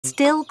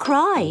still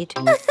cried.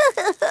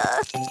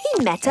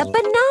 He met a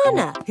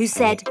banana who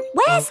said,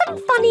 "Wear some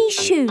funny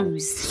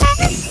shoes."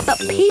 But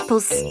people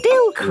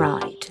still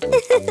cried.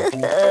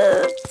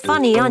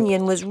 Funny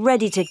Onion was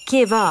ready to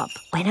give up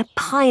when a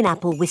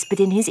pineapple whispered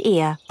in his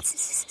ear.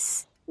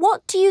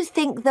 What do you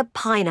think the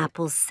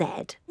pineapple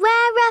said?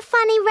 Wear a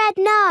funny red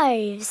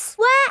nose.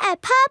 Wear a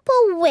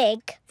purple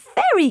wig.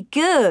 Very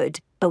good.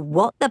 But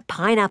what the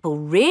pineapple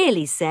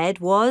really said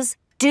was,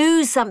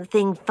 do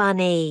something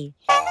funny.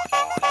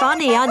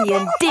 Funny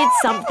Onion did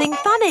something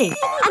funny,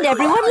 and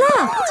everyone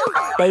laughed.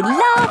 They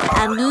laughed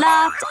and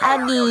laughed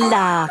and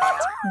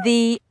laughed.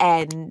 The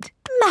end.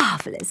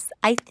 Marvellous.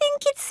 I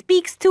think it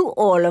speaks to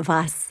all of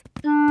us.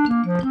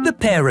 The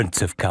parents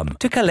have come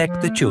to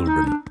collect the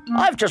children.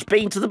 I've just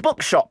been to the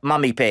bookshop,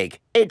 Mummy Pig.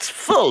 It's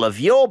full of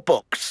your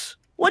books.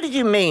 What did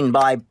you mean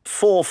by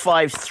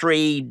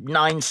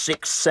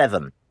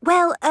 453967?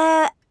 Well,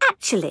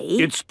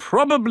 actually... It's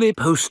probably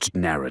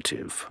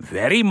post-narrative.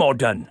 Very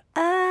modern.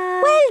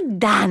 Well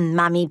done,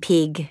 Mummy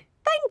Pig.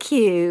 Thank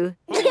you.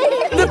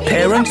 The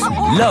parents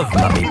love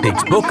Mummy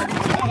Pig's book.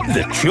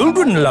 The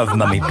children love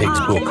Mummy Pig's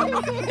book.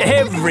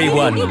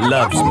 Everyone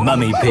loves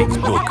Mummy Pig's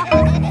book.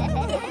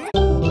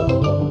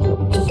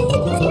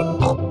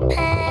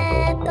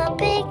 Peppa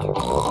Pig.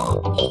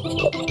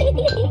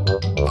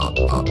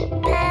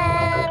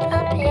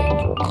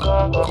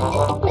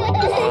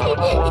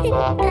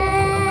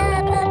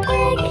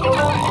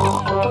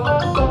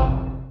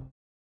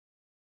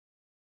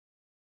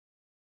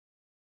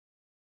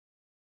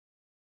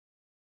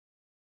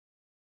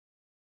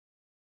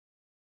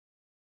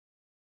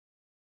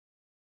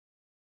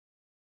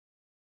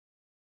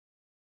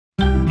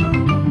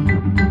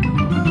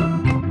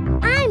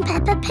 I'm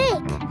Peppa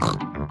Pig.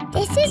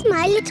 This is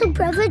my little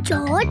brother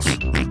George.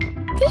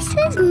 This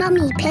is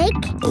Mummy Pig.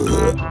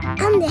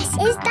 And this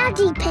is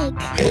Daddy Pig.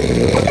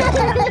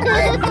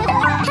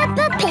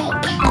 Peppa Pig.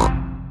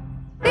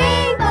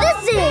 The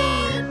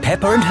zoo.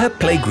 Peppa and her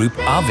playgroup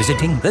are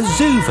visiting the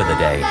zoo for the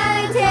day.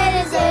 Going to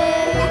the zoo.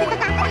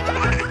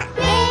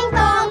 Bing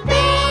bong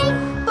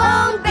bing,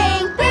 bong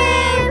bing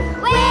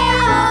boom.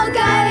 We're all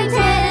going to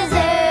the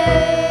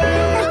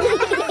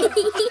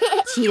zoo.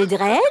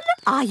 Children,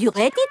 are you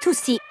ready to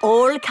see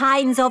all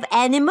kinds of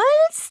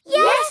animals?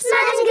 Yes,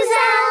 Madam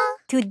Gazelle.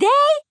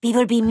 Today, we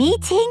will be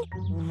meeting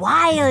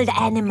wild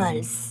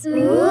animals.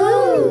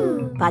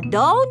 Ooh. But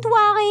don't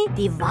worry,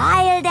 the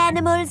wild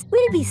animals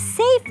will be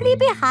safely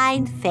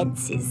behind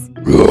fences.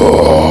 A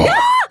lion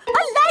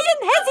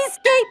has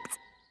escaped!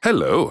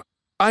 Hello,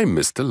 I'm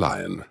Mr.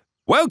 Lion.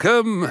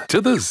 Welcome to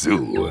the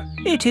zoo.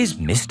 It is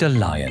Mr.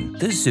 Lion,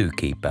 the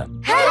zookeeper.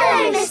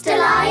 Hello, Mr.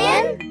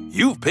 Lion.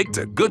 You've picked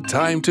a good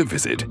time to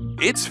visit.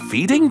 It's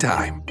feeding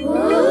time.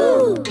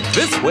 Ooh.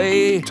 This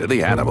way to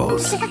the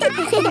animals.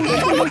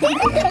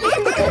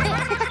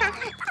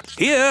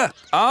 Here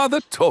are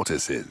the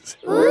tortoises.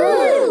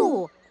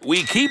 Ooh.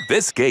 We keep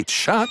this gate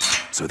shut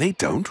so they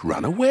don't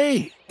run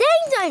away. They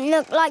don't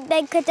look like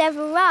they could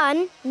ever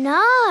run.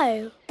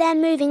 No, they're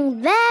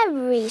moving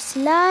very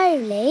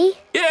slowly.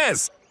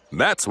 Yes,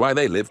 that's why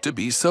they live to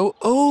be so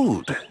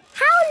old.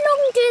 How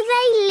long do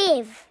they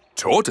live?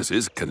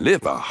 Tortoises can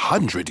live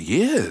 100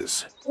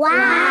 years.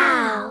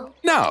 Wow.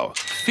 Now,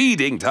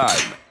 feeding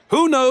time.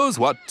 Who knows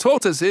what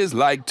tortoises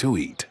like to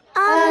eat?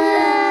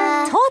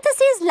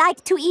 Tortoises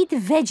like to eat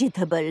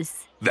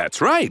vegetables. That's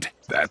right.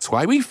 That's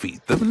why we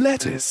feed them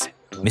lettuce.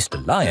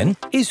 Mr. Lion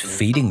is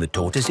feeding the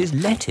tortoises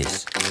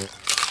lettuce.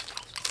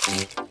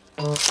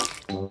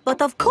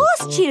 But of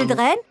course,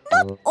 children,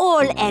 not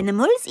all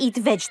animals eat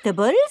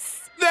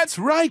vegetables. That's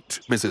right,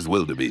 Mrs.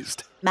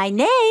 Wildebeest. My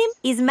name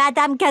is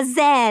Madame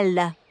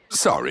Gazelle.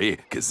 Sorry,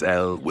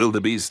 Gazelle,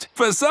 Wildebeest.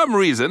 For some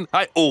reason,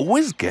 I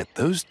always get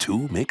those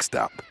two mixed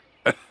up.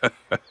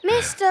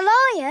 Mr.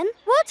 Lion,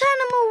 what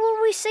animal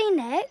will we see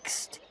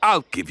next?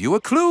 I'll give you a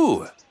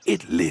clue.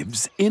 It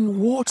lives in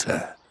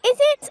water. Is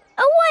it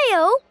a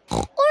whale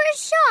or a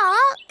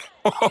shark?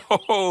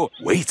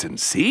 Wait and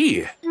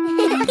see.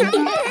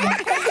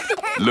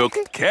 Look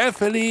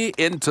carefully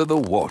into the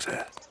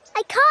water.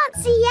 I can't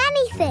see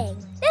anything.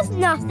 There's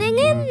nothing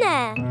in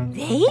there.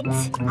 Wait,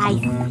 I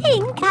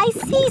think I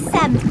see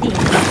something.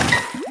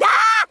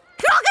 Ah!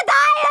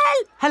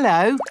 Crocodile!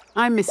 Hello,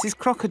 I'm Mrs.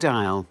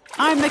 Crocodile.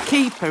 I'm the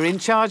keeper in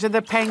charge of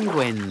the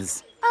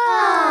penguins.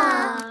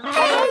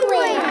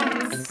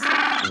 Penguins!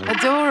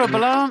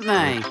 Adorable, aren't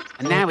they?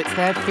 And now it's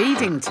their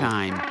feeding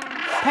time.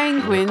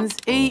 Penguins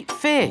eat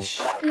fish.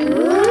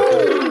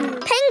 Ooh.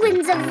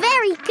 Penguins are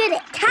very good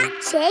at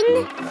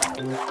catching.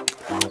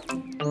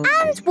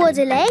 And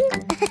waddling.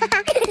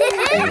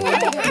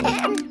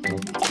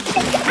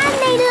 And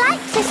they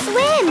like to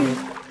swim.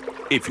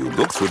 If you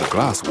look through the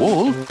glass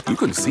wall, you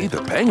can see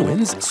the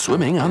penguins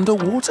swimming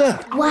underwater.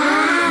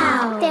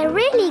 Wow! They're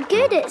really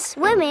good at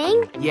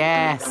swimming.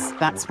 Yes,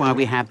 that's why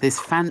we have this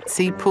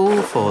fancy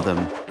pool for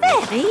them.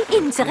 Very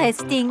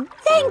interesting.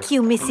 Thank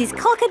you, Mrs.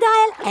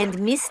 Crocodile and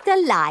Mr.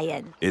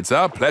 Lion. It's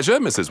our pleasure,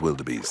 Mrs.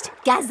 Wildebeest.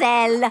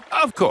 Gazelle.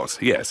 Of course,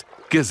 yes.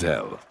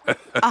 Gazelle.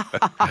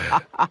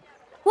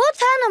 What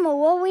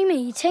animal are we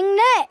meeting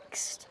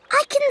next?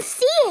 I can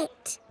see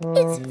it.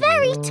 It's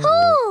very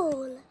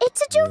tall.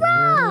 It's a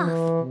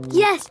giraffe.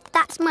 Yes,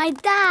 that's my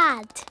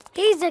dad.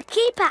 He's a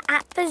keeper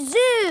at the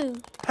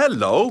zoo.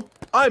 Hello,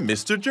 I'm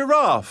Mr.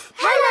 Giraffe.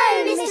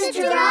 Hello, Mr.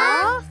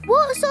 Giraffe.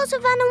 What sort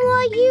of animal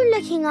are you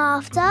looking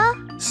after?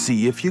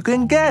 See if you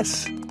can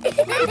guess. Look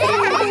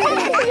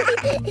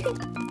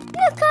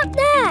up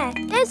there.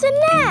 There's a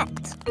net.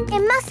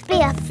 It must be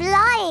a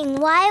flying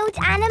wild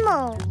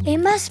animal. It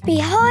must be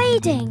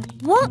hiding,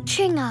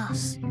 watching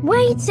us,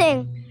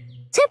 waiting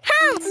to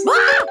pounce.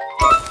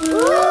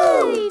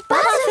 Ooh,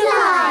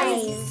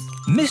 butterflies!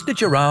 Mr.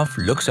 Giraffe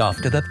looks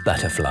after the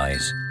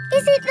butterflies.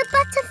 Is it the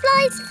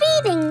butterflies'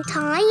 feeding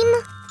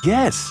time?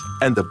 Yes,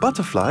 and the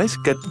butterflies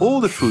get all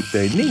the food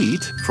they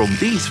need from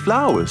these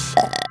flowers.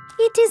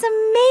 It is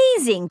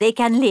amazing they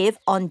can live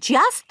on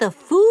just the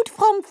food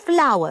from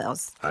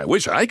flowers. I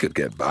wish I could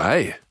get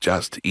by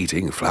just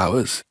eating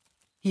flowers.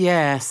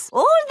 Yes.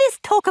 All this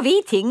talk of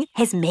eating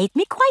has made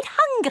me quite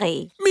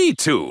hungry. Me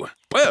too.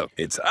 Well,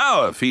 it's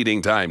our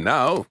feeding time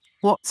now.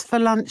 What's for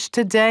lunch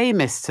today,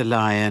 Mr.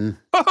 Lion?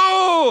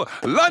 Ho-ho!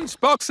 Lunch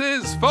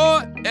boxes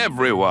for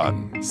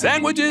everyone.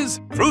 Sandwiches,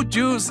 fruit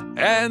juice,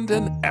 and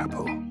an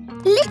apple.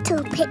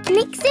 Little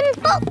picnics in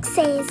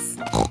boxes.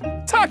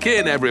 Tuck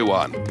in,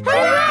 everyone.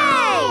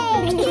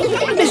 Hooray!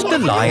 Mr.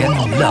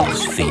 Lion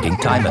loves feeding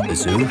time at the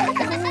zoo.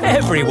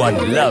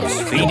 Everyone loves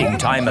feeding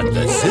time at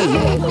the zoo.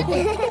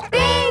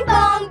 Bing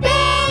bong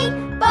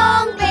bing,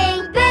 bong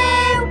bing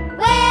boo.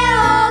 We're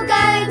all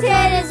going to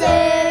the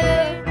zoo.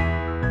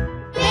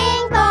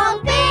 Bing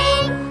bong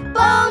bing,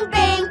 bong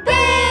bing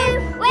boo.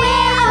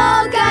 We're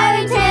all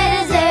going to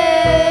the zoo.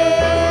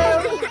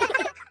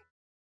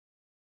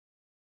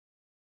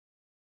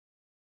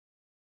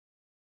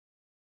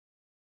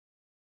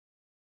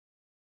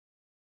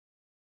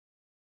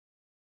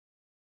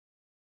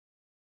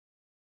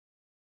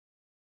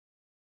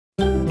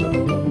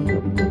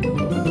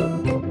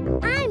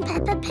 I'm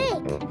Peppa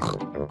Pig.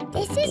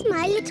 This is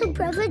my little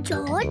brother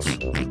George.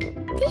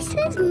 This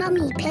is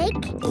Mummy Pig.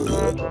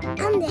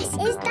 And this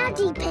is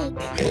Daddy Pig.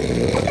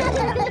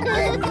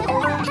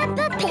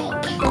 Peppa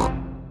Pig.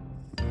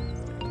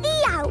 The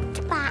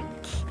Outback.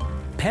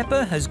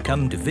 Peppa has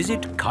come to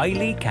visit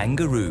Kylie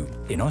Kangaroo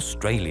in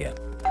Australia.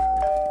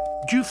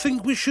 Do you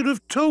think we should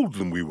have told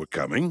them we were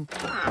coming?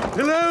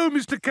 Hello,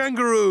 Mr.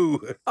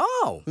 Kangaroo.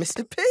 Oh,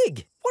 Mr.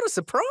 Pig. What a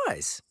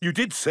surprise. You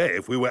did say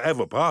if we were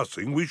ever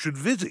passing, we should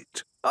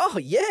visit. Oh,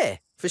 yeah,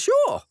 for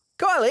sure.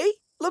 Kylie,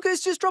 look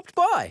who's just dropped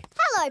by.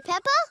 Hello,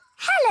 Peppa.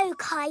 Hello,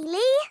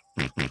 Kylie.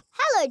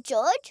 Hello,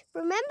 George.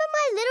 Remember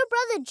my little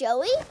brother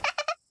Joey?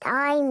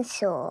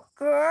 Dinosaur.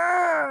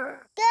 Grrr.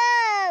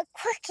 Grrr,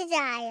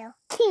 crocodile.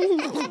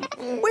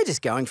 We're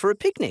just going for a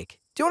picnic.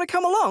 Do you want to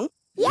come along?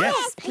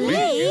 Yes,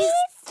 please.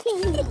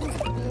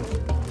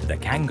 The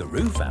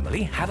kangaroo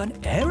family have an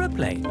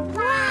aeroplane.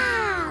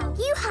 Wow!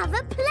 You have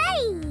a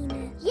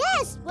plane.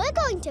 Yes, we're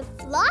going to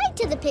fly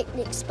to the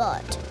picnic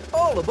spot.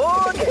 All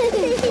aboard.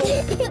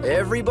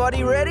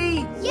 Everybody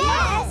ready?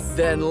 Yes!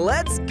 Then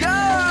let's go!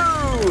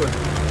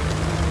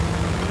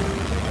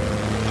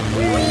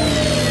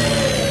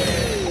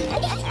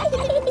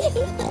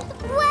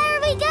 Where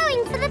are we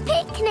going for the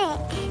picnic?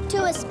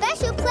 To a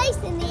special place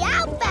in the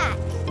outback.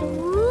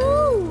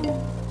 Ooh!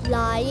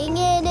 Flying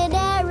in an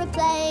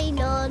aeroplane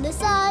on a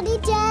sunny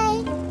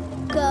day.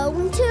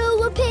 Going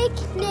to a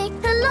picnic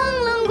a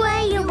long, long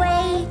way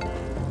away.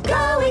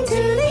 Going to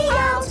the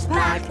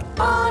outback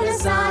on a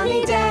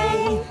sunny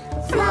day.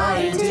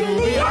 Flying to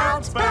the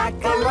outback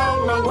a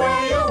long, long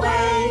way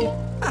away.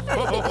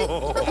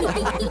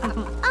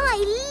 I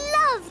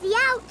love the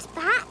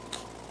outback.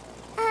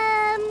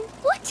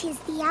 What is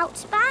the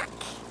outback?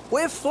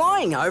 We're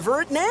flying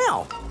over it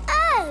now.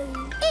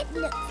 Oh, it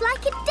looks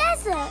like a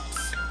desert.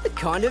 It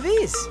kind of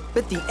is.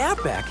 But the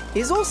outback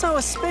is also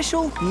a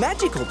special,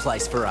 magical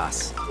place for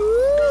us.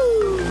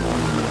 Ooh.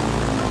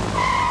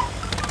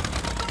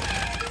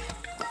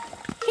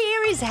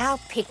 Here is our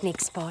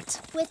picnic spot.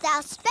 With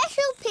our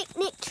special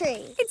picnic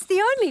tree. It's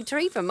the only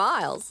tree for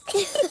miles.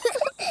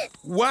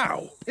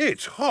 Wow,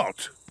 it's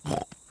hot.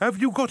 Have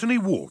you got any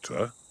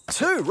water?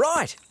 Too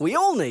right. We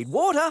all need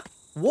water.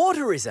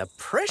 Water is a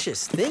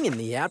precious thing in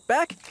the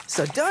outback,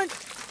 so don't...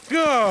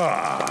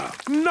 Ah,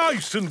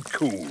 nice and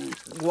cool.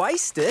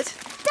 Waste it.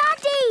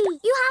 Daddy,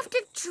 you have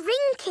to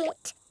drink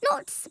it,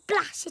 not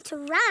splash it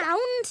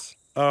around.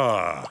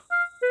 Ah.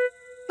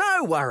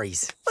 No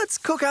worries. Let's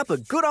cook up a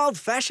good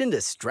old-fashioned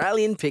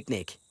Australian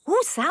picnic.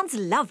 Oh, sounds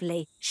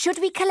lovely. Should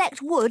we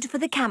collect wood for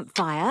the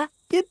campfire?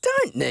 You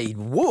don't need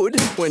wood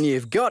when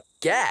you've got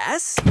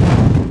gas.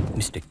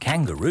 Mr.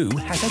 Kangaroo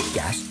has a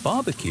gas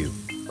barbecue.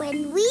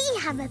 When we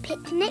have a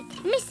picnic,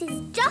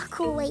 Mrs. Duck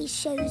always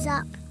shows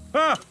up.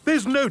 Ah,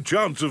 there's no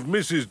chance of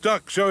Mrs.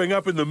 Duck showing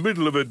up in the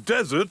middle of a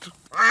desert.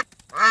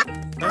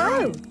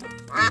 Oh.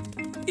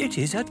 It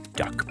is a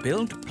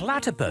duck-billed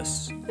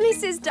platypus.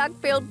 Mrs.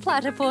 Duck-billed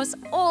Platypus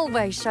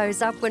always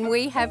shows up when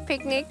we have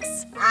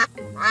picnics.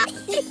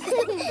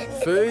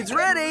 Food's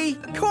ready.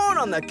 Corn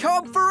on the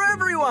cob for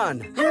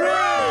everyone.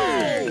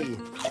 Hooray!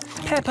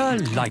 Peppa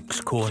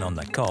likes corn on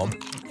the cob.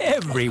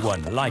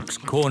 Everyone likes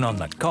corn on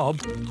the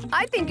cob.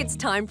 I think it's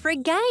time for a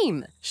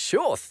game.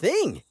 Sure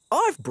thing.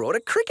 I've brought a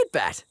cricket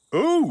bat.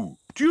 Oh,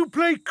 do you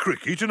play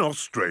cricket in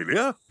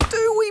Australia?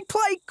 Do we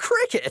play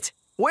cricket?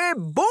 We're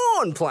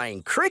born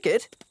playing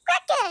cricket.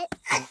 Cricket!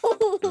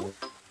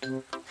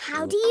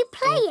 How do you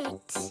play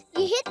it?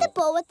 You hit the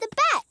ball with the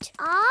bat.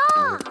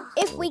 Ah!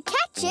 If we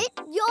catch it,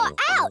 you're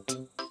out.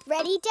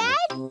 Ready,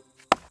 Dad?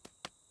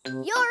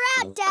 You're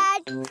out,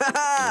 Dad.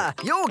 Ha!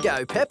 You'll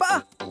go,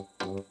 Peppa.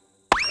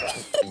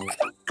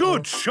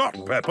 Good shot,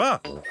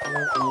 Peppa.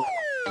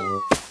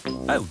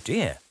 Oh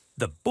dear,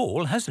 the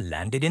ball has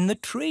landed in the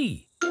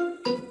tree.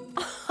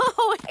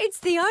 Oh, it's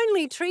the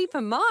only tree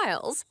for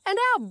miles, and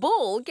our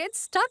ball gets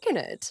stuck in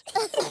it.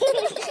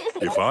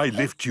 If I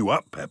lift you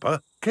up,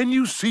 Peppa, can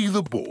you see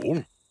the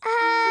ball?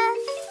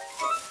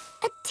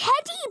 A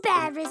teddy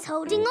bear is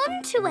holding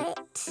on to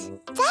it.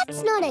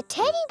 That's not a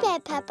teddy bear,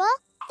 Peppa.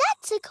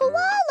 That's a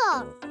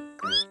koala.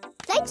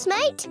 Thanks,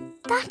 mate.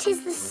 That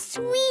is the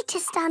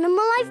sweetest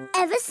animal I've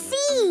ever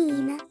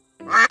seen.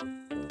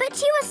 But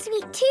you are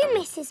sweet too,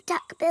 Mrs.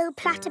 Duckbill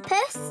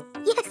Platypus.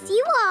 Yes,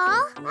 you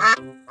are.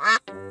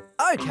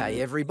 OK,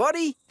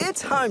 everybody,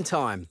 it's home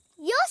time.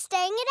 You're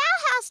staying at our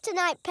house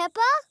tonight,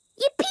 Peppa.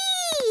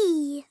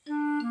 Yippee!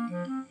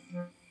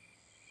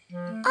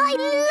 I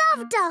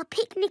loved our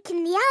picnic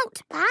in the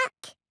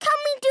outback. Can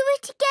we do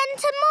it again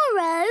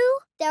tomorrow?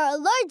 There are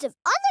loads of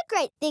other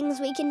great things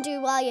we can do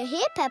while you're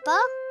here, Peppa.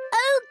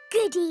 Oh,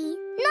 goody.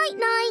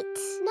 Night-night.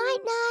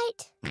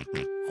 Night-night.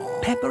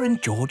 Peppa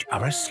and George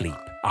are asleep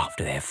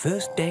after their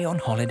first day on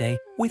holiday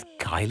with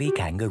Kylie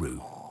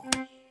Kangaroo.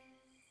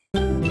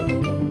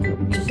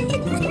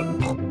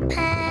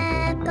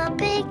 Peppa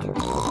Pig.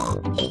 Peppa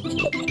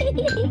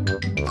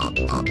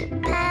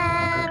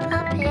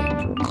Pig.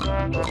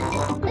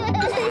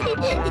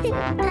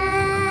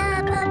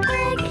 Peppa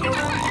Pig.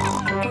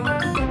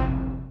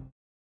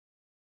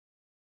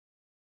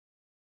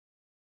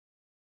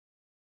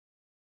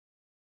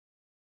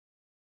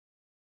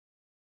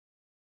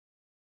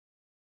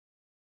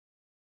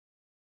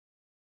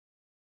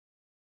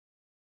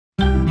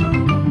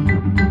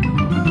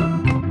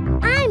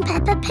 I'm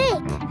Peppa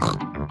Pig.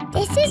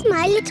 This is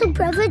my little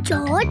brother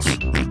George.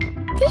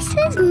 This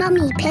is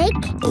Mummy Pig.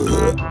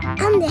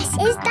 And this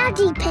is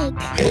Daddy Pig.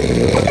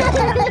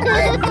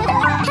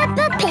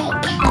 Peppa Pig.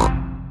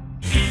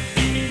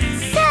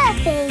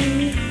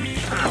 Surfing.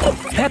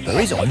 Peppa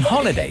is on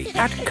holiday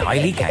at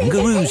Kylie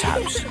Kangaroo's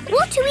house.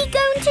 What are we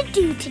going to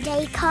do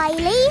today,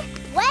 Kylie?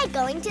 We're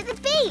going to the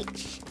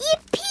beach.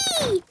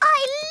 Yippee!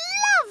 I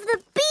love the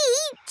beach.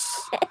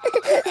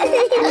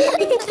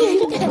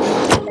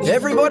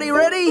 Everybody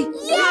ready?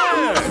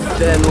 Yeah!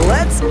 Then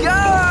let's go!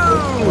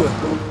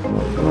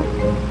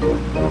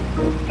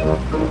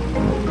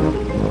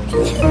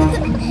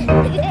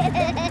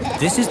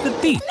 This is the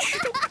beach.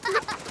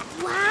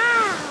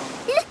 Wow!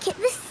 Look at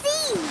the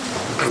sea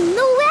and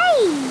the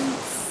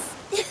waves.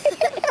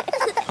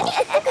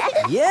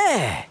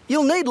 Yeah,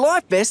 you'll need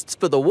life vests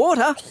for the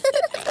water.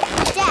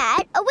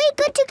 Dad, are we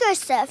good to go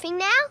surfing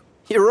now?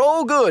 You're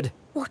all good.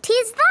 What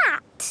is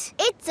that?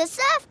 It's a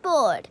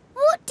surfboard.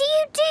 What do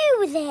you do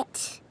with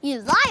it? You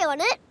lie on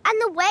it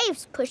and the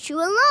waves push you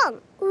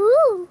along.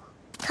 Ooh.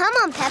 Come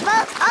on,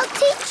 Peppa, I'll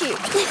teach you.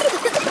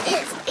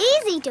 It's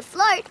easy to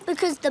float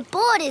because the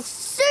board is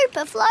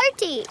super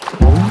floaty.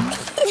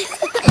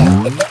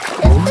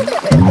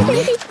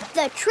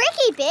 The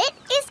tricky bit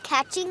is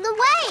catching the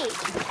wave.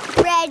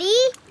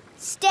 Ready,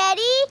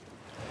 steady,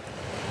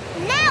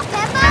 now,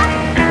 Peppa!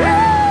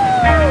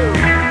 Woo!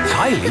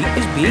 Kylie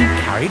is being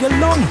carried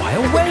along by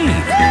a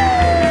wave.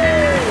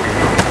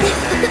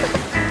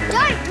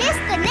 Don't miss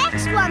the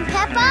next one,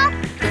 Peppa.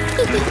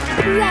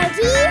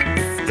 Ready,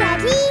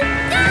 steady,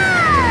 go!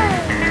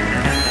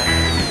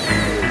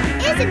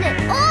 Isn't it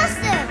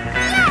awesome?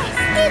 Yes,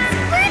 it's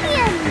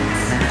brilliant.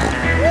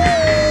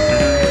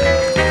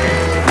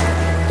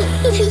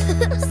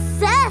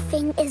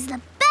 Surfing is the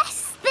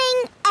best thing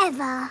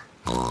ever.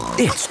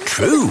 It's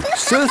true.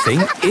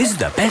 Surfing is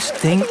the best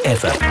thing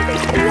ever.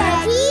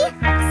 Ready,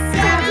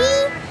 steady,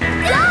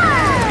 go!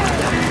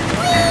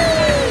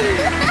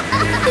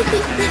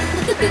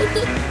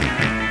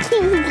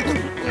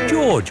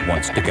 George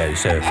wants to go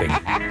surfing.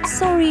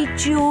 Sorry,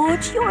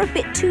 George, you're a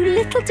bit too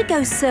little to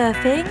go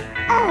surfing.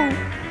 Oh,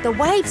 the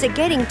waves are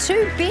getting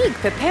too big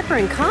for Peppa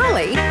and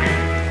Kylie.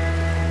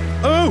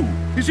 Oh,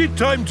 is it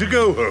time to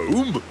go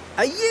home?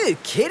 Are you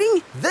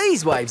kidding?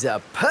 These waves are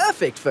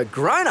perfect for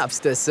grown-ups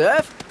to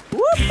surf.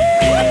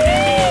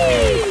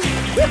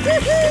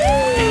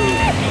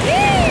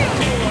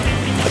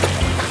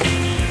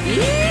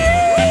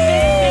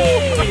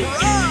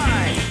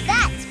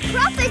 That's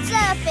proper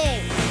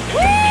surfing.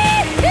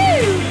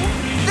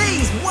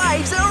 These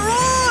waves are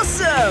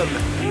awesome!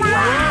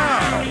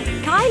 Wow!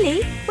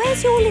 Kylie,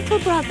 where's your little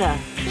brother?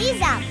 He's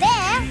out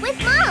there with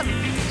Mum.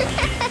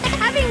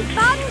 Having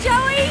fun,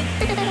 Joey?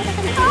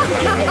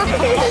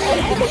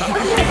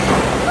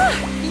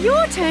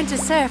 Your turn to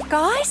surf,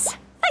 guys.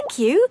 Thank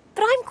you,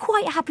 but I'm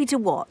quite happy to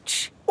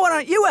watch. Why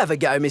don't you have a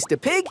go, Mr.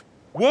 Pig?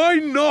 Why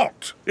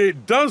not?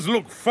 It does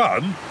look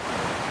fun.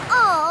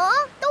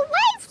 Aw, the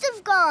waves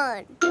have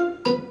gone.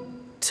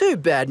 Too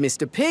bad,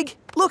 Mr. Pig.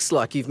 Looks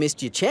like you've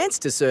missed your chance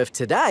to surf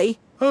today.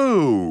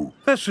 Oh,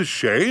 that's a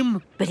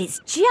shame. But it's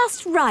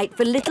just right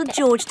for little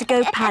George to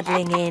go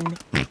paddling in.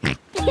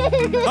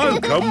 I'll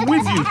come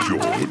with you,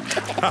 George.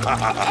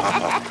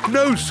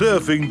 No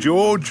surfing,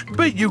 George,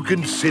 but you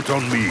can sit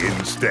on me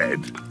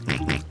instead.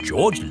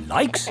 George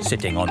likes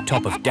sitting on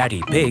top of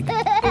Daddy Pig.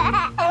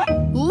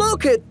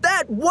 Look at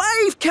that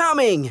wave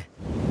coming!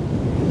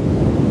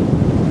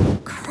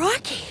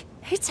 Crikey,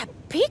 it's a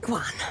big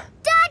one.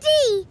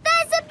 Daddy,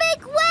 there's a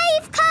big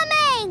wave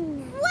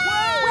coming!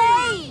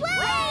 Wave!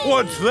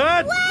 What's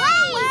that? Wave!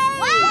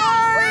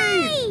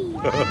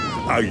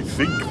 I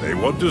think they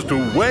want us to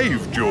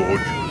wave,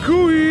 George.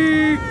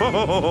 Cooey!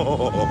 Cooey!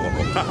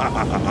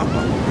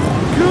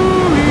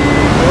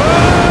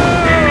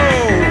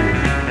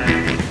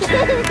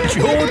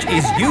 George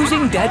is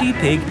using Daddy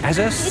Pig as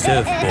a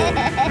surfboard.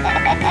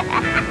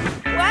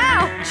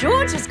 Wow,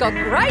 George has got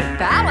great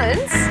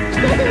balance.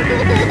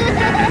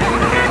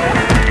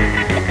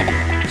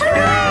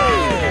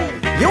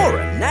 Hooray! You're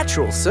a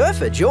natural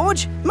surfer,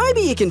 George.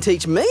 Maybe you can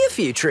teach me a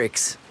few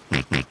tricks.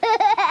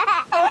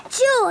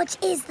 George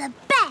is the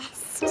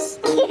best.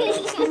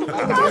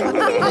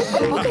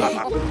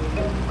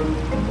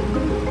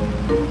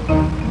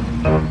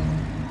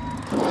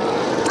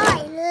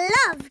 I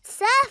loved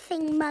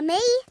surfing, Mummy.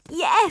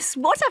 Yes,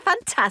 what a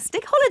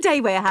fantastic holiday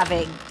we're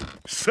having.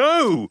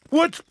 So,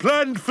 what's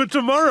planned for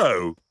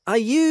tomorrow? Are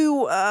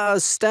you,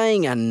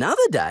 staying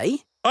another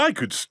day? I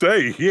could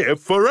stay here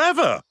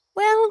forever.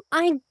 Well,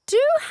 I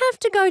do have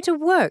to go to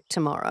work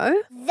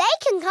tomorrow. They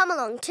can come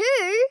along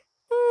too.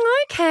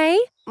 OK.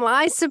 Well,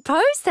 I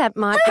suppose that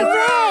might be...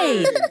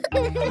 Hooray!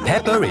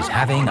 Peppa is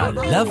having a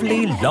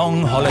lovely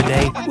long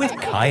holiday with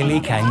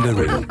Kylie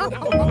Kangaroo.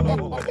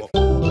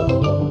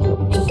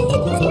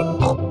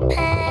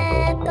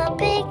 Peppa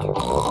Pig.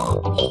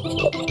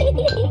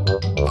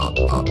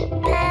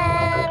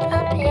 Peppa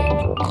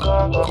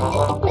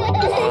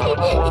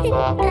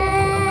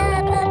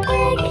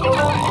Pig.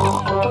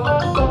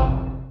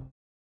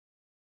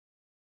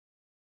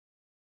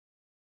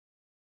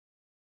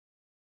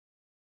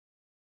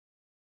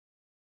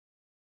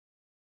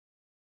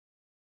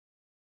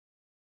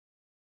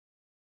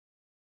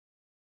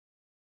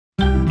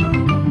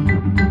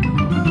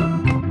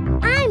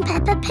 I'm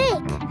Peppa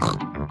Pig.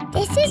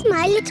 This is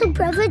my little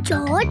brother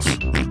George.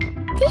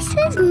 This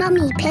is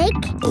Mummy Pig.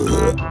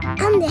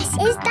 And this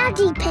is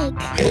Daddy Pig.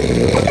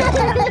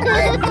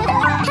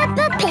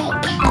 Peppa Pig.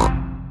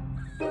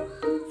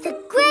 The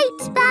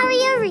Great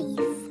Barrier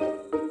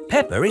Reef.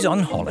 Peppa is on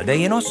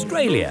holiday in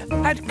Australia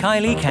at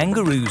Kylie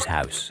Kangaroo's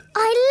house.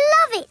 I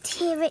love it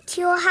here at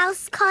your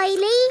house,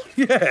 Kylie.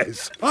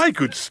 Yes, I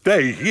could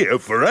stay here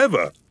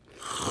forever.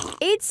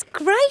 It's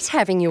great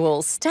having you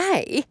all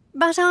stay,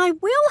 but I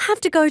will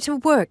have to go to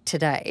work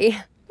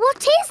today.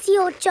 What is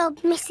your job,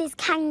 Mrs.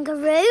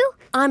 Kangaroo?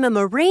 I'm a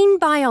marine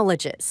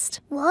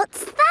biologist.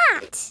 What's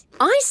that?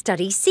 I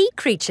study sea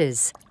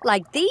creatures,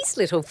 like these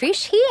little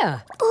fish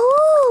here.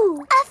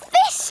 Ooh, a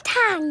fish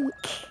tank.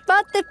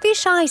 But the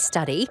fish I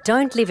study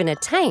don't live in a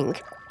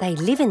tank. They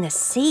live in the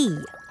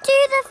sea.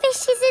 Do the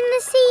fishes in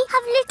the sea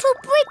have little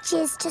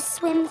bridges to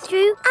swim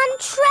through and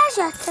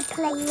treasure to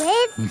play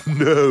with?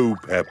 No,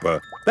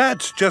 Peppa.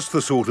 That's just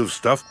the sort of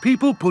stuff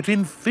people put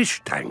in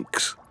fish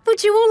tanks.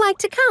 Would you all like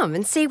to come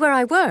and see where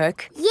I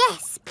work?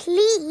 Yes,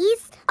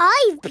 please.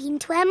 I've been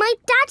to where my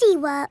daddy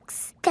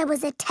works. There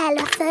was a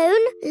telephone,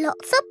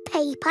 lots of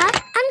paper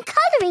and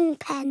colouring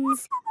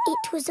pens.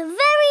 It was a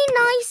very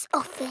nice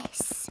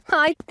office.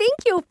 I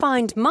think you'll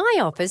find my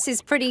office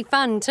is pretty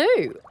fun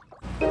too.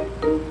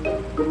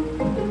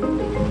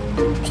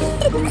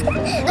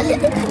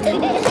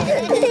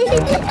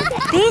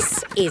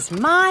 This is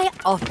my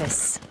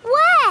office.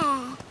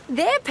 Where?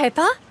 There,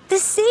 Peppa, the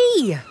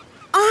sea.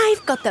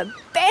 I've got the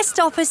best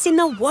office in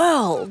the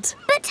world.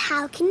 But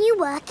how can you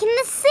work in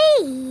the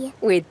sea?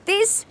 With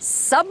this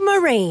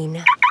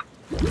submarine.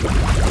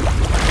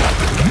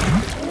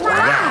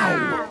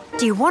 Wow!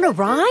 Do you want to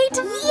ride?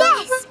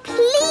 Yes,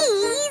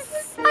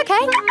 please. OK,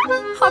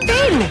 hop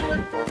in.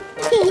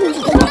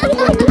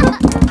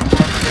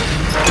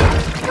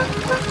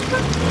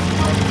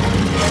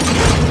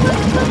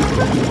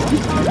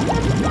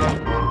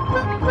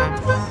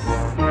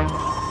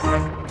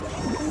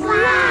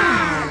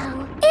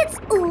 Wow! It's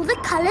all the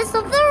colours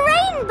of the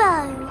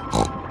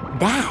rainbow.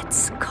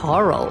 That's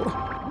coral.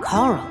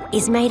 Coral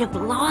is made of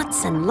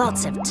lots and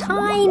lots of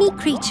tiny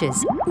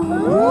creatures.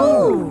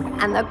 Ooh!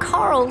 And the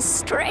coral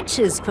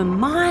stretches for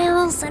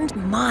miles and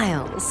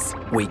miles.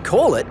 We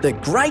call it the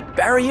Great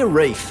Barrier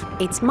Reef.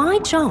 It's my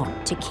job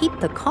to keep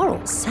the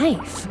coral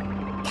safe.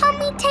 Can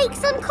we take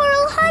some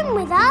coral home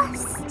with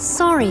us?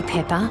 Sorry,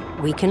 Peppa.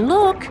 We can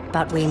look,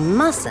 but we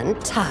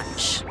mustn't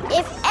touch.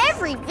 If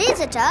every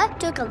visitor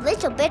took a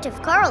little bit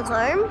of coral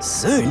home...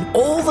 Soon,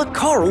 all the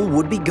coral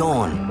would be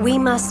gone. We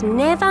must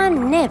never,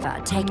 never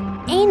take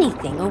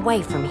anything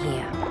away from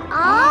here.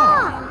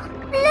 Ah!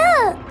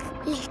 Look!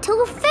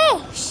 Little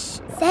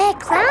fish. They're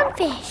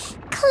clownfish.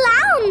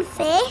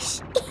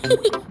 Clownfish?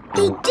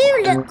 They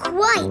do look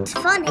quite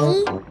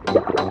funny.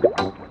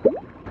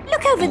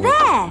 Look over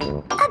there.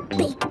 A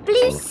big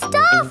blue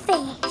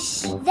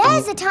starfish.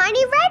 There's a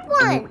tiny red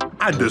one.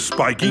 And a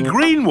spiky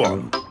green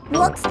one.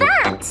 What's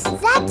that?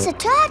 That's a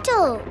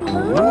turtle.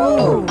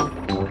 Ooh.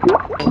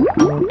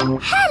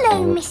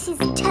 Hello,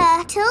 Mrs.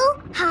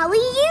 Turtle. How are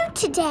you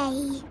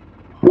today?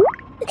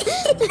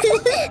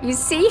 You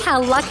see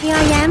how lucky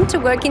I am to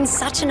work in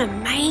such an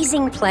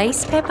amazing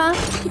place, Peppa?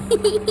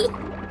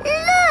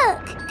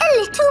 Look, a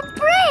little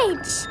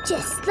bridge,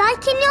 just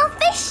like in your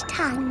fish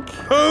tank.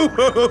 Oh,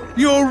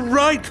 you're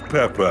right,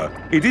 Peppa.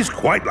 It is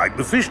quite like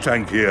the fish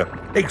tank here,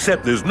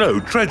 except there's no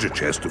treasure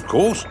chest, of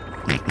course.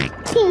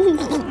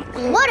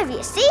 What have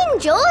you seen,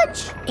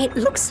 George? It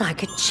looks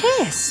like a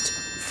chest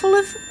full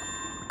of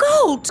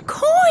gold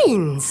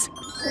coins.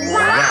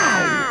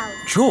 Wow!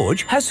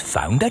 George has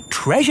found a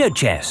treasure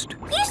chest.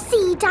 You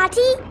see,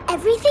 Daddy,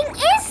 everything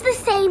is the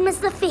same as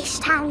the fish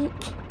tank.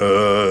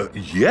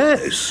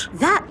 Yes.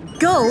 That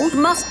gold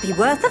must be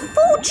worth a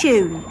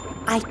fortune.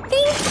 I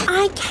think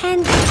I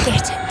can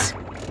get it.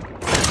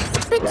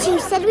 But you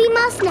said we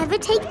must never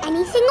take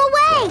anything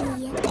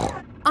away.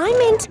 I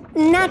meant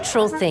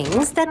natural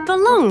things that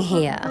belong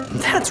here.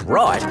 That's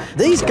right.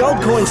 These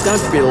gold coins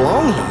don't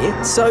belong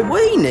here, so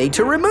we need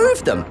to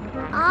remove them.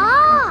 Ah!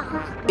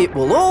 It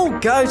will all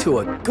go to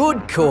a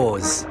good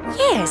cause.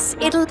 Yes,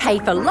 it'll pay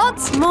for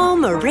lots more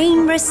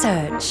marine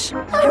research.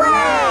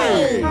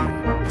 Hooray!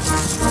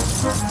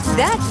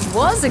 That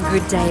was a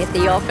good day at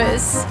the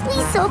office.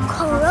 We saw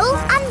coral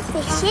and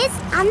fishes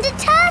and a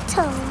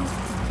turtle.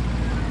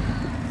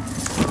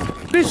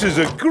 This is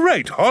a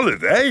great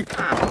holiday.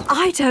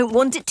 I don't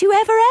want it to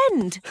ever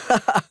end.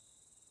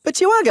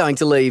 But you are going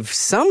to leave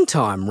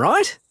sometime,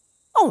 right?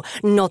 Oh,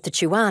 not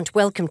that you aren't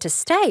welcome to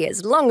stay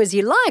as long as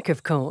you like,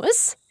 of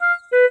course.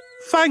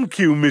 Thank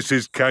you,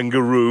 Mrs.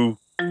 Kangaroo.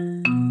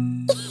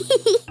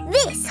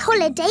 This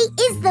holiday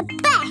is the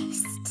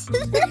best.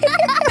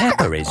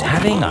 Peppa is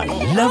having a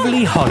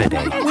lovely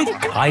holiday with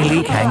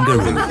Kylie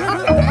Kangaroo.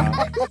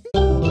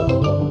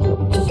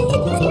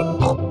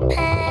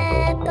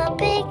 Peppa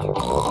Pig.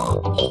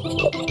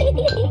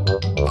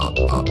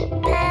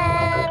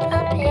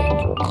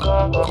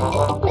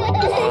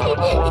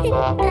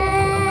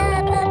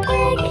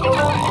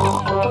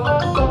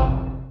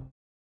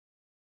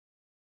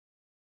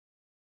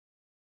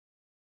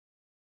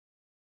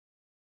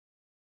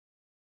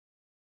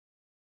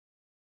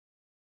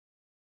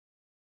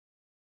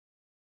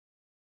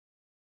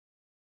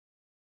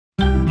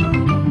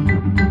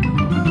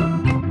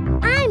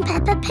 I'm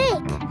Peppa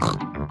Pig.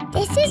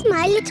 This is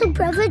my little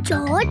brother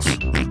George.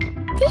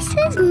 This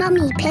is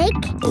Mummy Pig.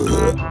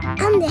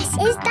 And this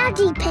is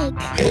Daddy Pig.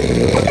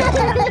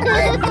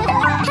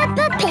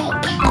 Peppa Pig.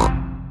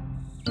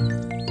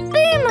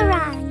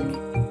 Boomerang.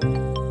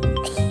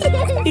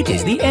 It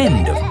is the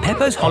end of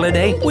Peppa's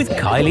holiday with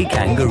Kylie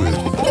Kangaroo.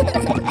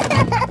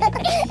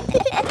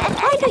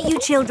 Why don't you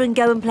children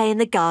go and play in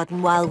the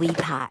garden while we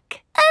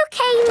pack?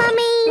 Okay,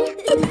 Mummy.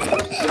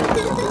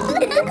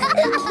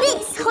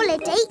 This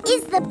holiday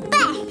is the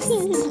best.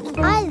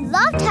 I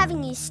loved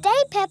having you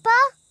stay, Peppa.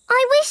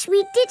 I wish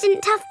we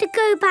didn't have to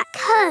go back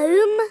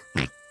home.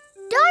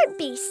 Don't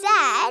be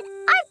sad.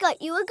 I've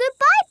got you a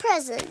goodbye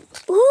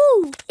present.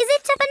 Ooh, is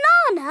it a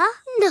banana?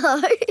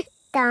 No.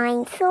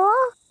 Dinosaur?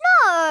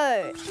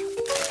 No.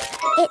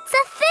 It's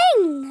a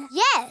thing.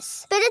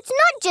 Yes, but it's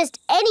not just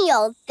any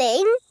old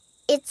thing.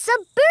 It's a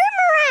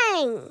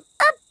boomerang.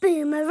 A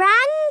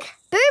boomerang?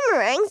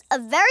 Boomerangs are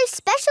very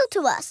special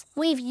to us.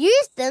 We've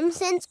used them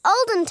since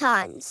olden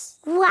times.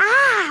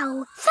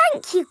 Wow.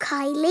 Thank you,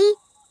 Kylie.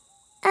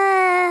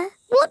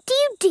 What do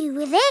you do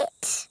with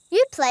it?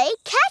 You play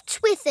catch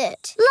with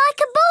it. Like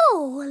a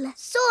ball?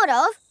 Sort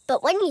of,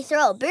 but when you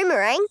throw a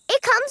boomerang,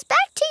 it comes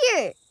back to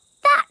you.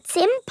 That's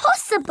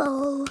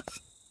impossible.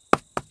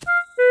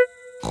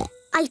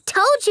 I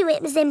told you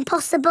it was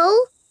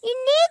impossible. You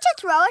need to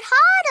throw it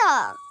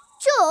harder.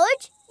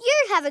 George,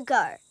 you have a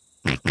go.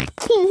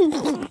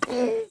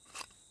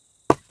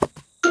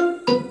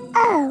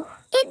 Oh,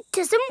 it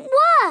doesn't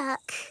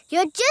work.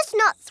 You're just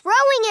not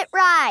throwing it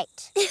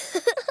right.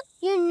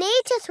 You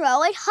need to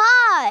throw it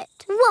hard.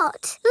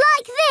 What,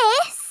 like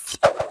this?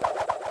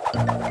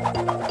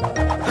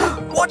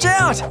 Watch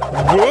out!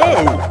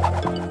 Whoa!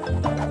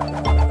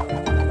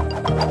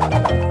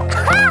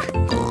 Ha!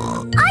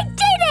 I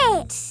did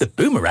it! The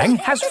boomerang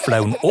has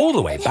flown all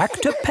the way back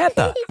to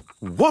Peppa.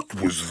 What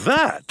was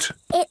that?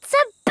 It's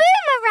a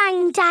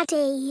boomerang,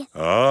 Daddy.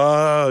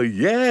 Ah,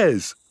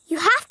 yes. You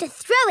have to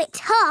throw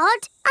it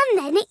hard and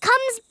then it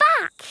comes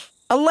back.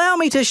 Allow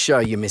me to show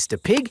you, Mr.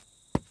 Pig.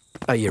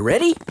 Are you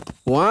ready?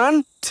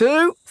 1,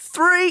 2,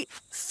 3,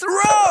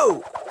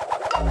 throw!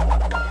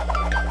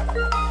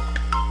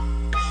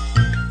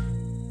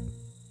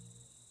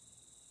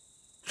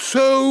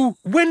 So,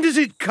 when does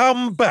it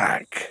come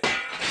back?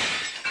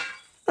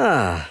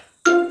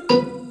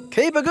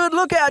 Keep a good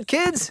lookout,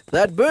 kids.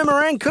 That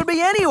boomerang could be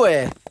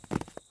anywhere.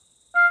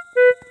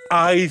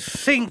 I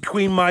think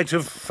we might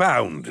have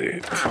found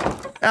it.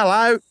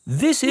 Hello.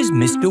 This is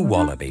Mr.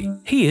 Wallaby.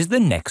 He is the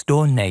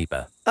next-door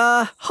neighbour.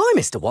 Hi,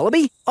 Mr.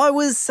 Wallaby. I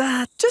was,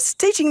 just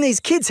teaching these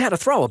kids how to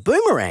throw a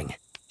boomerang.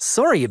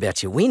 Sorry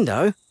about your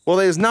window. Well,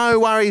 there's no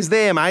worries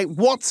there, mate.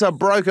 What's a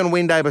broken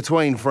window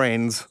between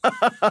friends?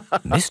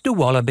 Mr.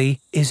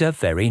 Wallaby is a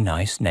very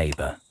nice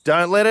neighbour.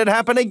 Don't let it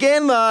happen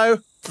again,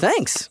 though.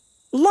 Thanks.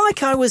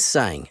 Like I was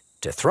saying,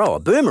 to throw a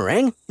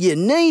boomerang, you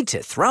need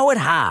to throw it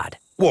hard.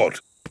 What?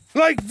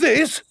 Like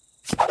this?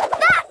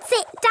 That's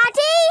it,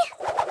 Daddy!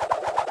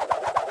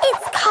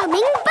 It's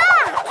coming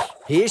back!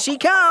 Here she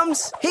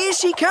comes! Here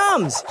she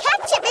comes!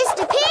 Catch it,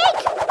 Mr. Pig!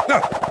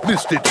 No,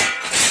 missed it.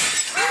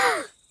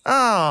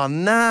 Oh,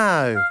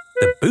 no.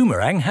 The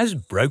boomerang has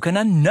broken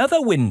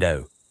another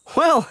window.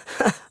 Well,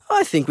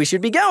 I think we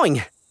should be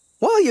going.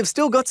 While you've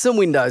still got some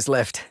windows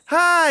left.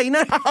 Hey,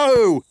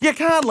 no! You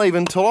can't leave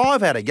until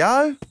I've had a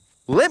go.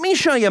 Let me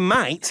show your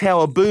mates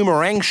how a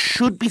boomerang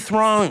should be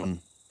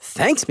thrown.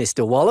 Thanks,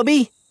 Mr.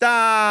 Wallaby.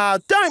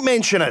 Don't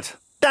mention it.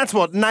 That's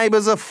what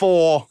neighbours are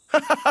for.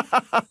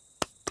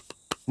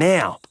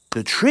 Now,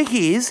 the trick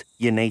is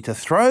you need to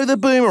throw the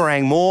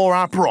boomerang more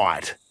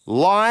upright.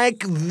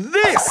 Like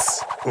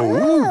this.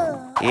 Ooh.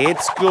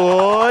 It's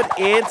good.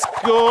 It's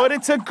good.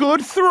 It's a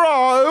good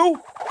throw.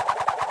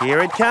 Here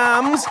it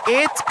comes.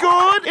 It's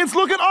good. It's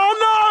looking... Oh,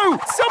 no!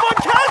 Someone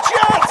catch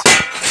it!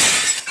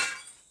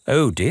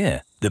 Oh,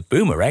 dear. The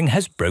boomerang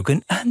has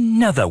broken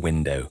another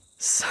window.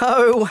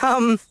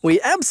 So,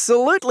 we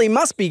absolutely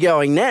must be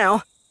going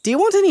now. Do you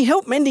want any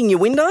help mending your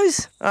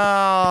windows?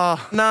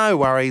 No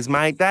worries,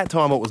 mate. That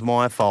time it was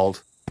my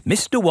fault.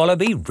 Mr.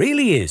 Wallaby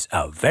really is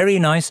a very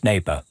nice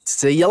neighbour.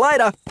 See you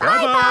later.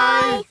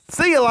 Bye-bye.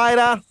 See you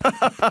later.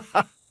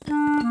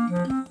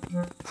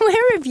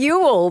 Where have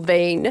you all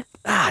been?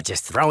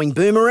 Just throwing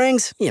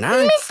boomerangs, you know.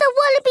 Mr.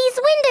 Wallaby's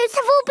windows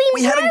have all been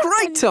We had a broken.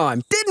 great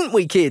time, didn't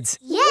we, kids?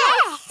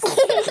 Yes!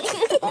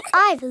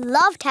 I've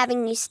loved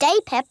having you stay,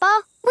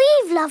 Peppa.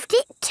 We've loved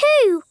it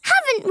too,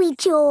 haven't we,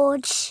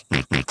 George?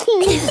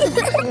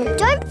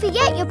 Don't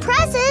forget your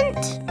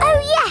present.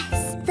 Oh,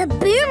 yes, the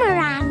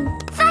boomerang.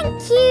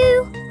 Thank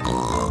you.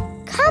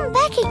 Come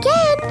back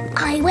again.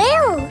 I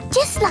will,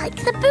 just like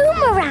the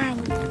boomerang.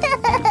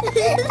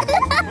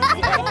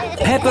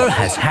 Peppa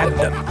has had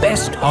the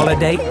best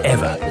holiday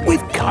ever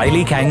with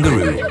Kylie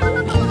Kangaroo.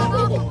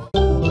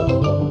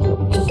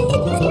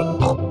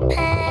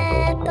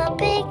 Peppa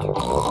Pig.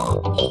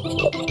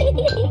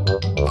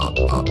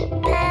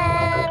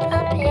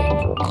 Peppa Pig.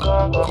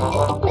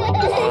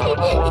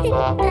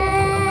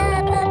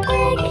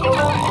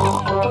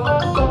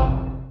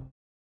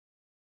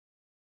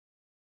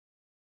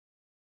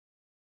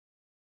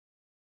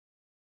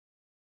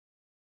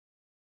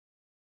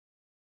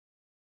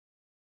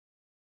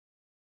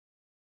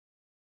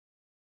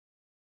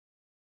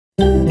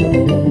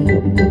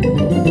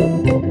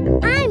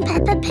 I'm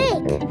Peppa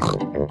Pig.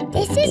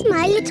 This is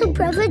my little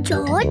brother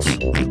George.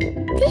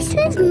 This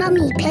is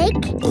Mummy Pig.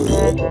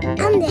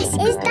 And this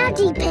is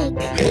Daddy Pig.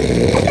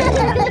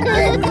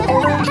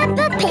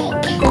 Peppa Pig.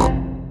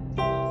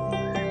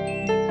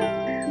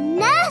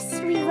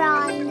 Nursery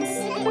rhymes.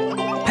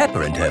 Peppa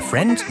and her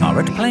friends are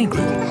at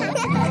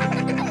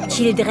playgroup.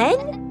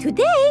 Children,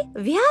 today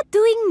we are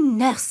doing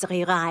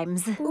nursery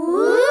rhymes.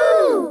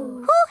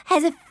 Ooh! Who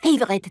has a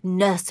favourite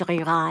nursery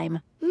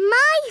rhyme?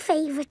 My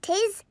favourite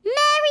is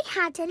Mary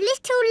Had a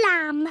Little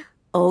Lamb.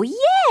 Oh,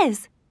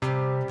 yes!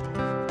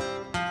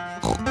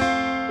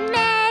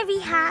 Mary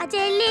had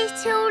a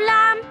little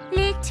lamb,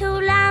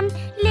 little lamb,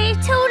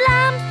 little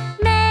lamb.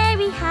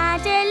 Mary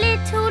had a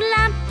little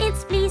lamb,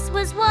 its fleece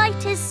was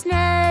white as snow.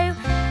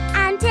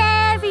 And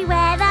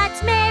everywhere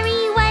that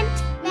Mary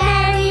went,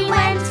 Mary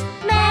went,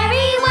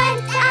 Mary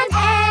went. And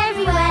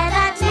everywhere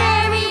that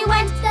Mary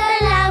went, the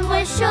lamb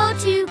was sure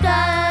to go.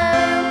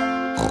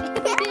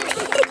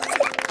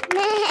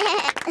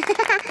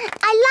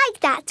 I like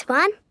that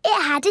one.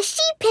 It had a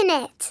sheep in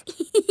it.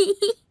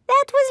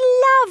 That was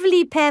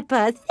lovely,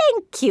 Peppa.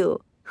 Thank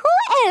you. Who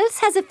else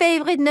has a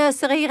favourite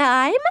nursery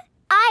rhyme?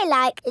 I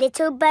like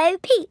Little Bo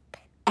Peep.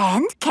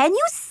 And can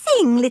you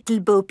sing, Little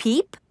Bo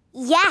Peep?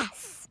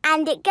 Yes,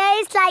 and it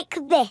goes like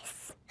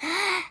this.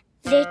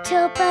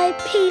 Little Bo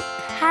Peep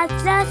has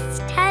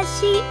lost her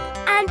sheep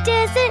and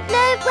doesn't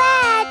know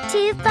where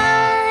to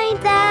find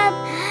them.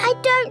 I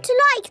don't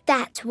like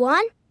that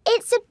one.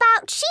 It's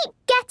about sheep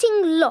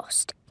getting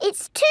lost.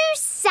 It's too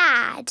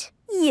sad.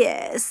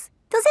 Yes.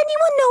 Does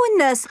anyone know a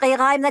nursery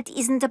rhyme that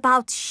isn't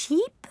about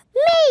sheep?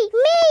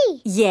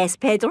 Me! Yes,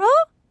 Pedro?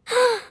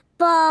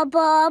 Ba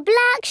ba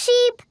black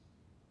sheep.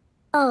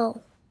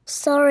 Oh,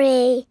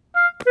 sorry.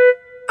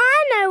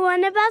 I know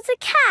one about a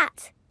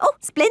cat. Oh,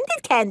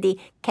 splendid, Candy.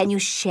 Can you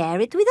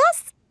share it with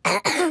us?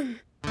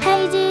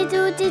 Hey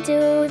diddle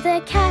diddle,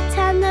 the cat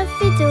and the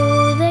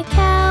fiddle, the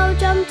cow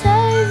jumped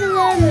over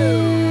the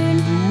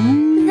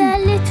moon. The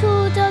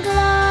little dog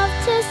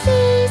loved to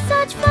see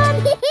such fun,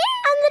 and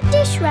the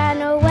dish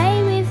ran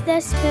away with the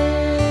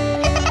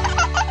spoon.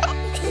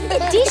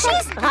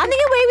 Dishes running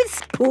away with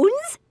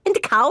spoons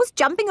and cows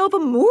jumping over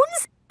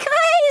moons?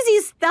 Crazy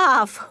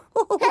stuff.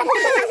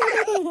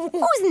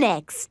 Who's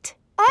next?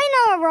 I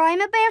know a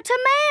rhyme about a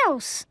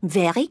mouse.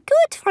 Very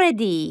good,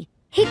 Freddy.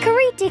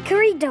 Hickory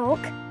dickory dock,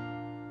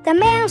 the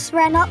mouse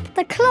ran up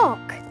the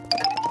clock.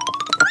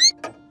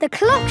 The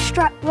clock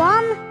struck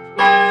 1,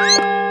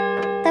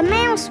 the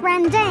mouse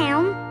ran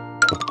down.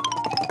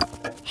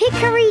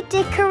 Hickory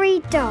dickory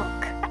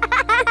dock.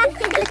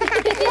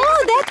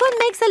 Oh, that one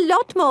makes a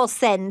lot more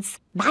sense.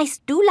 Mice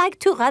do like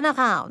to run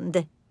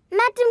around.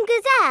 Madam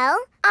Gazelle,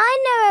 I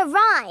know a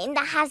rhyme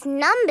that has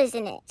numbers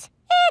in it.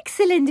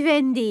 Excellent,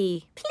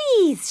 Wendy.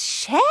 Please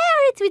share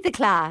it with the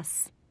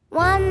class.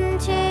 1,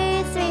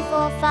 2, 3,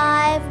 4,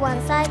 5.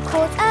 Once I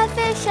caught a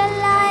fish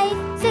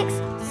alive. 6,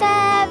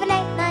 7,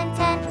 8, 9,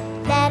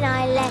 10. Then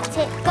I let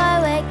it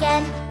go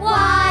again.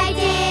 Why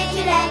did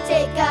you let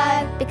it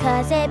go?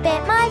 Because it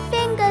bit my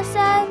finger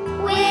so.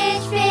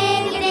 Which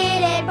finger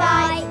did it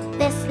bite?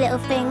 This little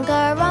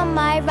finger on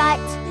my right.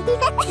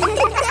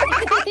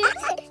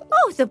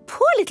 Oh, the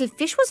poor little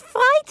fish was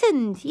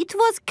frightened. It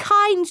was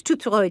kind to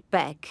throw it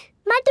back.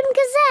 Madam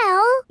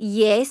Gazelle?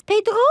 Yes,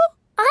 Pedro?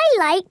 I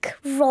like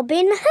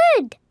Robin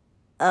Hood.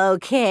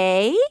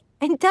 Okay.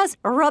 And does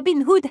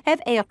Robin Hood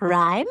have a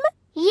rhyme?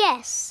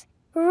 Yes.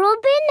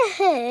 Robin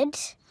Hood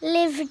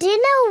lived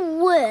in a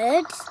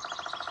wood.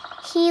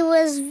 He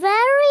was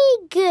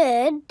very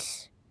good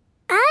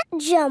at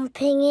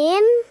jumping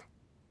in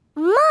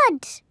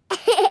mud.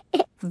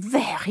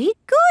 Very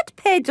good,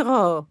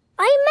 Pedro.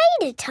 I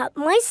made it up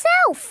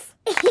myself.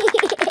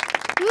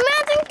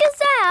 Madam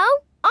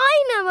Gazelle,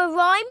 I know a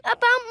rhyme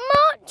about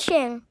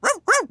marching.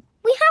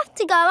 We have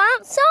to go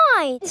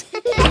outside.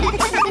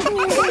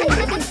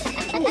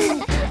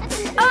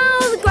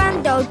 Oh, the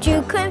grand old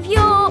Duke of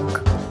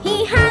York.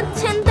 He had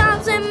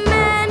 10,000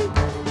 men.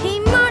 He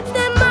marched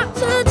them up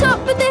to the top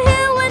of the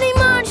hill and he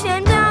marched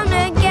them down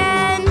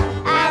again.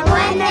 And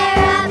when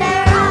they're up,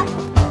 they're up.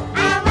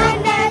 And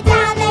when they're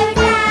down, they're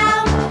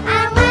down.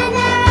 And when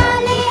they're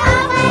only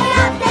halfway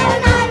up, they're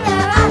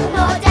neither up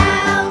nor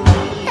down.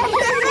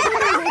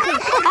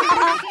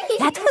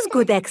 That was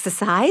good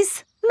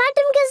exercise.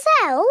 Madam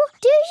Gazelle,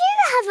 do you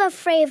have a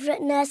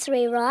favourite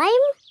nursery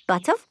rhyme?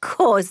 But of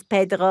course,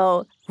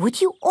 Pedro.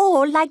 Would you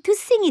all like to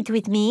sing it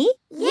with me?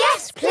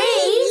 Yes,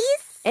 please.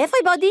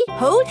 Everybody,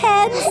 hold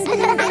hands.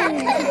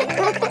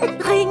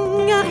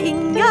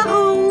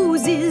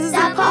 Ring-a-ring-a-roses,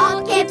 A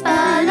pocket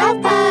full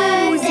of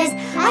posies.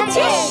 A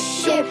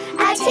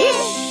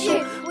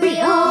tissue, we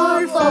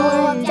all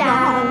fall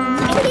down.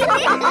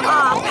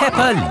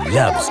 Peppa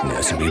loves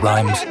nursery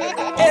rhymes.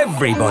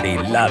 Everybody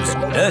loves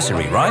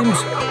nursery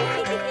rhymes.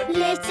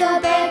 Little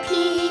Bo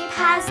Peep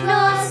has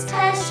lost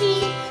her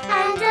sheep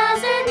and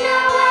doesn't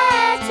know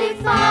where to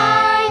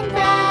find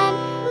them.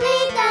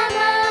 Leave them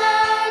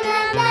alone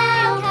and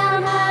they'll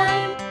come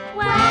home,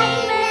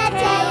 waving their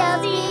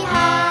tails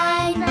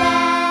behind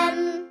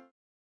them.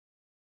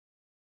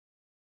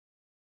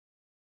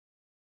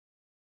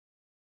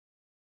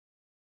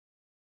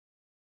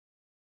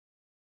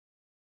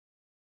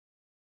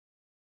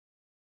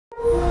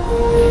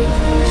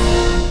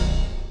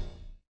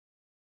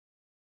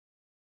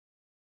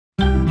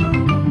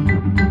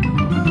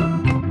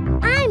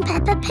 I'm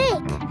Peppa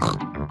Pig.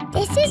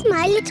 This is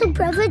my little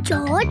brother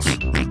George.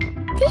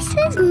 This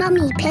is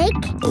Mummy Pig.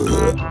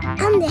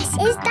 And this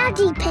is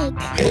Daddy Pig.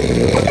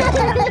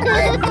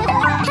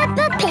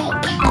 Peppa Pig.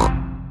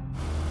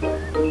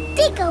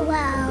 Digger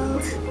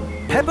World.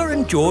 Peppa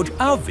and George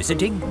are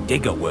visiting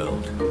Digger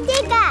World.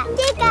 Digger,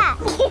 digger.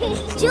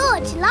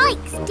 George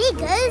likes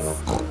diggers.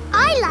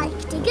 I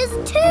like diggers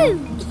too.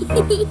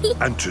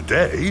 And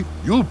today,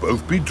 you'll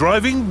both be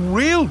driving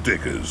real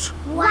diggers.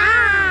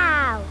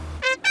 Wow.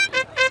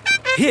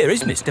 Here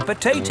is Mr.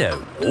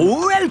 Potato.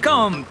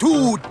 Welcome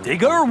to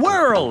Digger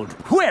World,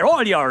 where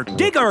all your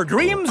digger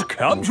dreams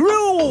come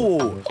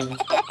true.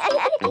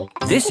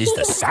 This is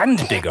the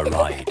Sand Digger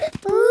ride.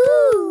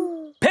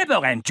 Ooh.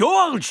 Peppa and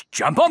George,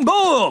 jump on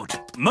board.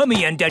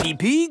 Mummy and Daddy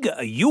Pig,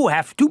 you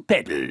have to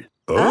pedal.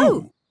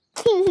 Oh.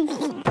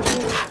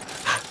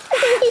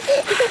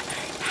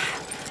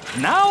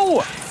 Now,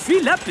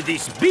 fill up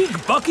this big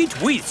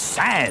bucket with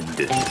sand.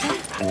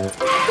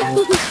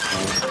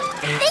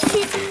 This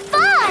is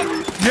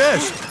fun.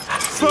 Yes,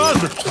 fun.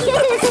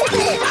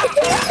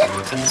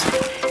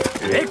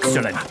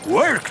 Excellent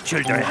work,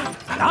 children.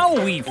 Now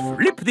we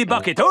flip the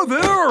bucket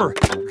over,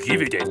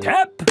 give it a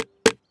tap,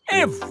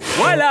 and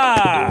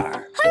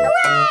voila!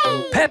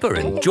 Hooray! Peppa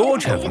and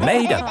George have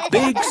made a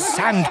big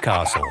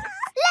sandcastle.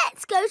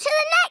 Let's go to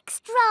the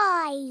next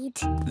ride.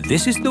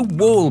 This is the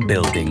wall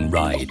building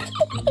ride.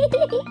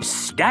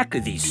 Stack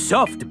the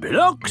soft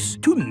blocks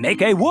to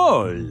make a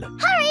wall.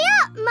 Hurry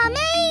up,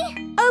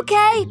 Mummy.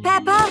 Okay,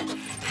 Peppa.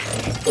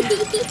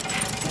 Pedal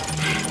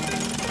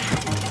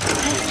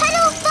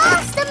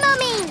faster,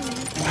 Mummy.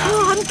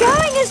 Oh, I'm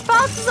going as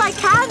fast as I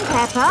can,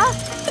 Peppa.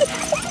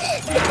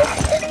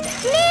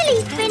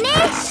 Nearly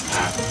finished.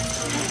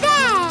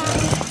 There.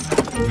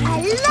 A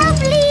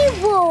lovely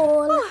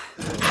wall.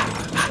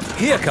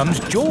 Here comes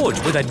George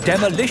with a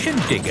demolition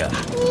digger.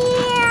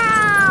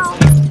 Meow.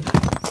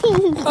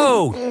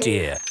 Oh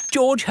dear,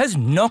 George has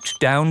knocked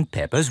down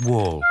Peppa's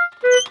wall.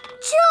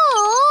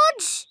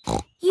 George!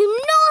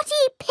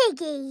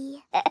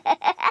 Piggy.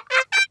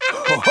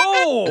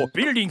 Ho-ho!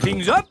 Building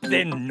things up,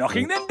 then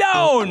knocking them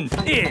down.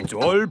 It's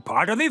all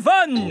part of the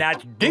fun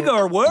at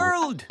Digger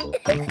World.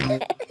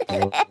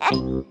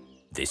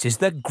 This is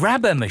the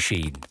grabber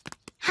machine.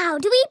 How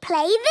do we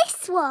play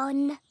this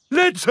one?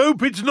 Let's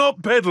hope it's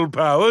not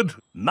pedal-powered.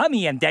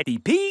 Mummy and Daddy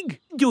Pig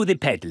do the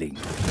peddling.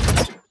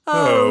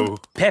 Oh.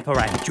 Peppa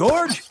and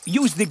George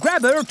use the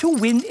grabber to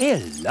win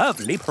a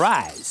lovely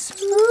prize.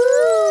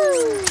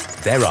 Ooh.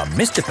 There are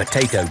Mr.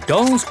 Potato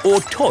dolls or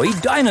toy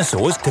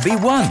dinosaurs to be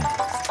won.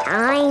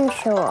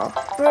 Dinosaur.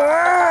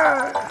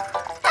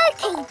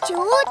 OK,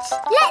 George,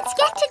 let's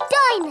get a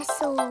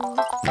dinosaur.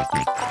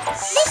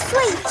 This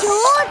way,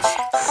 George.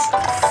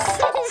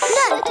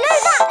 No,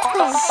 that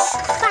way.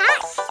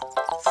 Back,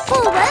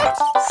 forward,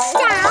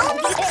 down.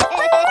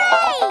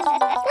 Hooray!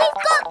 We've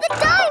got the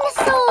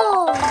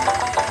dinosaur.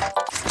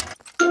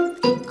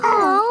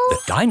 Oh.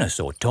 The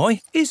dinosaur toy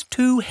is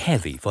too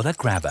heavy for the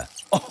grabber.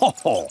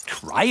 Oh,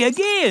 try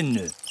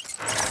again.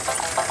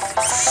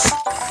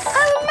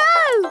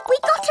 We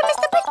got a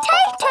Mr.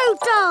 Potato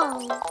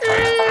doll!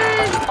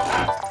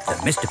 The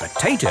Mr.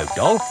 Potato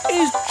doll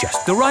is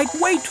just the right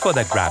weight for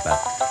the grabber.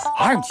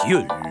 Aren't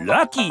you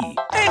lucky?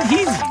 And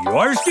he's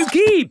yours to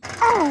keep.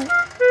 Oh.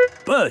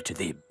 But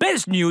the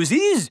best news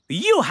is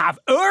you have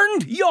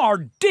earned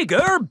your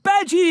Digger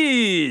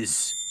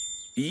badges.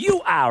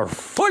 You are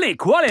fully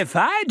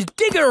qualified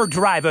Digger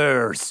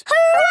drivers.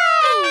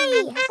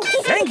 Hooray!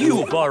 Thank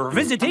you for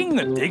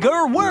visiting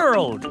Digger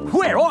World,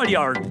 where all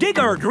your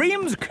Digger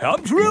dreams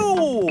come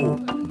true.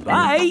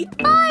 Bye.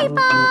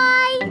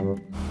 Bye-bye.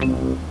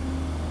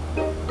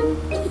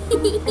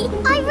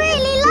 I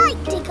really like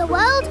Digger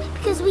World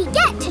because we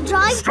get to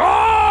drive...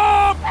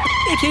 Stop!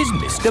 It is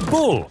Mr.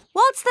 Bull.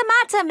 What's the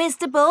matter,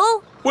 Mr.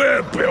 Bull?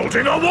 We're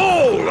building a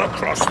wall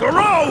across the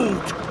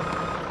road.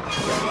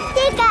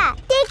 Digger!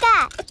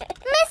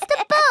 Mr.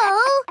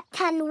 Bull,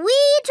 can we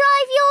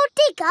drive your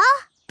digger?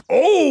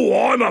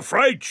 Oh, I'm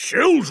afraid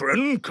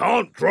children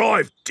can't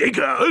drive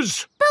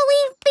diggers. But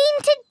we've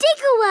been to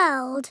Digger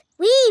World.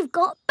 We've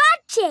got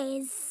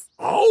badges.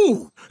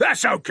 Oh,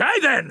 that's OK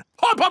then.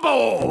 Hop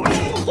aboard.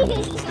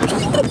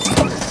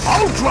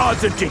 I'll drive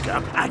the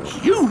digger and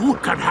you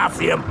can have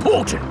the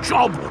important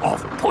job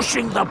of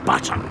pushing the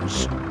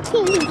buttons.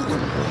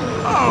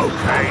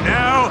 OK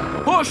now,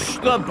 push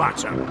the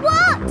button.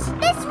 What?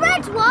 This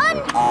red one?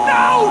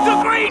 No,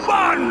 the green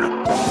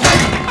one!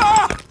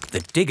 Ah! The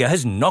digger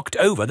has knocked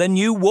over the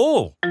new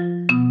wall.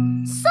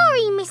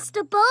 Sorry,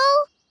 Mr.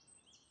 Bull.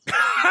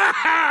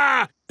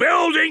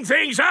 Building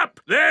things up,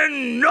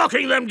 then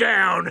knocking them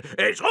down.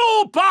 It's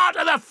all part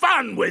of the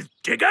fun with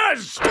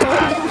diggers.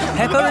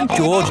 Peppa and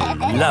George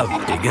love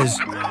diggers.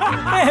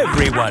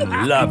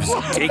 Everyone loves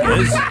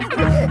diggers.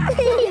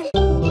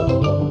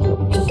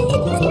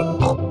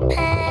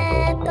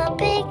 Peppa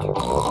Pig.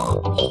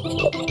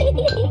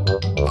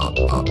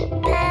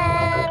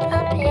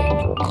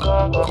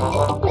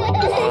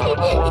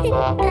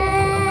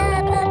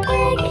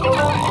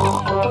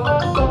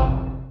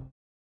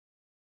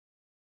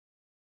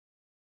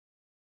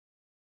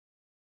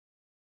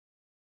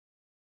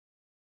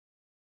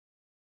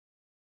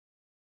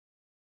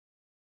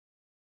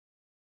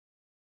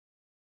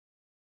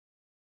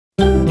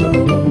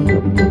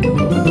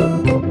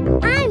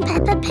 I'm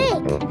Peppa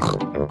Pig.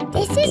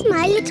 This is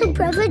my little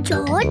brother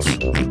George.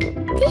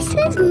 This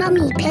is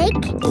Mummy Pig.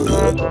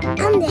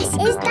 And this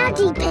is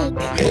Daddy Pig.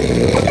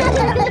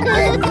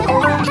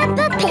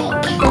 Peppa Pig.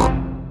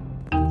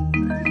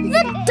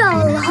 The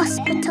Doll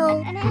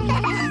Hospital.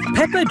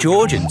 Peppa,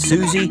 George and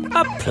Susie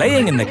are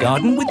playing in the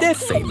garden with their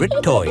favourite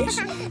toys.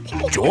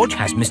 George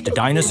has Mr.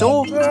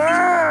 Dinosaur,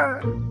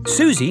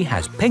 Susie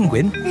has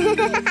Penguin,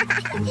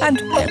 and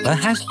Peppa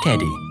has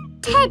Teddy.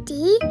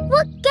 Teddy,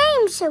 what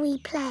game shall we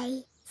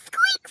play?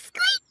 Squeak,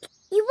 squeak.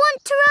 You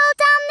want to roll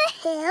down the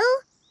hill?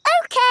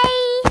 OK.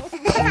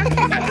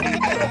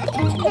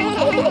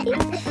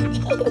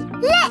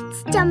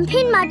 Let's jump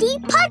in muddy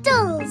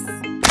puddles.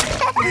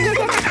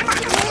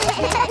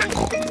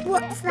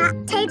 What's that,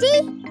 Teddy?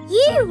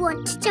 You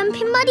want to jump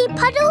in muddy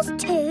puddles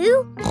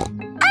too?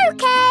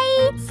 OK.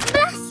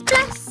 Splash,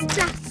 splash,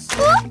 splash.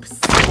 Whoops.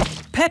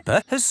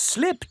 Peppa has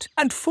slipped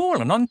and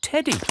fallen on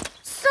Teddy.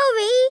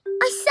 Sorry,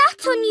 I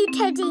sat on you,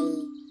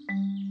 Teddy.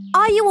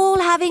 Are you all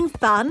having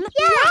fun?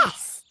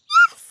 Yes.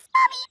 Yes,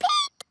 Mummy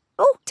Pig.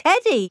 Oh,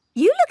 Teddy,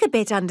 you look a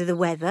bit under the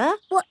weather.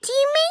 What do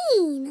you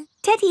mean?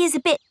 Teddy is a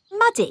bit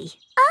muddy.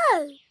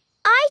 Oh,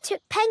 I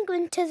took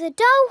Penguin to the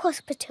doll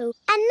hospital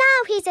and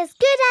now he's as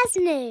good as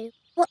new.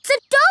 What's a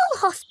doll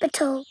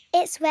hospital?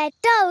 It's where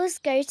dolls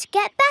go to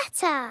get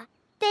better.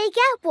 They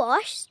get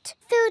washed,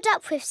 filled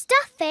up with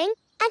stuffing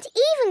and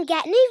even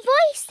get new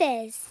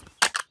voices.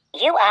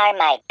 You are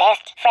my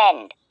best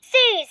friend.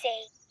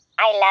 Susie.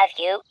 I love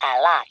you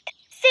a lot.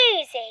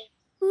 Susie.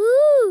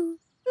 Ooh.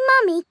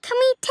 Mummy, can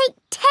we take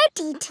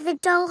Teddy to the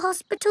doll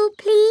hospital,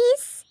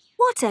 please?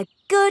 What a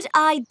good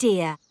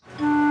idea.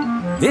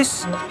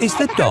 This is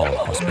the doll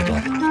hospital.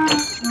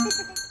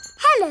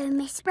 Hello,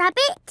 Miss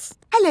Rabbit.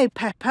 Hello,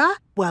 Peppa.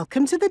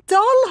 Welcome to the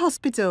Doll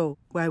Hospital,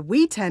 where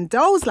we turn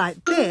dolls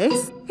like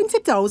this into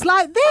dolls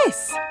like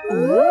this.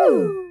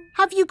 Ooh.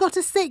 Have you got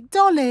a sick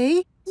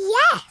dolly?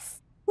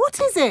 Yes. What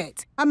is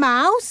it? A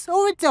mouse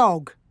or a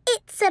dog?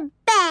 It's a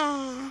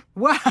bear.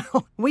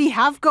 Well, we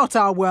have got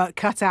our work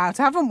cut out,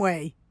 haven't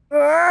we?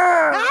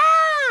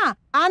 Ah!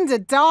 And a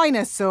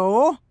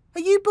dinosaur.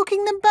 Are you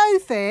booking them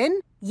both in?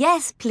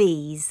 Yes,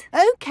 please.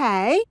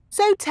 OK.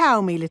 So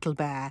tell me, little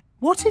bear,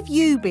 what have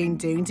you been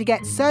doing to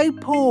get so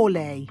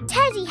poorly?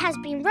 Teddy has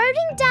been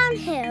rolling down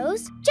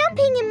hills,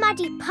 jumping in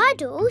muddy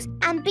puddles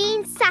and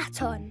being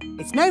sat on.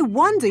 It's no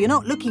wonder you're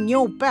not looking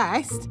your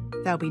best.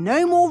 There'll be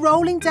no more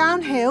rolling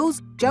down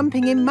hills,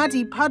 jumping in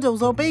muddy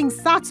puddles or being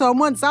sat on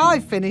once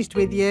I've finished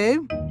with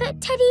you. But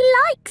Teddy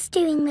likes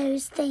doing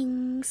those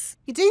things.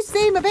 You do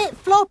seem a bit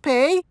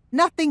floppy.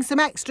 Nothing some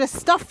extra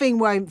stuffing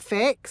won't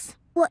fix.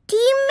 What do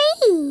you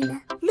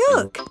mean?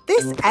 Look,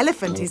 this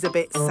elephant is a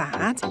bit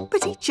sad,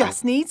 but he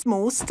just needs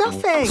more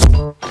stuffing.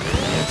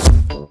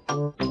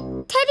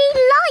 Teddy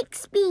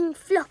likes being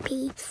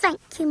floppy, thank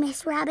you,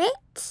 Miss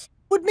Rabbit.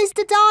 Would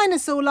Mr.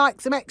 Dinosaur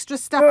like some extra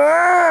stuff?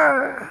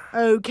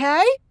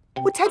 OK.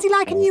 Would Teddy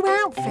like a new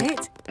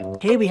outfit?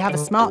 Here we have a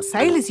smart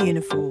sailor's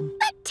uniform.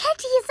 But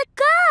Teddy is a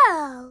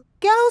girl.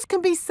 Girls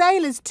can be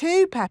sailors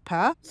too,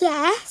 Peppa.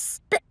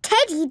 Yes, but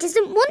Teddy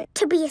doesn't want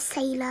to be a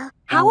sailor.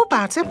 How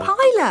about a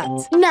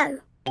pilot? No.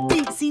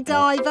 Deep sea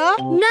diver?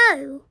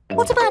 No.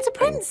 What about a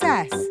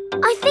princess?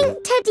 I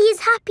think Teddy is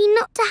happy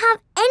not to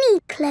have any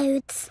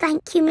clothes,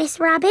 thank you,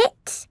 Miss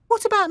Rabbit.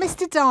 What about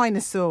Mr.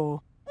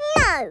 Dinosaur?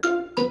 No.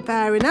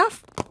 Fair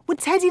enough. Would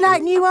Teddy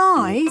like new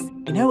eyes?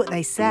 You know what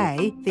they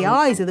say, the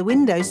eyes are the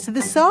windows to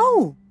the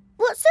soul.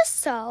 What's a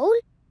soul?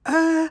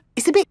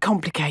 It's a bit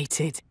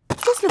complicated.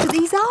 Just look at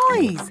these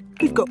eyes.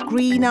 We've got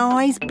green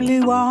eyes,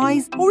 blue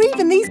eyes, or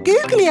even these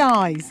googly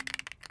eyes.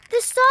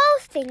 The soul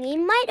thingy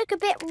might look a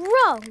bit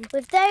wrong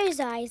with those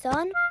eyes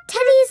on.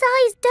 Teddy's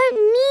eyes don't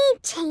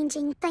need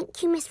changing,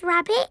 thank you, Miss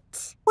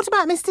Rabbit. What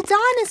about Mr.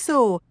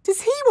 Dinosaur?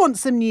 Does he want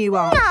some new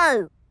eyes?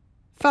 No.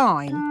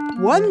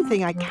 Fine. One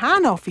thing I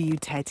can offer you,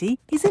 Teddy,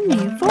 is a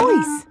new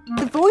voice.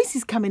 The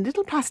voices come in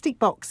little plastic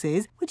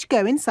boxes which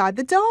go inside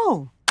the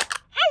doll.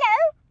 Hello,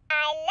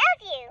 I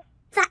love you.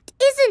 That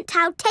isn't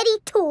how Teddy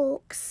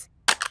talks.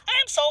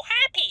 I'm so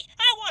happy.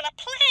 I want to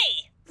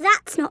play.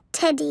 That's not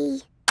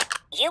Teddy.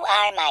 You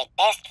are my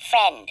best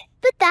friend.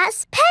 But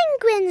that's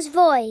Penguin's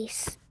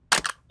voice.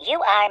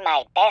 You are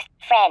my best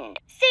friend.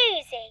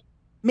 Susie.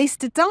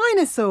 Mr.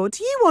 Dinosaur,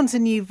 do you want a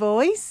new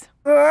voice?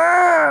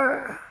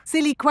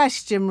 Silly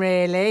question,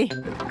 really.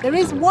 There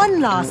is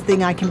one last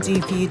thing I can do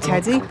for you,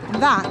 Teddy,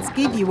 and that's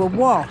give you a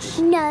wash.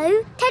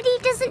 No, Teddy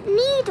doesn't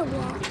need a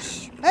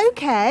wash.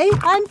 OK,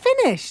 I'm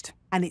finished.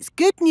 And it's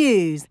good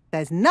news.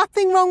 There's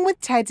nothing wrong with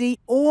Teddy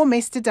or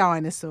Mr.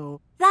 Dinosaur.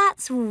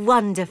 That's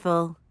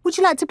wonderful. Would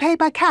you like to pay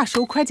by cash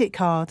or credit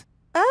card?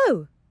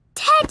 Oh.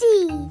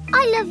 Teddy,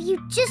 I love you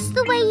just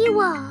the way you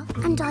are,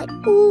 and I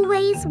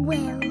always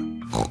will.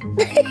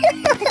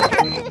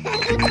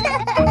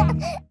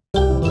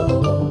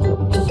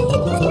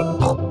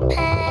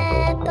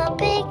 Peppa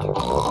Pig.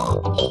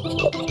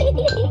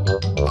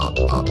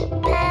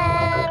 Peppa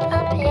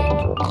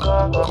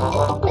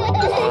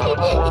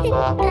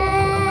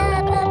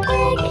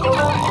Pig.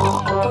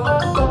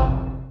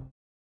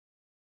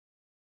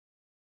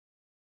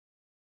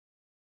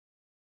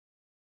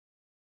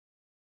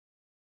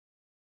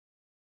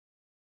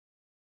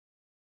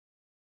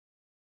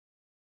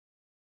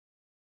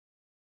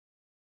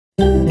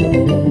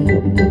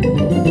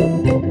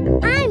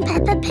 I'm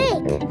Peppa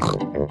Pig.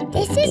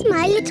 This is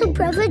my little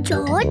brother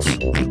George.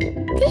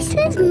 This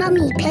is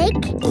Mummy Pig.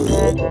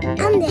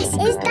 And this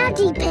is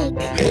Daddy Pig.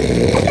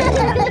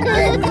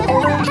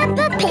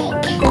 Peppa Pig.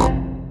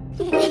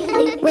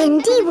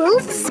 Wendy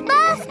Wolf's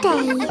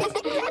birthday.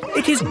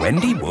 It is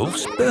Wendy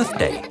Wolf's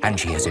birthday, and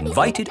she has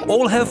invited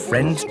all her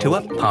friends to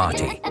a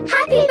party.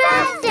 Happy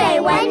birthday,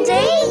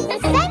 Wendy!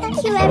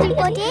 Thank you,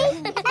 everybody.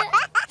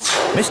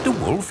 Mr.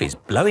 Wolf is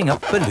blowing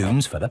up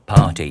balloons for the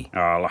party.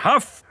 I'll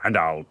huff and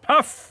I'll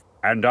puff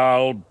and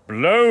I'll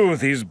blow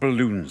these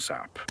balloons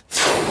up.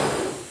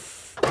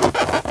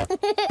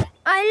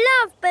 I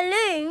love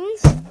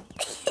balloons.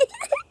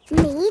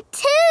 Me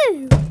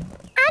too.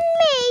 And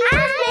me.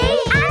 And me.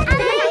 And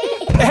me.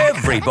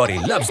 Everybody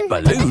loves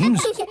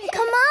balloons.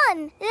 Come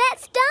on,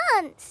 let's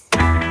dance.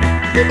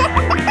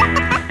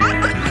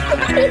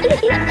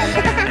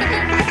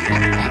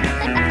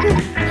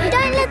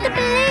 Don't let the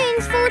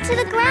balloons fall to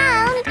the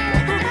ground.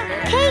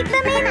 Keep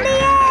them in the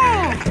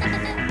air.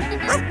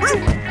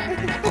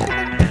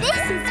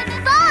 This is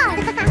fun.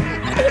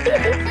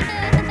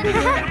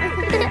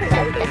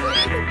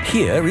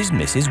 Here is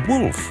Mrs.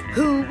 Wolf.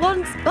 Who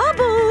wants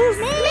bubbles?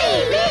 Me.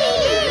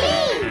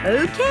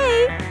 OK,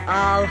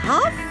 I'll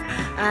huff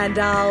and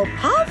I'll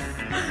puff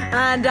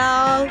and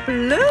I'll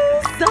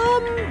blow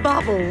some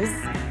bubbles.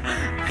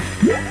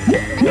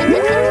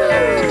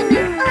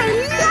 I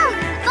love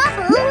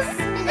bubbles.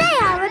 They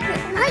are a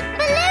bit like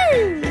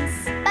balloons.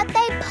 But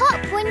they pop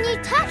when you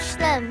touch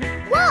them.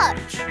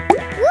 Watch.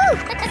 Woo!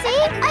 See?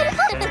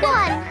 popped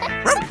one.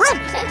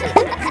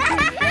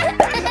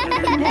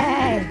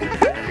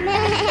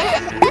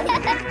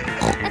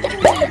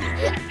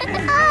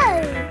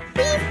 Oh,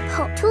 we've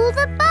popped all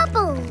the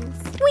bubbles.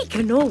 We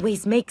can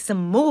always make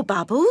some more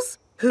bubbles.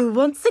 Who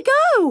wants to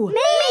go?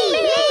 Me!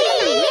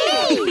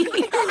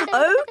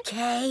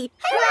 OK.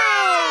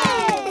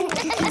 Hooray!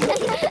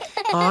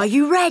 Are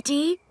you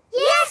ready?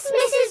 Yes,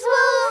 Mrs.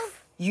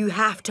 Wolf. You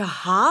have to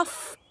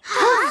huff.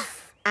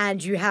 Huff.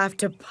 And you have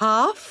to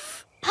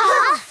puff.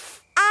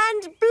 Puff.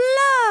 And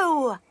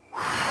blow.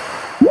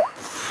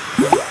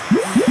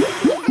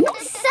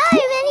 So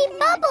many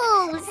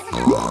bubbles.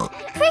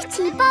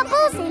 Pretty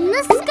bubbles in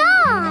the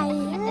sky.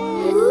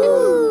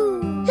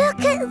 Ooh. Look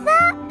at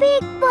that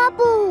big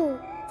bubble.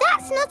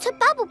 That's not a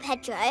bubble,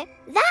 Pedro.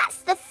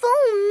 That's the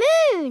full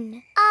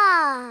moon.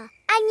 Ah,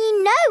 and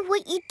you know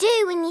what you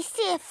do when you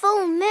see a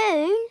full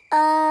moon?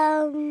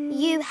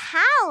 You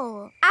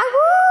howl. Ow!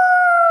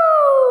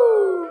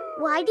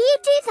 Why do you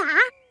do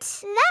that?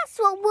 That's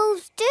what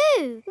wolves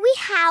do. We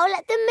howl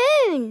at the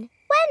moon.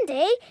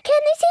 Wendy,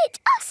 can you teach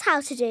us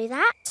how to do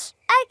that?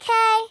 OK.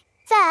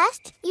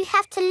 First, you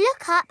have to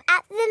look up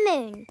at the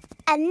moon.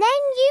 And then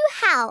you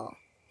howl.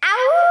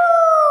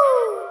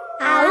 Ow!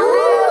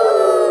 Ow!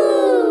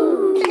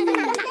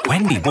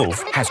 Wendy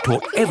Wolf has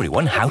taught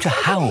everyone how to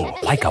howl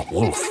like a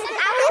wolf.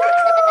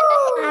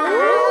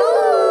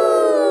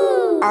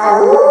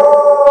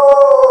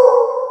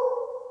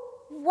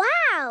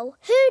 Wow,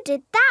 who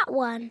did that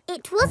one?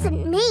 It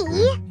wasn't me.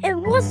 It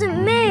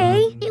wasn't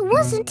me. It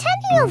wasn't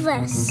any of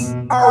us. It's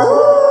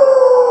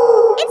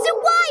a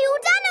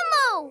wild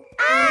animal.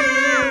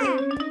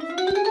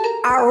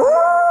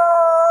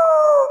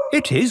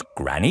 It is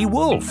Granny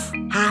Wolf.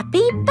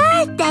 Happy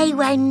birthday,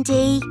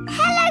 Wendy.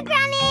 Hello,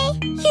 Granny.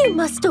 You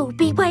must all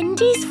be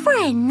Wendy's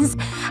friends.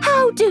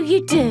 How do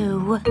you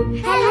do?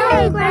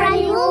 Hello,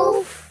 Granny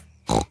Wolf.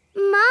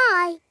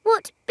 My,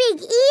 what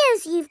big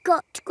ears you've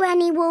got,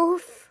 Granny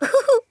Wolf.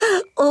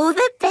 All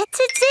the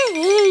better to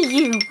hear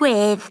you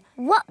with.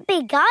 What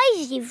big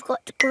eyes you've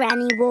got,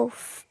 Granny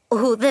Wolf.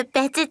 All the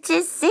better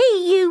to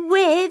see you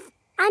with.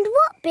 And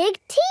what big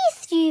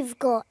teeth you've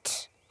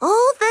got.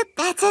 All the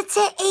better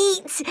to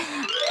eat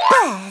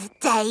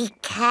birthday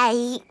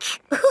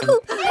cake.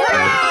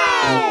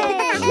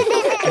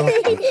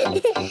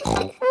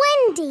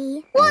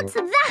 Wendy, what's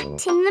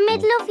that in the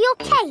middle of your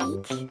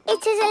cake?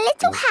 It is a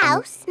little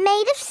house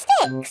made of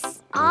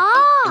sticks.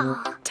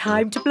 Ah!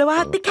 Time to blow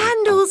out the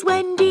candles,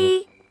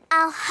 Wendy.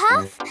 I'll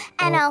huff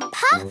and I'll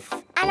puff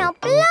and I'll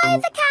blow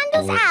the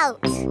candles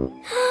out.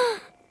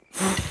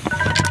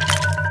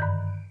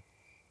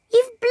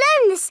 You've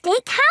blown the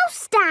stick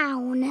house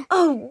down.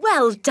 Oh,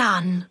 well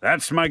done.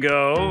 That's my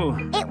go.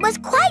 It was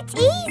quite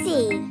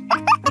easy.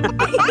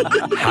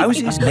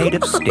 Houses made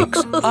of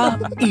sticks are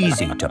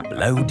easy to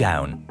blow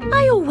down.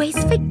 I always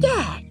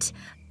forget.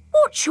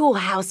 What's your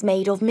house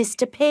made of,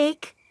 Mr.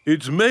 Pig?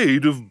 It's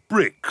made of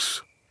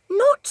bricks.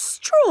 Not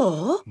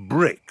straw?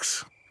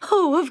 Bricks.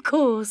 Oh, of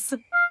course.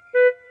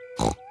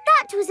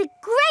 That was a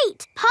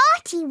great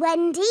party,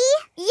 Wendy.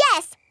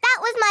 Yes,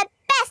 that was my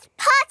best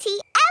party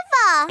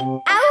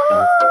ever.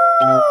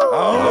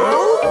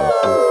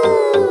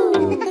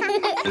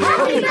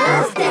 Happy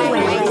birthday,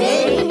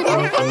 Wendy.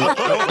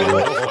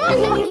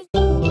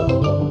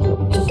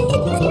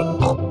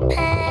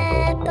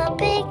 Peppa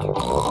Pig.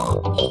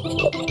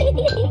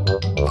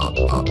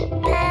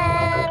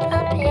 Peppa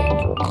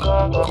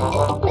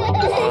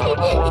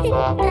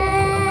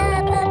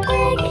Pig.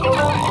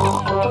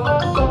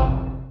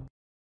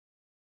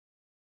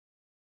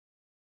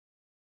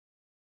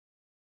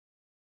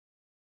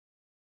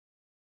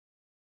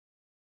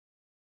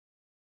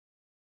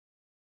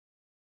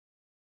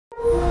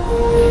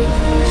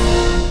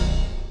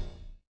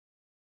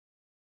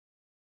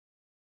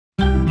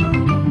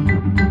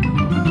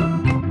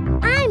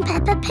 I'm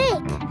Peppa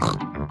Pig.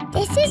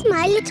 This is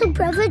my little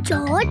brother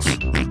George.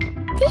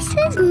 This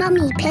is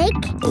Mummy Pig.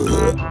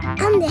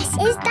 And this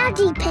is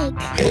Daddy Pig.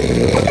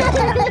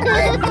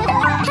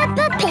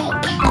 Peppa Pig.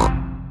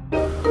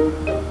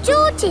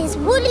 George's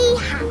woolly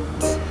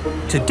hat.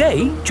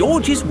 Today,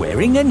 George is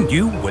wearing a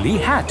new woolly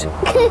hat.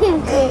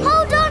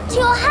 Hold on to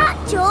your hat,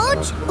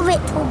 George, or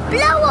it will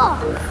blow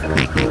off.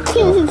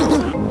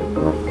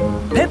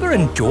 Peppa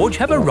and George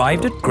have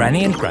arrived at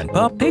Granny and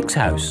Grandpa Pig's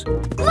house.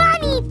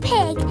 Granny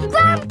Pig,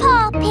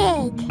 Grandpa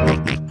Pig.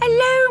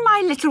 Hello,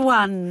 my little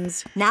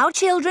ones. Now,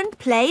 children,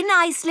 play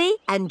nicely.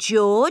 And,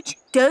 George,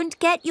 don't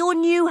get your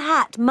new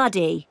hat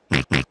muddy.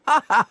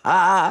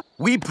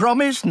 We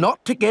promise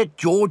not to get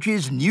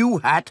George's new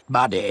hat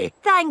muddy.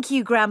 Thank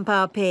you,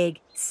 Grandpa Pig.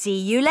 See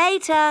you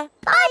later.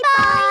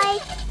 Bye-bye.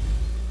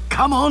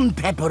 Come on,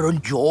 Peppa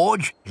and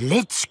George.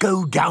 Let's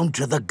go down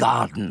to the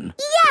garden.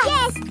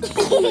 Yes.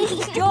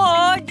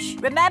 George,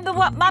 remember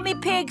what Mummy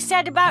Pig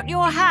said about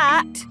your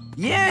hat?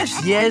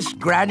 Yes,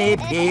 Granny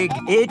Pig.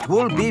 It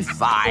will be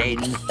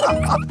fine.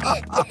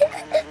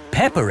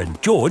 Peppa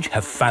and George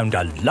have found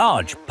a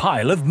large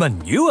pile of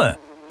manure.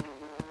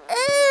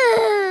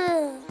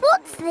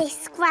 What's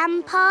this,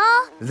 Grandpa?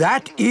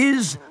 That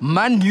is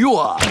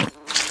manure.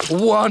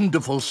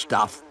 Wonderful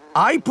stuff.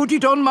 I put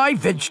it on my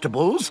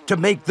vegetables to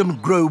make them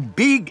grow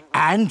big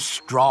and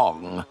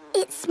strong.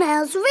 It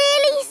smells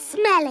really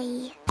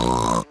smelly.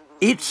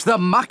 It's the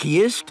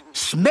muckiest,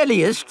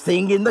 smelliest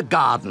thing in the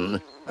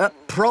garden.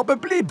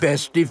 Probably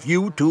best if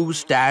you two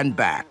stand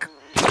back.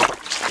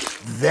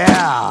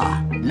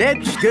 There.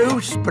 Let's go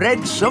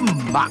spread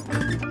some muck.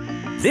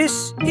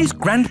 This is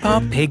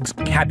Grandpa Pig's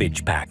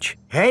cabbage patch.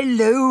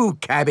 Hello,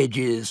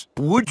 cabbages.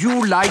 Would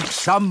you like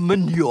some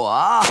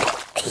manure?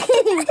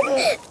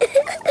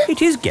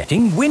 It is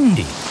getting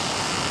windy.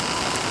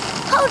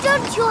 Hold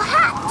on to your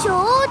hat,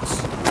 George.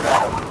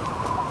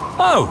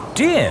 Oh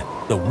dear,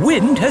 the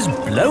wind has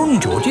blown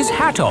George's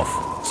hat off.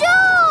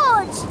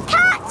 George,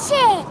 catch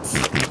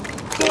it!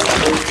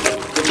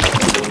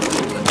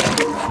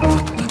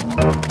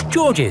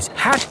 George's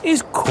hat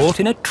is caught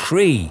in a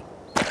tree.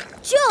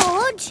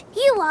 George,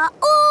 you are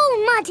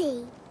all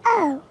muddy.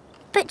 Oh,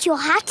 but your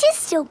hat is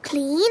still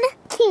clean.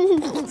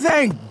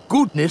 Thank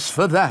goodness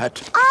for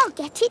that. I'll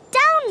get it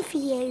down for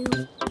you.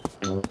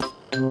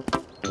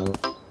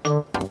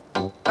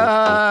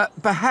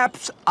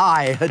 Perhaps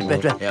I had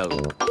better help.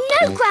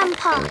 No,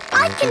 Grandpa,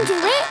 I can do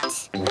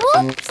it.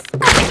 Whoops.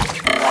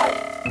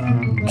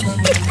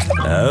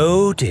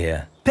 Oh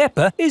dear,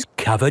 Peppa is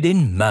covered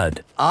in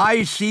mud.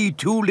 I see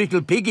two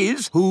little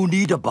piggies who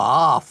need a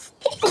bath.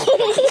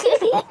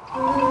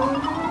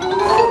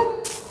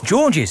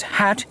 George's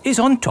hat is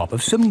on top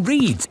of some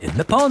reeds in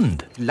the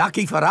pond.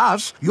 Lucky for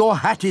us, your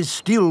hat is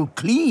still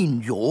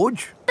clean,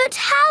 George. But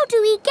how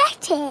do we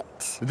get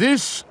it?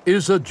 This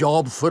is a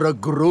job for a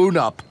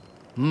grown-up.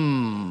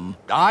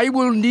 I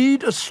will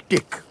need a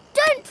stick.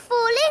 Don't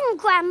fall in,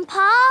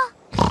 Grandpa.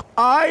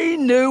 I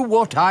know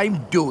what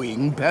I'm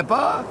doing,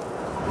 Peppa.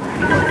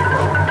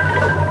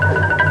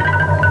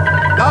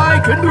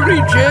 I can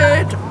reach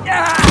it.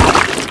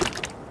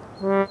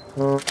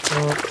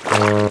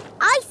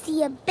 I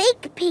see a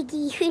big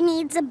piggy who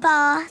needs a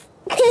bath.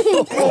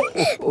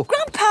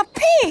 Grandpa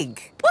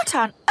Pig, what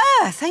on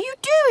earth are you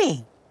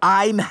doing?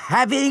 I'm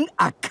having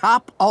a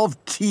cup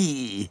of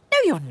tea. No,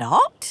 you're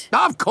not.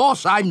 Of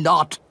course I'm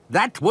not.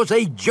 That was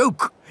a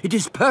joke. It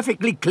is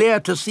perfectly clear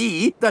to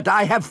see that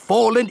I have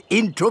fallen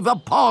into the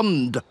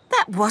pond.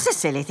 That was a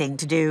silly thing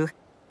to do.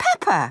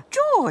 Peppa,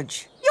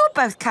 George, you're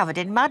both covered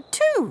in mud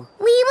too.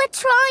 We were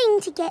trying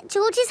to get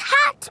George's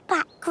hat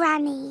back,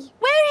 Granny.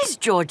 Where is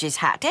George's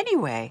hat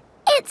anyway?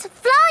 It's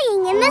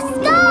flying in the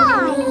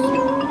sky.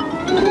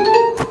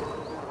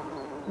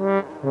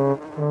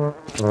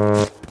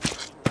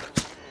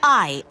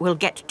 I will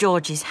get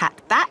George's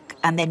hat back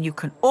and then you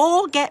can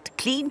all get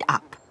cleaned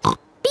up.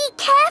 Be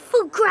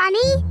careful,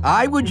 Granny.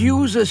 I would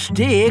use a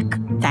stick.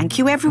 Thank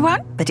you,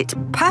 everyone, but it's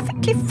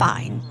perfectly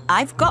fine.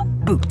 I've got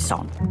boots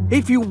on.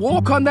 If you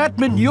walk on that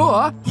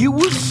manure, you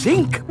will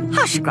sink.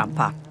 Hush,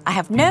 Grandpa. I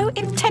have no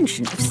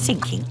intention of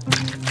sinking.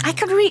 I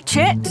can reach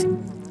it.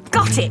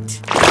 Got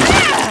it.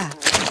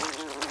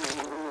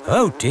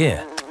 Oh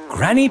dear,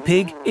 Granny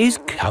Pig is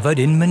covered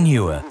in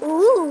manure.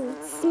 Ooh,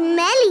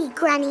 smelly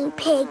Granny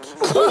Pig.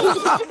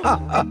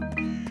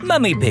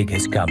 Mummy Pig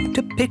has come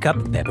to pick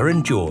up Peppa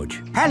and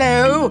George.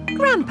 Hello.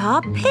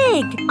 Grandpa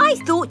Pig, I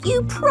thought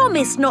you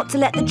promised not to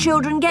let the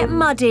children get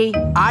muddy.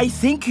 I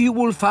think you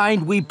will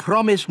find we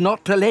promised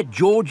not to let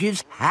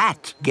George's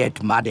hat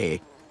get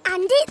muddy.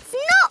 And it's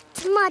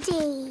not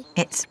muddy.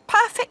 It's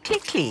perfectly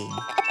clean.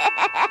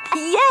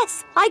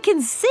 Yes, I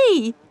can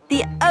see.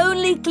 The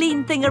only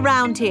clean thing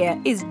around here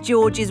is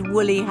George's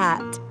woolly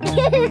hat.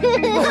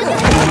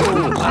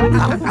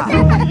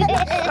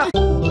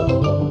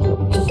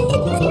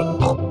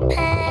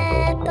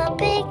 Peppa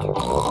Pig.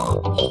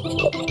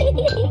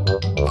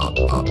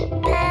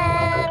 Peppa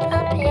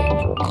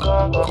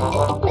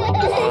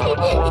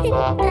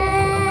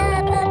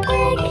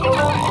Pig.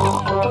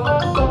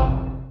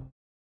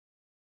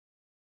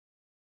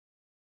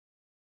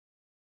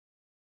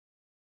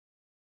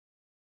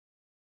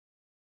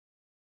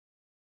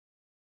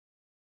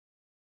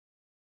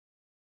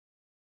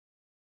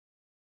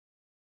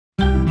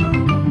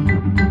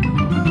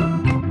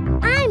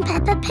 I'm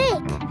Peppa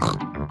Pig.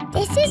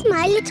 This is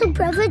my little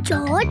brother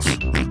George.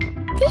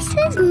 This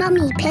is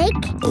Mummy Pig.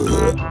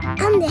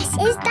 And this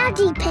is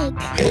Daddy Pig.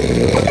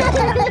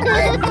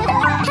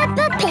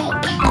 Peppa Pig.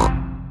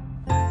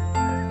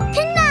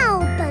 Canal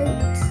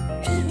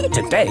boat.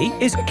 Today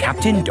is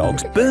Captain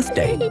Dog's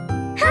birthday.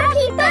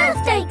 Happy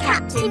birthday,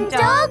 Captain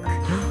Dog.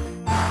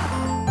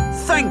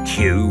 Thank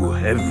you,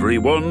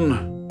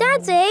 everyone.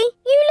 Daddy,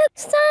 you look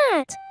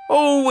sad.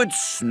 Oh,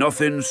 it's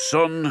nothing,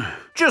 son.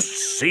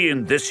 Just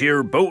seeing this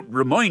here boat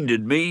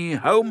reminded me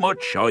how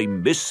much I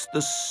miss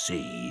the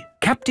sea.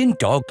 Captain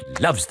Dog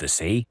loves the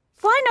sea.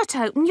 Why not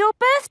open your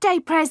birthday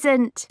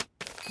present?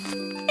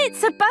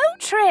 It's a boat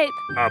trip.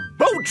 A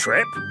boat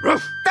trip?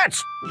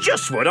 That's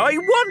just what I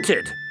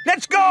wanted.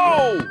 Let's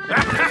go!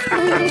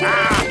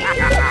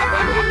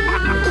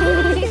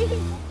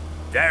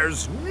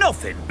 There's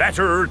nothing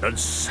better than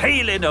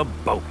sailing a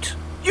boat.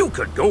 You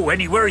could go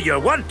anywhere you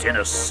want in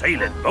a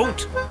sailing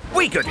boat.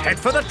 We could head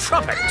for the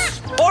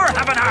tropics or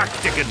have an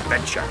Arctic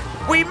adventure.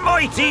 We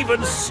might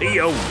even see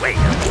a whale.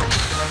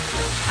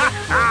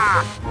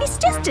 It's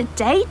just a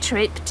day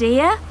trip,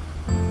 dear.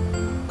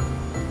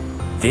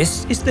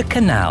 This is the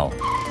canal.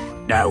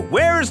 Now,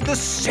 where's the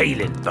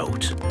sailing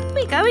boat?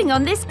 We're going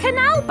on this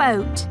canal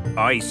boat.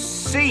 I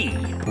see.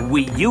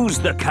 We use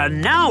the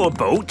canal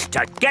boat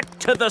to get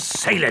to the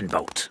sailing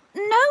boat.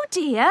 No,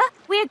 dear.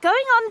 We're going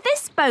on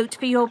this boat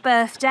for your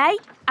birthday,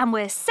 and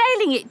we're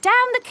sailing it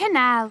down the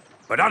canal.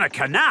 But on a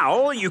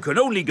canal, you can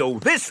only go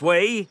this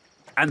way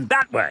and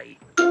that way.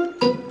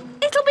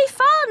 It'll be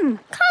fun.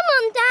 Come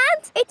on,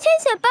 Dad. It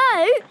is a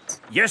boat.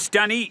 Yes,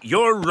 Danny,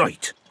 you're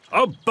right.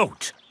 A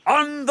boat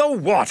on the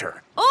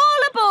water. All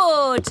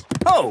aboard.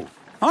 Oh,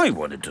 I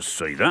wanted to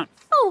say that.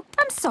 Oh,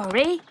 I'm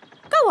sorry.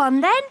 Go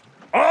on, then.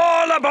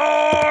 All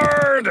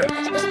aboard!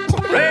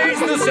 Raise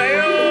the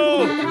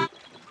sail!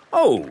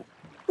 Oh,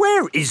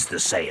 where is the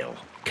sail?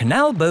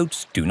 Canal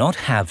boats do not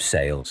have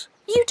sails.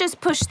 You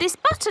just push this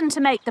button to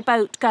make the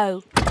boat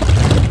go.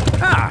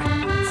 Ah,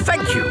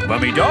 thank you,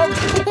 Mummy Dog.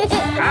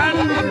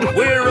 And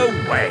we're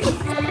away.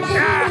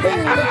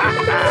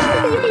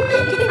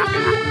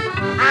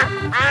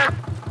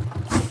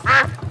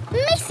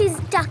 Mrs.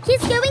 Duck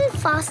is going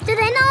faster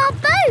than our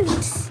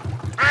boat.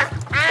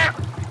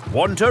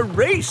 Want a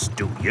race,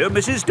 do you,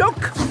 Mrs.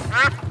 Duck?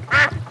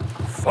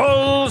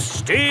 Full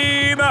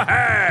steam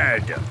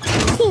ahead!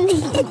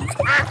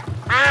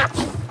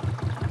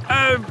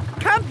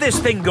 Can't this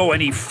thing go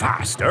any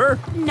faster?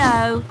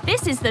 No,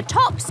 this is the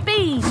top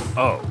speed.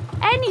 Oh.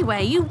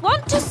 Anyway, you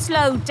want to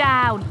slow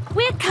down.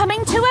 We're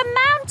coming to a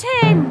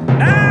mountain.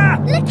 Ah!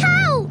 Look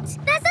out!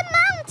 There's a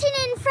mountain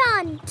in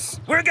front.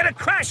 We're gonna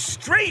crash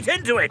straight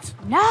into it.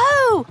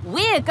 No,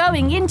 we're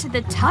going into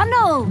the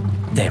tunnel.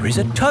 There is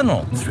a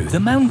tunnel through the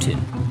mountain.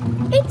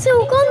 It's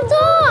all gone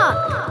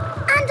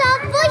dark. And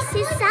our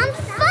voices sound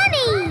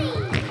funny.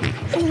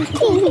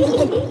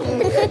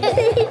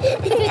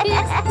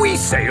 We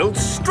sailed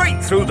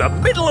straight through the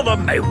middle of a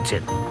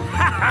mountain.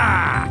 Ha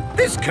ha!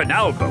 This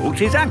canal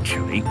boat is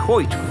actually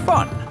quite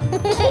fun.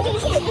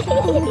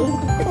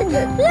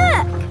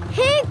 Look,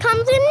 here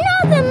comes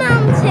another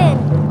mountain.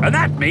 And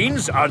that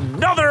means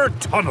another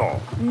tunnel.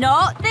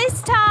 Not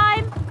this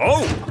time.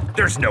 Oh,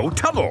 there's no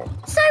tunnel.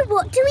 So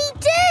what do we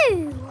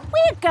do?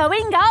 We're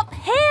going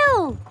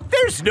uphill.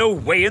 There's no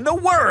way in the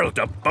world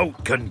a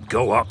boat can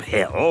go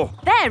uphill.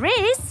 There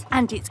is,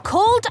 and it's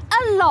called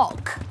a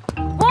lock.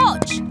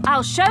 Watch,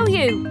 I'll show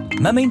you.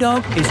 Mummy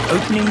Dog is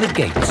opening the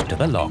gates to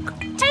the lock.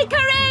 Take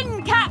her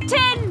in,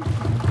 Captain.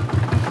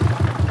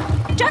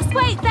 Just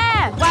wait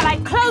there while I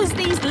close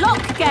these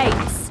lock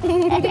gates.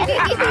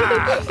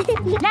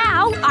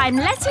 Now I'm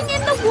letting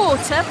in the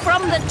water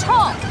from the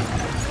top.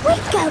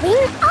 We're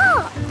going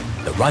up.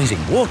 The rising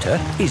water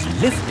is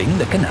lifting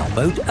the canal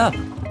boat up.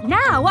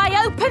 Now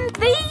I opened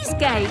these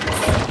gates.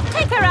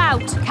 Take her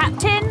out,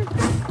 Captain.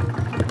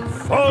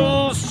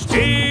 Full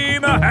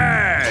steam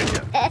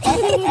ahead!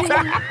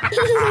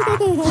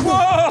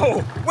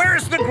 Whoa!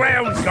 Where's the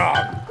ground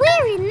gone?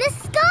 We're in the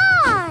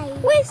sky.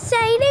 We're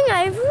sailing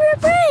over a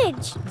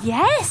bridge.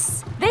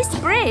 Yes, this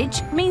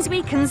bridge means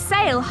we can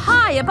sail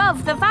high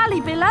above the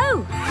valley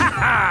below. Ha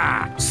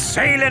ha!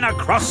 Sailing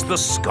across the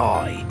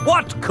sky.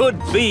 What could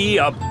be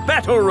a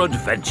better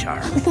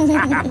adventure?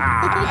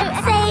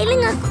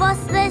 Sailing across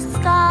the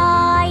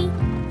sky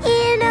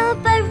in a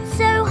boat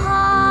so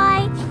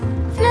high,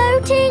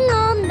 floating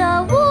on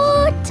the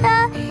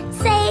water,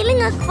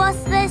 sailing across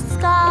the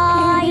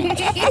sky.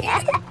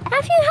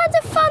 Have you had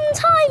a fun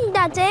time,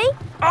 Daddy?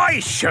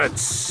 I should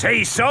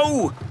say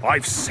so.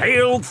 I've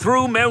sailed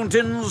through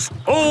mountains,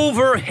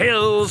 over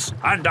hills,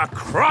 and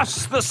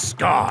across the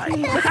sky.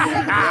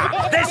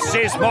 This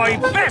is my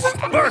best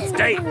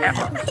birthday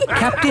ever.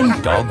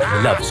 Captain Dog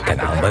loves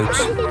canal boats.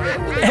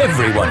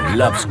 Everyone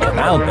loves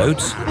canal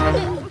boats.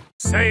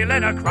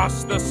 Sailing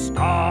across the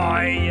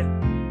sky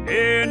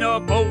in a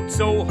boat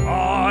so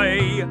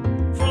high,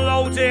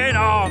 floating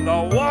on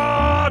the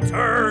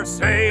water,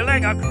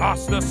 sailing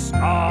across the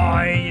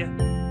sky.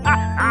 Ha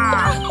ha!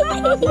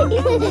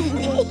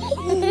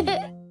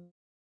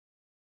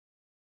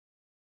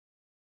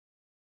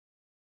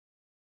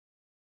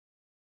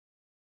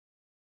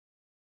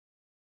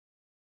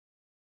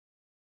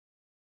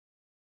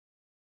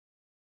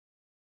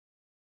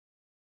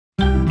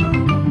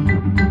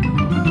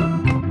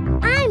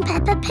 I'm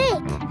Peppa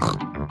Pig.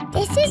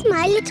 This is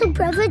my little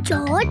brother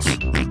George.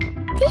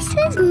 This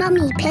is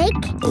Mummy Pig.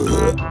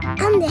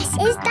 And this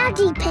is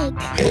Daddy Pig.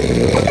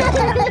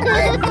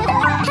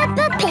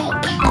 Peppa Pig.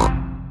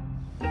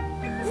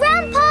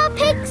 Grandpa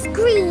Pig's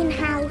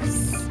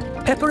greenhouse.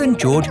 Peppa and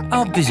George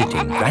are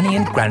visiting Granny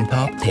and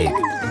Grandpa Pig.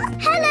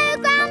 Hello,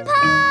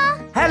 Grandpa.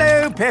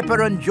 Hello, Peppa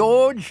and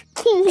George.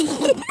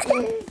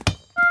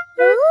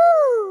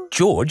 Ooh.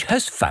 George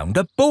has found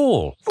a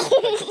ball.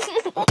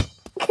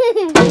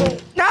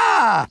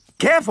 Ah!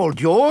 Careful,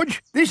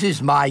 George. This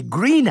is my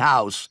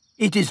greenhouse.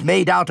 It is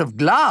made out of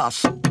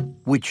glass,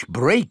 which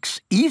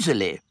breaks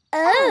easily.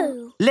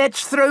 Oh.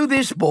 Let's throw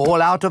this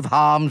ball out of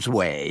harm's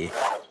way.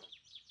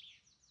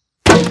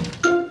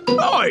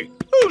 Oi!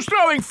 Who's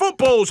throwing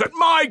footballs at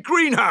my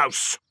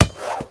greenhouse?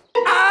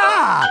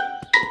 Ah!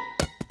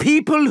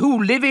 People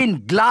who live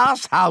in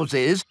glass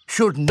houses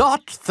should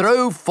not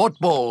throw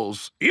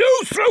footballs.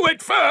 You threw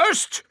it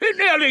first! It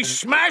nearly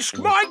smashed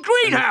my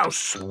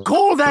greenhouse!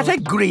 Call that a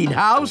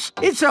greenhouse?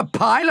 It's a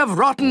pile of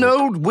rotten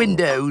old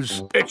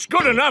windows. It's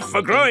good enough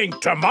for growing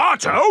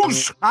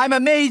tomatoes! I'm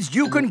amazed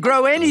you can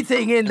grow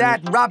anything in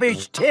that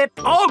rubbish tip.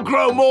 I'll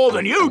grow more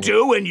than you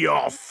do in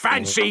your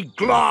fancy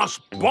glass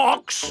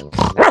box!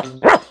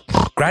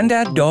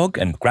 Grandad Dog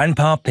and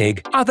Grandpa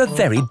Pig are the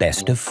very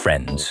best of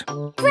friends.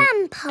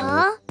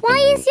 Grandpa, why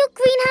is your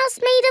greenhouse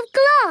made of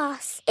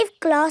glass if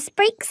glass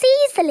breaks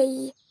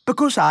easily?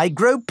 Because I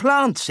grow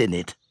plants in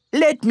it.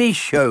 Let me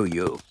show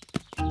you.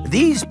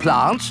 These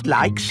plants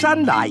like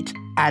sunlight,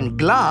 and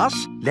glass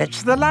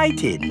lets the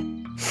light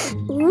in.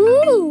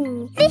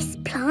 Ooh, this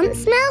plant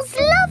smells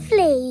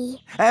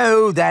lovely.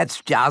 Oh, that's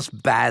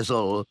just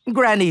basil.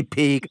 Granny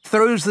Pig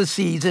throws the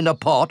seeds in a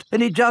pot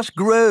and it just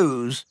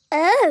grows.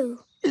 Oh.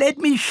 Let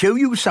me show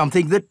you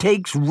something that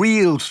takes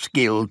real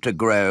skill to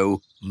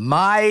grow.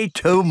 My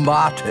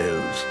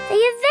tomatoes. They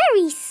are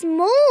very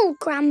small,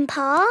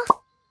 Grandpa.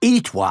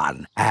 Eat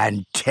one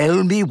and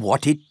tell me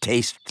what it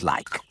tastes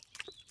like.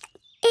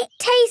 It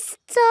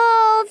tastes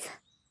of...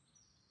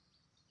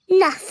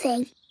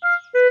 nothing.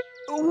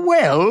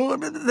 Well,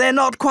 they're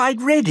not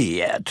quite ready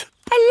yet.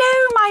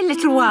 Hello, my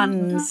little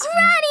ones.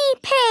 Granny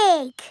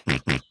Pig!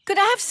 Could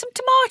I have some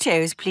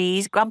tomatoes,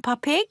 please, Grandpa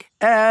Pig?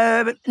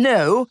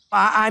 No.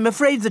 I'm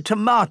afraid the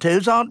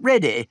tomatoes aren't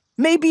ready.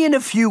 Maybe in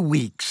a few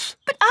weeks.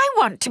 But I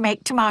want to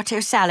make tomato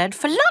salad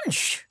for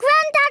lunch.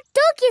 Grandad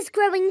Dog is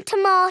growing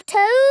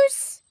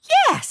tomatoes.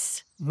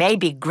 Yes.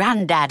 Maybe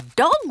Grandad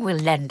Dog will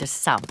lend us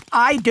some.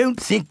 I don't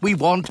think we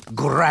want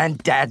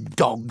Grandad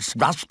Dog's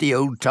rusty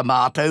old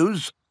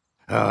tomatoes.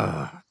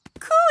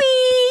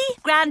 Cooey!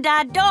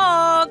 Grandad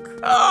Dog!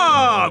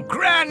 Ah,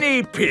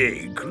 Granny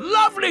Pig.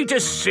 Lovely to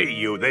see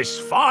you this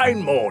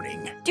fine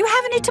morning. Do you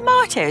have any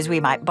tomatoes we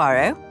might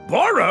borrow?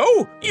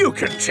 Borrow? You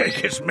can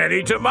take as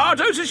many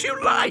tomatoes as you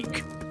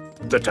like.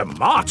 The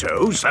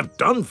tomatoes have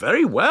done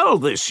very well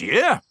this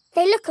year.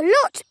 They look a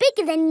lot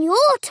bigger than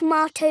your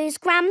tomatoes,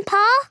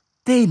 Grandpa.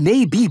 They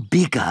may be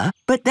bigger,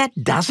 but that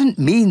doesn't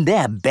mean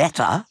they're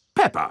better.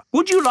 Peppa,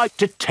 would you like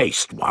to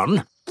taste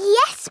one?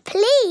 Yes,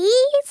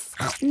 please.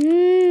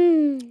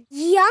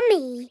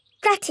 Yummy.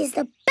 That is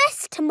the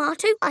best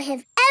tomato I have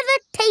ever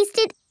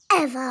tasted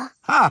ever.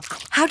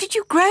 How did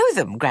you grow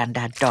them,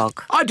 Grandad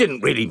Dog? I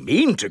didn't really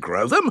mean to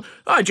grow them.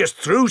 I just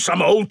threw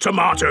some old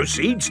tomato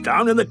seeds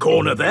down in the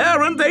corner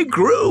there and they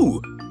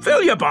grew.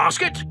 Fill your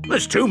basket.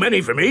 There's too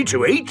many for me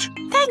to eat.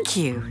 Thank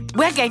you.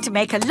 We're going to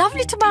make a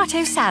lovely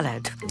tomato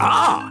salad.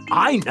 Ah,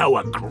 I know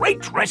a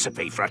great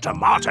recipe for a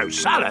tomato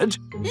salad.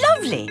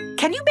 Lovely.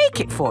 Can you make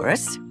it for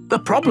us? The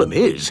problem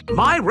is,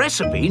 my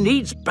recipe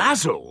needs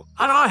basil,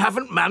 and I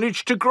haven't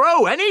managed to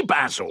grow any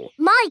basil.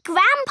 My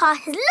grandpa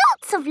has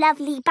lots of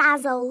lovely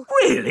basil.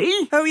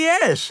 Really? Oh,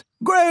 yes.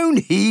 Grown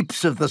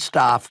heaps of the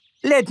stuff.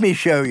 Let me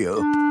show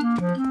you.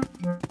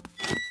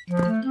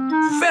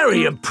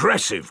 Very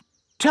impressive.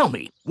 Tell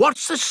me,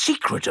 what's the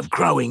secret of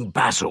growing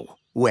basil?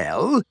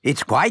 Well,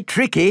 it's quite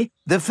tricky.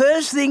 The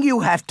first thing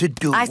you have to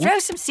do... I throw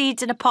some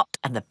seeds in a pot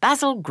and the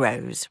basil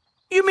grows.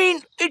 You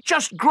mean it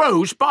just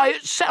grows by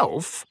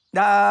itself?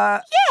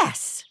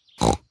 Yes.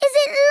 Is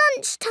it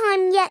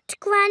lunchtime yet,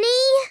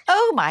 Granny?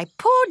 Oh, my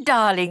poor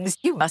darlings,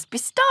 you must be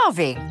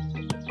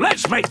starving.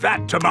 Let's make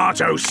that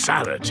tomato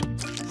salad.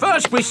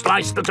 First, we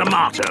slice the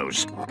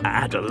tomatoes.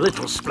 Add a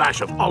little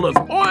splash of olive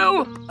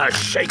oil, a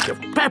shake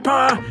of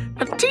pepper,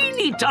 a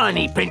teeny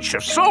tiny pinch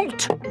of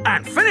salt,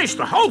 and finish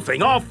the whole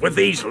thing off with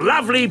these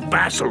lovely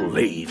basil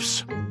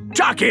leaves.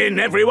 Tuck in,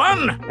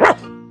 everyone.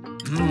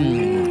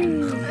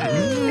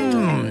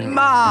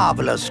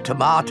 Marvellous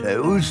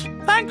tomatoes.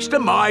 Thanks to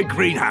my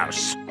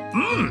greenhouse.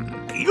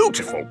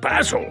 Beautiful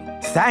basil.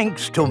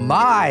 Thanks to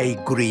my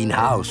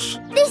greenhouse.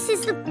 This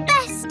is the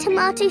best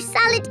tomato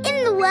salad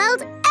in the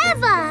world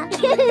ever.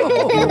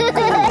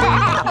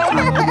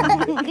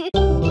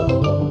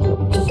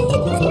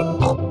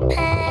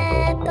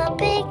 Peppa Pig. Peppa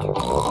Pig.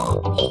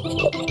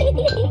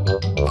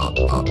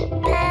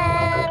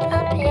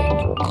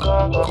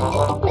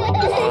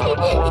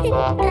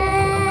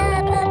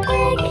 Peppa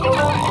Pig.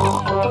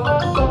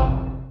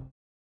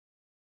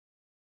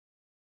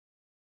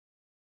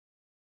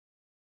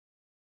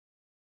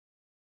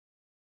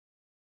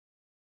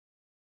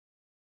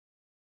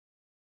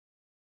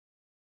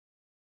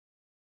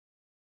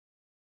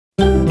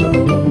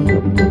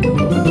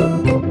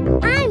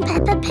 I'm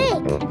Peppa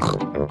Pig.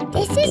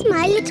 This is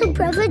my little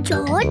brother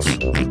George.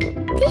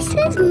 This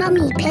is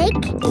Mummy Pig.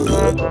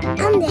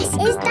 And this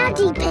is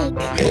Daddy Pig.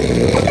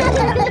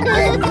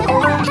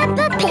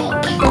 Peppa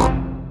Pig.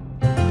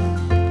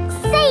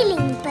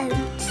 Sailing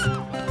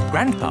boat.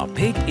 Grandpa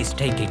Pig is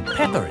taking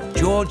Peppa and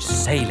George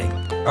sailing.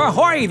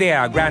 Ahoy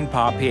there,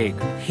 Grandpa Pig.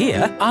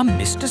 Here are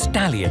Mr.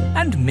 Stallion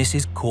and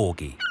Mrs.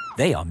 Corgi.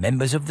 They are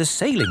members of the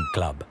sailing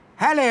club.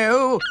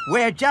 Hello,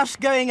 we're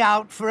just going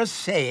out for a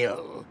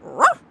sail.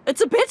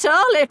 It's a bit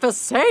early for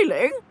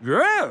sailing.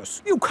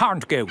 Yes, you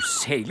can't go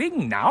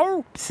sailing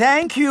now.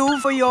 Thank you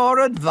for your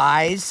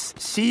advice.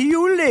 See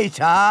you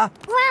later.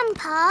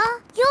 Grandpa,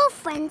 your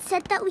friend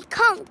said that we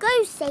can't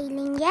go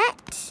sailing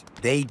yet.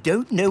 They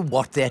don't know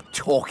what they're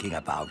talking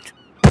about.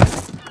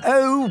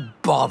 Oh,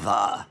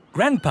 bother.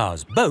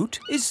 Grandpa's boat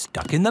is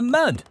stuck in the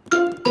mud.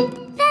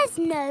 There's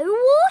no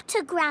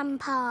water,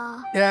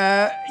 Grandpa.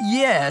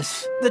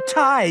 Yes. The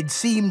tide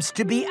seems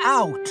to be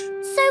out.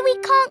 So we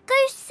can't go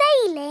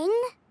sailing?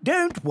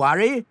 Don't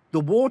worry. The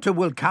water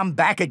will come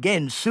back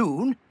again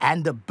soon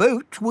and the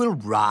boat will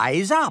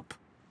rise up.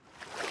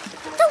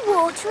 The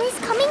water is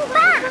coming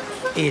back.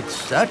 It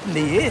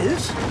certainly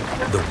is.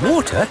 The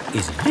water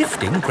is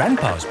lifting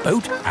Grandpa's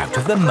boat out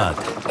of the mud.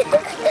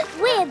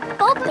 We're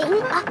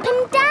bobbing up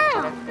and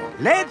down.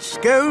 Let's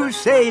go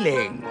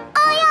sailing.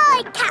 Aye,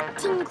 aye,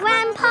 Captain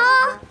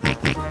Grandpa.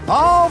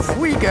 Off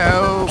we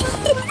go.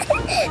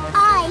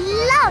 I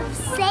love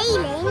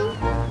sailing.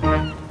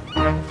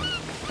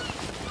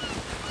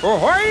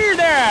 Ahoy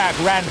there,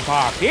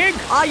 Grandpa Pig.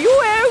 Are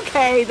you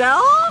okay there?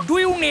 Do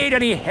you need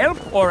any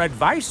help or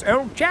advice,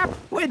 old chap?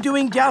 We're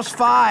doing just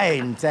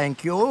fine,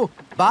 thank you.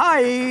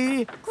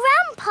 Bye.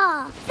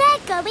 Grandpa, they're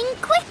going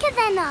quicker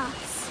than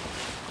us.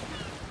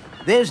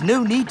 There's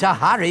no need to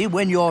hurry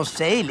when you're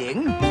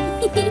sailing.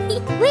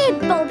 We're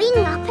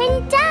bobbing up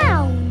and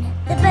down.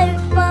 The boat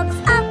bobs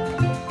up,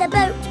 the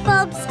boat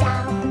bobs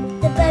down.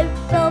 The boat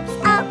bobs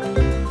up,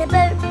 the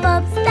boat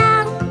bobs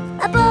down.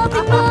 A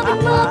bobbing,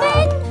 bobbing,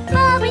 bobbing,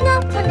 bobbing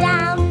up and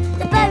down.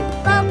 The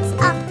boat bobs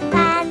up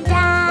and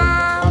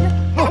down.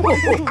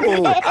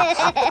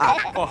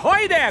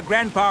 Ahoy there,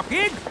 Grandpa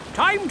Pig.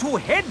 Time to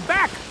head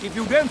back if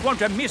you don't want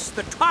to miss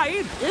the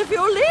tide. If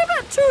you leave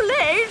it too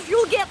late,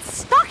 you'll get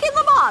stuck in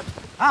the mud.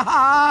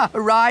 Ha-ha,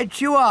 right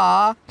you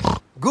are.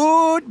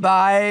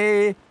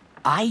 Goodbye.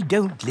 I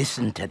don't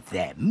listen to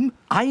them.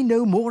 I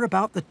know more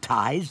about the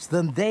tides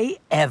than they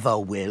ever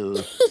will.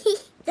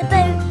 The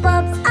boat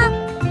bobs up,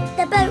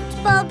 the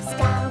boat bobs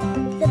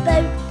down. The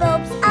boat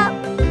bobs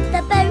up,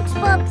 the boat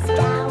bobs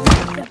down.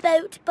 The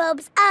boat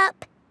bobs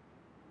up.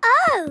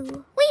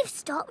 Oh, we've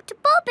stopped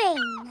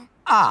bobbing.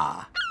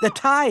 Ah, the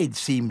tide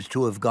seems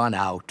to have gone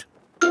out.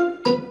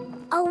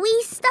 Are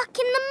we stuck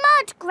in the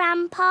mud,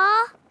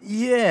 Grandpa?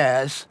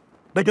 Yes,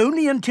 but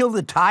only until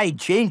the tide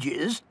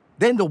changes.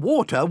 Then the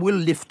water will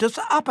lift us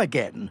up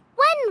again.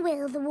 When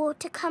will the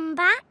water come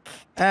back?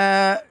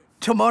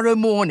 Tomorrow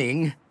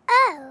morning.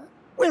 Oh.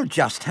 We'll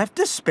just have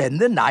to spend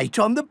the night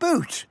on the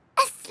boat.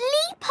 A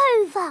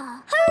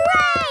sleepover!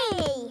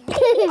 Hooray!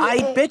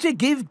 I'd better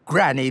give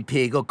Granny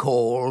Pig a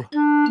call.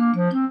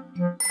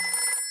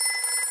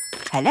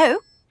 Hello?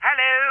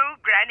 Hello,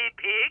 Granny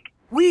Pig.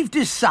 We've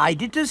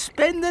decided to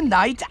spend the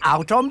night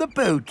out on the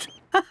boat.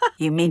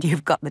 You mean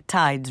you've got the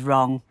tides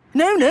wrong?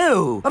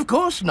 No, of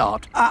course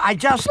not. I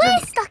just...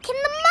 We're stuck in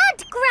the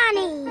mud,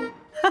 Granny.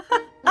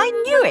 I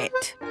knew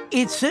it.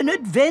 It's an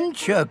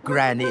adventure,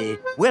 Granny.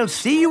 We'll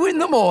see you in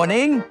the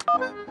morning.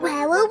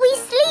 Where will we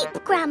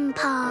sleep,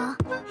 Grandpa?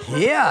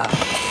 Here.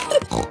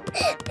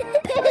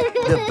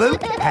 The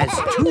boat has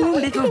 2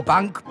 little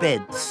bunk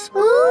beds.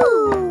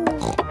 Ooh.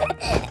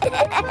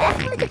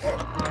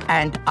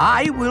 And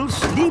I will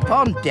sleep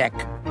on deck,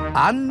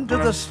 under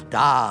the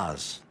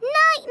stars.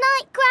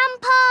 Night-night,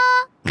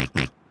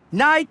 Grandpa.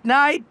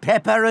 Night-night,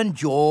 Peppa and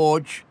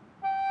George.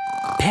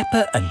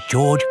 Peppa and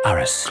George are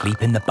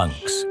asleep in the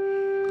bunks.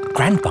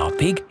 Grandpa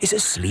Pig is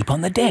asleep on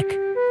the deck.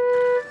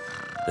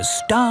 The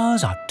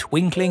stars are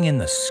twinkling in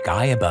the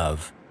sky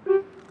above.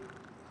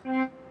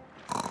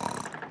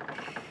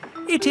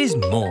 It is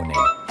morning.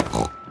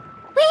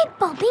 We're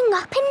bobbing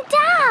up and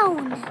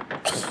down.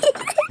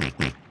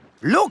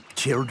 Look,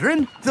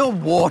 children, the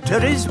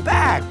water is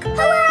back.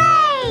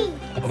 Hooray!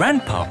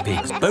 Grandpa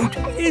Pig's boat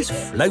is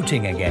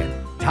floating again.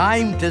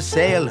 Time to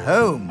sail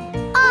home.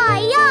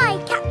 Aye, aye,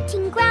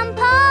 Captain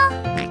Grandpa.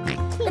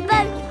 The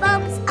boat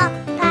bobs up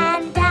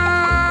and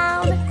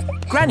down.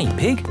 Granny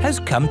Pig has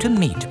come to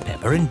meet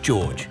Peppa and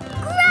George.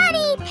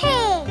 Granny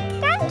Pig!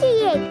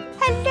 Granny!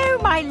 Hello,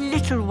 my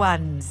little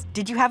ones.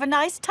 Did you have a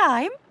nice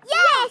time?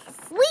 Yes!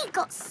 We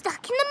got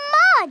stuck in the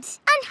mud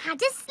and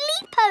had a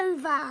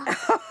sleepover.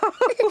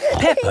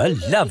 Peppa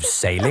loves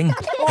sailing.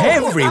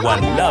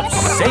 Everyone loves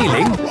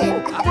sailing. The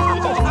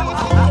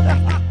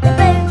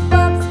boat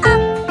bobs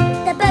up,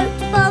 the boat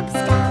bobs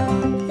down.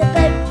 The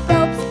boat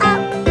bobs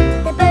up,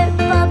 the boat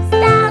bobs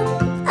down.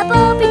 A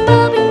bobbing,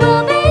 bobbing,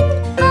 bobbing,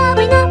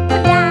 bobbing up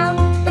and down.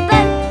 The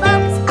boat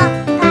bobs up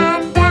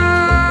and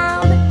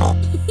down.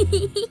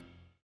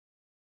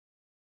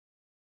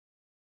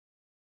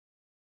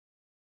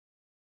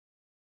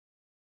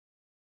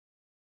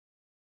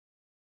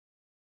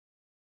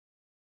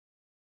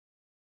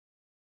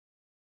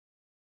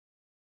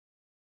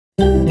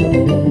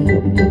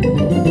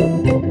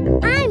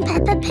 I'm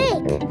Peppa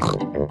Pig.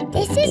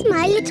 This is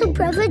my little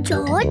brother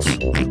George.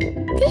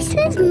 This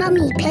is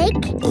Mummy Pig.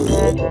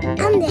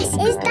 And this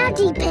is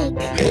Daddy Pig.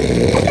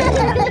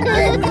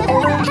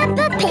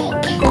 Peppa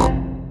Pig.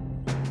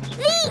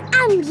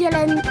 The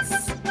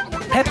ambulance.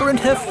 Peppa and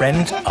her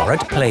friends are at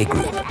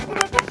playgroup.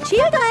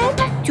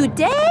 Children,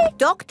 today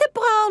Dr.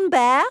 Brown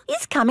Bear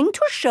is coming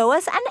to show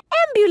us an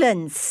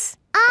ambulance.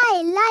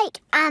 I like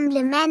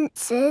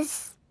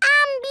ambulances.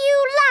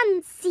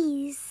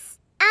 Ambulances.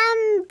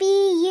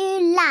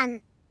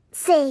 Ambulances.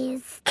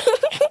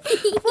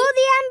 Will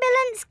the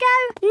ambulance go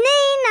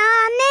Nina,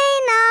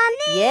 Nina,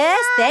 Nina?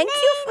 Yes, thank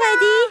Nina. you,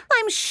 Freddy.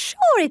 I'm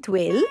sure it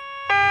will.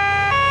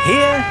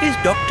 Here is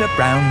Dr.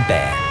 Brown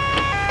Bear.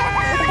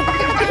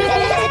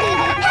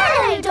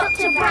 Hello,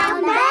 Dr.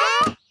 Brown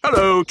Bear.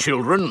 Hello,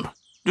 children.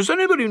 Does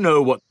anybody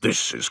know what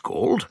this is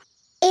called?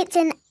 It's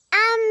an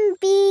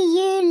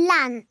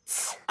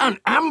ambulance. An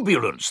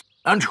ambulance.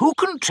 And who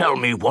can tell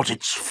me what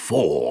it's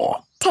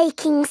for?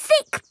 Taking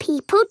sick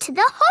people to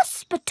the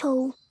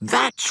hospital.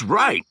 That's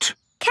right.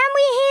 Can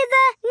we hear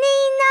the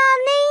Nina,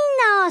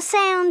 Nina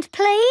sound,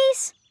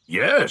 please?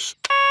 Yes.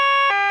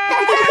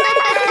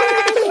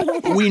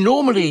 We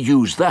normally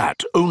use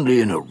that only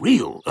in a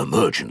real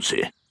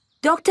emergency.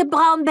 Dr.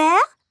 Brown Bear,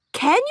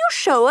 can you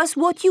show us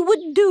what you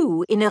would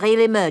do in a real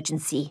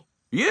emergency?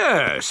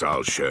 Yes,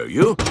 I'll show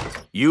you.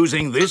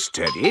 Using this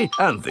teddy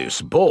and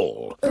this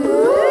ball.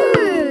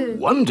 Ooh.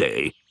 One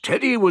day,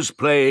 Teddy was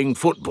playing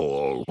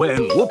football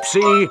when,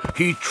 whoopsie,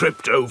 he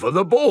tripped over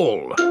the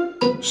ball.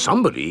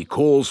 Somebody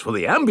calls for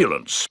the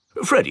ambulance.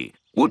 Freddy,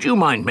 would you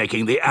mind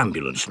making the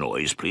ambulance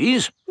noise,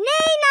 please?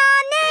 Nina,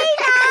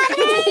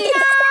 Nina,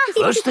 Nina.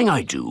 First thing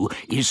I do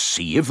is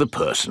see if the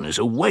person is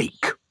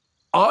awake.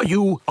 Are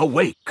you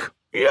awake?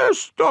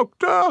 Yes,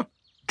 Doctor.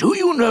 Do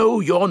you know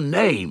your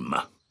name?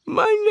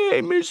 My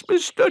name is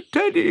Mr.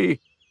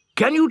 Teddy.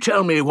 Can you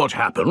tell me what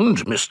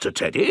happened, Mr.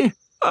 Teddy?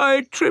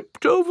 I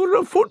tripped over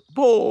a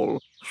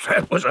football.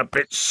 That was a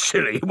bit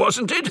silly,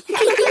 wasn't it?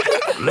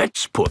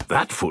 Let's put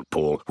that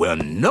football where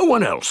no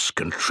one else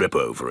can trip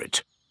over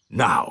it.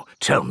 Now,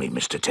 tell me,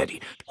 Mr.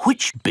 Teddy,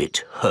 which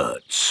bit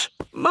hurts?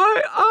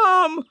 My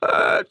arm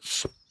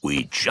hurts.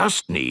 We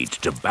just need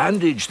to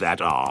bandage that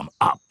arm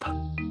up.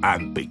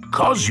 And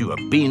because you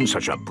have been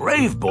such a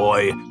brave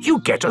boy,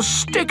 you get a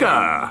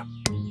sticker.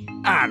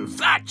 And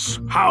that's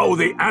how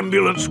the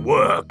ambulance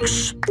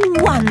works.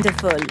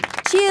 Wonderful.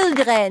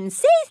 Children,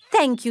 say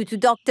thank you to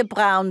Dr.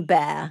 Brown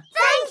Bear.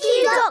 Thank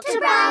you, Dr.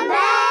 Brown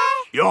Bear.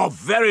 You're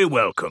very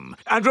welcome.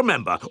 And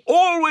remember,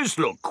 always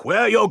look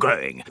where you're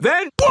going.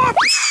 Then,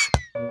 whoops!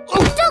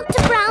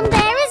 Dr. Brown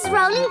Bear is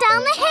rolling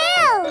down the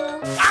hill.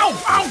 Ow,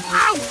 ow,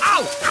 ow,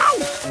 ow, ow!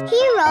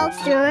 He rolled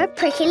through a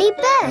prickly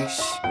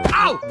bush.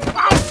 Ow,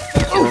 ow!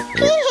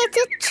 He hit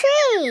a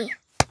tree.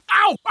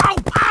 Ow, ow,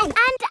 ow!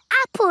 And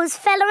apples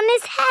fell on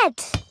his head.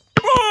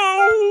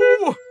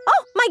 Oh!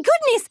 Oh, my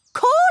goodness!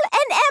 Call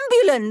an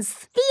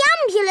ambulance! The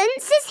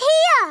ambulance is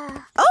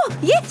here! Oh,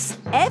 yes!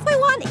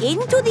 Everyone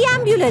into the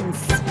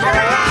ambulance!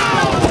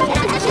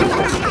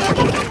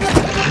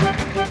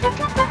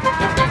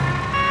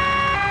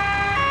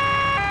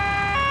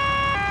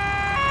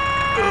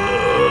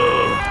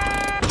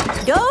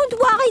 Don't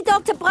worry,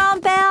 Dr.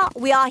 Brown Bear.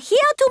 We are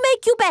here to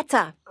make you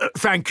better.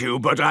 Thank you,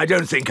 but I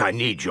don't think I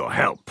need your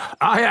help.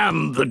 I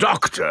am the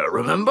doctor,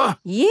 remember?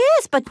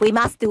 Yes, but we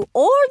must do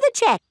all the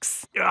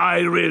checks. I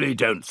really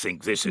don't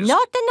think this is...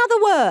 Not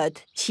another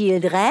word.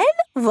 Children,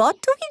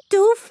 what do we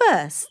do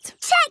first?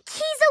 Check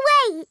he's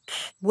awake.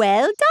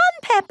 Well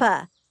done,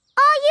 Peppa.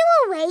 Are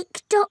you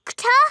awake,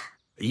 Doctor?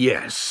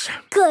 Yes.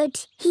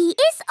 Good. He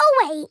is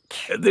awake.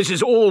 This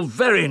is all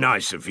very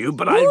nice of you,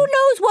 but Who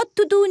knows what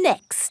to do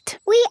next?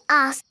 We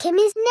ask him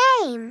his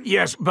name.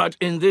 Yes, but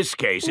in this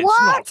case it's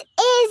What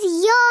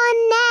is your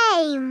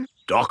name?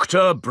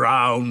 Dr.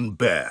 Brown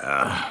Bear.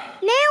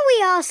 Now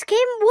we ask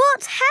him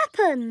what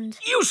happened.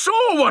 You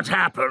saw what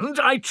happened.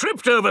 I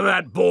tripped over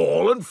that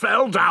ball and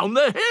fell down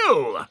the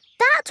hill.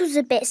 That was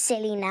a bit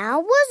silly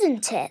now,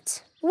 wasn't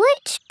it?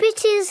 Which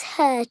bit is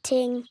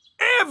hurting?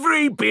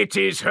 Every bit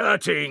is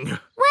hurting.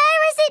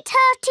 Where is it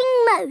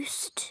hurting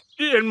most?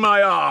 In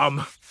my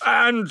arm,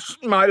 and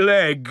my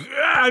leg,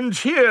 and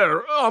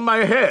here on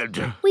my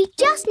head. We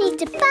just need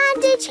to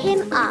bandage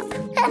him up.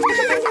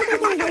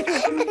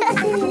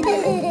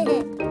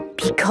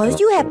 Because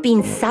you have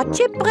been such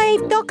a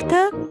brave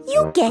doctor,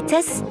 you get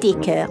a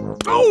sticker.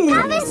 Oh!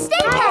 Have a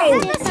sticker!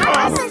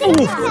 Have a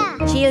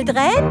sticker!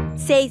 Children,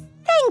 say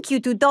thank you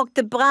to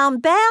Dr. Brown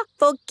Bear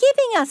for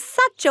giving us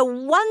such a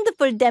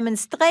wonderful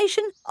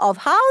demonstration of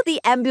how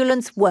the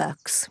ambulance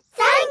works.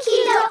 Thank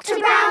you, Dr.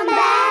 Brown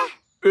Bear.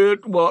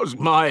 It was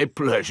my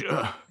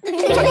pleasure.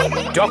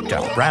 Dr.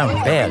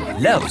 Brown Bear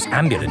loves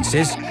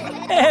ambulances.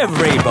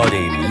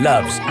 Everybody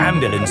loves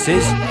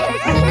ambulances.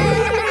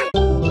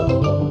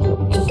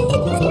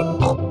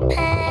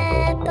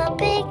 Peppa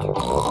Pig.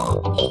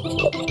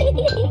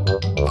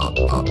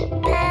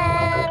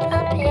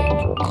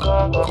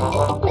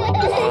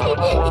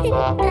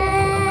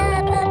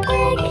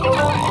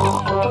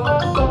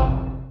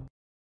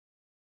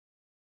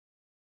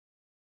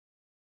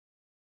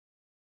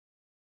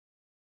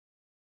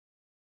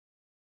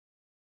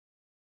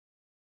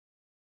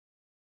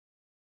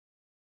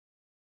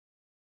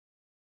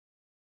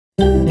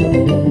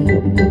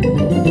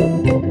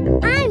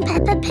 I'm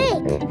Peppa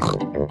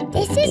Pig.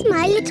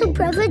 little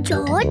brother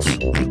George.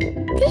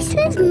 This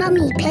is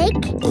Mummy Pig.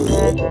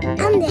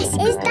 And this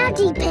is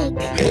Daddy Pig.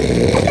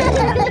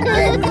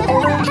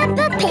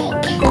 Peppa Pig.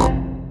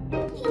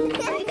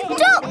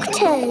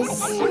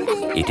 Doctors.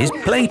 It is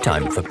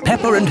playtime for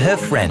Peppa and her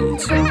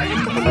friends.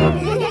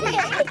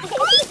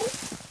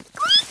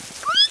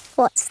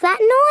 What's that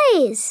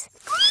noise?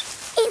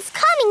 It's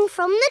coming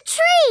from the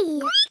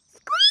tree.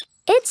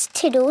 It's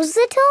Tiddles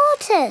the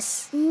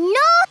tortoise.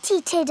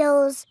 Naughty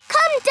Tiddles!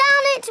 Come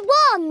down at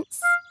once!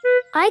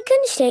 I can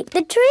shake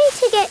the tree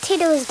to get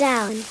Tiddles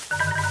down. Is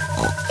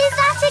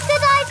that a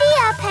good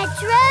idea,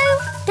 Pedro?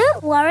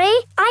 Don't worry,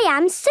 I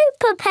am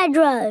Super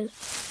Pedro.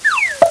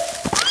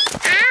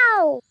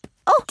 Ow!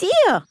 Oh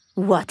dear,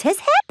 what has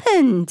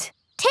happened?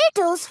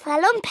 Tiddles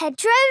fell on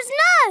Pedro's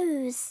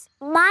nose.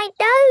 My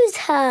nose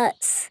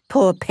hurts.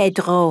 Poor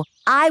Pedro.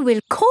 I will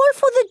call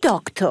for the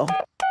doctor.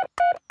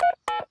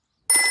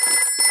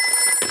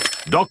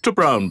 Dr.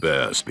 Brown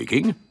Bear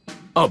speaking.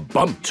 A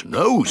bumped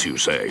nose, you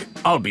say?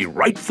 I'll be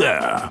right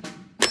there.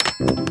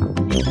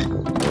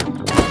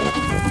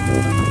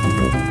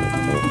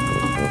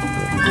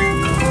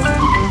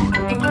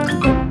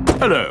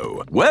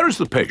 Hello, where is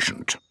the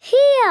patient?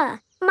 Here,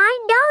 my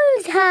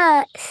nose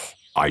hurts.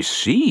 I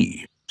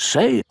see.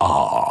 Say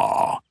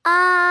ah.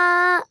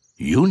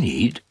 You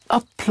need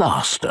a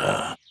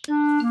plaster.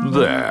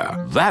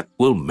 There, that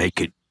will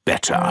make it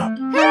better.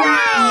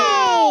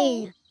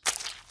 Hooray!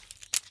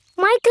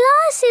 My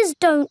glasses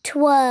don't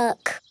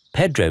work.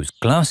 Pedro's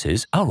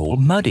glasses are all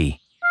muddy.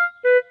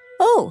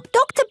 Oh,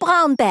 Dr.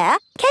 Brown Bear,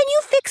 can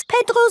you fix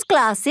Pedro's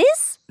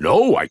glasses?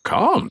 No, I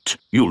can't.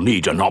 You'll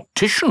need an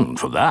optician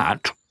for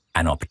that.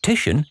 An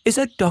optician is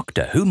a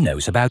doctor who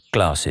knows about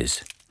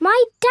glasses.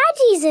 My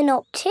daddy's an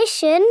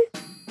optician.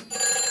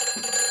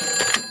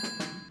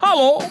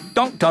 Hello,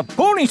 Dr.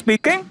 Pony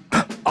speaking.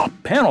 A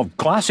pair of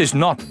glasses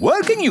not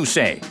working, you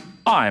say?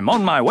 I'm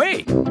on my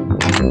way.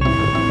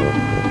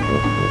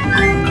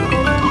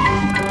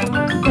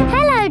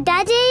 Hello,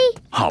 Daddy.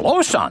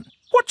 Hello, son.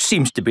 What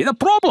seems to be the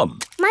problem?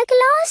 My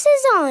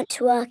glasses aren't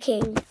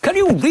working. Can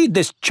you read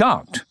this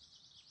chart?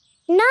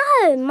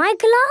 No, my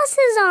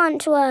glasses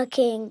aren't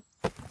working.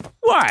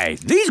 Why,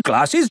 these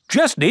glasses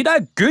just need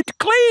a good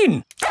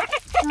clean.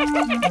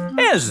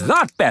 Is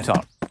that better?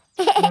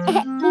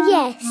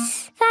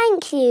 Yes,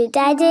 thank you,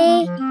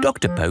 Daddy.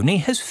 Dr. Pony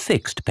has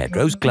fixed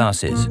Pedro's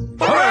glasses.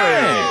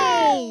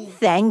 Hooray!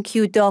 Thank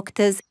you,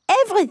 doctors.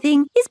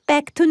 Everything is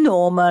back to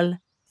normal.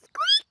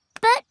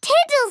 But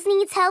Tiddles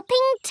needs helping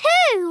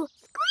too.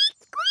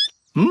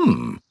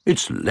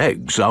 Its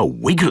legs are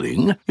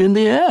wiggling in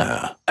the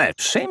air.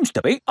 It seems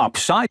to be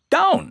upside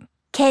down.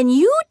 Can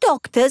you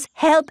doctors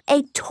help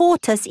a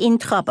tortoise in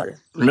trouble?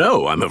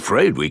 No, I'm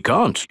afraid we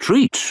can't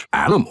treat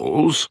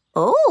animals.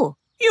 Oh.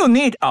 You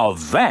need a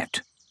vet.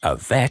 A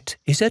vet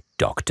is a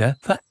doctor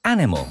for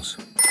animals.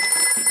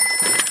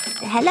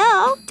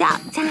 Hello,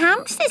 Dr.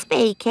 Hamster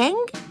speaking.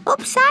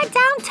 Upside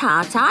down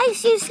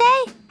tortoise, you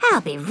say? I'll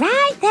be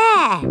right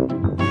there.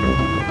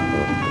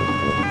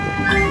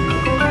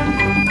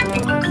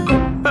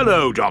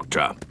 Hello,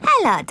 Doctor.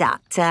 Hello,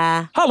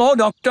 Doctor. Hello,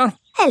 Doctor.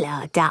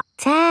 Hello,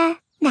 Doctor.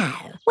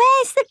 Now,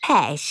 where's the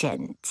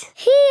patient?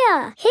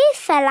 Here. He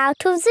fell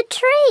out of the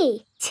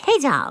tree.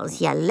 Tiddles,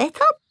 you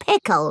little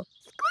pickle.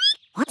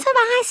 What have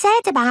I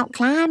said about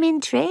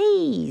climbing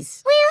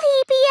trees? Will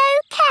he be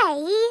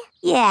okay?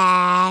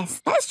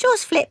 Yes, let's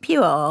just flip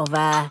you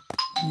over.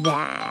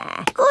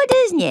 There, good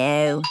as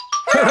new.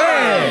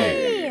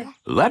 Hooray!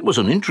 That was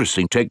an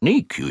interesting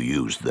technique you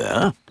used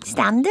there.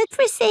 Standard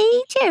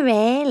procedure,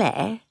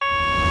 really.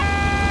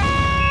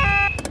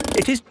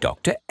 It is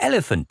Dr.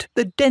 Elephant,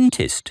 the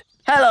dentist.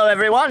 Hello,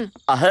 everyone.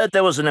 I heard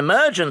there was an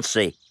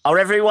emergency. Are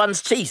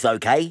everyone's teeth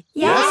okay?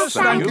 Yes,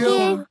 thank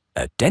you.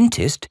 A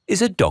dentist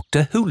is a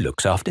doctor who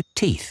looks after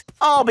teeth.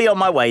 I'll be on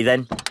my way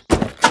then.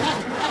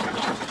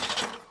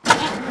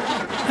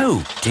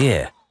 Oh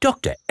dear,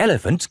 Dr.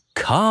 Elephant's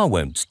car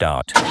won't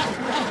start.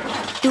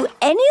 Do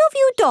any of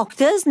you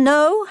doctors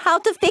know how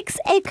to fix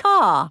a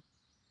car?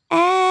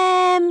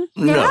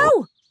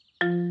 No.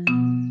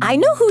 I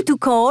know who to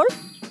call.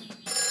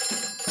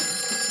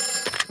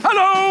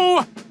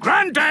 Hello!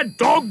 Grandad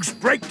Dog's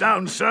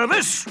breakdown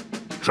service.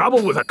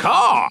 Trouble with a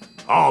car.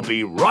 I'll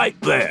be right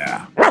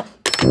there.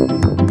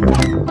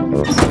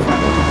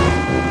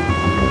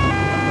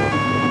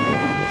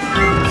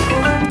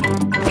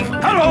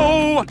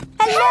 Hello!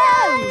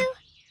 Hello!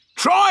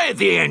 Try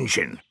the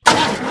engine.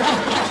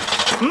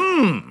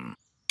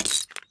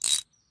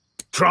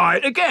 Try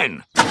it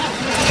again.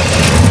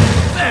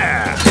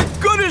 There.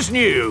 Good as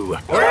new.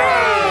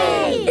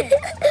 Hooray!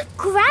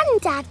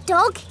 Grandad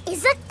Dog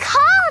is a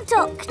car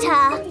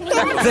doctor.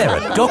 There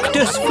are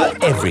doctors for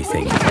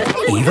everything,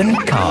 even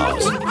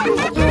cars.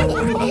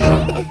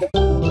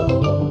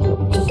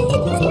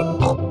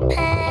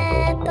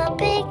 Peppa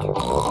Pig.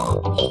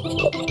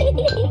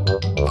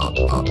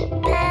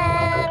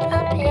 Peppa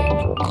Pig.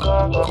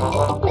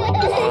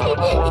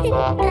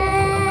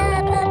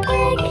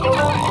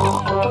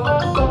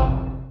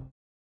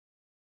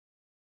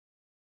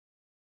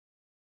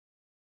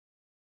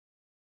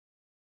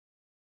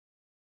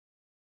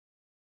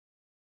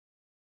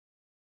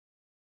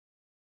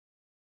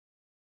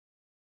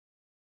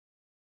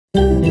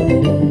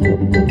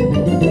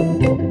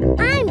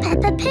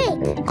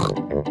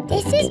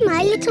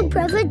 little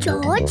brother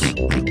George.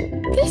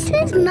 This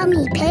is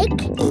Mummy Pig.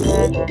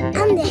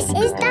 And this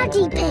is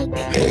Daddy Pig.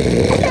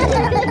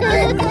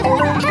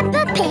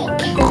 Peppa Pig.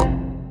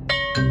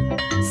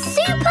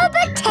 Super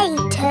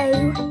Potato.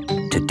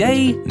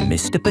 Today,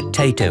 Mr.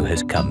 Potato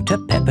has come to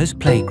Peppa's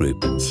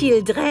playgroup.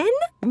 Children,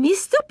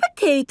 Mr.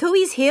 Potato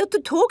is here to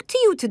talk to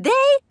you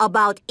today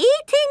about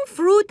eating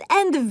fruit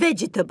and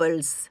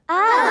vegetables.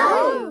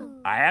 Oh!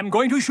 I am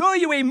going to show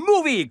you a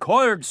movie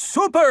called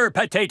Super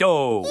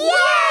Potato.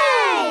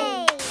 Yay!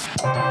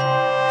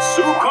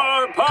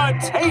 Super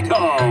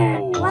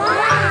Potato!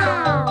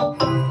 Wow!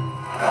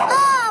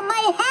 Oh,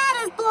 my hat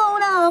is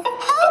blown off.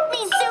 Help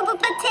me, Super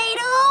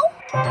Potato!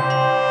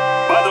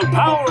 By the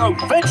power of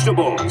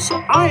vegetables,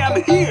 I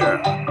am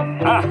here!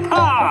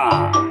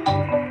 Aha!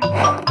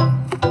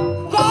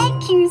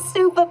 Thank you,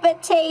 Super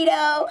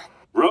Potato.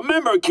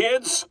 Remember,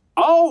 kids,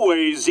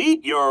 always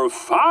eat your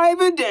 5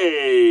 a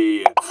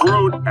day.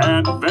 Fruit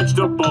and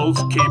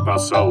vegetables keep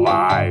us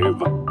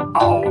alive.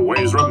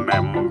 Always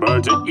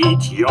remember to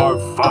eat your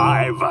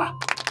 5.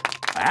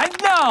 And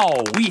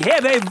now, we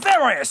have a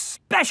very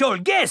special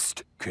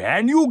guest.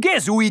 Can you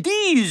guess who it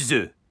is?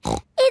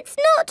 It's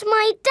not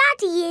my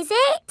daddy, is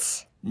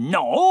it?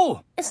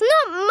 No. It's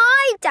not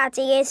my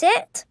daddy, is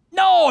it?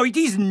 No, it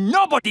is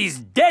nobody's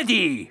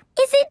daddy.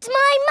 Is it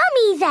my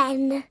mummy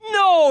then?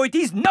 No, it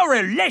is no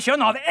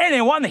relation of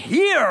anyone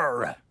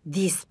here.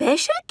 The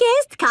special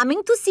guest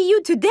coming to see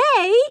you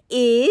today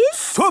is...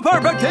 Super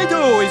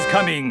Potato is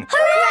coming.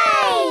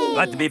 Hooray!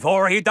 But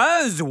before he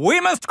does, we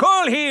must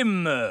call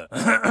him...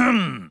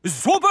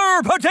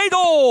 Super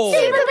Potato!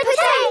 Super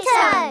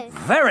Potato!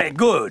 Very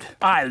good.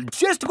 I'll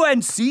just go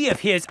and see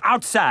if he is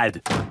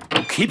outside.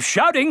 Keep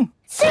shouting.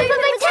 Super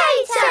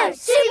Potato!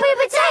 Super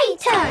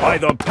Potato! By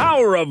the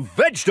power of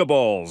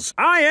vegetables,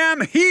 I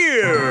am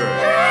here!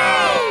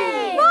 Hooray!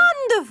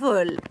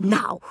 Wonderful.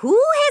 Now, who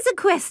has a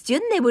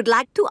question they would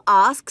like to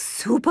ask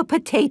Super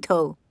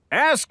Potato?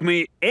 Ask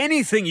me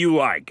anything you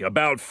like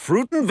about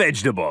fruit and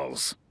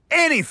vegetables.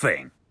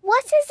 Anything.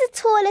 What is the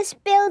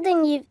tallest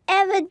building you've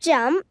ever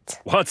jumped?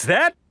 What's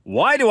that?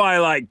 Why do I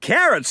like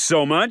carrots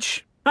so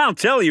much? I'll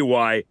tell you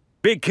why.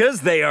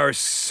 Because they are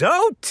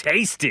so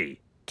tasty.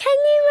 Can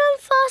you run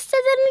faster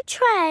than a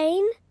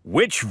train?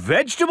 Which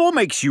vegetable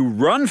makes you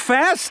run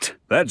fast?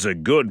 That's a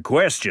good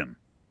question.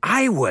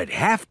 I would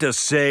have to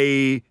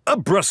say a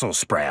Brussels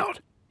sprout.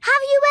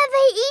 Have you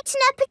ever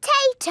eaten a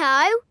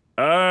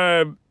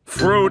potato?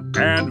 Fruit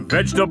and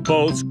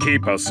vegetables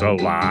keep us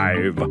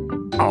alive.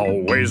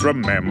 Always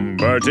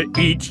remember to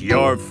eat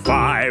your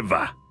 5.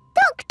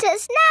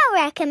 Doctors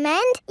now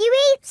recommend you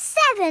eat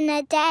 7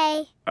 a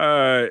day.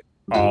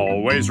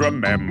 Always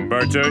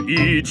remember to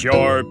eat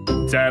your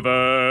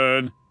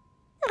 7.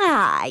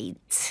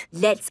 Right.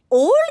 Let's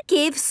all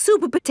give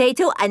Super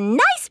Potato a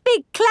nice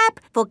big clap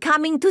for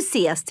coming to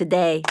see us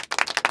today.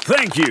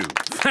 Thank you.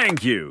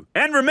 Thank you.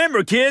 And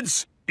remember,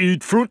 kids,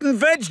 eat fruit and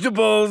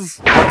vegetables.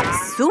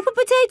 Super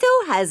Potato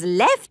has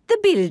left the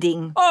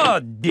building. Oh,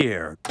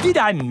 dear. Did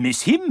I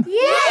miss him?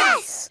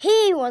 Yes!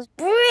 He was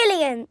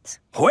brilliant.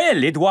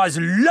 Well, it was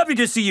lovely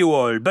to see you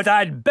all, but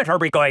I'd better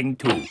be going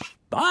too.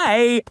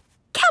 Bye.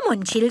 Come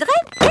on, children.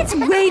 Let's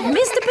wave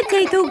Mr.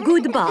 Potato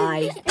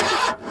goodbye.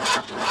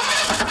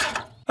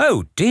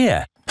 Oh,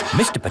 dear.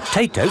 Mr.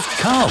 Potato's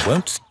car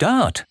won't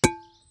start.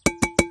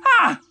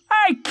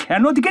 I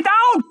cannot get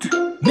out.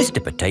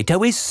 Mr.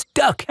 Potato is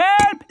stuck.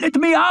 Help! Let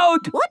me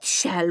out. What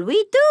shall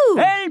we do?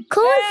 Help!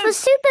 Call help. for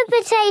Super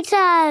Potato.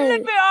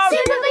 Let me out.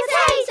 Super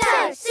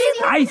Potato!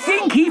 Super I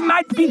think he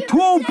might be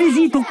too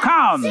busy to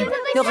come.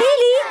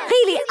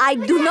 Really, I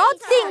do not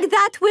think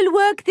that will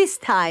work this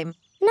time.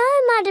 No,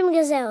 Madam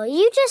Gazelle,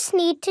 you just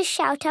need to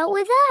shout out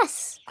with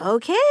us.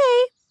 Okay.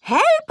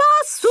 Help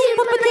us,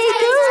 Super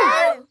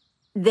Potato!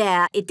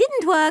 There, it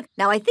didn't work.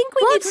 Now I think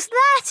we What's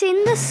that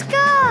in the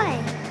sky?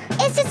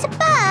 Is it a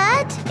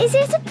bird? Is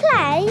it a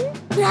plane?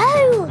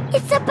 No,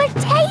 it's a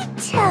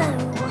potato.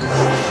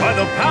 By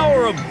the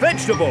power of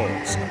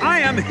vegetables, I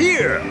am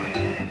here.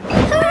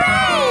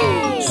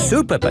 Hooray!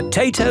 Super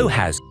Potato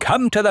has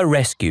come to the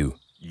rescue.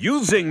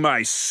 Using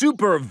my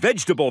super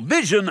vegetable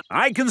vision,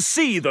 I can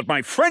see that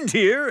my friend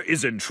here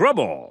is in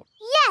trouble.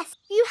 Yes,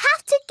 you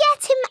have to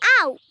get him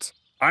out.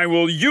 I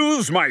will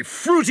use my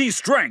fruity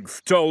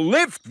strength to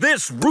lift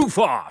this roof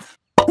off.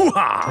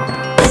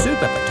 Hoo-ha!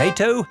 Super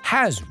Potato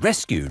has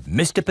rescued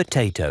Mr.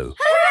 Potato.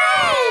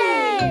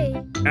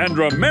 Hooray! And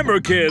remember,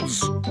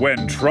 kids,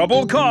 when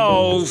trouble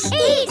calls...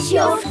 Eat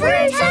your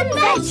fruit and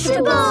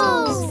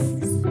vegetables!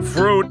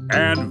 Fruit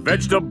and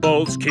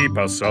vegetables keep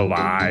us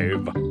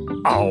alive.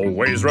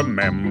 Always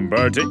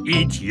remember to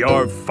eat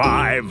your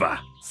 5.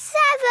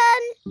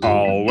 7.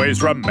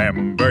 Always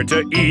remember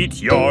to eat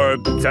your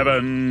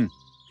 7.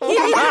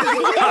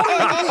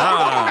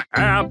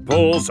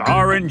 Apples,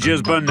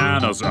 oranges,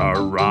 bananas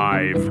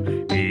arrive.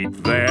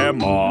 Eat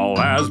them all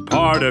as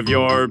part of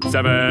your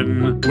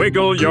 7.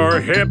 Wiggle your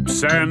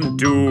hips and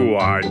do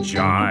a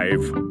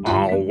jive.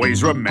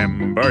 Always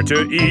remember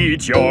to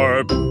eat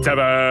your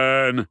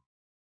 7.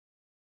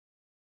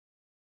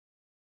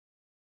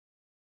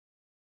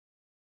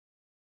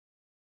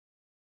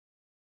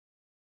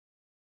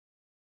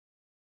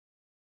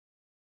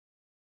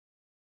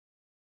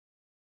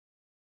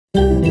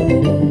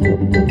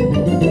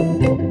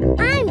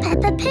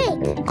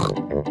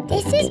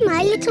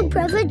 my little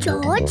brother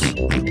George.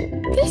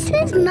 This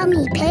is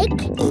Mummy Pig.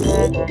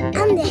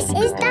 And this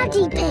is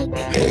Daddy Pig.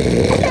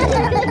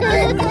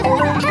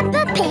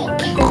 Peppa Pig.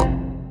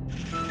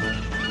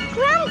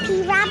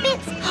 Grampy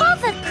Rabbit's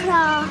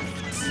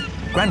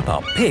hovercraft.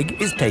 Grandpa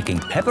Pig is taking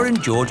Peppa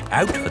and George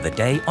out for the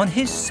day on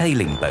his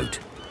sailing boat.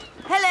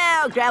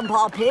 Hello,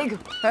 Grandpa Pig.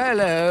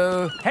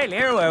 Hello.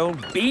 Hello,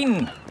 old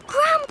bean.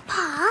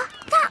 Grandpa,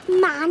 that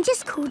man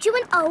just called you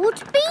an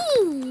old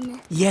bean.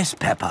 Yes,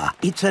 Peppa.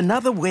 It's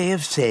another way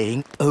of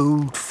saying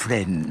old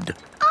friend.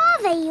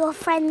 Are they your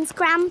friends,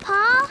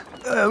 Grandpa?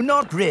 Oh,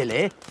 not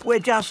really. We're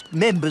just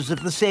members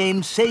of the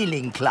same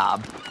sailing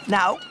club.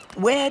 Now,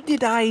 where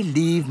did I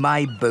leave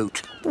my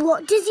boat?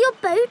 What does your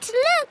boat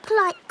look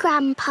like,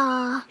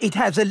 Grandpa? It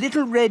has a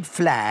little red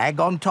flag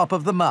on top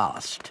of the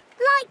mast.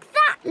 Like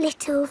that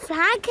little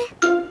flag?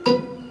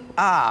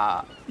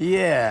 Ah,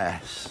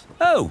 yes.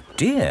 Oh,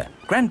 dear.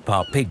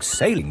 Grandpa Pig's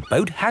sailing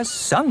boat has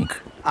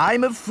sunk.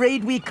 I'm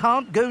afraid we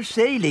can't go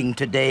sailing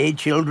today,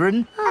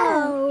 children.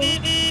 Oh.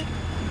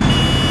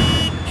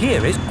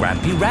 Here is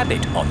Grampy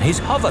Rabbit on his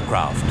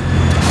hovercraft.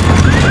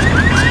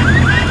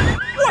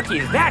 What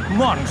is that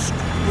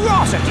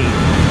monstrosity?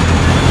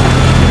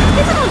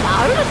 Is it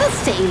allowed at the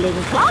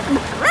sailing club?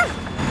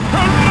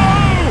 Hello!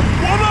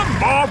 What a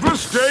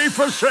marvellous day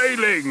for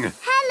sailing!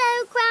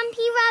 Hello,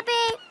 Grampy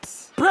Rabbit.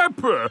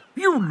 Peppa,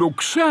 you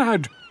look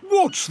sad.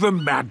 What's the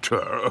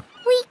matter?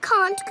 We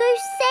can't go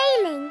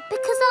sailing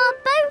because our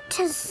boat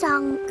has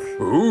sunk.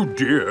 Oh,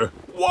 dear.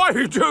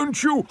 Why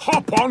don't you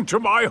hop onto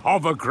my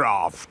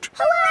hovercraft?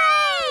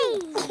 Hooray!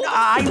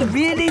 I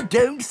really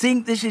don't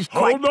think this is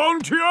quite... Hold on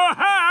to your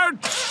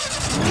hat!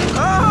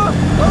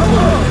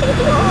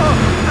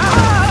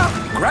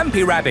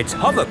 Grampy Rabbit's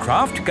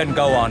hovercraft can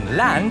go on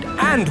land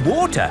and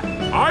water.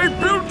 I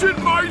built it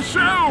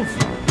myself!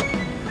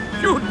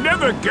 You'd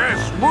never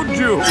guess, would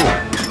you?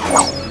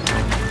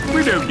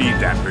 We don't need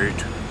that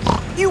bit.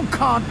 You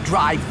can't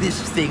drive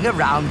this thing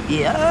around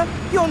here.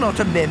 You're not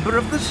a member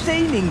of the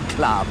sailing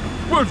club.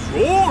 But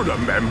you're a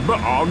member,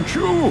 aren't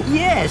you?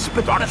 Yes,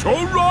 but... That's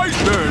all right,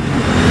 then.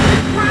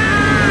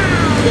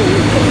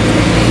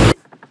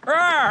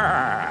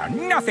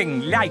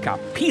 Nothing like a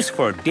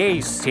peaceful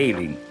day's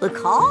sailing. The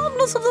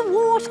calmness of the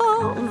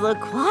water, the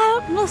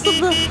quietness of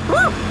the...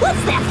 Oh,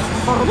 what's that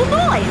horrible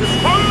noise?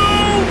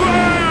 Hello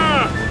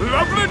there!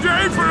 Lovely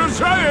day for a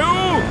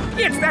sail!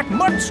 It's that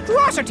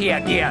monstrosity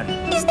again.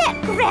 Is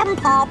that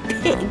Grandpa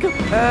Pig?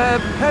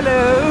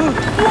 Hello?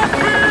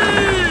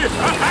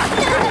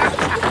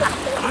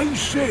 I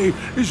say,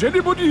 is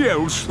anybody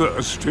else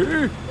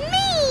thirsty?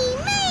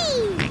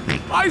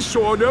 I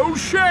saw an old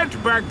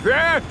shed back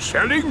there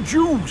selling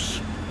juice.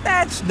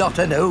 That's not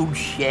an old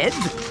shed.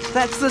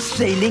 That's the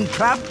Sailing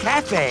Club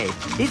Cafe.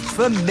 It's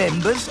for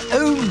members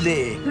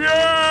only.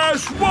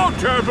 Yes,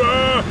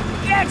 whatever.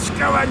 Let's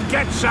go and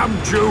get some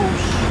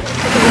juice.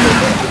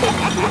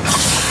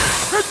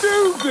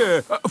 Hello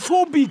there.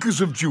 4 beakers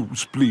of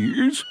juice,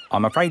 please.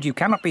 I'm afraid you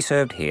cannot be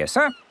served here,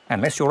 sir,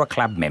 unless you're a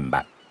club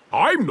member.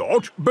 I'm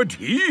not, but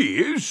he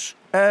is.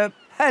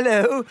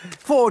 Hello.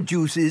 4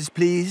 juices,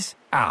 please.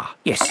 Ah,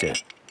 yes, sir.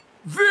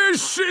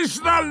 This is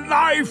the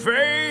life,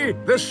 eh?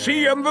 The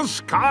sea and the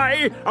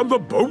sky and the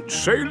boat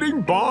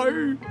sailing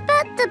by.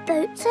 But the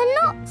boats are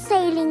not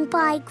sailing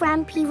by,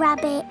 Grampy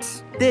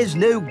Rabbit. There's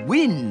no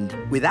wind.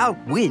 Without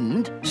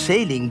wind,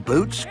 sailing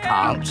boats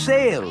can't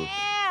sail.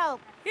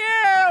 Help!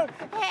 Help!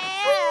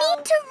 We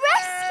need to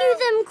rescue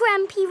them,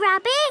 Grampy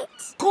Rabbit.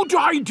 Good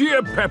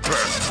idea, Peppa.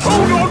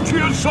 Hold on to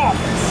your socks.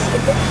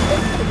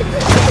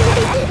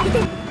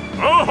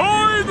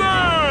 Ahoy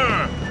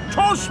there!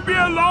 Toss me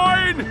a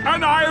line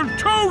and I'll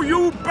tow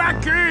you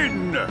back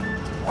in.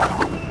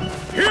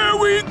 Here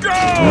we go!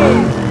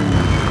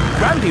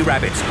 Grampy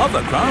Rabbit's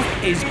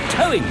hovercraft is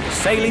towing the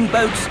sailing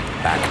boats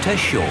back to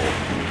shore.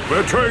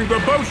 We're towing the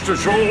boats to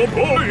shore,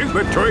 boys.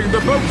 We're towing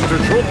the boats to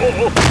shore.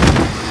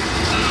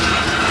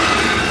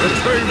 We're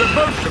towing the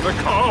boats to the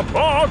car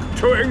park,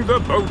 towing the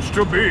boats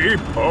to be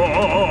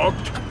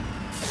parked.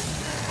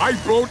 I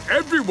brought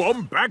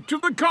everyone back to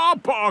the car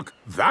park.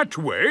 That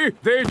way,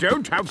 they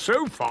don't have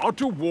so far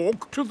to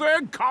walk to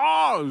their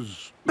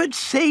cars. But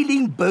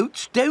sailing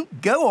boats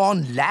don't go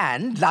on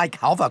land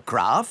like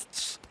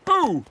hovercrafts.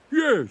 Oh,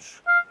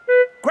 yes.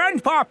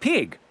 Grandpa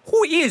Pig,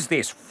 who is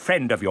this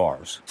friend of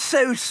yours?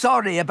 So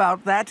sorry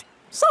about that.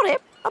 Sorry,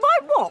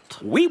 about what?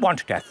 We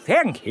want to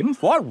thank him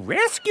for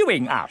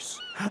rescuing us.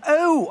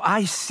 Oh,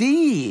 I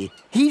see.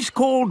 He's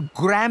called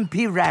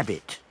Grampy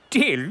Rabbit.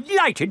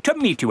 Delighted to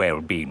meet you,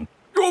 Old Bean.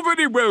 You're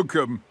very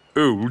welcome,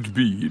 Old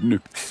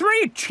Bean.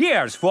 3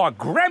 cheers for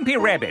Grampy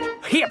Rabbit.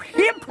 Hip,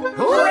 hip,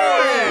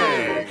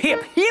 hooray!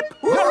 Hip, hip,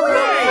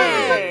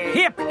 hooray!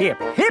 Hip, hip,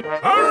 hip,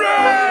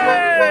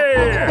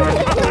 hooray!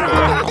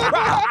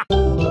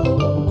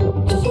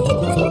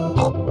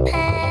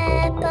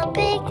 Peppa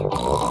Pig.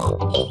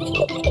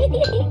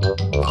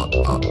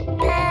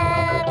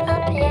 Peppa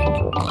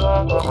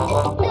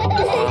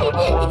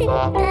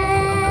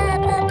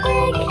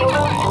Pig.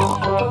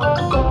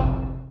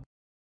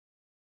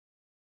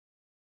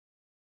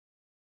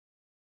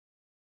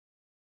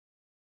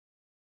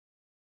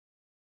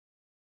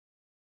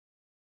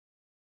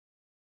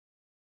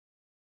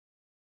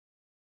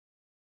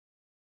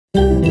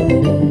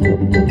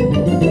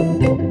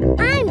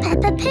 I'm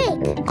Peppa Pig.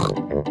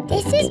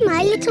 This is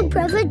my little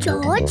brother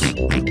George.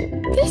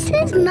 This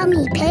is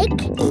Mummy Pig.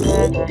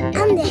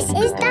 And this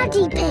is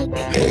Daddy Pig.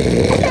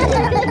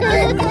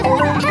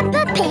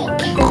 Peppa Pig.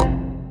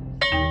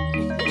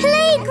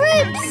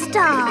 Playgroup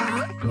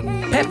star.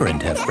 Peppa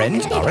and her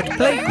friends are at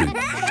playgroup.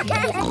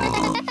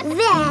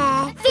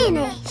 There,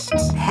 finished.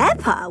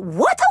 Peppa,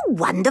 what a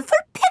wonderful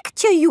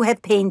picture you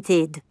have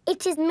painted.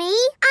 It is me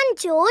and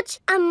George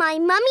and my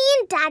mummy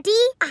and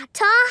daddy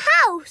at our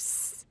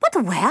house.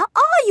 But where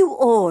are you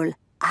all?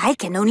 I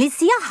can only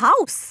see a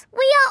house.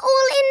 We are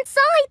all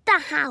inside the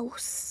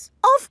house.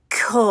 Of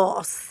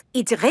course.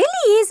 It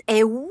really is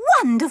a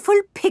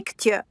wonderful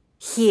picture.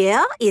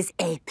 Here is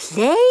a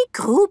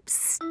playgroup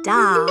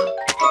star.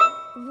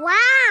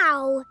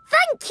 Wow!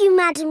 Thank you,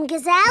 Madam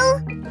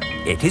Gazelle.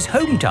 It is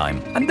home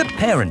time and the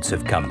parents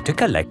have come to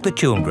collect the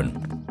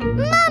children.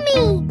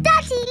 Mummy!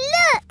 Daddy,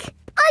 look!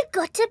 I've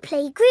got a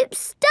playgroup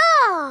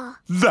star.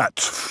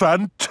 That's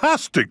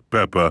fantastic,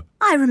 Peppa.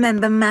 I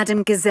remember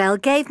Madam Gazelle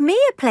gave me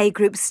a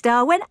playgroup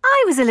star when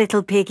I was a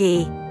little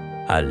piggy.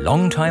 A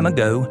long time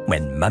ago,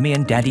 when Mummy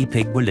and Daddy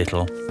Pig were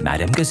little,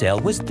 Madam Gazelle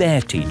was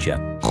their teacher.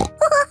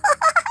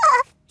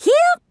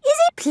 Here is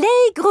a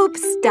playgroup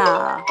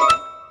star.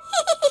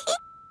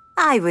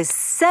 I was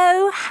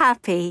so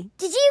happy.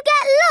 Did you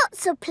get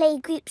lots of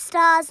playgroup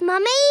stars,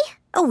 Mummy?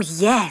 Oh,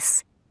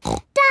 yes.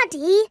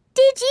 Daddy,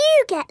 did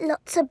you get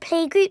lots of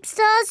playgroup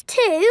stars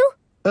too?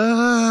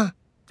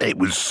 It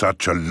was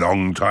such a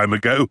long time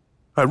ago.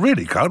 I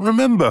really can't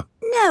remember.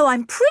 No,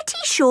 I'm pretty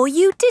sure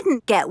you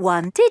didn't get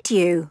one, did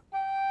you?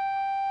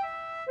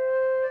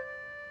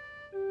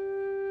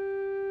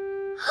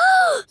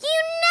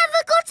 You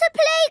never got a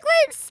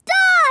playgroup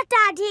star,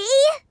 Daddy!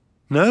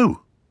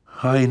 No,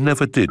 I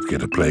never did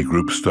get a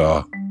playgroup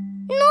star.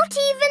 Not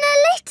even a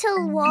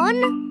little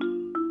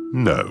one?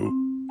 No.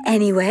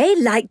 Anyway,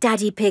 like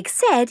Daddy Pig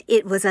said,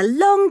 it was a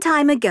long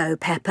time ago,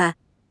 Peppa,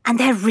 and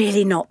they're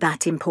really not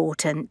that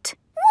important.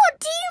 What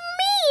do you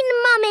mean,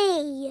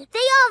 Mummy?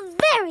 They are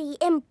very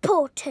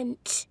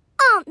important,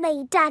 aren't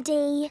they,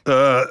 Daddy?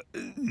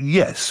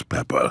 Yes,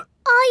 Peppa.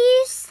 Are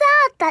you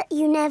sad that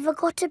you never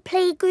got a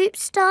playgroup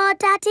star,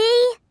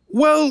 Daddy?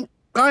 Well,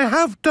 I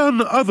have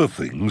done other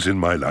things in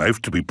my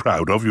life to be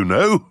proud of, you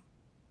know.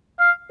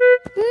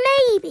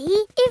 Maybe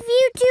if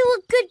you do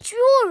a good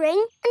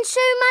drawing and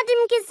show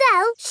Madame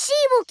Gazelle, she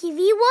will give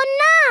you one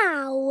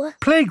now.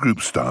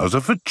 Playgroup stars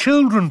are for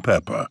children,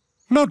 Peppa,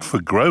 not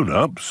for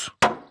grown-ups.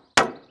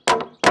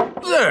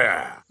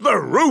 There! The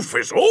roof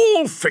is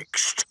all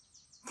fixed.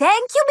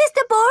 Thank you,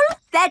 Mr. Bull.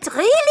 That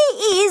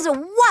really is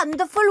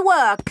wonderful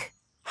work.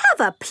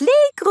 Have a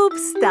playgroup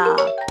star.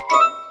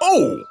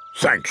 Oh,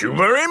 thank you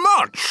very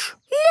much.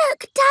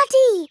 Look,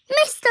 Daddy,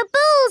 Mr.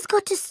 Bull's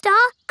got a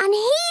star and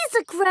he's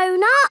a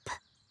grown-up.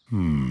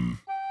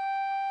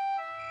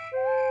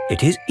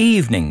 It is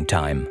evening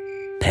time.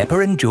 Peppa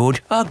and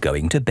George are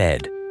going to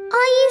bed.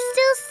 Are you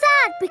still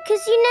sad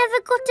because you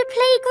never got a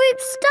playgroup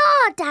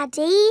star,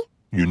 Daddy?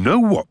 You know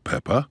what,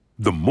 Peppa?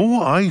 The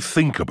more I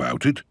think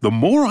about it, the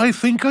more I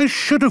think I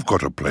should have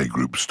got a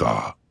playgroup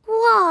star.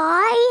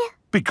 Why?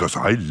 Because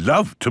I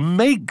love to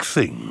make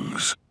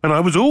things. And I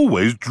was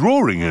always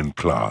drawing in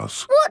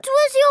class. What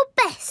was your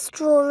best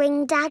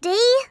drawing, Daddy?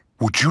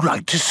 Would you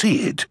like to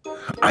see it?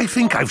 I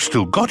think I've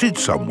still got it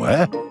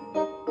somewhere.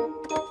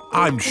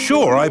 I'm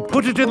sure I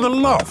put it in the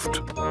loft.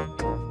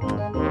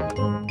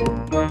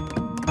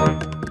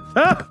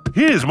 Ah,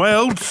 here's my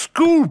old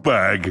school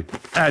bag.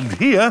 And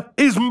here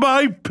is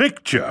my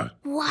picture.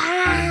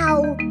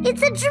 Wow!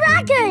 It's a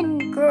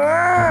dragon!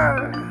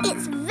 Grrr.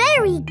 It's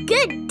very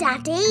good,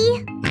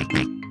 Daddy.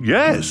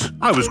 Yes,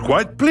 I was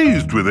quite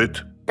pleased with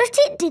it. But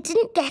it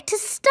didn't get a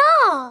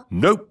star.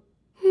 Nope.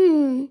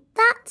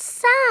 That's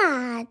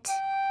sad.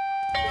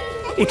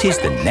 It is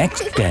the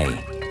next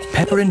day.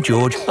 Peppa and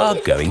George are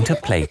going to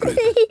playgroup.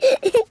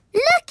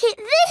 Look at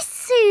this,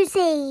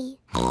 Susie.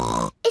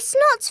 It's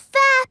not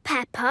fair,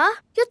 Peppa.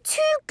 You're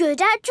too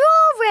good at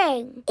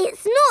drawing.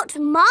 It's not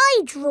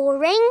my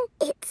drawing.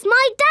 It's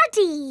my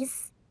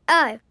daddy's.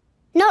 Oh,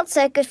 not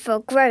so good for a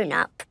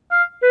grown-up.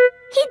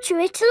 He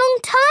drew it a long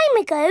time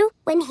ago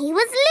when he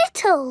was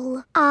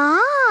little.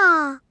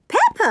 Ah.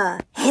 Peppa,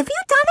 have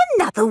you done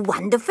another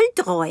wonderful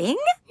drawing?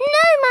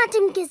 No,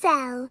 Madame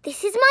Gazelle.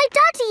 This is my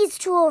daddy's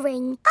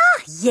drawing.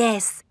 Ah,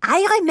 yes.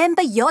 I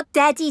remember your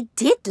daddy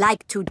did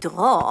like to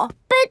draw.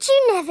 But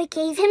you never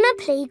gave him a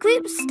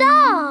playgroup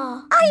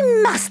star. I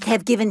must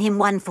have given him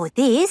one for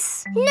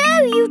this.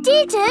 No, you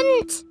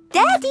didn't.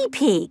 Daddy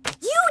Pig,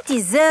 you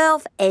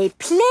deserve a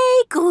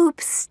playgroup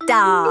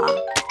star.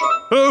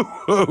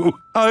 Oh,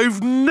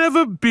 I've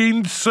never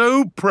been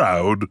so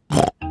proud.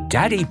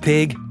 Daddy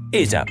Pig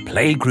is a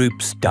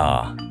playgroup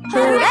star.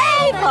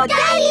 Hooray for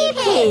Daddy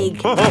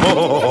Pig!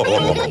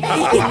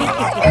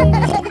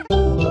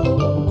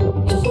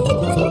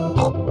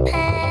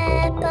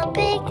 Peppa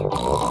Pig.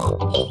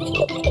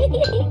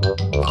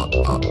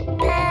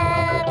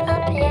 Peppa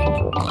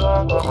Pig. Peppa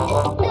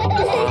Pig.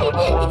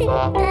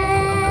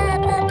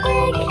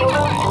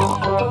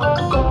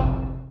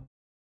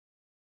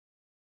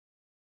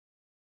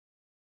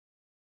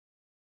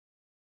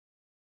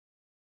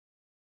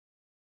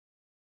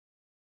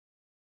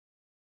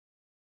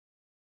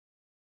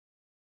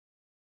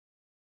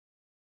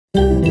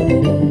 I'm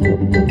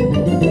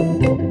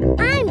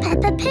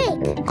Peppa Pig.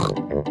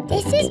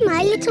 This is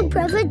my little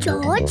brother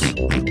George.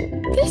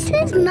 This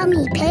is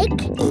Mummy Pig.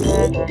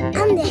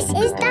 And this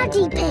is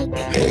Daddy Pig.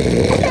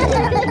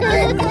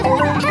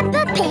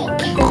 Peppa Pig.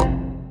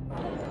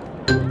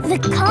 The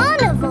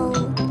carnival.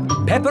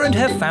 Peppa and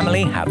her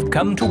family have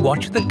come to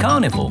watch the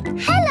carnival.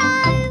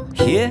 Hello.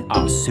 Here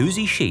are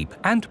Susie Sheep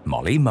and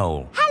Molly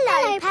Mole.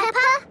 Hello,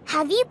 Peppa.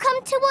 Have you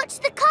come to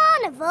watch the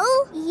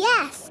carnival?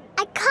 Yes.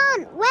 I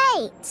can't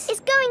wait. It's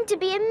going to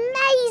be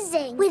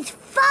amazing. With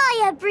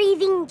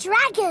fire-breathing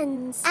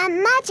dragons.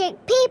 And magic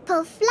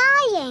people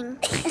flying.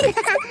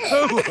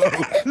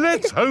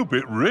 Let's hope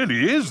it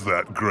really is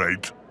that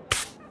great.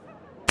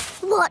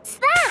 What's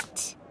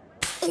that?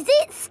 Is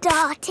it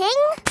starting?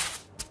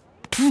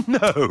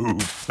 No,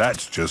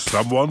 that's just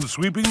someone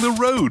sweeping the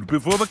road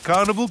before the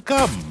carnival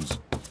comes.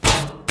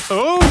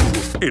 Oh,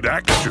 it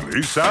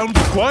actually sounds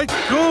quite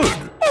good.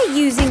 They're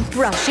using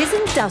brushes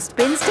and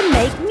dustbins to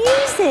make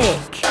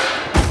music.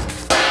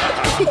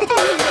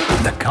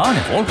 The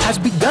carnival has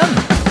begun.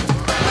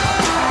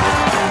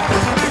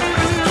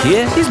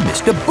 Here is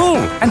Mr. Bull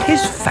and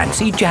his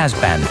fancy jazz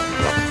band.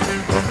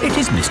 It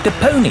is Mr.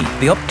 Pony,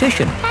 the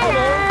optician. Hello.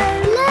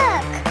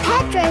 Look,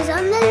 Pedro's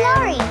on the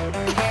lorry.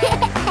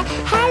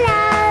 Hello.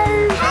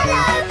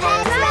 Hello,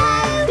 Pedro.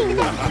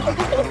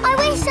 I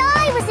wish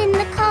I was in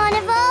the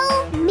carnival.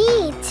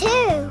 Me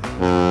too.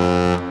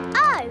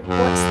 Oh,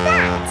 what's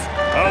that?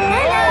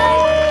 Hello.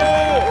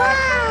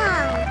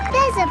 Wow,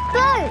 there's a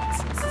boat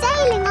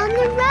sailing on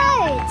the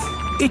road.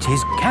 It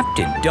is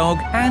Captain Dog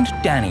and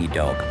Danny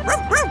Dog.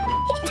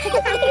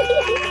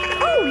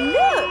 Oh,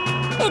 look!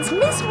 It's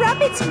Miss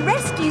Rabbit's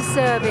rescue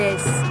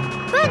service.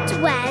 But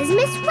where's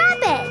Miss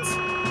Rabbit?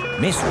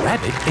 Miss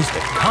Rabbit is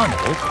the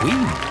carnival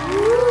queen.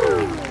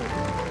 Ooh.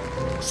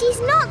 She's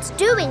not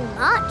doing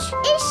much,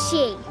 is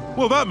she?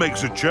 Well, that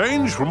makes a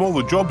change from all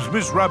the jobs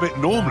Miss Rabbit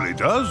normally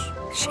does.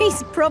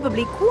 She's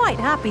probably quite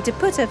happy to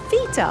put her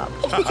feet up.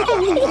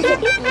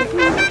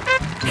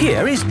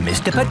 Here is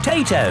Mr.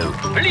 Potato.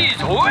 Please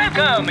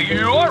welcome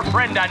your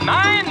friend and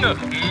mine,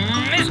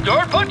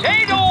 Mr.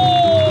 Potato!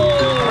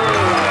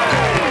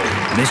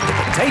 Mr.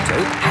 Potato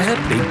has a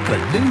big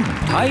balloon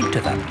tied to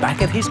the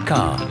back of his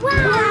car.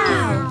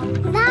 Wow!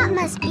 That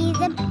must be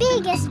the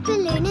biggest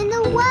balloon in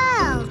the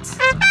world.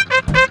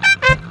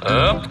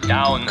 Up,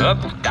 down,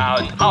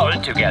 all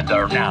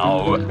together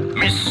now.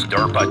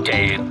 Mr.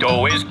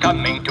 Potato is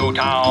coming to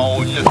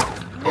town.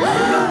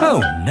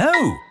 Oh,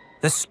 no!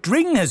 The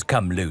string has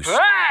come loose.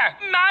 Ah,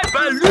 my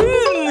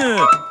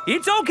balloon!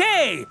 It's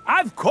okay.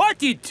 I've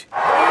caught it.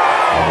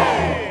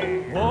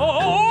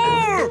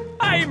 Oh,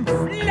 I'm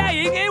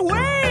flying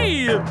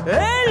away!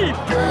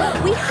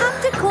 Help! We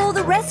have to call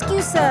the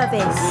rescue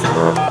service.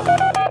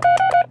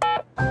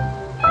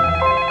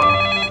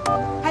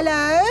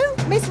 Hello?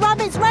 Miss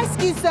Rabbit's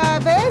rescue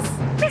service?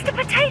 Mr.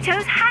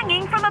 Potato's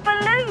hanging from a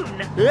balloon.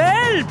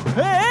 Help!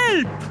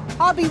 Help!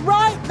 I'll be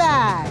right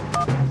there.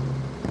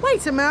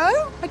 Wait a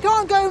mo. I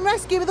can't go and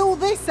rescue with all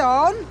this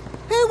on.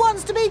 Who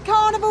wants to be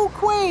Carnival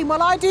Queen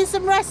while I do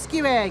some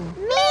rescuing?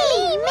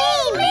 Me!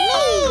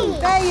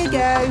 There you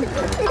go.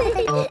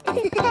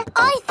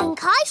 I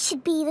think I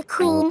should be the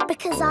queen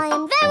because I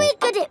am very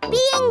good at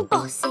being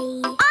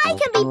bossy. I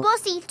can be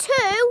bossy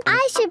too.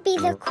 I should be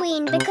the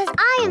queen because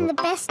I am the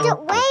best at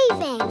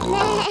waving.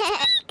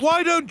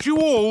 Why don't you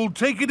all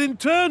take it in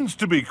turns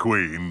to be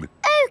queen?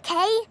 OK,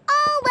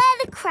 I'll wear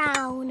the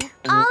crown.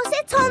 I'll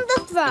sit on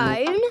the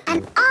throne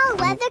and I'll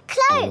wear the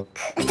cloak.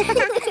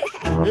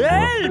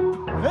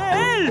 Help!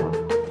 Help!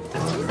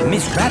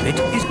 Miss Rabbit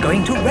is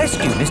going to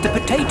rescue Mr.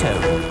 Potato.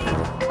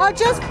 I'll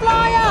just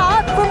fly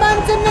up from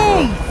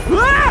underneath.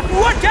 Ah!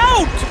 Watch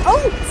out!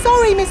 Oh,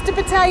 sorry, Mr.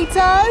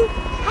 Potato.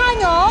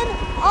 Hang on,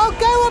 I'll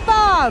go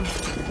above.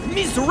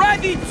 Miss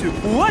Rabbit,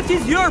 what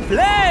is your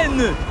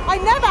plan? I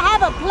never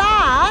have a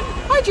plan.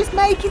 I just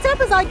make it up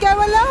as I go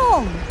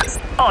along.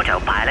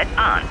 Autopilot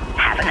on.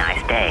 Have a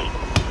nice day.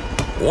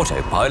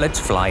 Autopilots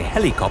fly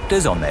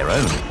helicopters on their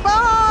own.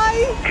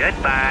 Bye.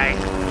 Goodbye.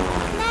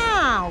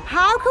 Now,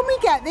 how can we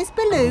get this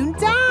balloon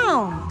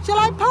down? Shall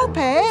I pop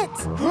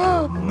it?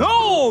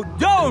 No,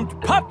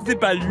 don't pop the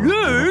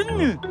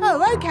balloon!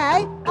 Oh, OK.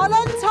 I'll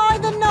untie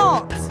the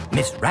knot.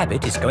 Miss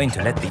Rabbit is going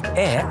to let the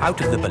air out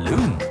of the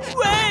balloon.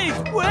 Wait!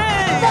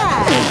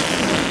 There.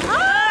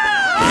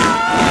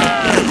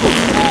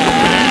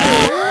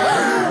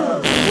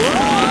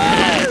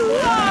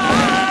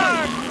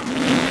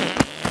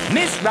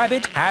 Miss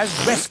Rabbit has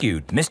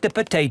rescued Mr.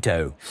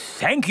 Potato.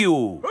 Thank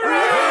you!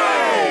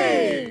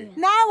 Hooray!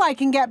 Now I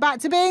can get back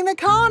to being the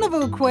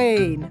Carnival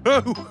Queen.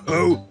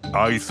 Oh,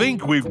 I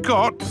think we've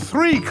got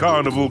 3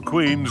 Carnival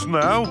Queens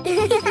now.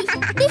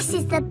 This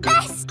is the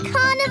best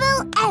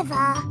carnival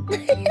ever.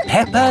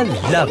 Peppa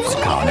loves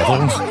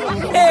carnivals.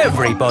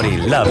 Everybody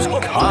loves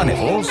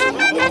carnivals.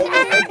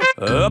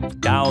 Up,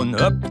 down,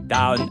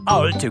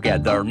 all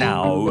together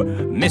now.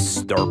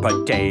 Mr.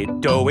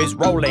 Potato is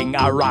rolling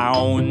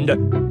around.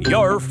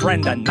 Your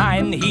friend and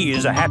mine, he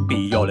is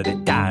happy all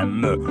the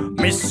time.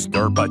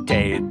 Mr.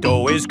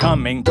 Potato is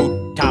coming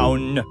to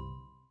town.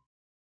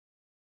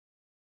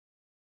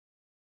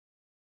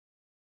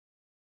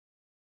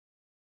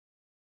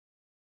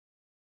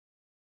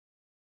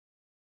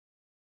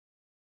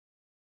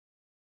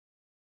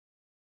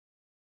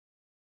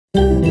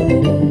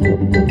 I'm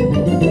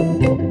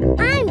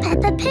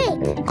Peppa Pig.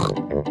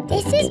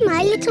 This is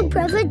my little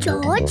brother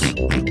George.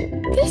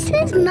 This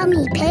is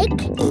Mummy Pig.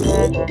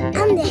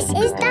 And this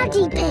is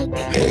Daddy Pig.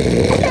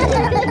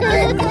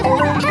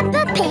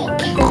 Peppa Pig.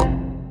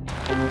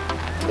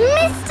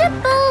 Mr.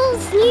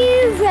 Bull's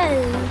new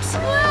road.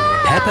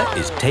 Peppa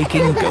is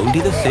taking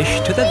Goldie the fish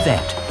to the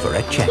vet for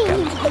a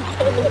checkup.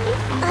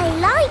 I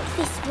like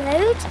this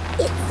road.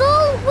 It's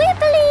all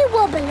wibbly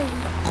wobbly.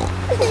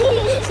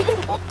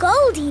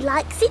 Goldie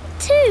likes it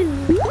too.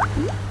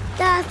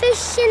 The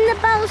fish in the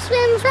bowl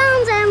swims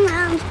round and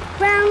round,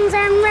 round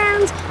and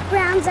round,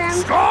 round and...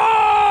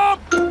 Stop!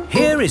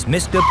 Here is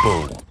Mr.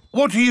 Bull.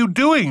 What are you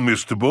doing,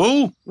 Mr.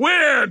 Bull?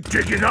 We're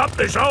digging up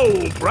this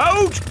old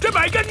road to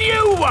make a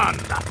new one.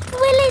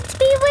 Will it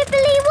be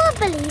wibbly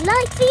wobbly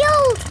like the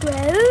old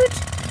road?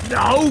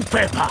 No,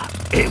 Peppa.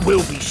 It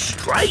will be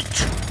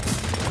straight.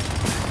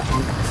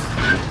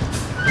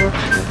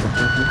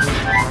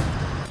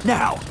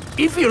 Now,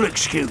 if you'll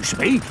excuse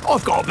me,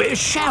 I've got a bit of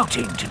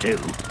shouting to do.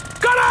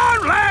 Come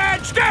on,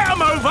 lads! Get a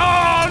move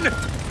on!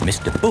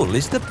 Mr. Bull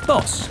is the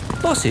boss.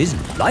 Bosses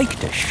like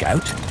to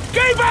shout.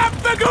 Keep up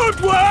the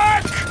good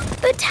work!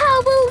 But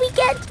how will we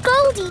get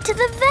Goldie to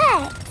the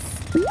vet?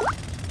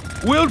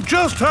 We'll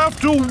just have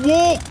to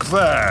walk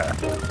there.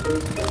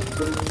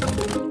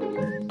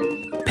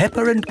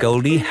 Peppa and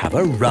Goldie have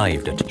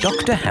arrived at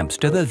Dr.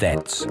 Hamster the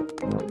vet's.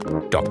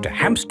 Dr.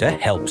 Hamster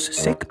helps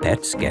sick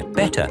pets get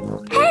better.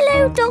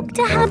 Hello,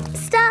 Dr.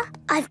 Hamster.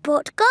 I've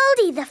brought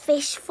Goldie the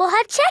fish for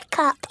her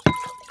checkup.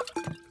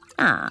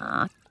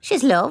 Ah,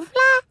 she's lovely.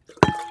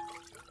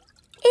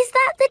 Is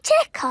that the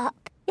checkup?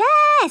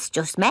 Yes,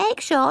 just make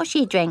sure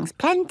she drinks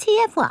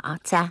plenty of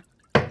water.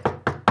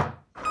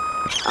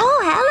 Oh,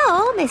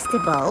 hello,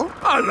 Mr. Bull.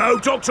 Hello,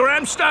 Dr.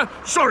 Hamster.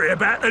 Sorry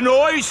about the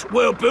noise.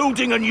 We're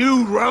building a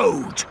new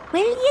road.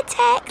 Will you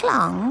take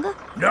long?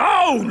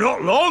 No,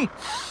 not long.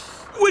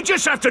 We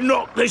just have to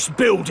knock this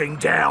building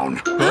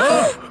down.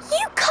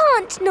 You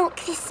can't knock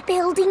this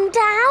building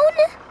down.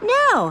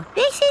 No,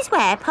 this is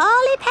where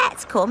poorly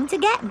pets come to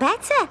get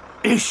better.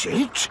 Is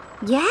it?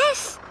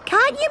 Yes.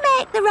 Can't you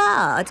make the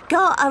road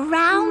go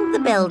around the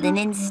building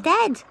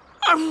instead?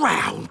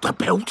 Around the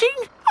building?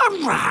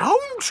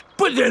 Around?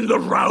 But then the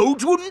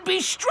road wouldn't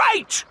be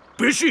straight.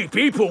 Busy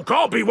people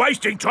can't be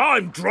wasting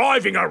time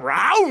driving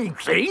around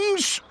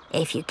things.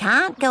 If you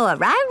can't go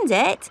around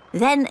it,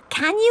 then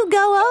can you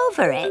go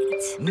over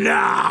it?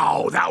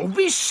 No, that would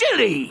be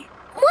silly.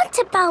 What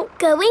about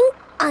going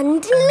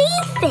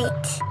underneath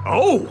it?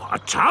 Oh, a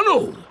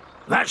tunnel.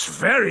 That's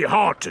very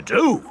hard to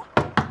do.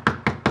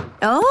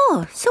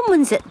 Oh,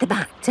 someone's at the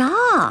back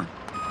door.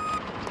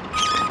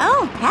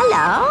 Oh,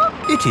 hello.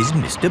 It is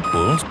Mr.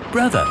 Bull's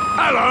brother.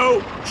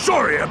 Hello.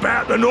 Sorry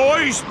about the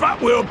noise,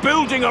 but we're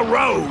building a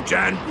road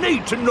and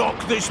need to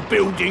knock this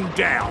building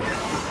down.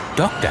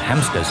 Dr.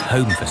 Hamster's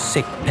home for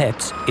sick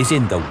pets is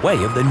in the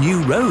way of the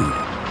new road.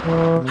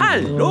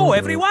 Hello,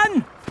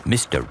 everyone.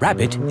 Mr.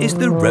 Rabbit is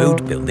the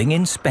road building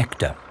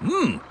inspector.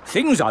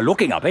 Things are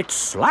looking a bit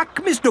slack,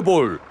 Mr.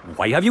 Bull.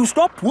 Why have you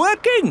stopped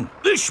working?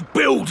 This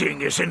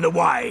building is in the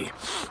way.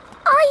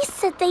 I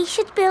said they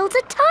should build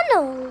a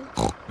tunnel.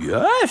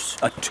 Yes,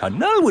 a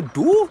tunnel would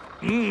do.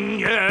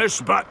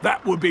 Yes, but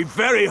that would be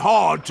very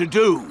hard to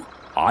do.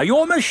 Are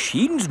your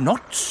machines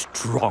not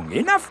strong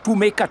enough to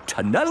make a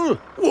tunnel?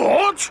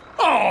 What?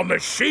 Our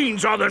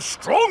machines are the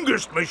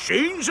strongest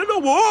machines in the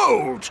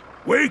world.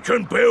 We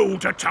can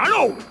build a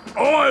tunnel.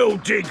 I'll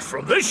dig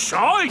from this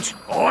side,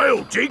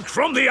 I'll dig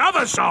from the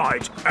other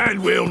side,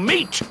 and we'll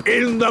meet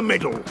in the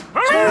middle.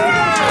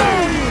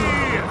 Hooray!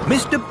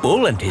 Mr.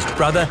 Bull and his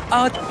brother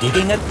are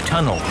digging a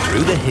tunnel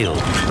through the hill.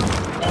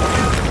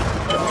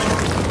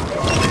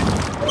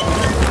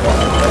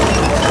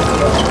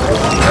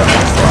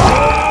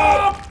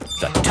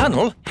 The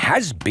tunnel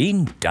has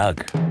been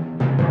dug.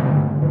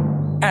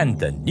 And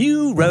the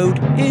new road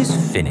is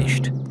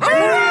finished.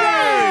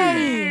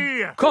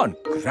 Hooray!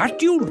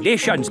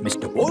 Congratulations,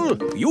 Mr. Bull.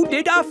 You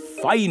did a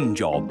fine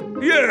job.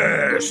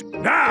 Yes.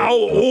 Now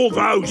all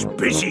those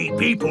busy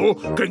people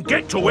can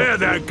get to where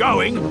they're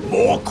going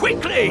more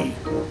quickly.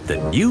 The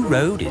new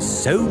road is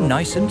so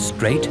nice and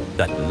straight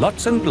that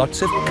lots and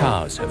lots of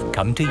cars have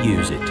come to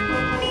use it.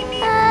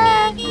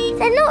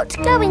 They're not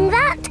going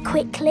that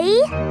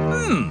quickly.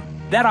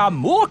 There are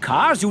more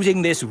cars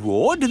using this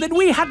road than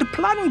we had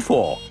planned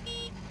for.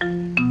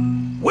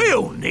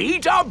 We'll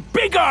need a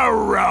bigger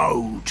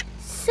road.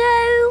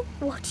 So,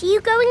 what are you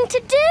going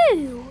to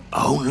do?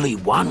 Only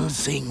one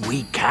thing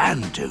we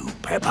can do,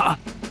 Peppa.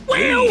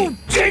 We'll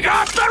dig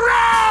up the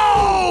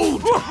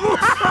road!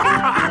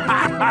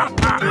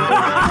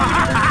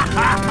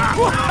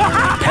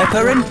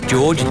 Peppa and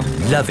George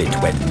love it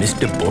when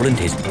Mr. Bull and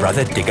his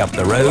brother dig up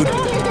the road.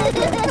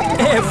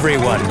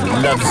 Everyone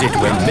loves it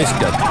when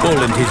Mr. Bull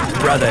and his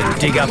brother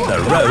dig up the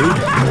road.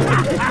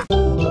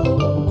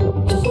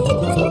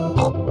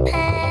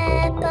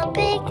 Peppa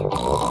Pig.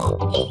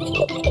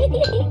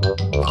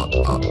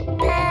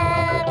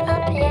 Peppa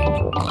Pig.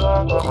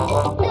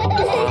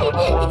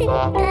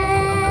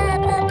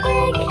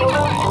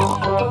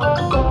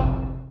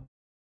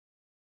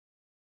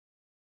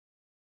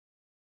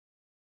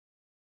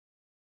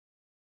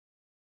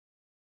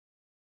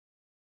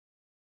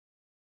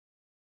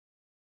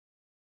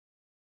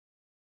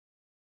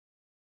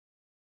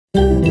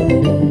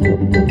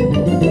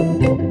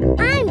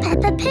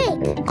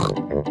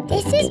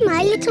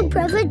 little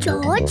brother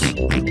George.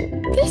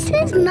 This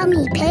is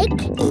Mummy Pig.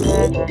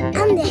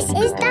 And this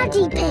is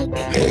Daddy Pig.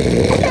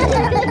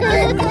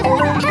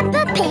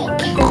 Peppa Pig.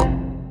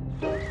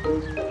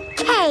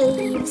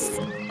 Caves.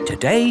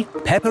 Today,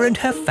 Peppa and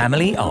her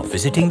family are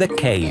visiting the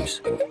caves.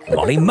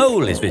 Molly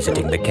Mole is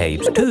visiting the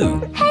caves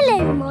too.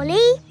 Hello,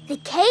 Molly. The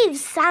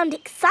caves sound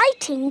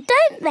exciting,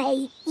 don't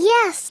they?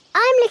 Yes,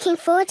 I'm looking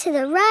forward to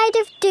the Ride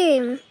of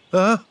Doom.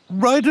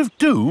 Ride of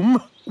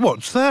Doom?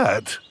 What's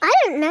that? I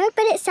don't know,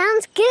 but it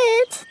sounds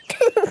good.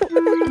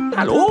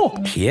 Hello,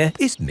 Here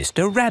is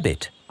Mr.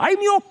 Rabbit.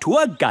 I'm your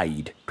tour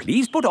guide.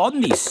 Please put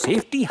on these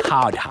safety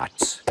hard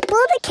hats.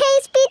 Will the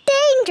caves be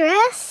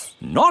dangerous?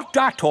 Not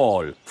at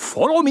all.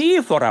 Follow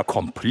me for a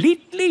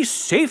completely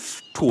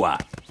safe tour.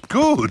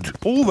 Good.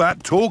 All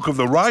that talk of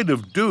the Ride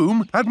of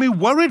Doom had me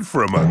worried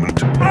for a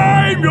moment.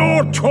 I'm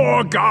your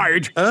tour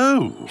guide.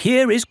 Oh.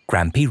 Here is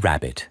Grampy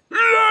Rabbit.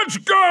 Let's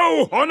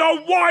go on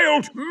a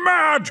wild,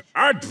 mad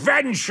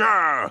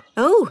adventure.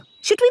 Oh,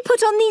 should we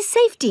put on these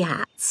safety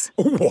hats?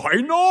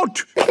 Why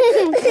not?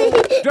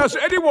 Does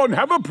anyone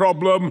have a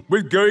problem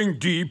with going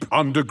deep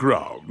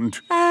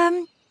underground?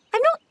 I'm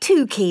not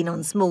too keen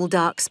on small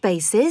dark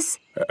spaces.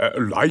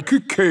 Like a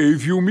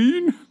cave, you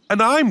mean?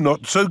 And I'm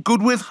not so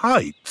good with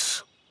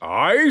heights.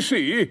 I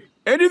see.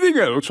 Anything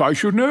else I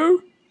should know?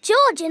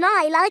 George and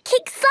I like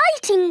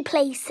exciting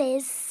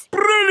places.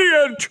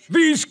 Brilliant!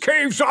 These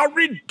caves are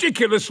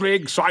ridiculously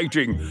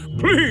exciting.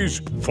 Please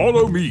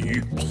follow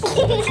me.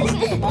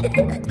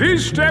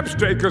 These steps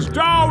take us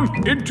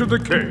down into the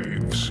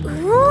caves.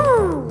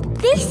 Ooh,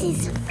 this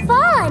is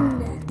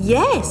fun.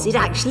 Yes, it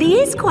actually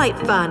is quite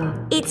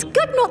fun. It's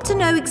good not to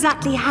know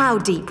exactly how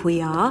deep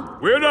we are.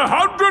 We're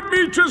 100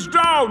 meters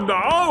down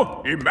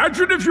now.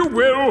 Imagine, if you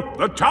will,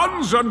 the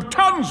tons and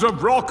tons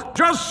of rock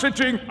just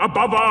sitting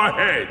above our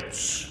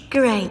heads.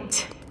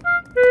 Great.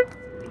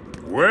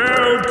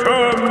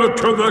 Welcome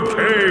to the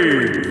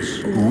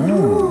caves.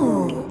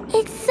 Ooh,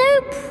 it's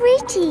so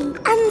pretty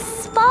and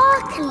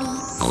sparkly.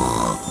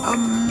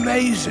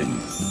 Amazing.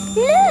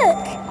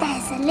 Look,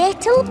 there's a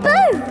little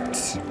boat.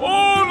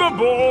 All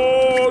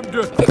aboard!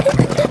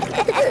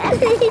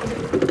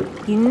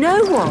 You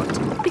know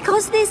what?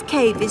 Because this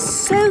cave is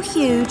so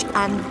huge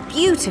and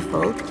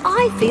beautiful,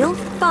 I feel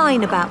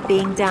fine about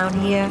being down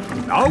here.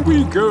 Now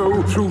we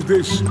go through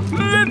this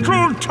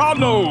little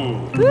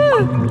tunnel.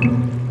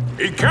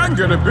 It can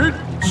get a bit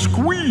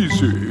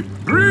squeezy.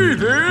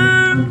 Breathe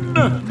in.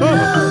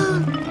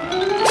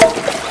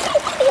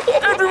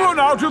 Everyone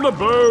out of the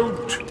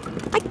boat.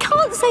 I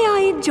can't say I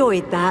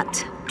enjoyed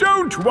that.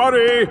 Don't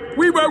worry,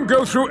 we won't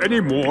go through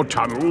any more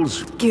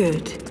tunnels.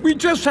 Good. We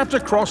just have to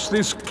cross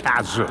this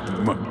chasm.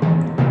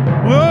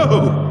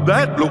 Whoa,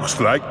 that looks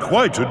like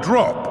quite a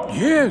drop.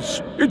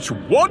 Yes, it's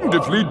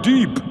wonderfully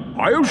deep.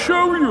 I'll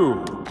show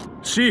you.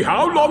 See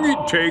how long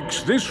it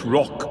takes this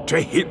rock to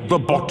hit the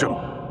bottom.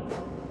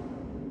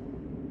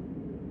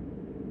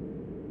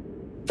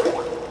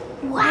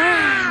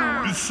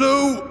 Wow.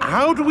 So,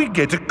 how do we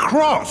get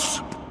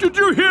across? Did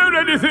you hear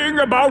anything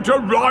about a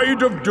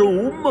Ride of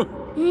Doom?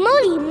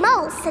 Molly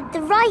Mole said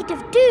the Ride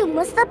of Doom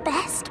was the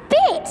best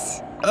bit.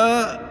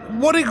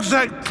 What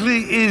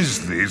exactly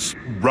is this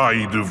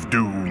Ride of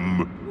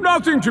Doom?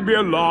 Nothing to be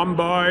alarmed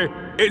by.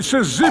 It's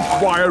a zip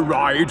wire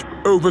ride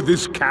over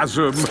this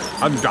chasm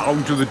and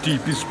down to the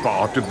deepest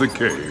part of the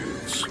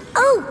caves.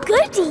 Oh,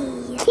 goody.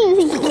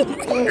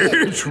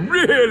 It's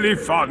really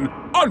fun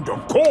and,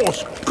 of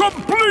course,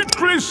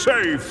 completely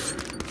safe.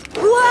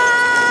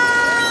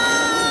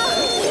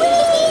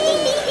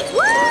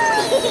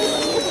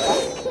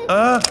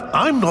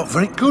 I'm not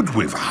very good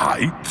with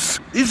heights.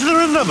 Is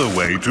there another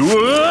way to... See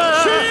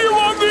you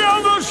on the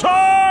other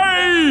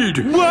side!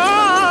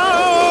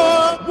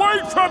 Whoa!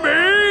 Wait for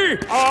me!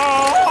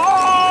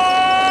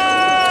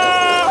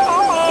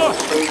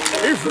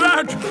 If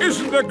that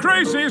isn't the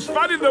craziest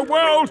fun in the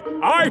world,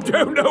 I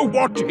don't know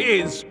what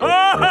is. It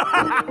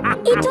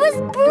was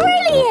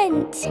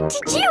brilliant.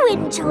 Did you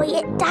enjoy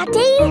it,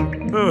 Daddy?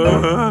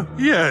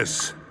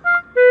 Yes.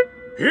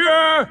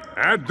 Here,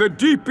 at the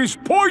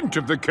deepest point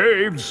of the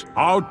caves,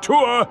 our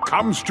tour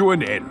comes to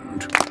an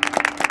end.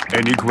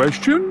 Any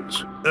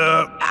questions?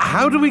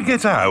 How do we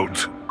get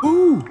out?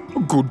 Oh, a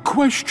good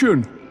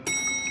question.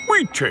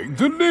 We take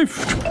the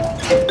lift.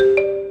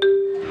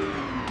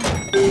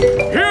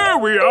 Here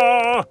we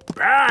are,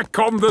 back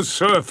on the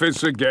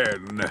surface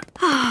again.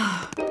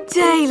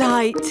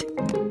 Daylight.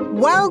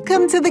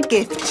 Welcome to the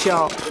gift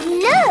shop.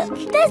 Look,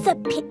 there's a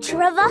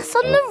picture of us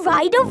on the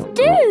Ride of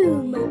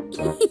Doom.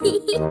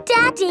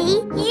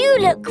 Daddy, you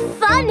look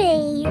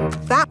funny.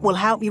 That will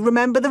help you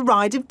remember the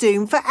Ride of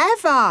Doom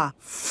forever.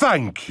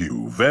 Thank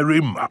you very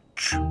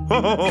much.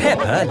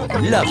 Peppa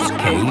loves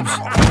caves.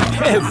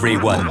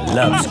 Everyone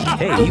loves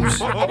caves.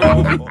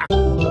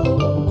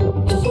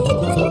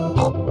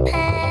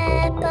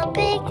 Peppa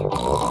Pig.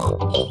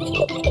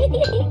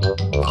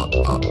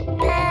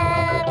 Peppa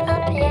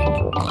Pig.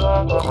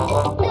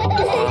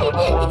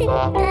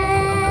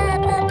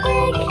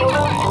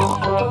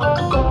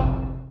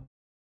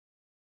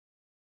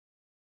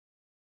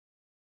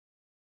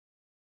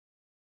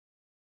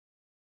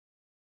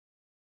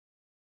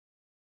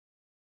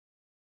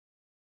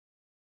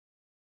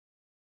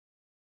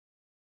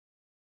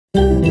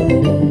 I'm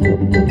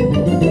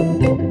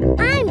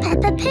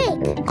Peppa Pig.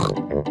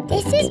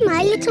 This is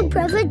my little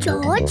brother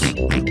George.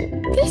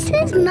 This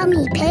is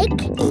Mummy Pig.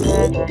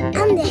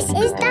 And this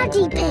is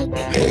Daddy Pig.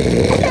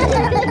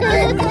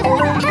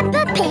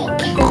 Peppa Pig.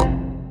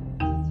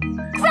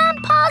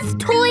 Grandpa's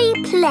toy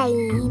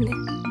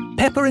plane.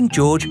 Peppa and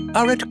George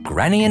are at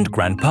Granny and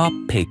Grandpa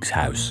Pig's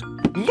house.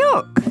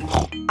 Look,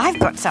 I've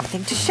got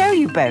something to show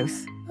you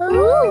both.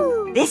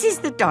 Ooh. This is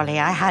the dolly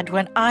I had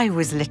when I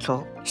was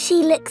little. She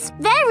looks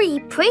very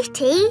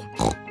pretty.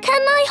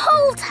 Can I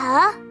hold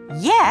her?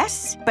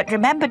 Yes, but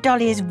remember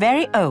Dolly is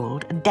very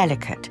old and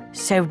delicate,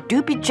 so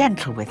do be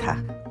gentle with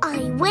her. I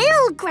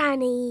will,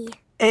 Granny.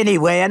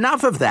 Anyway,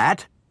 enough of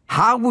that.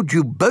 How would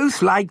you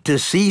both like to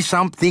see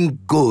something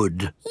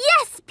good?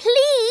 Yes,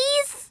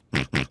 please.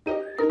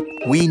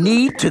 We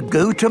need to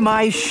go to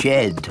my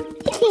shed.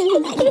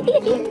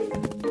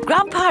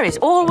 Grandpa is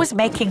always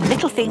making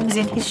little things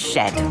in his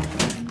shed.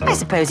 I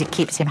suppose it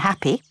keeps him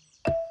happy.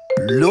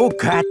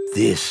 Look at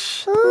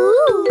this.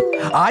 Ooh.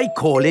 I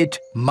call it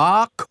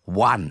Mark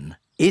 1.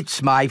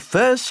 It's my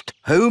first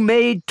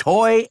homemade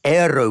toy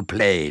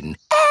aeroplane.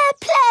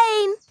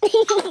 Airplane.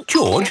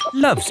 George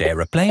loves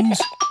aeroplanes.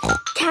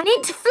 Can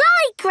it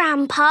fly,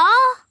 Grandpa?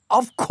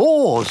 Of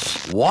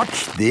course.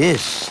 Watch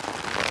this.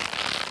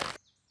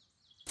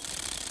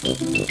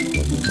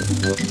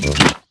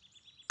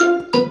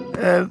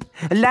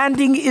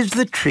 Landing is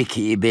the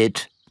tricky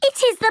bit.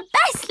 It is the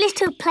best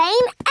little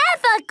plane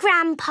ever,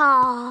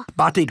 Grandpa.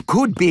 But it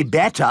could be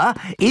better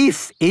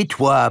if it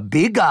were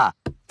bigger.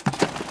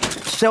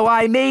 So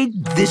I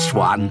made this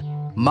one,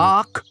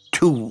 Mark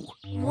 2.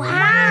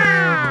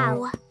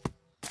 Wow!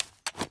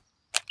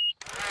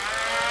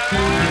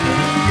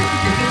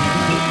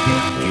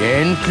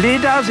 Gently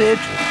does it.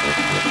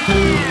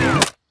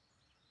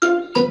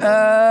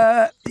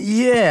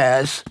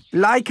 Yes.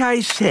 Like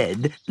I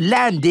said,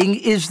 landing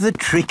is the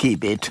tricky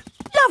bit.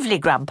 Lovely,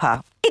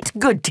 Grandpa. It's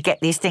good to get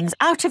these things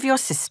out of your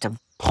system.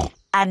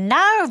 And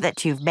now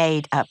that you've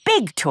made a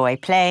big toy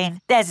plane,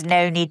 there's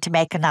no need to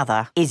make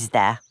another, is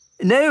there?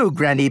 No,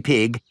 Granny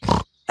Pig.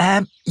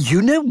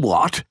 You know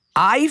what?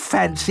 I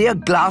fancy a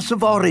glass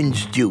of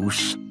orange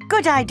juice.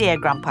 Good idea,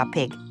 Grandpa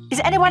Pig.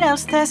 Is anyone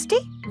else thirsty?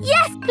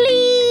 Yes,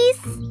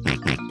 please.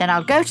 Then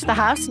I'll go to the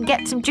house and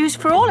get some juice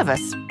for all of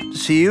us.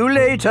 See you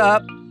later.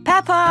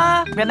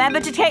 Peppa, remember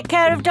to take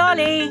care of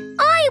Dolly.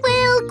 I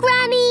will,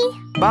 Granny.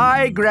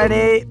 Bye,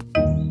 Granny.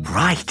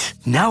 Right,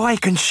 now I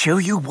can show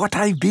you what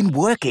I've been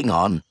working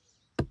on.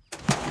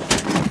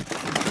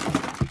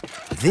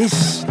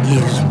 This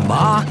is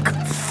Mark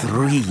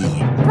 3.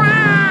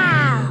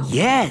 Wow!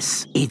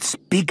 Yes, it's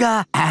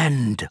bigger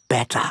and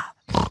better.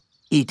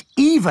 It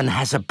even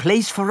has a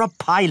place for a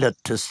pilot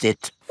to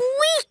sit.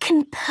 We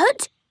can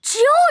put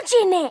George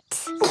in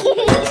it.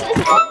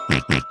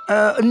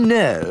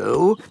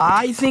 No.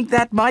 I think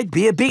that might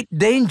be a bit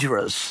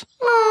dangerous.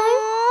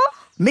 Aww.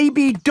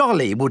 Maybe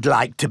Dolly would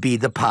like to be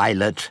the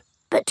pilot.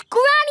 But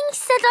Granny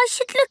said I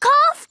should look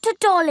after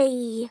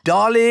Dolly.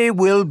 Dolly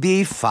will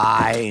be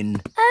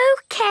fine.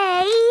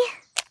 OK.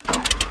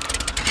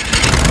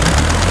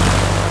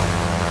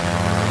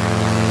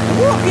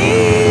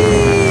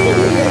 Whoopee!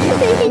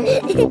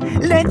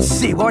 Let's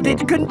see what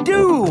it can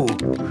do.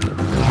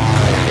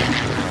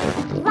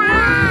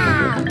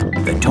 Wow!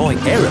 The toy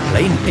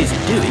aeroplane is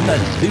doing a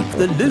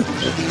loop-the-loop.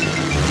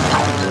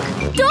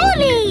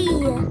 Dolly!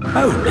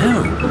 Oh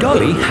no,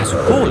 Dolly has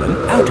fallen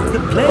out of the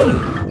plane.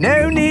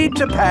 No need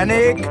to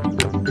panic.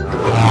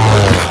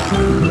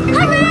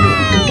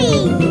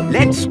 Hooray!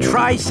 Let's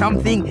try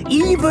something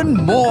even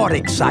more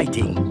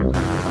exciting.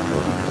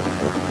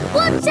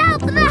 Watch out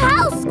for the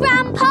house,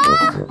 Grandpa!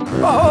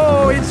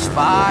 Oh, it's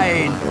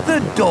fine. The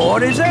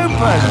door is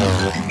open.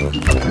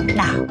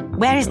 Now,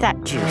 where is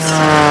that juice?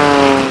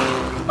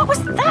 What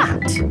was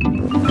that?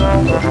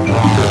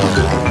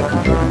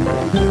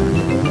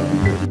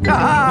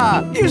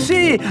 Ah, you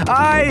see,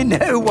 I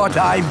know what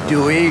I'm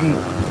doing.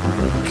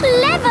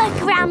 Clever,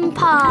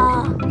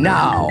 Grandpa.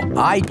 Now,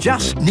 I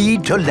just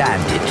need to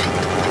land it.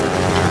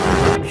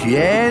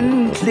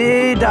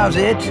 Gently does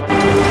it.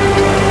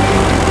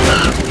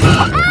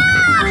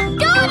 Ah!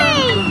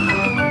 Dolly!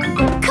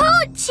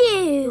 Caught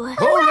you!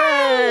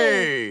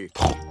 Hooray!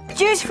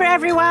 Juice for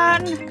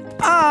everyone.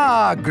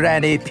 Ah,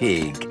 Granny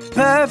Pig.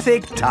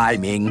 Perfect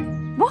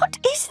timing. What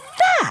is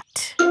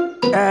that?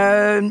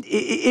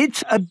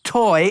 It's a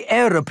toy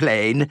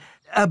aeroplane.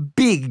 A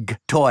big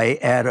toy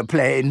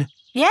aeroplane.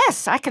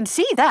 Yes, I can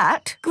see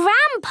that.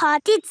 Grandpa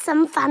did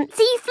some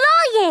fancy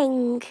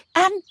flying.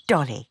 And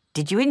Dolly,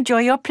 did you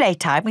enjoy your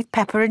playtime with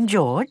Peppa and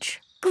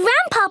George?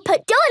 Grandpa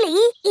put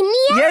Dolly in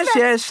the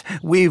Yes.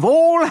 We've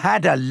all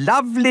had a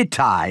lovely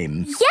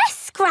time.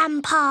 Yes,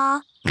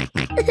 Grandpa.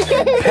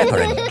 Peppa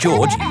and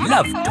George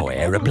love toy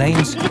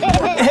aeroplanes.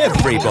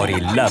 Everybody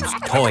loves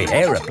toy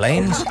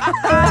aeroplanes.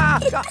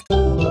 Peppa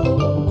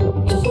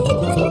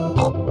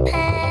Pig.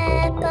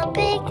 Peppa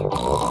Pig.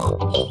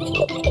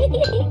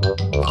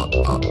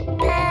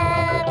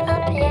 Peppa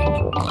Pig.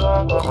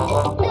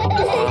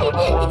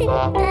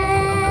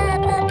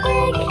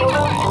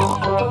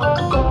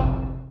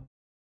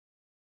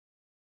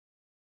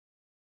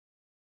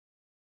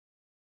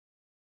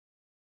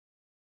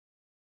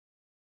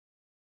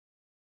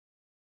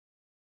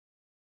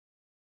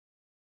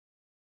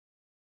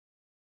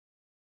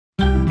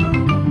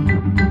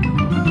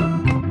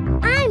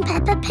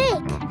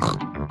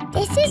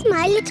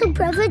 my little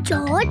brother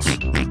George.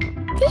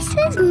 This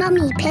is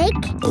Mummy Pig.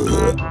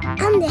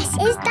 And this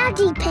is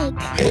Daddy Pig.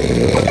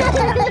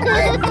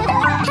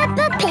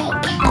 Peppa Pig.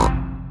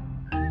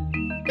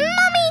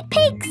 Mummy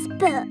Pig's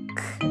book.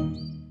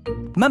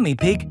 Mummy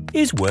Pig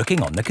is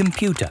working on the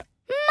computer.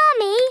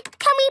 Mummy,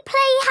 can we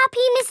play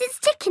Happy Mrs.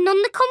 Chicken on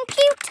the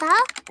computer?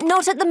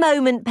 Not at the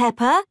moment,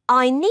 Peppa.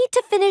 I need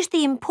to finish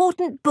the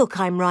important book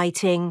I'm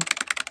writing.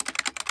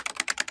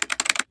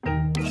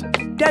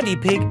 Daddy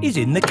Pig is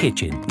in the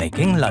kitchen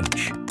making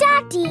lunch.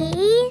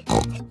 Daddy,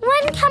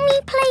 when can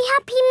we play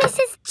Happy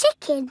Mrs.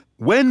 Chicken?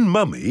 When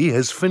Mummy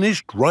has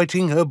finished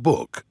writing her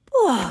book.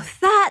 Oh,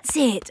 that's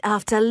it.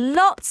 After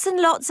lots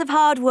and lots of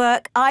hard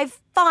work, I've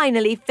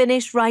finally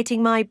finished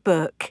writing my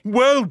book.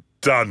 Well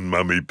done,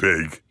 Mummy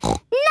Pig. Now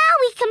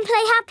we can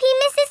play Happy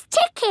Mrs.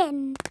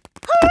 Chicken.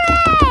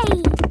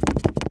 Hooray!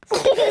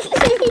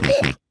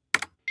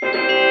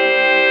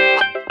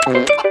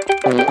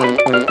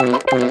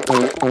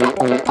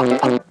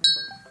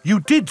 You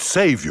did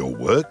save your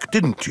work,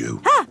 didn't you?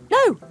 Ah,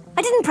 no,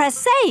 I didn't press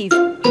save.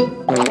 40, 90, 10,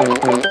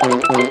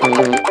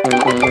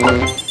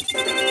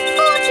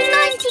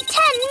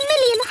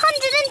 million,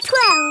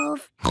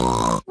 112.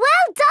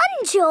 Well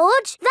done,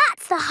 George.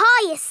 That's the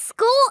highest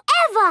score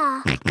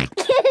ever.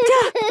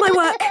 My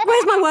work.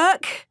 Where's my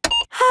work?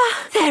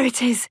 Ah, there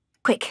it is.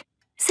 Quick.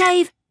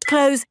 Save,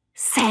 close,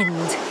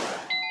 send.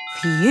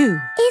 Phew.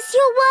 Is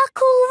your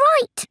work all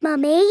right,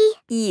 Mummy?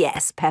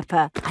 Yes,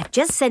 Peppa. I've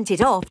just sent it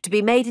off to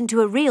be made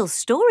into a real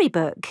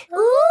storybook.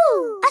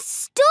 Ooh, a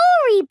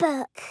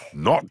storybook.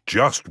 Not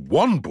just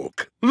one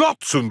book.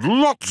 Lots and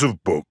lots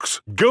of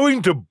books.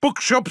 Going to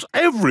bookshops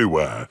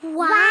everywhere.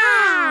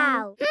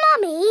 Wow.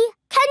 Mummy,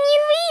 can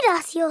you read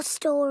us your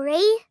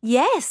story?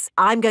 Yes,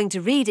 I'm going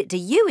to read it to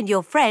you and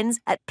your friends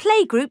at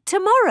Playgroup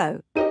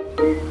tomorrow.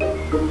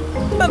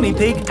 Mummy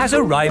Pig has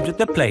arrived at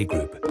the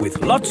playgroup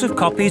with lots of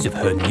copies of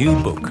her new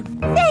book.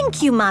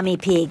 Thank you, Mummy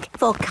Pig,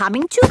 for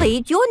coming to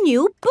read your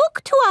new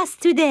book to us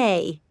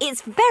today.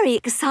 It's very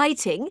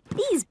exciting.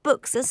 These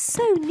books are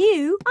so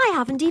new, I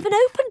haven't even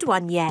opened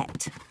one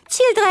yet.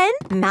 Children,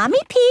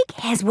 Mummy Pig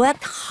has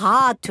worked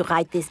hard to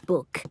write this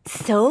book.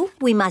 So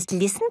we must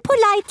listen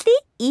politely,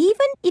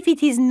 even if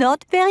it is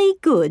not very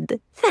good.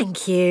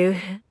 Thank you.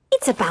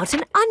 It's about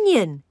an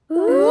onion.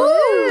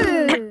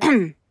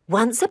 Ooh.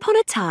 Once upon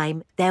a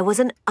time, there was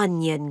an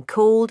onion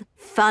called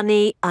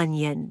Funny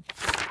Onion.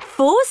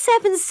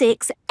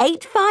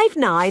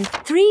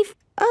 4768593.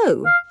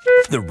 Oh.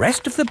 The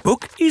rest of the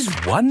book is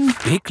one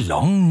big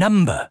long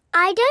number.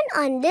 I don't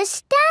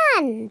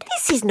understand.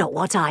 This is not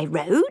what I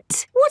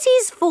wrote. What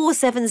is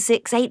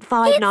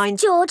 4768593?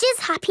 It's George's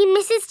Happy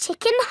Mrs.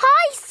 Chicken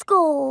high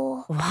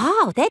score.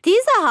 Wow, that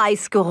is a high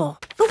score.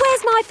 But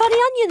where's my Funny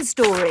Onion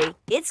story?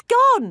 It's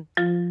gone.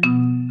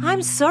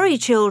 I'm sorry,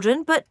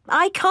 children, but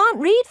I can't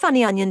read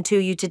Funny Onion to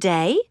you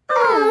today.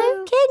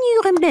 Oh. Can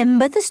you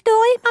remember the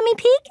story, Mummy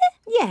Pig?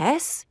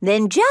 Yes.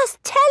 Then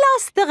just tell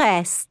us the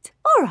rest.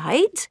 All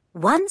right.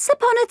 Once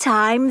upon a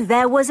time,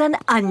 there was an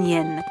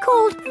onion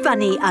called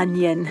Funny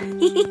Onion.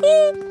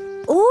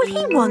 All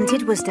he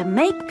wanted was to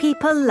make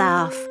people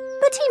laugh,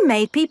 but he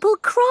made people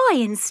cry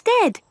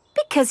instead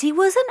because he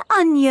was an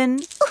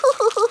onion.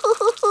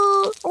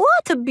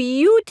 What a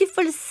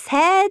beautiful,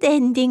 sad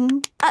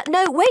ending.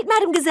 No, wait,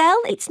 Madame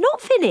Gazelle, it's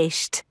not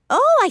finished.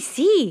 Oh, I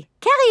see.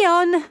 Carry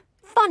on.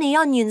 Funny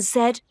Onion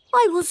said,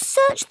 I will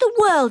search the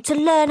world to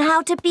learn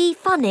how to be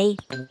funny.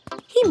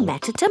 He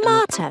met a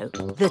tomato.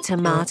 The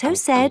tomato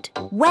said,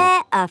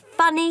 wear a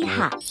funny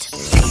hat.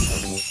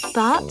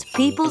 But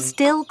people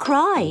still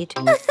cried.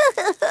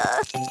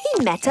 He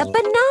met a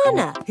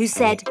banana who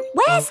said,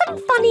 wear some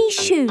funny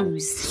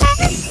shoes.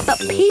 But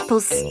people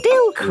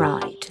still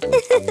cried.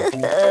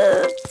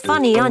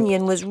 Funny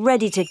Onion was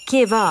ready to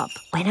give up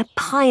when a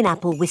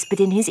pineapple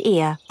whispered in his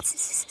ear.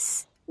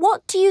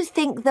 What do you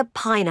think the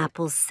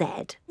pineapple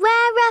said?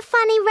 Wear a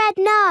funny red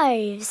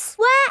nose.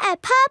 Wear a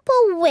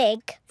purple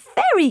wig.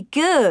 Very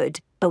good.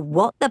 But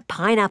what the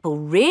pineapple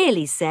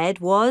really said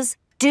was,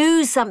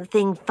 do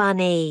something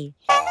funny.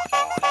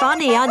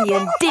 Funny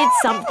Onion did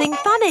something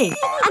funny,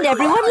 and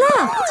everyone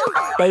laughed.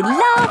 They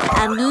laughed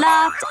and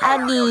laughed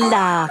and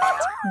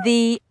laughed.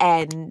 The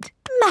end.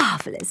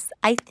 Marvellous.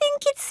 I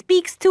think it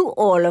speaks to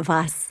all of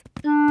us.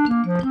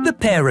 The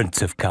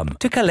parents have come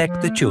to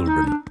collect the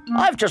children.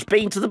 I've just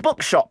been to the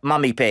bookshop,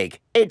 Mummy Pig.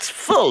 It's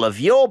full of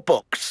your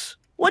books.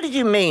 What did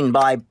you mean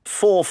by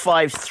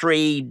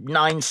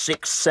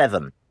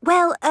 453967?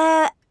 Well,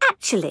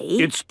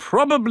 actually... It's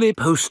probably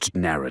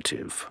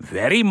post-narrative.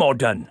 Very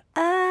modern.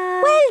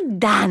 Well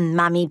done,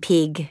 Mummy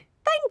Pig.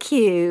 Thank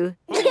you.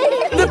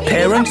 The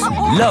parents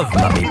love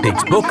Mummy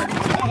Pig's book.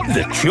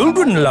 The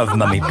children love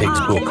Mummy Pig's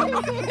book.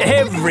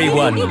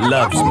 Everyone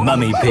loves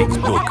Mummy Pig's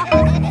book.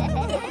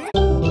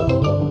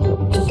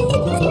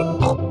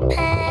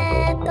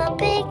 Peppa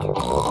Pig.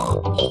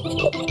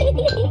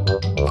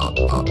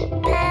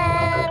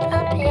 Peppa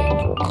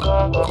Pig.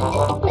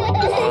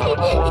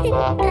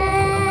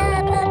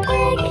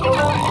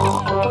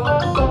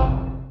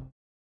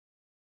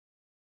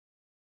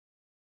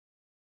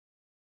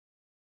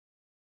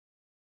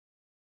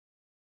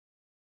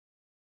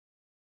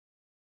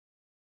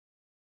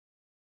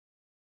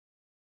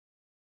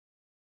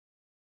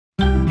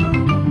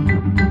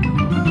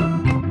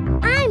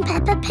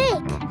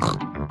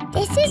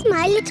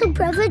 my little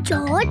brother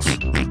George.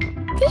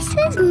 This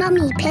is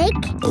Mummy Pig.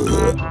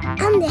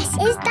 And this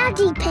is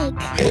Daddy Pig.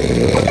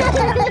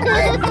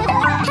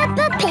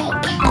 Peppa Pig.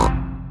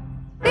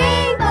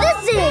 The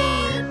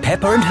zoo.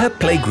 Peppa and her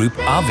playgroup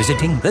are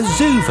visiting the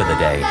zoo for the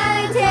day.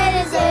 Going to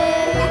the zoo.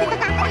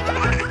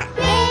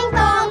 Bing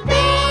bong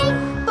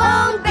bing,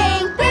 bong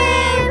bing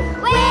boom.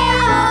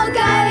 We're all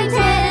going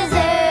to the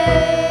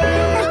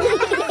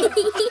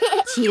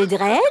zoo.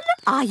 Children,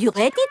 are you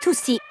ready to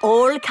see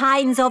all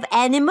kinds of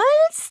animals?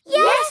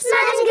 Yes,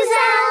 Madam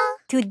Gazelle.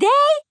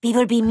 Today, we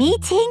will be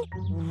meeting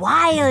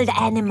wild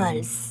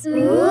animals.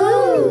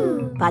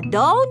 Ooh. But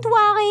don't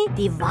worry,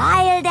 the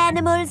wild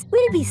animals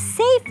will be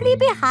safely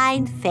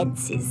behind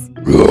fences.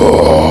 A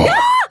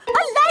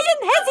lion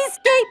has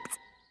escaped!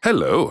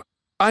 Hello,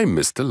 I'm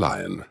Mr.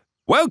 Lion.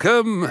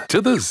 Welcome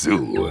to the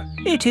zoo.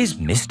 It is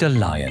Mr.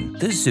 Lion,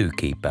 the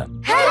zookeeper.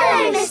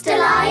 Hello, Mr.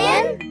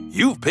 Lion.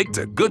 You've picked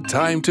a good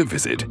time to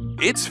visit.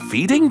 It's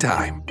feeding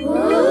time.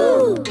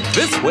 Ooh.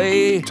 This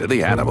way to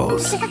the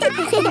animals.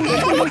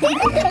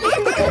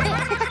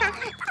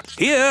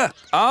 Here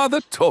are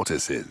the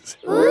tortoises.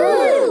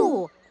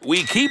 Ooh.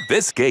 We keep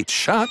this gate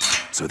shut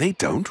so they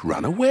don't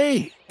run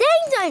away.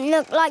 They don't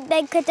look like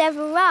they could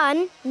ever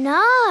run.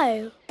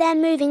 No, they're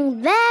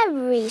moving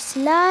very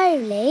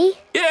slowly.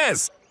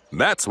 Yes,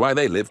 that's why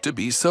they live to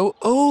be so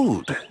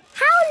old.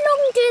 How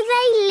long do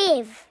they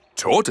live?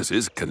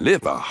 Tortoises can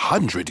live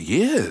 100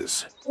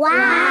 years.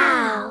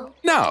 Wow.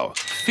 Now,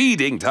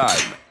 feeding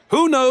time.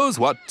 Who knows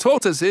what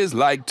tortoises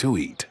like to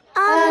eat?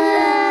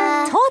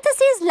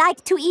 Tortoises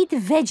like to eat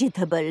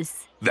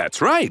vegetables.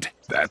 That's right.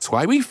 That's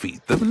why we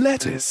feed them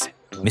lettuce.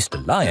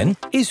 Mr. Lion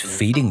is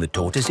feeding the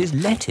tortoises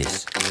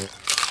lettuce.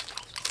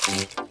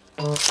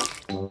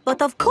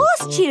 But of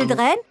course,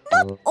 children,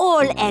 not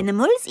all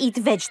animals eat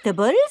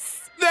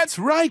vegetables. That's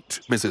right,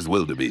 Mrs.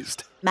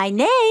 Wildebeest. My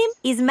name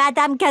is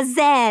Madame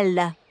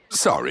Gazelle.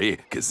 Sorry,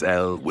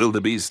 Gazelle,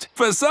 Wildebeest.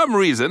 For some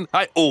reason,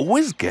 I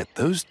always get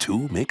those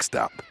two mixed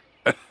up.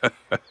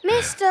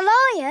 Mr.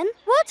 Lion,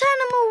 what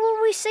animal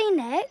will we see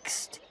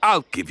next?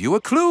 I'll give you a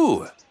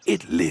clue.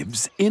 It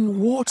lives in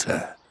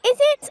water. Is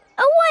it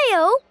a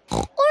whale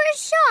or a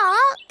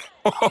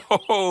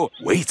shark?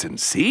 Wait and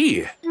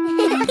see.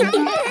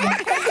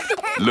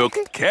 Look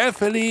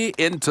carefully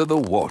into the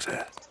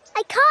water.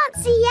 I can't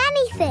see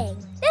anything.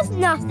 There's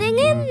nothing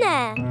in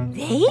there.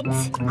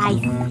 Wait, I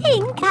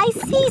think I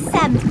see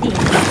something.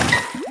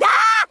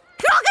 Ah!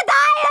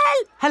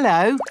 Crocodile!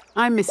 Hello,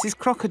 I'm Mrs.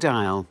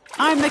 Crocodile.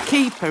 I'm the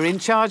keeper in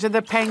charge of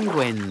the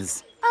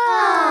penguins.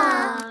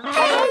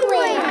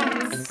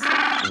 Penguins!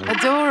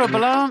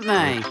 Adorable, aren't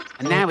they?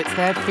 And now it's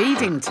their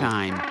feeding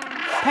time.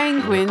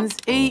 Penguins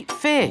eat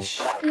fish.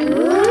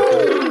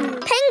 Ooh.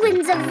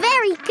 Penguins are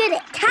very good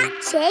at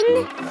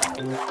catching.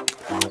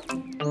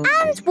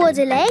 And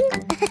waddling.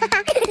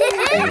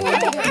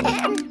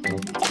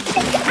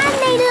 And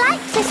they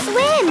like to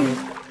swim.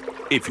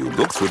 If you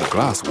look through the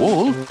glass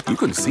wall, you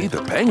can see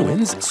the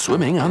penguins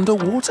swimming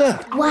underwater.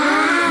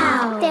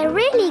 Wow! They're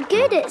really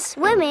good at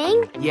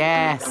swimming.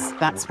 Yes,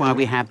 that's why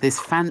we have this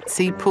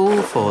fancy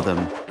pool for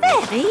them.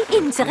 Very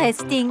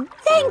interesting.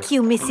 Thank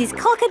you, Mrs.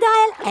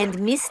 Crocodile and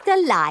Mr.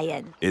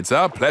 Lion. It's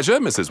our pleasure,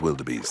 Mrs.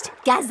 Wildebeest.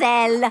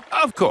 Gazelle.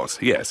 Of course,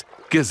 yes.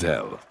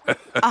 Gazelle.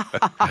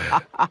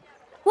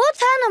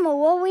 What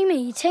animal are we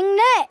meeting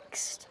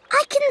next?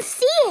 I can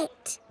see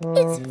it.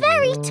 It's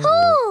very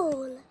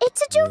tall.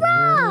 It's a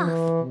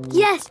giraffe.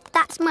 Yes,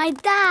 that's my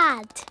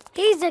dad.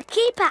 He's a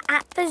keeper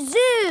at the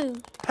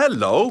zoo.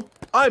 Hello,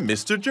 I'm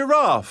Mr.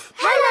 Giraffe.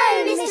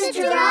 Hello, Mr.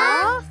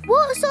 Giraffe.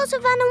 What sort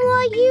of animal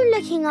are you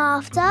looking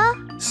after?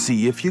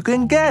 See if you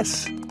can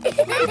guess. Look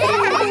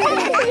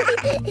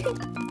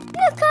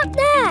up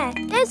there.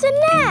 There's a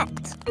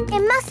net.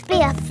 It must be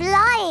a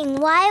flying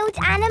wild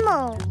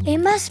animal. It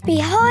must be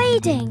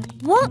hiding,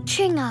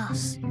 watching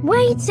us,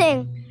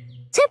 waiting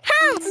to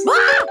pounce.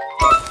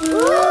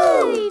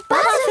 Ooh,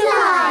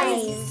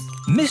 butterflies.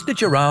 Mr.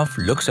 Giraffe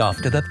looks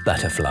after the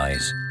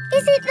butterflies.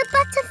 Is it the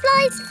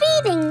butterflies'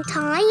 feeding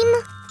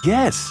time?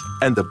 Yes,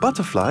 and the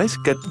butterflies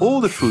get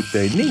all the food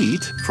they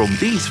need from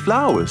these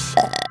flowers.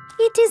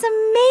 It is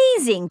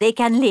amazing they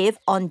can live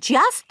on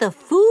just the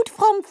food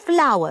from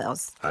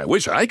flowers. I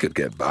wish I could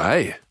get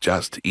by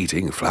just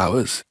eating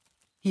flowers.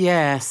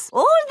 Yes.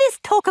 All this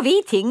talk of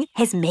eating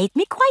has made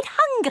me quite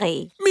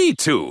hungry. Me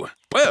too.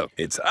 Well,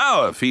 it's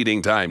our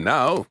feeding time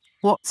now.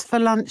 What's for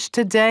lunch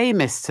today,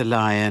 Mr.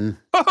 Lion?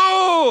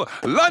 Oh,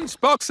 lunch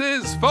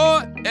boxes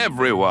for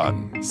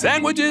everyone.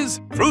 Sandwiches,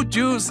 fruit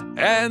juice,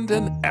 and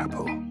an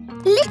apple.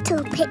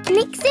 Little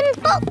picnics in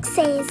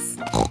boxes.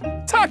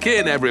 Tuck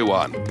in,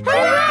 everyone.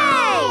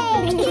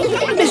 Hooray!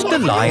 Mr.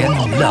 Lion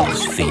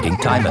loves feeding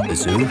time at the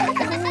zoo.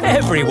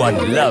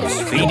 Everyone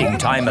loves feeding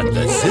time at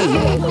the zoo.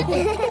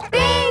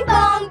 Bing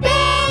bong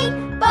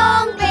bing,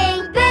 bong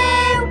bing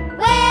boo.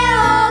 We're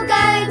all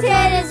going to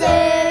the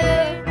zoo.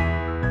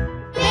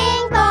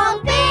 Bing bong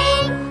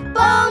bing,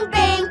 bong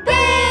bing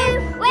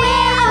boo.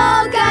 We're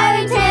all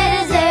going to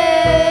the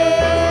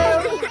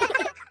zoo.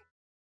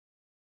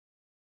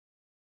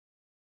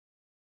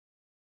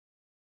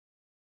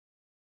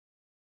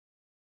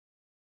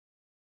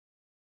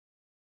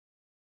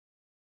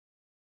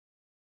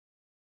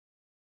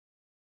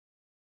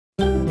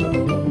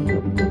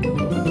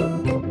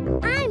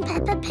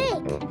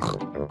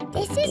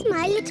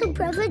 little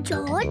brother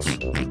George.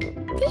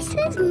 This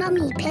is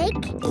Mummy Pig.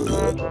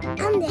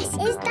 And this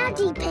is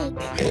Daddy Pig.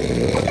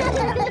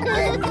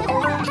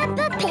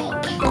 Peppa Pig.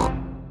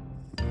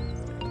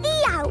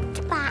 The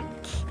Outback.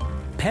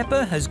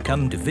 Peppa has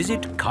come to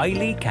visit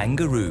Kylie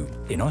Kangaroo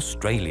in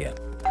Australia.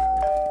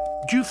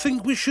 Do you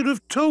think we should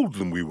have told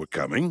them we were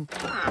coming?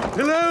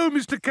 Hello,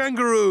 Mr.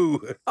 Kangaroo.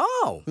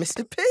 Oh,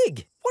 Mr.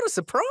 Pig. What a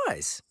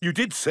surprise. You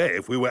did say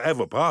if we were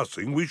ever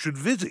passing, we should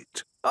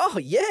visit. Oh,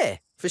 yeah,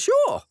 for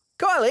sure.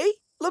 Kylie,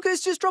 look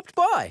who's just dropped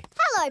by.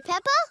 Hello,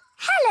 Peppa.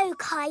 Hello,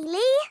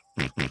 Kylie.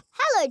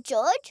 Hello,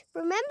 George.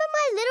 Remember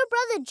my little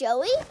brother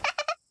Joey?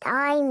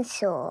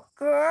 Dinosaur.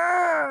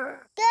 Grrr.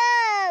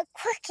 Grrr.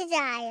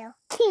 Crocodile.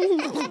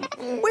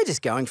 We're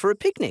just going for a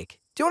picnic.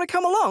 Do you want to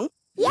come along?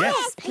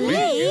 Yes,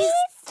 please.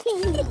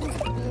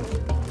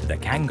 The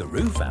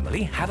kangaroo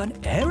family have an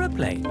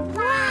aeroplane.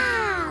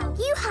 Wow!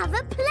 You have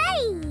a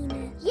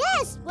plane.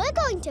 Yes, we're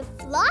going to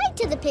fly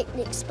to the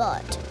picnic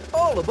spot.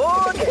 All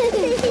aboard!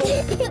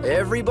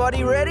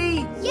 Everybody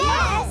ready?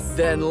 Yes!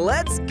 Then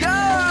let's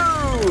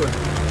go!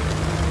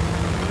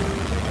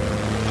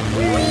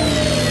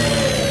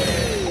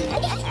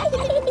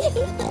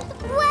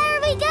 Where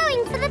are we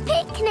going for the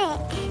picnic?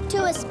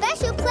 To a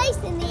special place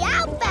in the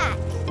outback.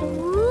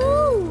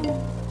 Ooh!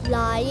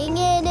 Flying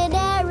in an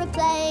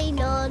aeroplane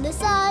on a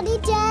sunny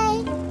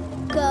day.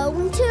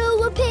 Going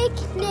to a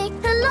picnic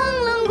a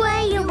long, long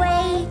way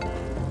away.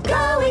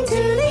 Going to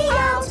the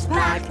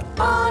outback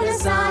on a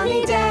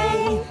sunny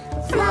day.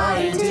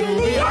 Flying to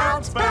the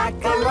outback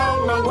a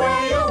long, long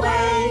way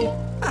away.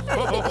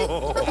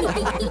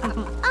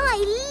 I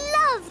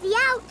love the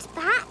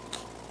outback.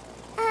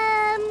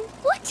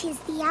 What is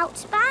the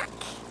outback?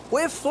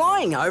 We're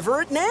flying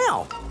over it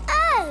now.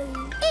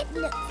 Oh, it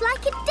looks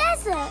like a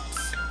desert.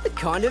 It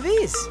kind of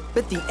is.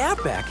 But the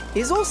outback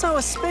is also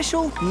a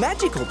special,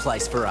 magical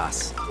place for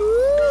us.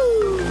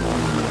 Ooh.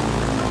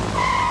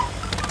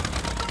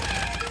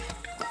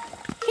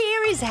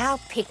 Here is our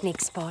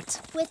picnic spot.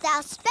 With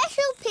our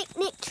special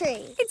picnic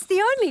tree. It's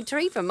the only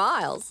tree for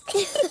miles.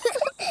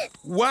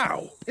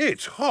 Wow,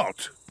 it's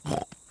hot.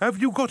 Have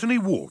you got any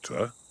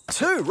water?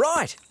 Too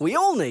right. We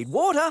all need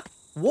water.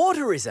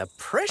 Water is a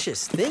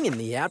precious thing in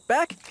the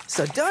outback,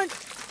 so don't...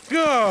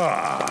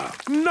 Ah,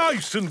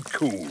 nice and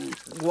cool.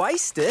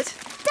 Waste it.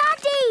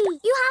 Daddy,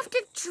 you have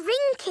to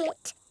drink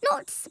it,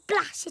 not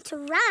splash it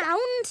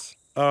around.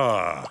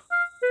 Ah.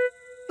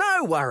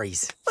 No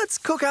worries. Let's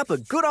cook up a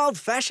good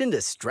old-fashioned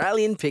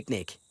Australian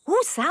picnic.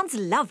 Oh, sounds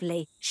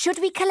lovely. Should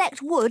we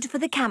collect wood for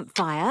the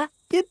campfire?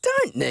 You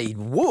don't need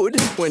wood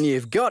when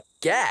you've got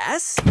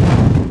gas.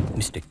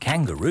 Mr.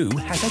 Kangaroo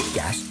has a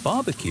gas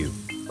barbecue.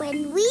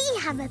 When we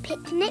have a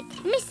picnic,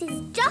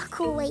 Mrs.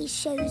 Duck always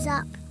shows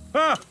up.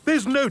 Ah,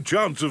 there's no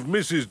chance of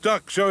Mrs.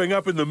 Duck showing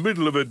up in the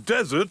middle of a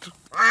desert.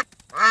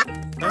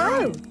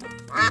 Oh.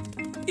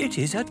 It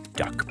is a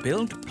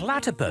duck-billed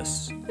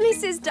platypus.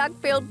 Mrs.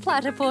 Duck-billed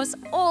Platypus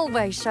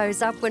always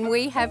shows up when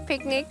we have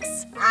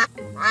picnics.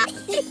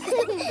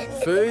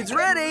 Food's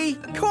ready.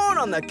 Corn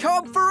on the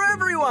cob for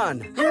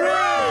everyone.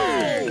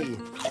 Hooray!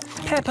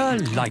 Peppa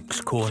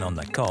likes corn on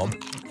the cob.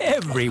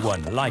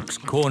 Everyone likes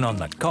corn on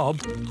the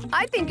cob.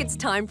 I think it's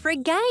time for a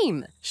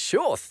game.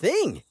 Sure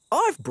thing.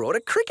 I've brought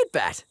a cricket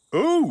bat.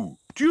 Oh,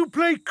 do you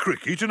play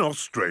cricket in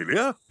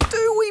Australia?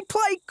 Do we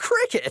play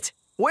cricket?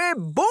 We're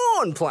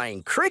born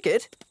playing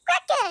cricket.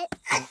 Cricket!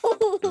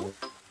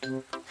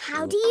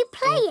 How do you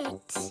play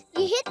it?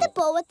 You hit the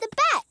ball with the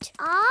bat.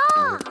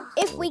 Ah!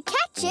 If we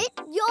catch it,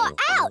 you're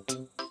out.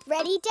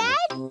 Ready,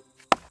 Dad?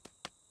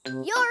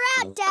 You're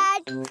out,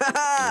 Dad.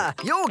 Ha!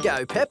 You'll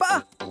go,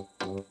 Peppa.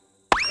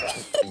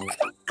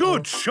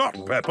 Good shot,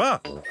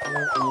 Peppa.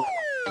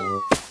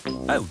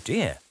 Oh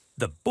dear,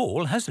 the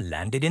ball has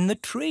landed in the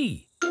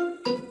tree.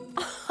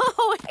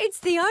 Oh, it's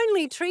the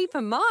only tree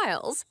for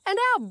miles, and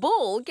our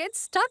ball gets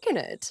stuck in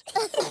it.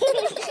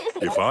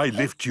 If I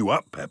lift you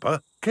up,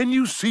 Peppa, can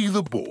you see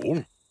the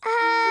ball?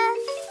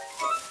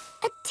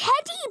 A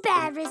teddy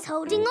bear is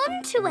holding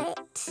on to it.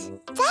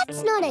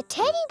 That's not a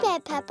teddy bear,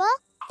 Peppa.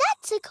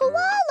 That's a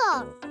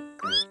koala.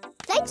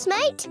 Thanks,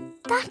 mate.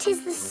 That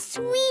is the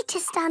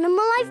sweetest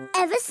animal I've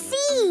ever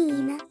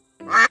seen.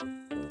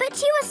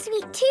 But you are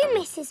sweet too,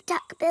 Mrs.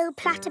 Duck-billed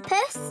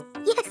Platypus.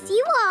 Yes,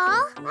 you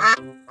are.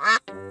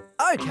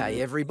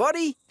 OK,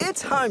 everybody,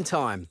 it's home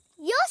time.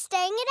 You're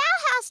staying at our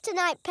house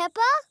tonight,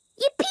 Peppa.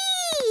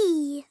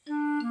 Yippee!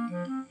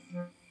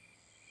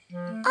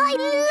 I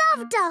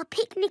loved our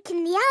picnic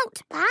in the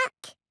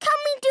outback. Can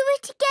we do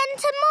it again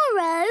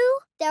tomorrow?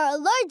 There are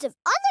loads of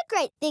other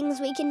great things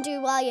we can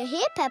do while you're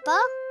here, Peppa.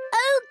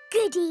 Oh,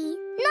 goody.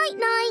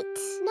 Night-night.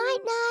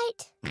 Night-night.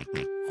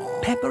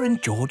 Peppa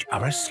and George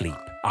are asleep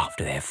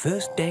after their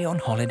first day on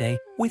holiday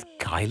with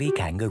Kylie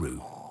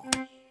Kangaroo.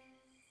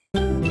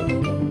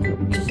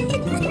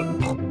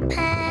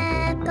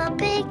 Peppa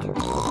Pig.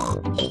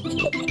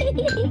 Peppa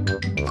Pig.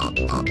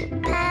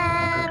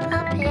 Peppa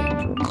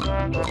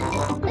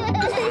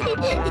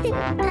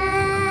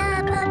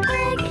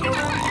Pig.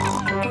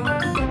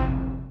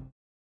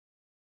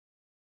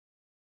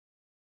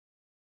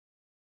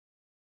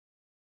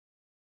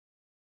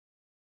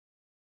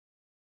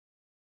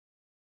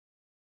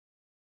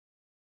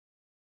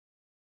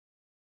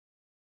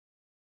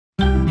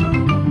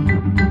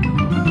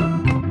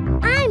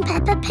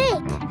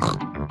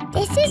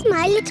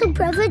 my little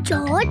brother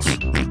George.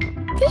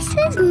 This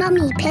is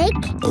Mummy Pig.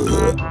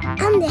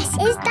 And this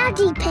is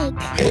Daddy Pig.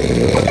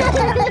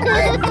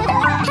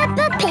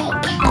 Peppa Pig.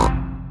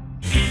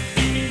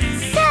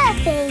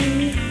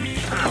 Surfing.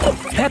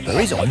 Peppa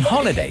is on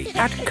holiday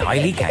at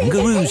Kylie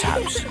Kangaroo's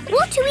house.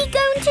 What are we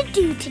going to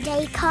do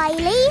today,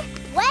 Kylie?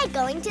 We're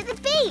going to the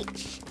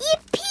beach.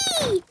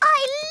 Yippee!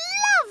 I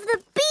love the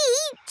beach!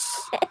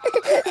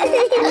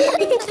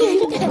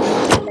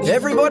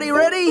 Everybody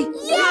ready?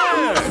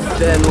 Yeah!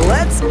 Then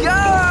let's go!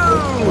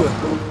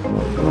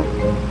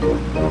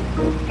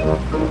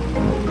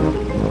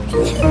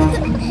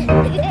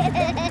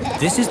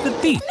 This is the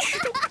beach.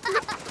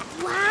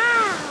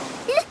 Wow!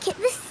 Look at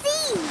the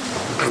sea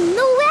and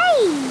the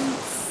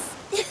waves.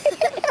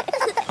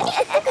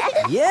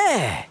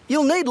 Yeah,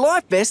 you'll need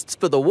life vests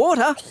for the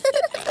water.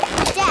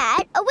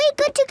 Dad, are we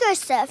good to go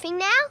surfing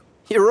now?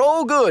 You're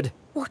all good.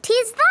 What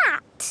is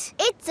that?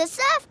 It's a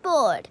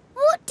surfboard.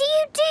 What do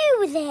you do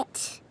with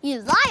it? You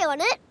lie on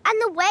it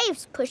and the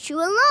waves push you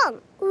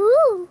along.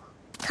 Ooh.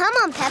 Come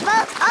on,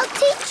 Peppa, I'll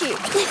teach you.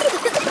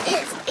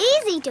 It's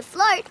easy to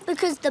float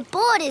because the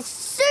board is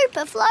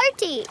super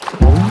floaty.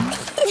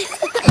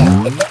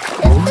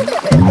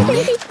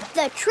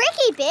 The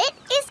tricky bit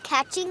is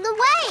catching the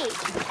wave.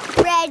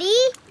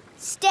 Ready,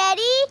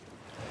 steady,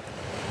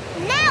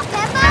 now,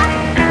 Peppa!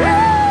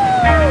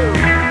 Woo!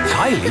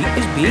 Kylie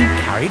is being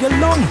carried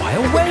along by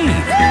a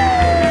wave.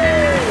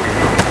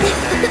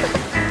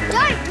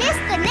 Don't miss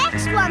the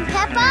next one,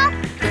 Peppa.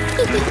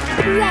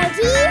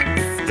 Ready,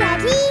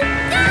 steady,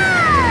 go!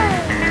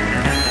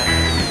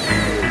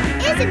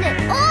 Isn't it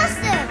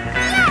awesome?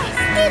 Yes,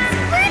 it's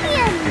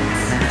brilliant!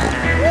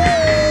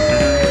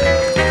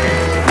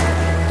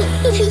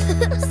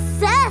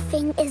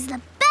 Surfing is the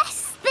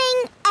best thing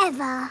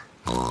ever.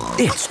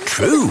 It's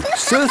true.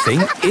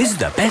 Surfing is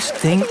the best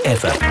thing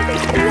ever.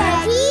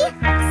 Ready,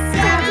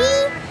 steady,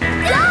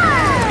 go!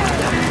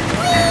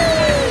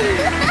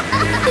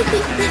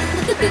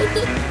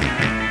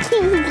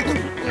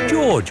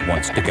 George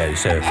wants to go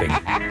surfing.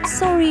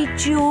 Sorry,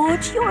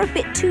 George, you're a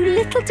bit too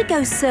little to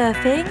go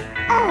surfing.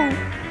 Oh,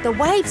 the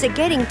waves are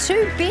getting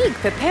too big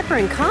for Peppa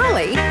and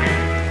Kylie.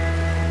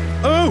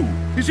 Oh,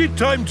 is it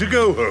time to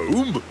go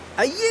home?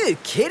 Are you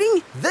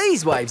kidding?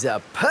 These waves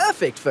are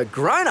perfect for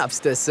grown-ups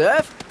to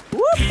surf.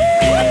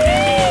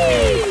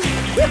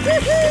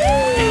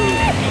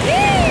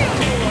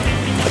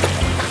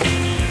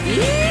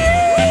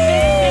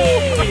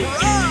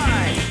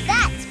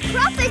 That's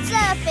proper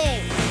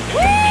surfing!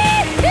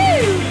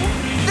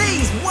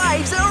 These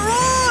waves are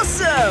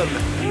awesome!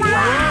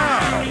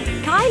 Wow!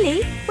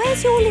 Kylie,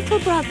 where's your little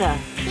brother?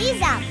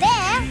 He's out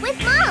there with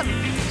Mum.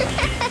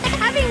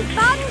 Having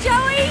fun,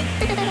 Joey?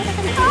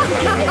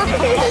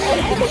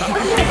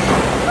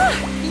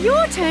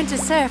 Your turn to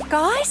surf,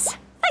 guys.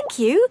 Thank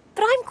you,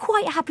 but I'm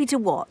quite happy to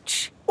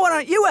watch. Why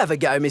don't you have a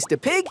go, Mr.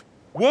 Pig?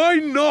 Why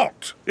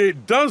not?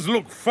 It does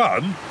look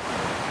fun.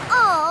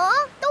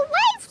 Aw, the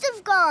waves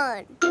have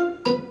gone.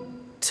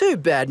 Too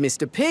bad,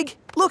 Mr. Pig.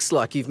 Looks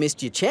like you've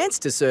missed your chance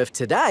to surf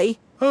today.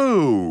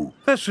 Oh,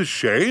 that's a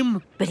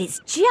shame. But it's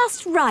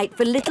just right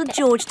for little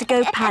George to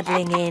go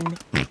paddling in.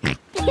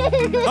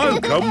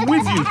 I'll come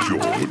with you,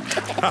 George.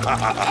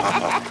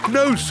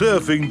 No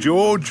surfing,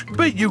 George,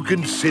 but you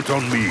can sit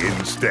on me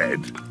instead.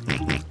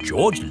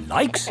 George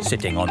likes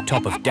sitting on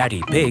top of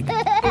Daddy Pig.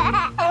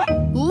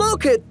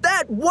 Look at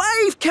that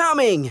wave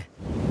coming!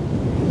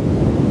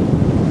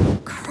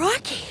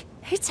 Crikey,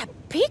 it's a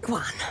big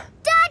one.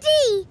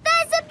 Daddy,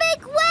 there's a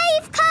big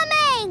wave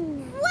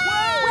coming!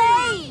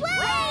 Wave!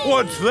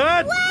 What's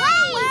that? Wave!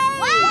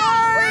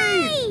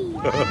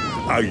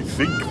 I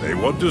think they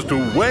want us to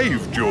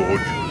wave,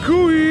 George.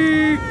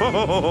 Cooey!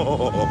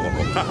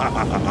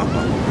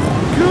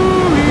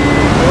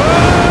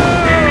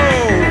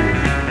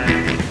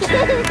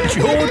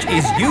 George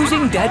is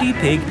using Daddy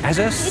Pig as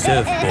a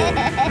surfboard.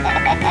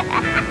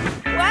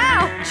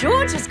 Wow,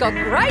 George has got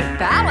great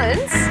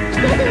balance.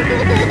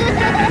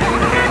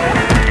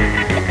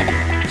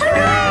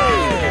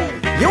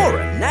 Hooray! You're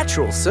a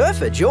natural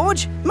surfer,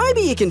 George.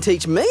 Maybe you can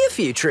teach me a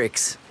few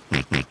tricks.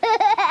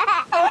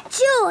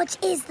 George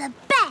is the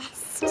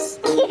best. I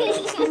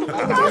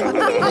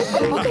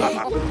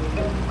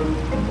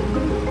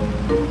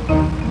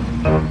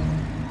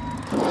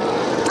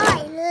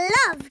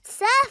loved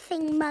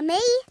surfing, Mummy.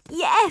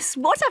 Yes,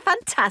 what a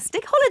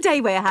fantastic holiday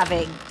we're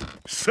having.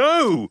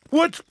 So,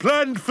 what's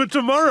planned for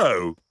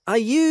tomorrow? Are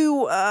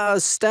you,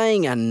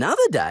 staying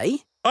another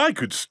day? I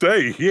could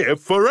stay here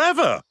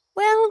forever.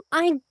 Well,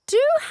 I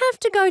do have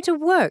to go to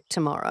work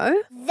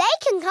tomorrow. They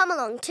can come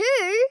along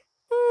too.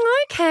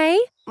 OK.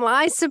 Well,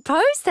 I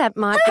suppose that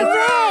might be...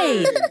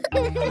 Hooray!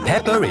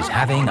 Peppa is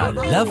having a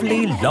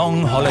lovely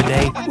long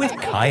holiday with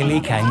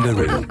Kylie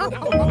Kangaroo.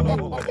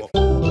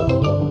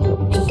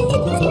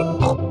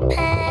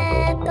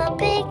 Peppa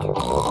Pig.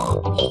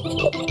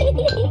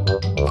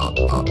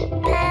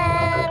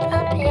 Peppa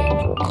Pig.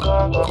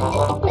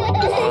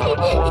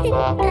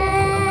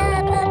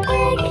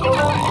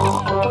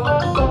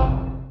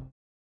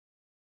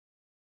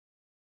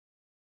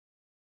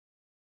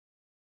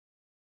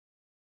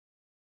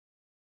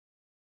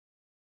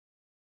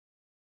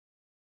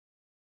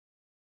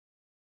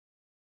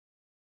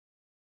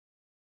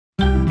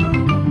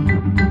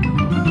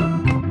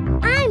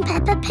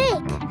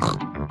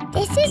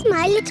 This is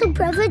my little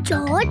brother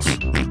George.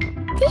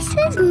 This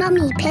is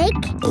Mummy Pig.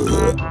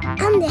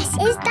 And this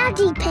is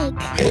Daddy Pig.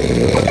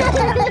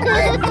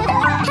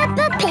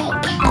 Peppa Pig.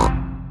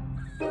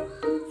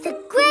 The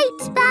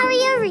Great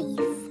Barrier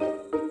Reef.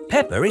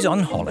 Peppa is on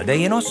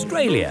holiday in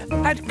Australia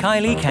at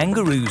Kylie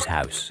Kangaroo's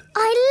house.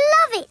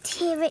 I love it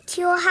here at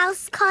your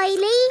house,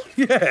 Kylie.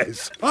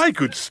 Yes, I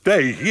could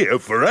stay here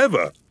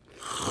forever.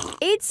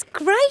 It's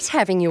great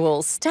having you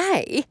all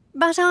stay,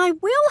 but I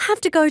will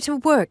have to go to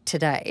work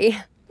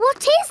today.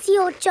 What is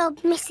your job,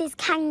 Mrs.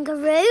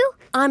 Kangaroo?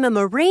 I'm a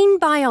marine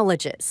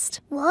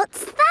biologist.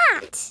 What's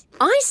that?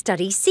 I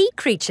study sea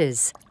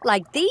creatures,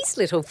 like these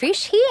little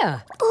fish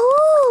here.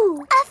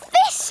 Ooh, a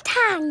fish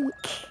tank.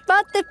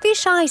 But the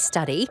fish I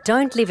study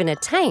don't live in a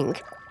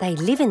tank. They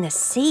live in the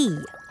sea.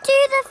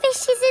 Do the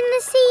fishes in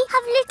the sea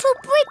have little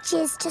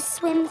bridges to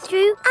swim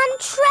through and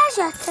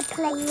treasure to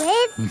play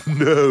with?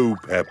 No,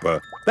 Peppa.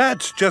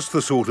 That's just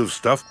the sort of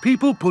stuff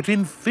people put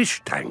in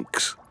fish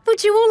tanks.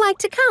 Would you all like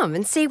to come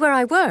and see where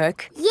I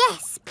work?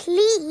 Yes,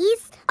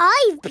 please.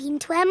 I've been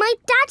to where my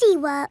daddy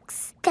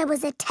works. There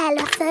was a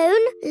telephone,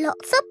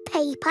 lots of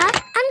paper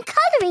and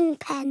colouring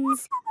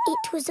pens.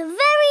 It was a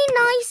very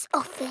nice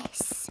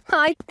office.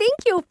 I think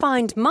you'll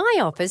find my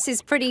office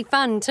is pretty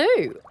fun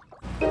too.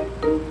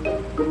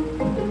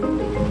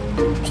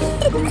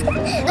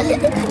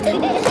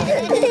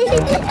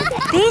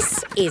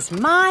 This is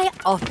my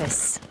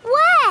office.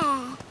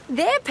 Where?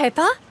 There,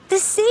 Peppa, the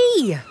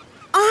sea.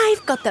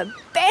 I've got the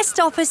best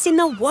office in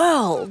the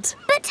world.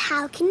 But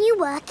how can you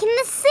work in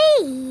the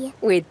sea?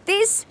 With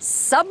this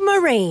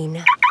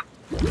submarine.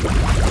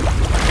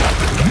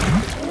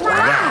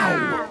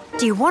 Wow!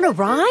 Do you want to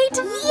ride?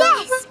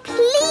 Yes,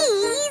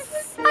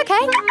 please.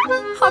 Okay,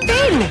 hop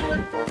in.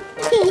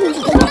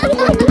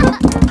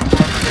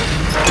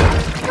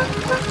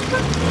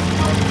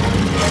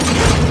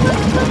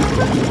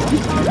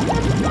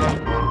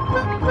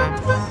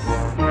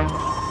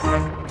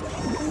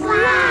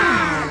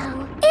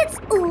 Wow! It's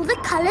all the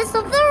colours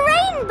of the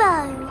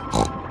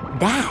rainbow.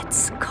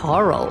 That's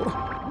coral.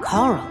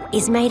 Coral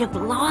is made of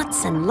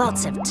lots and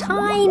lots of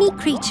tiny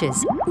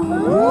creatures.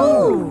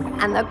 Ooh!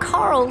 And the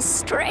coral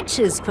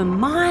stretches for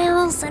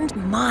miles and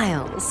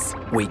miles.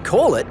 We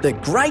call it the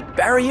Great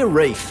Barrier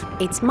Reef.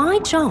 It's my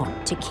job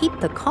to keep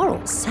the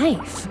coral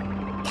safe.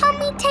 Can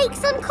we take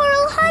some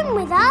coral home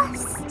with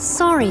us?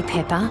 Sorry,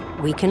 Peppa.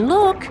 We can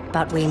look,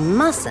 but we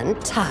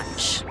mustn't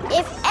touch.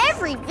 If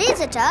every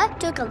visitor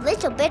took a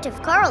little bit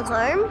of coral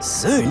home,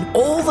 soon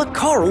all the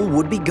coral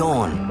would be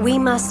gone. We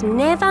must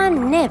never,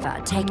 never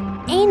take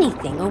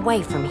anything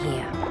away from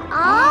here.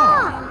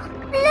 Ah!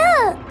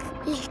 Look!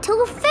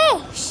 Little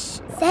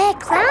fish. They're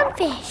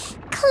clownfish.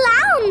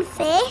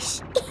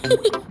 Clownfish?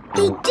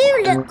 They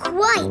do look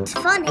quite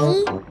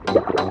funny.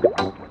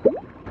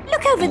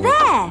 Look over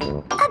there.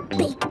 A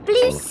big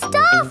blue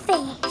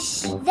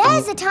starfish.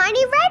 There's a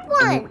tiny red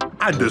one.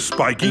 And a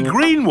spiky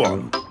green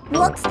one.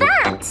 What's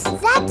that?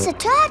 That's a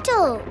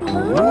turtle.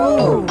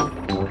 Ooh.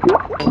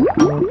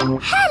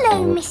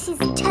 Hello, Mrs.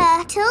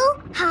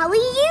 Turtle. How are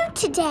you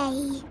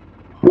today?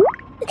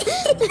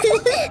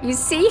 You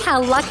see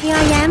how lucky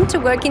I am to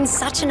work in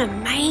such an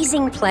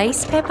amazing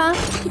place, Peppa?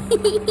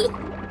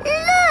 Look!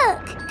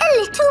 A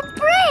little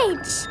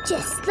bridge,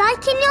 just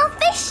like in your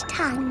fish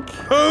tank.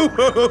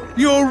 Oh,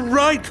 you're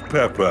right,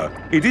 Peppa.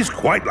 It is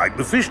quite like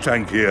the fish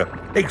tank here,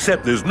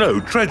 except there's no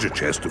treasure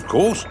chest, of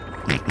course.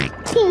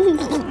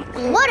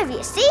 What have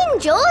you seen,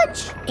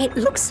 George? It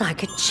looks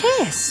like a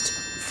chest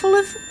full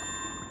of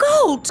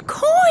gold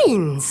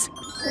coins.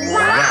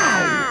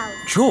 Wow!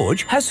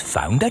 George has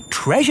found a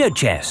treasure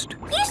chest.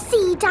 You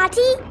see,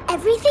 Daddy,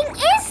 everything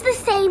is the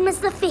same as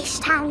the fish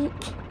tank.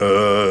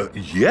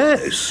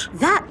 Yes.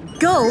 That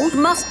gold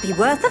must be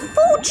worth a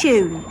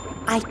fortune.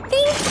 I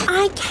think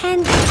I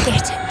can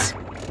get it.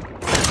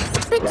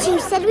 But you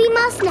said we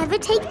must never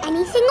take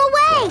anything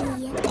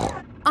away.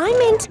 I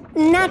meant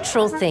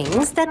natural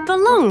things that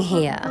belong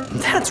here.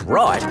 That's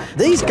right.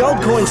 These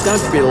gold coins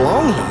don't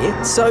belong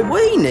here, so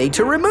we need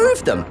to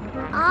remove them.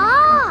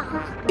 Ah!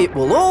 It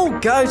will all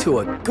go to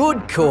a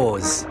good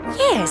cause.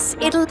 Yes,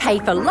 it'll pay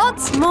for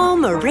lots more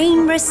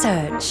marine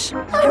research.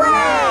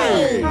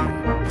 Hooray!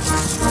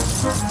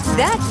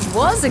 That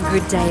was a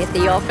good day at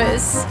the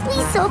office.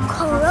 We saw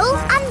coral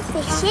and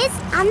fishes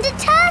and a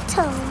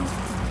turtle.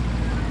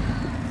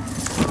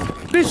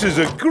 This is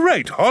a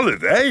great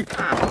holiday.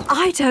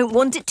 I don't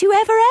want it to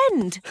ever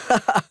end.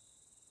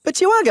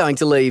 But you are going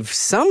to leave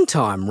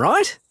sometime,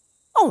 right?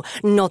 Oh,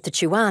 not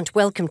that you aren't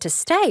welcome to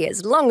stay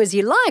as long as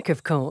you like,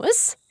 of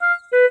course.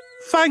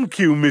 Thank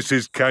you,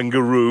 Mrs.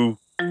 Kangaroo.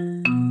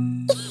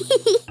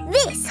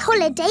 This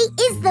holiday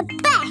is the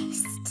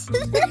best.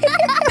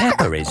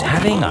 Peppa is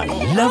having a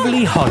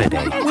lovely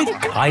holiday with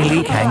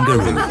Kylie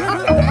Kangaroo.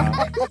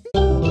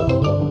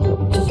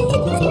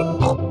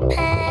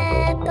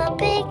 Peppa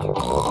Pig.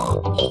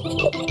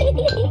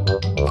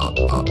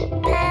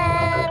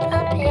 Peppa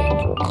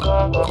Pig.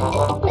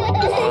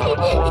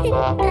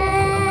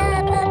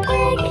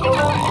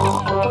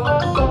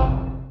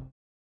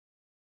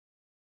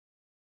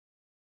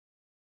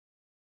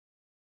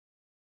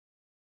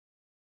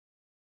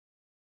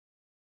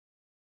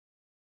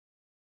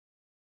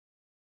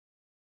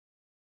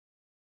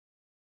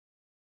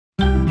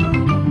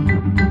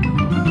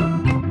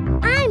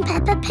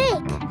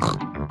 Pig.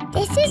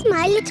 This is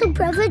my little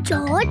brother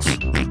George.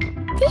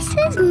 This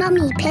is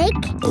Mummy Pig.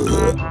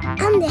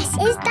 And this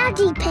is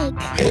Daddy Pig.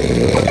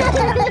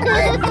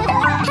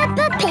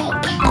 Peppa Pig.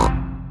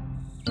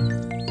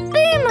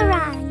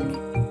 Boomerang.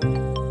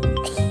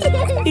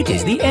 It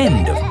is the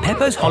end of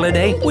Peppa's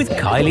holiday with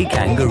Kylie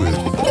Kangaroo.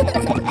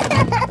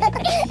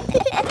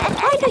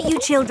 Why don't you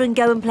children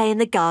go and play in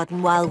the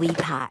garden while we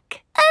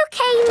pack?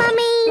 Okay,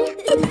 Mummy.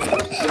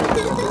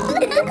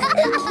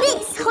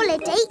 This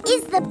holiday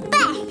is the best.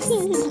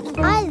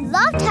 I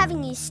loved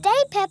having you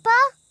stay, Peppa.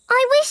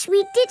 I wish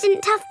we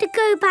didn't have to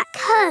go back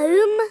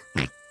home.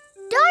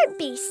 Don't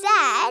be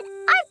sad.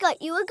 I've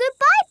got you a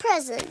goodbye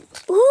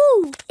present.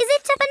 Ooh, is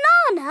it a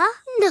banana?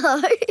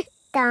 No.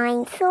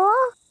 Dinosaur?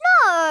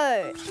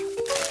 No.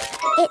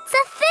 It's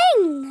a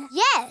thing.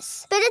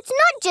 Yes, but it's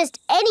not just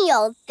any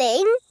old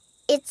thing.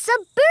 It's a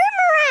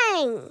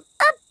boomerang.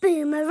 A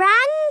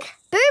boomerang?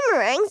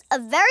 Boomerangs are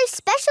very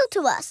special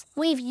to us.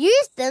 We've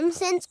used them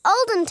since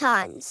olden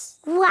times.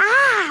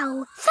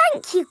 Wow.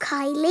 Thank you,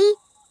 Kylie.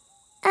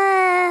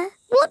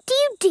 What do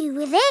you do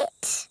with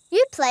it?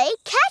 You play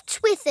catch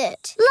with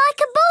it. Like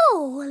a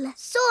ball?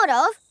 Sort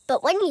of,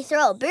 but when you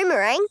throw a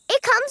boomerang,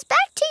 it comes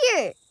back to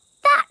you.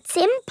 That's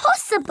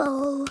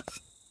impossible.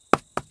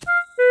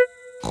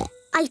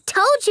 I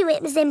told you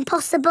it was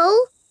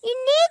impossible. You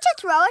need to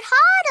throw it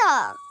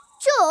harder.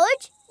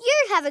 George,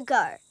 you have a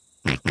go.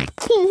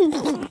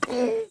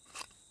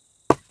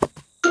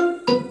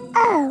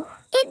 Oh,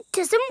 it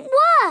doesn't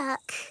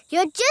work.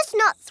 You're just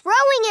not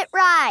throwing it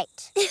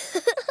right.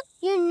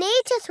 You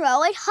need to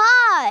throw it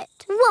hard.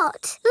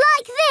 What,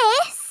 like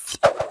this?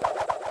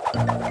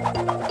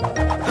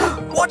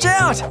 Watch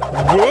out!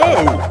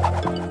 Whoa!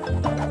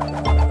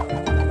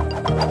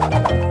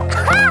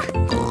 Ha!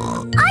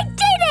 I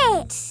did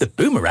it! The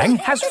boomerang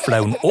has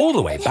flown all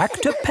the way back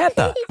to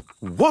Peppa.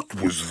 What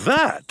was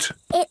that?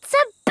 It's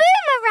a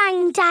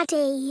boomerang,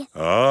 Daddy.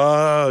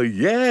 Ah,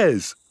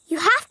 yes. You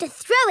have to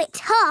throw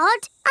it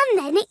hard and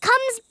then it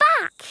comes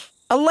back.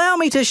 Allow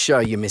me to show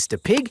you, Mr.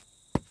 Pig.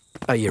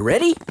 Are you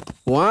ready?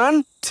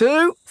 1,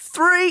 2,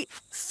 3,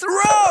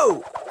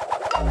 throw!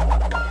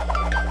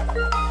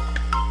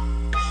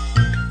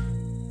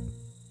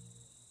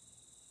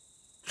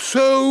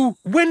 So,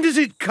 when does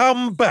it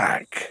come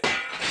back?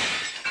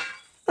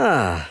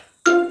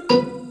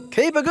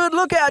 Keep a good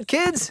lookout,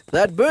 kids.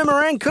 That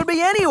boomerang could be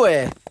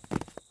anywhere.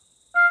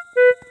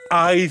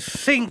 I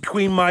think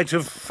we might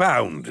have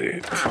found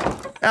it.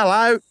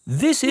 Hello.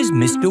 This is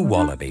Mr.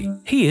 Wallaby.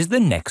 He is the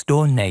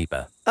next-door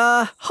neighbour.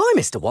 Hi,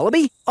 Mr.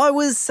 Wallaby. I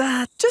was,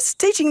 just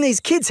teaching these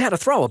kids how to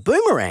throw a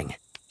boomerang.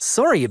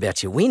 Sorry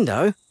about your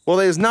window. Well,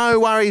 there's no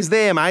worries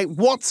there, mate.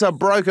 What's a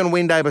broken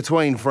window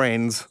between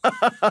friends?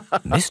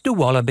 Mr.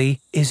 Wallaby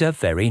is a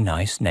very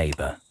nice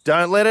neighbour.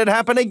 Don't let it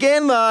happen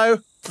again, though.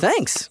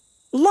 Thanks.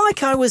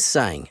 Like I was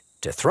saying,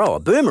 to throw a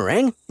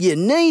boomerang, you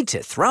need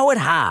to throw it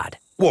hard.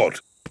 What?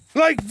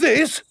 Like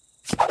this?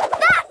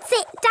 That's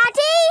it,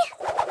 Daddy.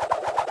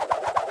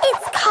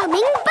 It's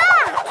coming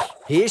back.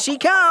 Here she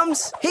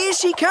comes. Here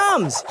she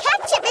comes.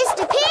 Catch it,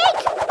 Mr.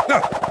 Pig.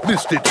 Ah,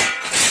 missed it.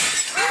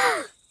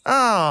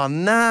 Oh,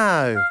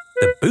 no.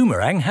 The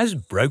boomerang has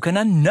broken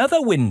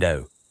another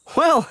window.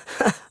 Well,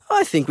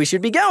 I think we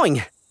should be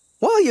going.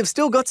 Well, you've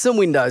still got some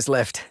windows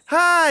left.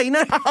 Hey,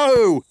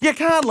 no! You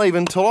can't leave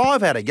until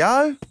I've had a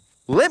go.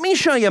 Let me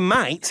show your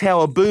mates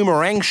how a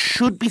boomerang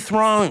should be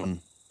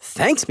thrown.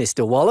 Thanks,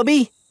 Mr.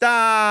 Wallaby.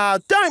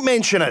 Don't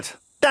mention it.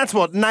 That's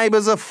what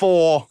neighbours are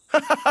for.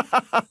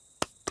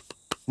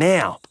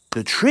 Now,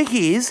 the trick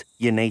is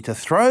you need to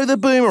throw the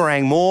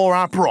boomerang more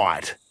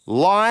upright.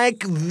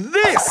 Like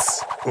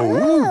this.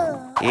 Ooh.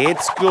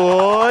 It's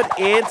good.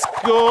 It's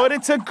good.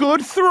 It's a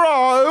good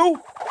throw.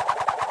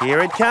 Here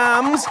it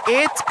comes.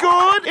 It's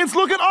good. It's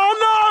looking... Oh,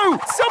 no!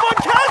 Someone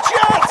catch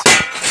it!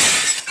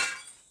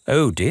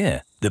 Oh,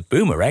 dear. The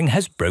boomerang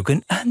has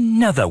broken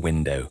another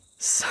window.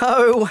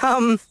 So,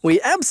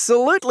 we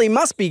absolutely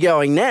must be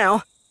going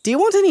now. Do you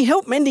want any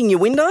help mending your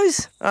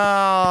windows?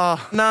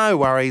 No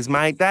worries,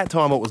 mate. That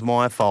time it was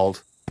my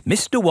fault.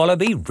 Mr.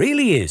 Wallaby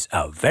really is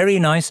a very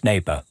nice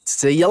neighbour.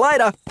 See you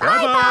later.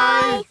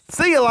 Bye-bye.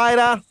 See you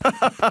later.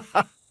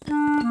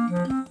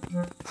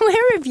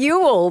 Where have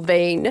you all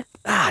been?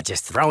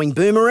 Just throwing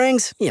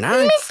boomerangs, you know.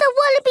 Mr.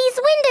 Wallaby's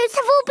windows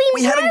have all been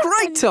We had a broken.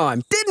 great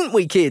time, didn't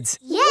we, kids?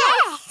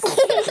 Yes.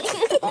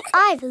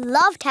 I've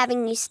loved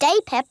having you stay,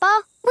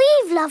 Peppa.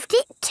 We've loved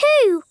it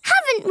too,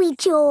 haven't we,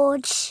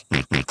 George?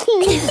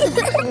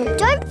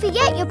 Don't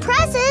forget your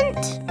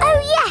present.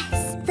 Oh,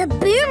 yes, the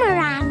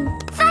boomerang.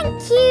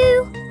 Thank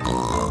you.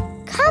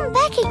 Come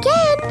back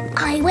again.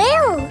 I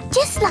will,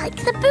 just like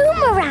the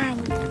boomerang.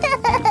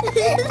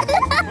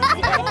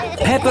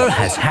 Peppa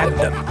has had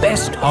the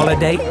best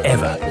holiday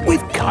ever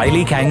with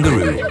Kylie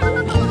Kangaroo.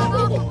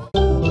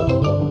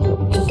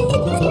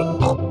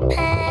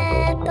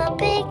 Peppa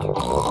Pig.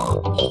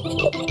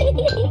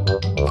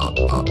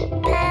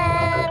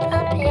 Peppa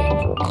Pig.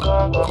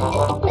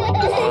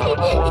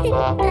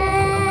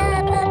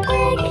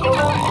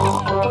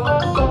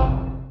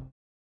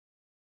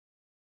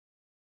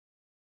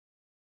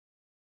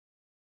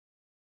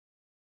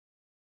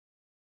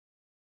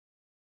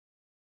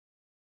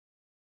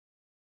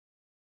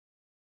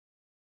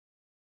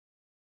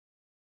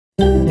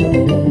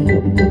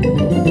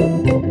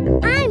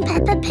 I'm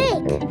Peppa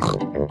Pig.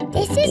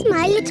 This is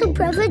my little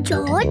brother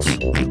George.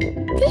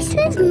 This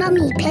is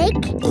Mummy Pig.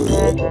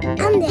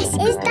 And this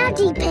is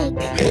Daddy Pig.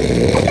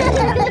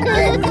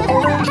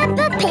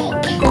 Peppa Pig.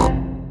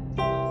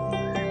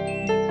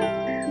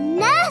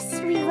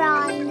 Nursery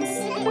rhymes.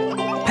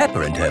 Peppa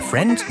and her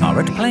friends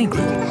are at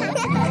playgroup.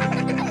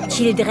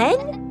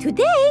 Children,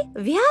 today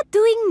we are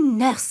doing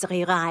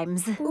nursery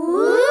rhymes.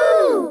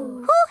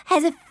 Ooh! Who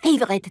has a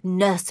favourite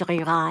nursery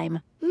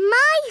rhyme?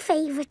 My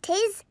favourite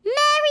is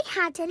Mary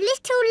Had a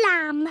Little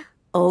Lamb.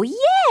 Oh,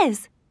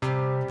 yes!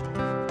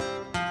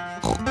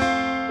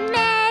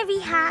 Mary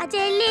had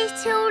a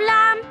little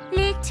lamb,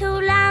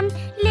 little lamb,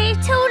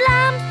 little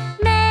lamb.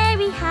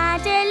 Mary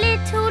had a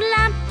little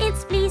lamb,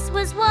 its fleece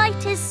was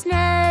white as snow.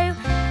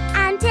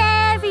 And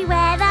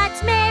everywhere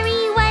that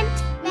Mary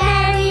went,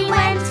 Mary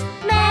went,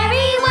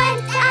 Mary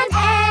went. And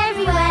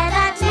everywhere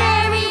that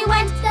Mary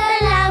went,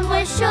 the lamb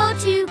was sure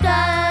to go.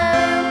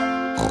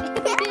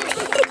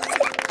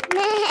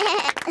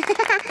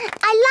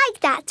 I like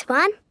that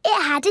one.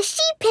 It had a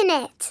sheep in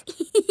it.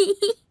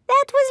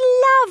 That was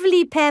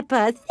lovely,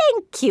 Peppa.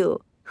 Thank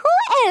you. Who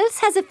else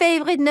has a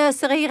favourite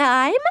nursery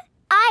rhyme?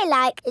 I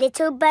like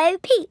Little Bo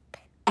Peep.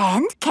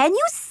 And can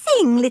you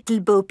sing Little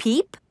Bo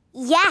Peep?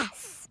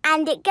 Yes,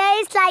 and it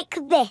goes like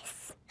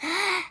this.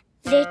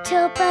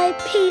 Little Bo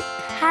Peep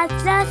has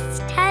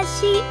lost her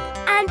sheep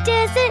and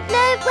doesn't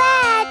know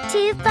where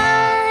to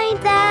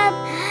find them.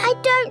 I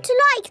don't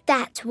like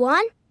that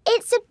one.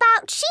 It's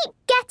about sheep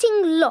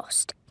getting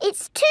lost.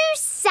 It's too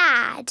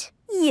sad.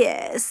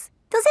 Yes.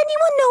 Does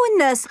anyone know a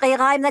nursery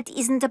rhyme that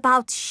isn't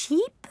about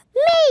sheep?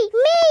 Me!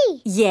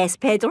 Yes,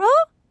 Pedro?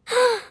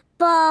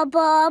 Ba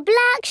ba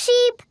black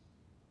sheep.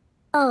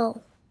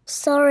 Oh,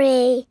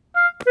 sorry.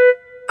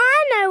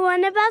 I know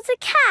one about a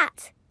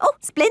cat. Oh,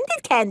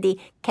 splendid, Candy.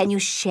 Can you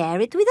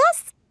share it with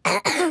us?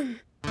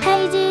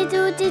 Hey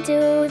diddle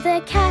diddle,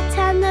 the cat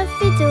and the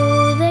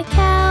fiddle, the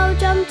cow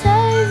jumped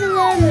over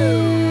the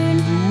moon.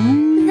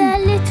 The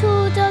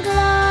little dog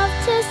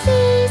loved to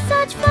see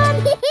such fun,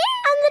 and the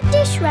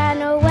dish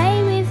ran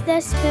away with the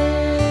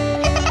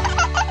spoon.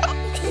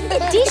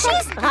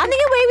 Dishes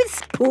running away with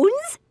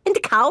spoons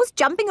and cows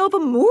jumping over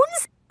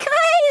moons?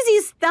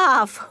 Crazy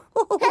stuff.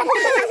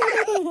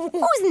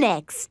 Who's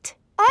next?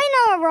 I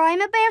know a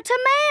rhyme about a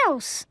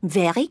mouse.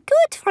 Very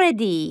good,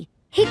 Freddy.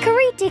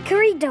 Hickory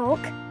dickory dock,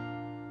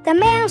 the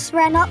mouse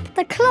ran up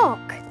the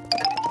clock.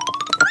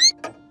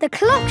 The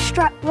clock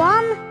struck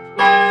one,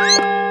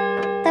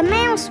 the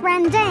mouse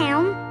ran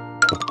down.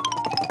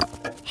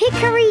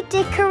 Hickory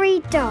dickory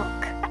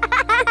dock.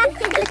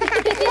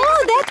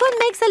 Oh, that one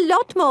makes a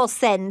lot more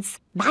sense.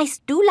 Mice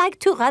do like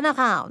to run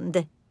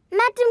around.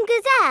 Madam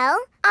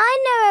Gazelle, I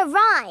know a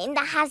rhyme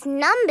that has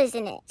numbers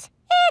in it.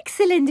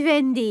 Excellent,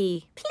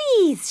 Wendy.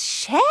 Please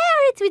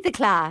share it with the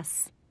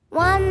class.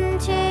 1,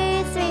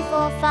 2, 3,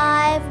 4,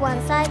 5.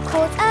 Once I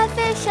caught a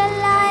fish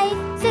alive.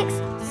 6,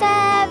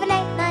 7,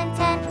 8, 9,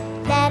 10.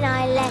 Then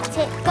I let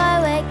it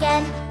go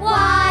again.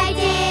 Why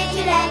did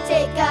you let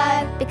it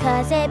go?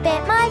 Because it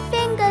bit my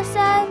finger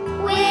so.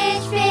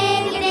 Which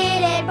finger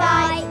did it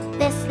bite?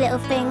 This little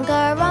finger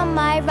on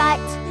my right.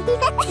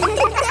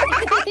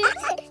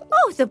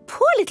 Oh, the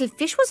poor little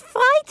fish was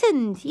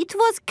frightened. It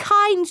was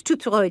kind to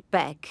throw it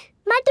back.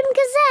 Madam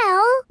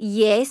Gazelle?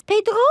 Yes,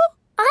 Pedro?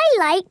 I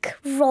like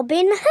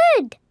Robin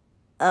Hood.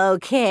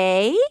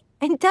 Okay.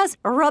 And does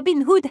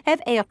Robin Hood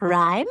have a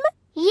rhyme?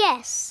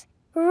 Yes.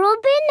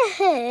 Robin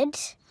Hood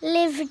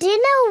lived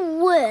in a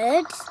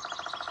wood.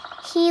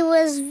 He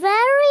was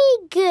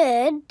very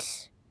good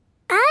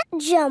at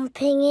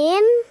jumping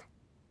in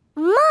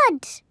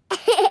mud.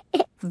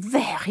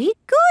 Very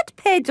good,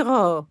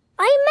 Pedro.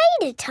 I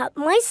made it up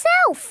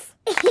myself.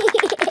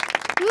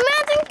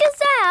 Madam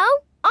Gazelle,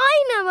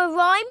 I know a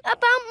rhyme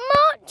about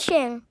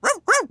marching.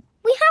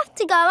 We have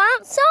to go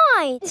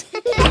outside.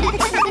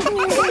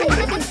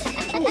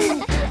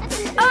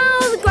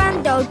 Oh, the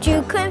grand old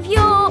Duke of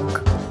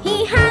York.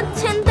 He had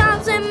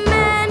 10,000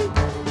 men.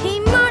 He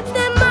marched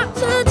them up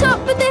to the top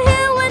of the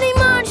hill and he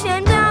marched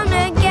them down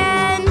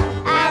again.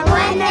 And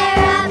when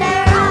they're up,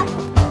 they're up.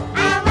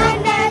 And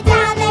when they're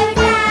down, they're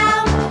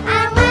down.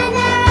 And when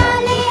they're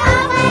only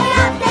halfway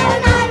up, they're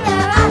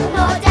neither up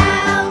nor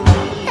down.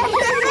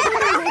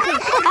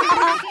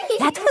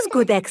 That was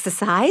good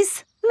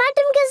exercise.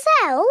 Madam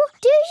Gazelle,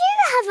 do you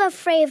have a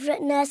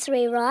favourite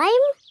nursery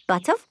rhyme?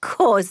 But of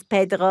course,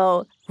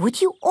 Pedro.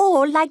 Would you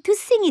all like to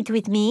sing it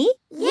with me?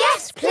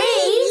 Yes,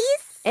 please.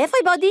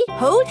 Everybody,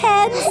 hold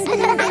hands.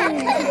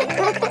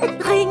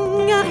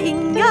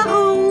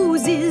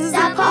 Ring-a-ring-a-roses,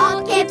 a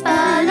pocket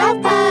full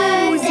of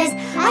posies,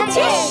 a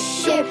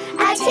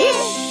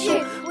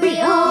tissue, we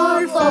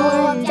all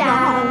fall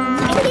down.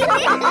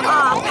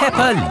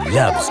 Peppa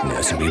loves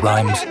nursery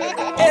rhymes.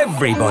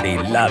 Everybody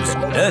loves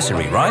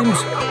nursery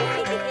rhymes.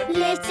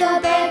 Little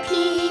Bo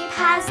Peep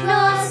has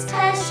lost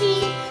her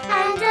sheep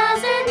and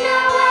doesn't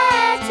know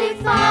where to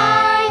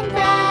find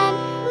them.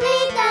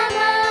 Leave them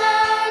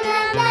alone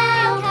and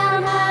they'll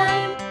come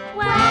home,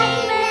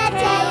 waving their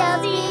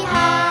tails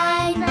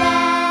behind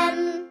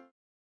them.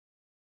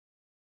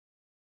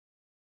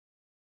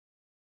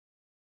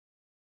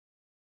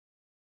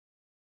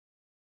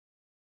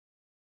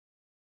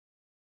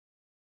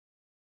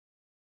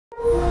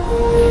 I'm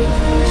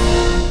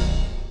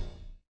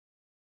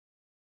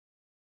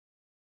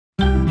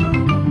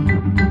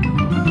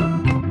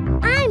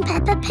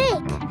Peppa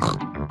Pig.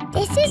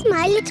 This is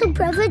my little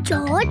brother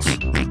George.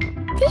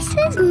 This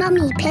is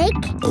Mummy Pig.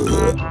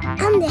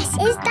 And this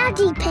is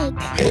Daddy Pig.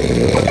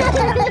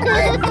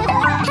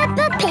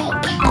 Peppa Pig.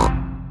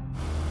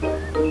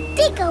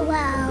 Digger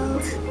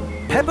World.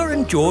 Peppa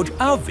and George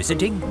are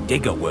visiting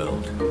Digger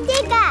World.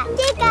 Digger,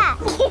 digger.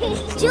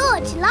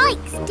 George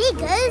likes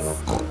diggers.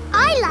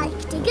 I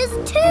like diggers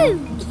too.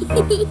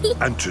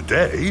 And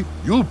today,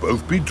 you'll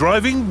both be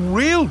driving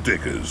real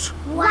diggers.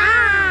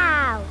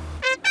 Wow!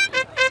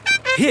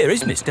 Here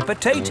is Mr.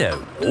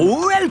 Potato.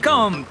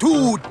 Welcome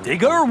to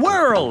Digger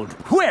World,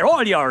 where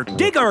all your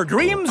digger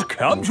dreams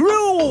come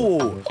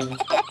true.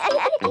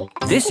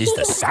 This is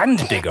the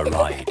Sand Digger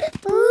ride.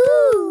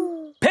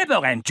 Ooh.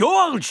 Peppa and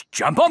George,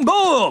 jump on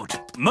board.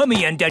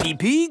 Mummy and Daddy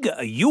Pig,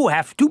 you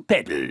have to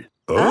pedal.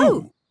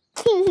 Oh.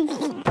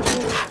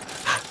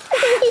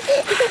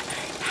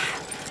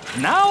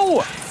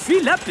 Now,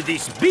 fill up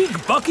this big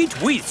bucket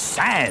with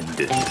sand.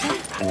 This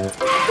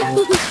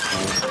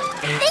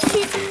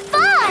is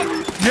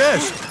fun!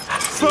 Yes,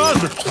 fun!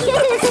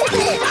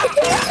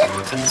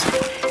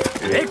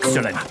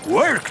 Excellent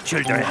work,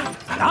 children.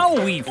 Now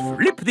we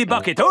flip the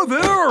bucket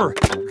over,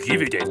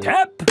 give it a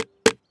tap,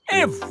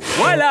 and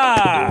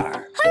voila!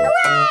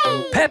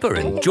 Hooray! Peppa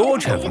and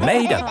George have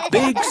made a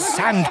big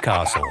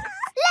sandcastle.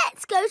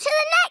 Let's go to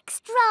the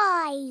next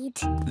ride.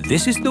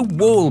 This is the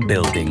wall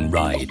building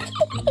ride.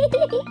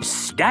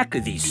 Stack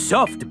the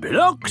soft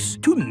blocks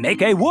to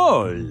make a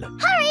wall.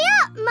 Hurry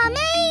up,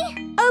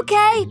 Mummy!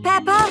 OK,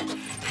 Peppa.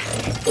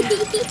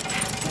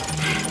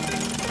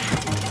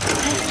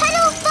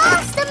 Pedal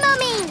faster,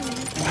 Mummy!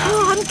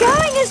 Oh, I'm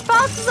going as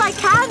fast as I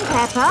can,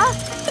 Peppa.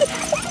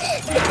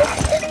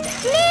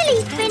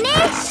 Nearly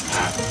finished.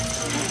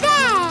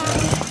 There!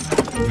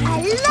 A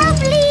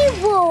lovely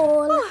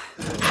wall.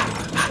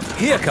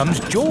 Here comes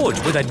George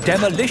with a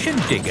demolition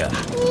digger.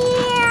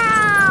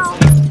 Meow.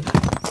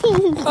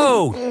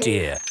 Oh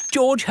dear,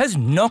 George has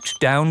knocked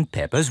down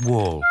Peppa's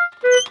wall.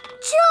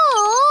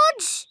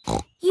 George!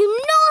 You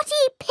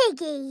naughty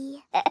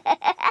piggy!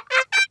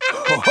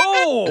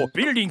 Ho-ho!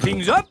 Building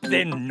things up,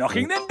 then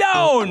knocking them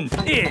down.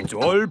 It's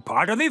all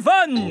part of the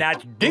fun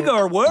at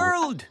Digger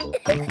World.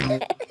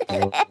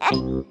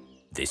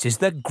 This is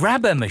the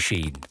grabber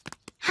machine.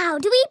 How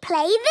do we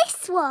play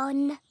this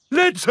one?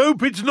 Let's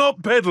hope it's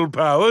not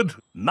pedal-powered.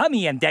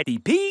 Mummy and Daddy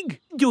Pig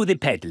do the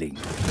peddling.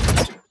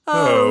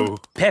 Oh.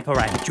 Peppa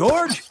and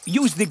George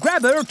use the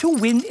grabber to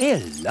win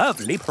a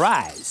lovely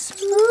prize.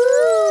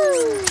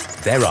 Ooh.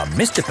 There are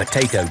Mr.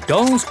 Potato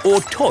dolls or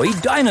toy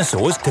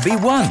dinosaurs to be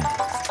won.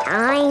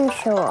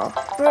 Dinosaur.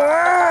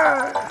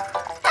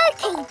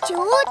 OK,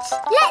 George,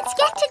 let's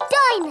get a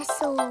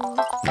dinosaur.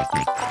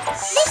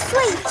 This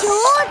way,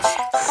 George.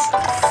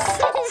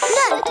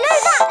 No,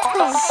 that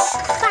way.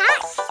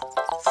 Back.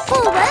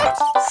 Forward.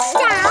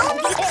 Down.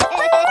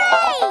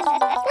 Hooray!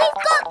 We've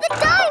got the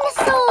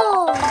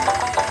dinosaur.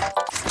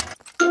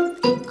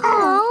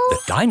 Oh. The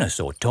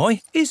dinosaur toy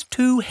is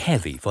too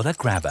heavy for the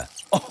grabber.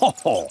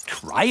 Oh,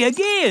 try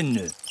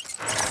again.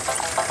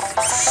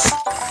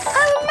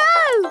 Oh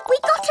no! We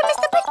got a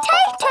Mr.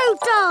 Potato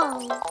doll.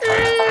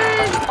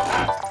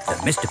 The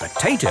Mr.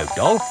 Potato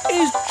doll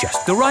is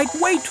just the right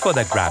weight for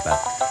the grabber.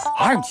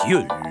 Aren't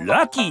you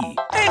lucky?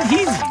 And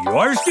he's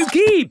yours to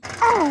keep.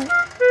 Oh.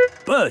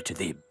 But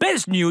the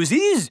best news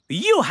is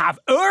you have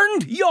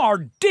earned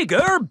your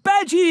digger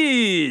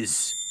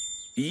badges.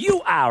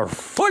 You are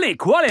fully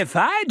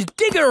qualified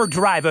digger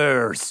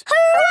drivers.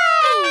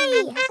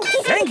 Hooray!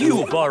 Thank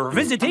you for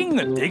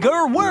visiting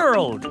Digger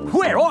World,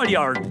 where all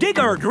your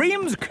digger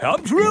dreams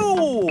come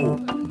true.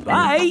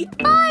 Bye.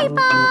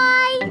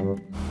 Bye-bye.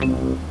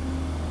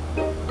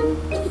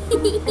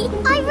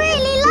 I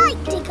really like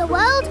Digger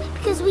World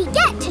because we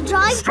get to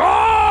drive...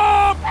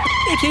 Stop!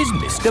 It is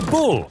Mr.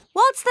 Bull.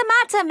 What's the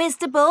matter,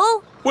 Mr.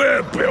 Bull?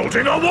 We're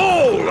building a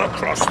wall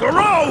across the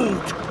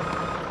road.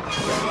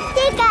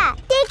 Digger,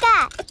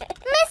 digger.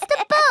 Mr.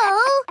 Bull,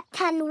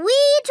 can we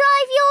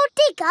drive your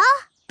digger?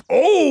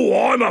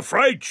 Oh, I'm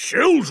afraid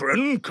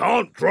children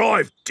can't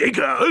drive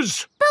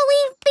diggers. But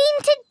we've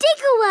been to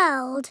Digger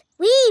World.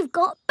 We've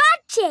got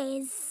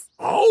badges.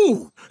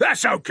 Oh,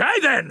 that's OK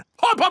then.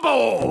 Hop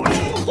aboard.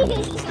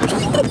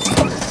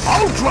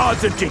 I'll drive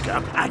the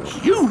digger and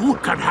you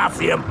can have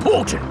the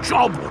important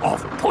job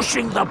of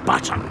pushing the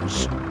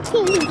buttons.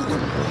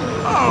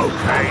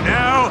 OK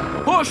now,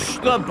 push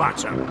the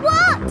button.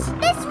 What?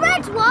 This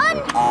red one?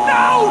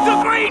 No,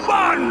 the green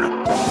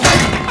one!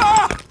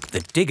 Ah! The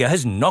digger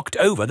has knocked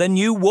over the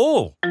new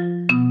wall.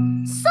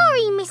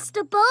 Sorry,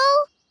 Mr.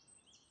 Bull.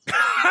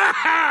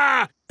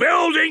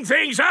 Building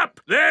things up,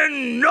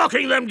 then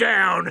knocking them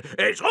down.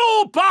 It's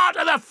all part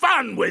of the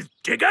fun with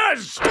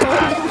diggers.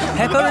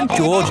 Peppa and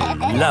George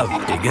love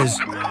diggers.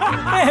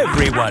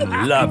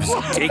 Everyone loves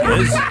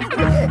diggers.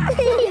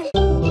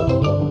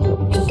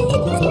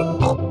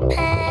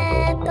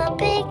 Peppa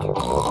Pig.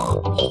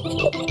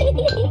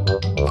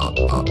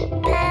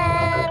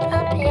 Peppa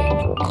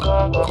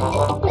Pig. I'm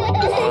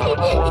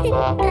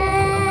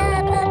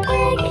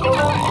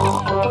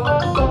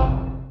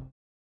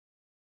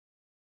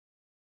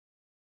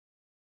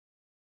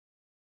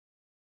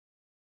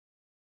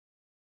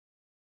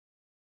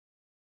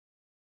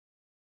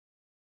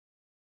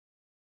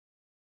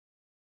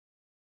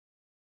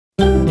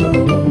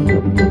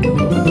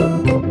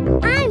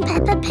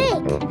Peppa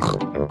Pig.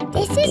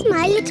 This is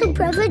my little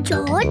brother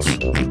George.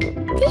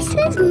 This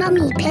is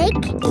Mummy Pig.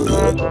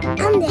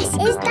 And this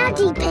is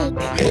Daddy Pig.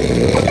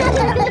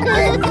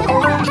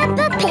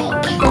 Peppa Pig.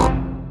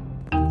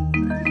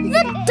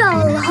 The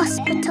Doll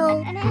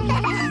Hospital.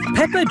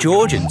 Peppa,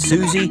 George and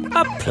Susie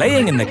are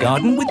playing in the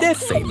garden with their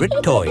favourite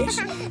toys.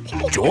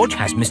 George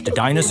has Mr.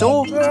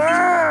 Dinosaur,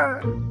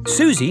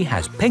 Susie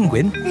has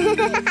Penguin,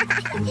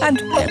 and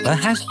Peppa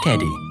has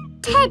Teddy.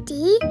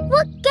 Teddy,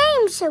 what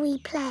game shall we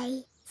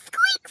play?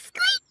 Squeak,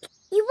 squeak.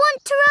 You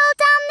want to roll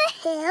down the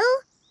hill?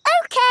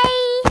 OK.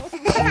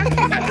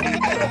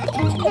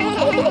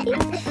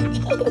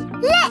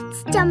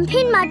 Let's jump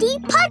in muddy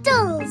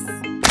puddles.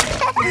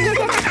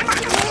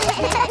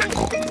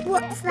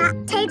 What's that,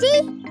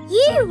 Teddy?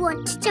 You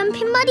want to jump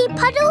in muddy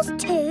puddles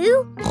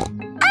too?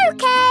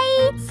 OK.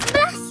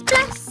 Splash,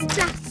 splash,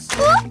 splash.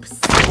 Whoops.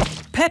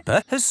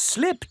 Peppa has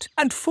slipped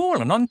and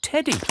fallen on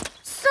Teddy.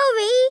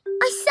 Sorry,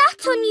 I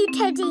sat on you,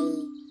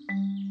 Teddy.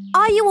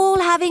 Are you all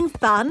having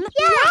fun?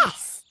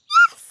 Yes.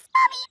 Yes,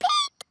 Mummy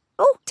Pig.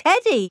 Oh,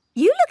 Teddy,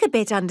 you look a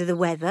bit under the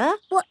weather.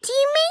 What do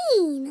you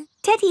mean?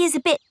 Teddy is a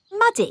bit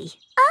muddy.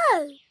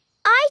 Oh,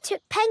 I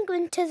took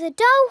Penguin to the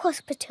doll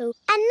hospital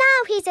and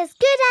now he's as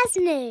good as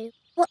new.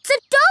 What's a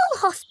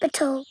doll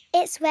hospital?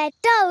 It's where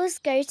dolls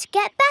go to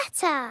get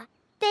better.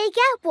 They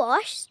get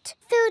washed,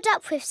 filled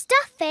up with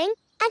stuffing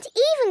and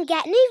even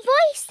get new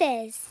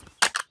voices.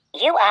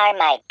 You are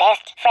my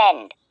best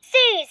friend.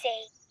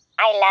 Susie.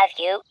 I love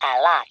you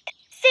a lot.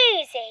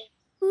 Susie.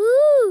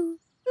 Ooh.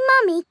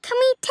 Mummy, can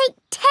we take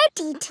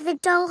Teddy to the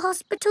doll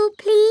hospital,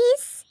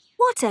 please?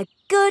 What a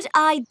good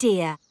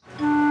idea.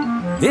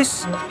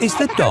 This is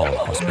the doll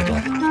hospital.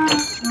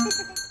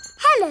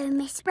 Hello,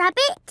 Miss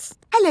Rabbit.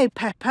 Hello,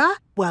 Peppa.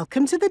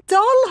 Welcome to the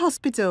doll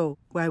hospital,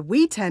 where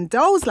we turn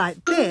dolls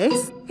like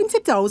this into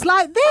dolls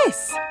like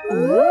this.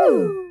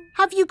 Ooh.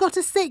 Have you got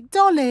a sick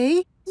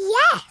dolly?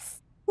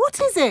 Yes. What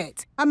is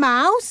it? A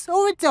mouse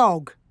or a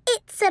dog?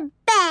 It's a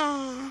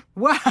bear.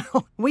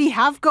 Well, we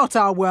have got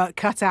our work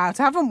cut out,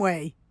 haven't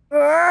we?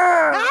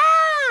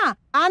 Ah!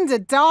 And a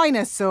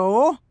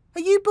dinosaur.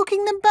 Are you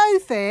booking them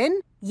both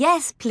in?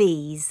 Yes,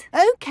 please.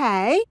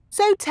 OK.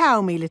 So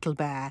tell me, little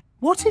bear,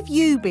 what have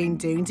you been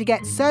doing to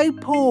get so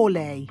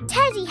poorly?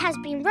 Teddy has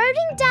been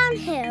rolling down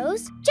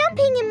hills,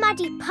 jumping in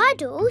muddy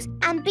puddles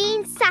and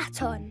being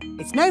sat on.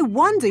 It's no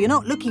wonder you're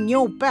not looking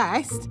your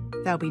best.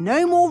 There'll be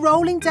no more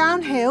rolling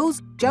down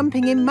hills,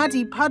 jumping in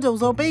muddy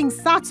puddles or being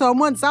sat on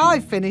once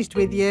I've finished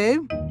with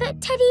you. But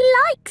Teddy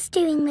likes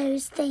doing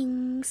those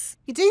things.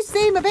 You do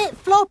seem a bit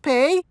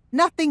floppy.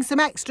 Nothing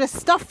some extra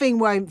stuffing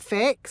won't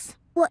fix.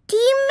 What do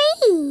you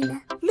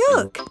mean?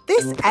 Look,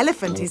 this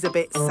elephant is a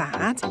bit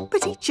sad,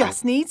 but he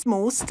just needs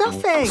more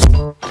stuffing.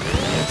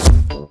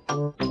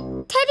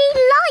 Teddy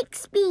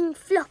likes being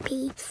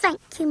floppy, thank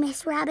you,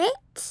 Miss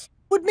Rabbit.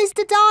 Would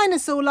Mr.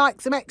 Dinosaur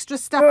like some extra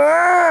stuff?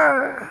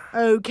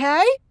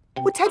 OK.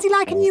 Would Teddy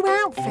like a new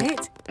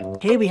outfit?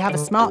 Here we have a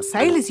smart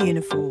sailor's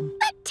uniform.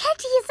 But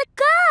Teddy is a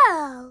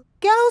girl.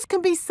 Girls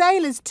can be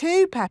sailors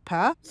too,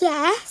 Peppa.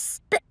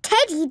 Yes, but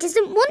Teddy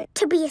doesn't want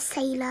to be a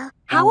sailor.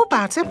 How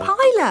about a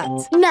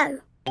pilot?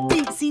 No.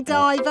 Deep-sea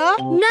diver?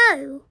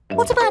 No.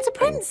 What about a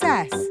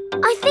princess?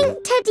 I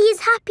think Teddy is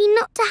happy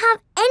not to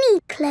have any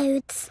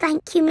clothes,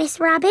 thank you,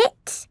 Miss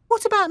Rabbit.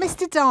 What about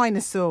Mr.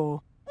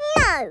 Dinosaur?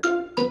 No.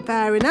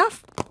 Fair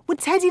enough. Would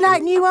Teddy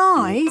like new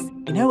eyes?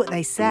 You know what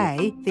they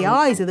say, the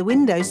eyes are the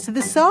windows to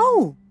the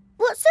soul.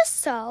 What's a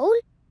soul?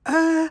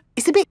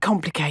 It's a bit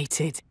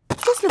complicated.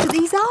 Just look at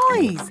these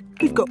eyes.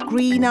 We've got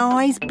green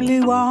eyes,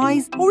 blue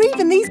eyes, or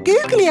even these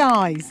googly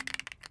eyes.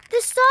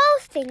 The soul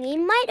thingy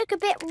might look a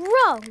bit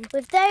wrong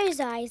with those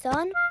eyes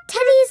on.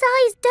 Teddy's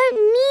eyes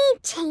don't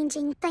need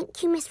changing,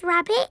 thank you, Miss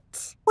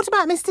Rabbit. What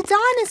about Mr.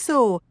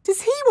 Dinosaur?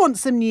 Does he want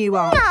some new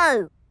eyes?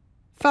 No.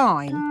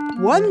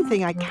 Fine. One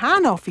thing I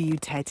can offer you,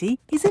 Teddy,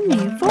 is a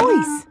new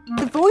voice.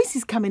 The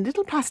voices come in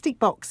little plastic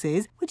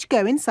boxes which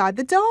go inside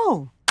the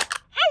doll.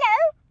 Hello,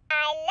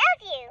 I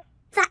love you.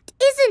 That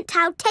isn't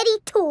how Teddy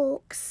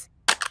talks.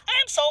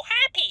 I'm so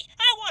happy.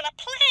 I want to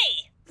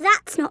play.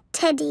 That's not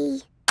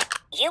Teddy.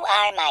 You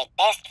are my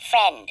best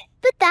friend.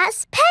 But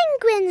that's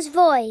Penguin's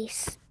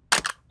voice.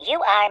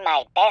 You are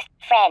my best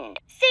friend.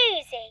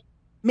 Susie.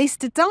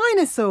 Mr.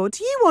 Dinosaur,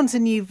 do you want a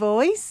new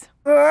voice?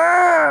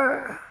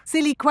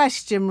 Silly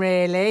question,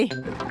 really.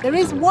 There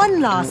is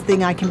one last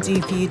thing I can do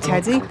for you,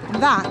 Teddy,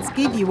 and that's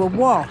give you a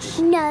wash.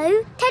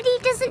 No, Teddy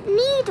doesn't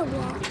need a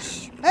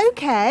wash.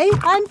 OK,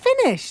 I'm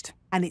finished.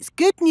 And it's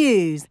good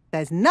news.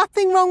 There's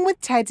nothing wrong with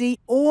Teddy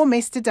or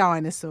Mr.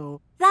 Dinosaur.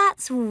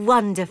 That's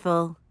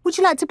wonderful. Would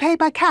you like to pay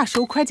by cash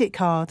or credit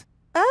card?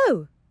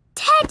 Oh.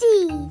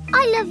 Teddy,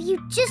 I love you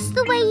just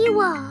the way you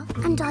are,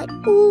 and I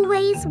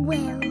always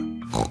will.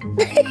 Peppa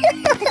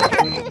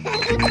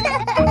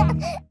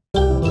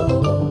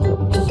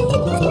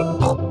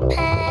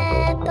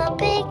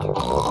Pig.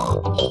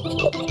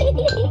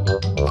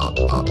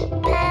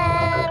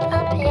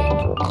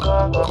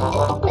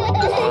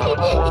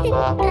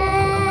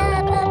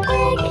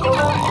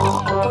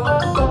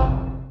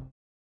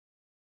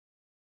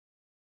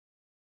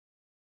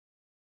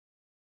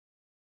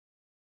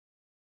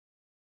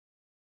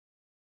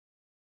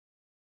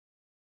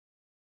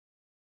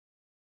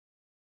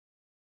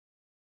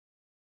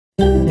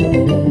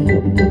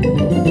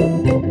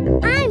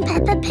 I'm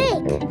Peppa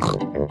Pig.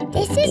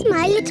 This is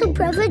my little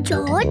brother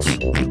George.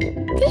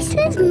 This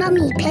is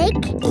Mummy Pig.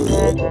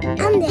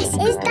 And this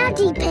is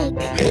Daddy Pig.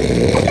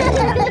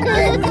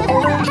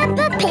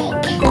 Peppa Pig.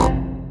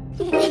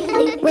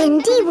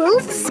 Wendy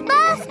Wolf's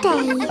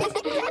birthday.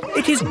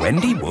 It is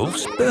Wendy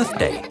Wolf's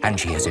birthday, and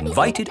she has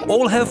invited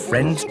all her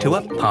friends to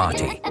a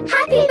party.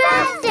 Happy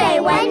birthday,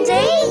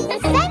 Wendy!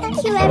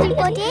 Thank you,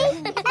 everybody.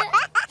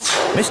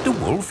 Mr.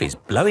 Wolf is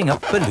blowing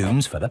up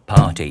balloons for the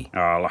party.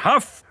 I'll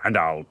huff and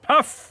I'll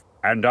puff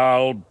and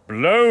I'll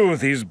blow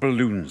these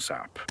balloons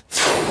up.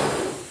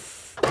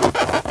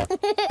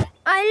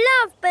 I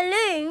love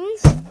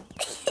balloons.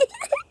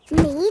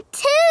 Me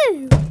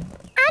too.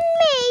 And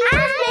me.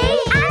 And me.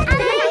 And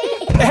me.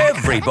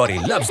 Everybody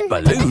loves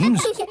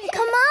balloons.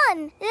 Come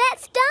on,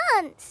 let's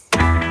dance.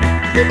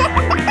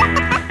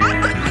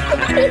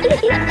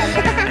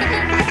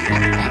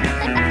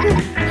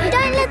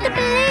 Don't let the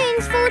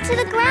balloons fall to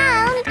the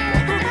ground.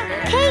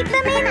 Keep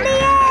them in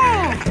the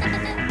air.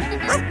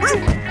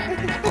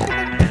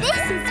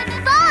 This is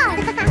fun.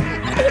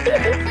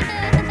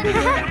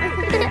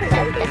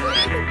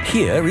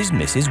 Here is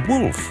Mrs.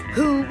 Wolf.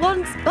 Who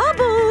wants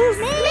bubbles?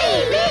 Me.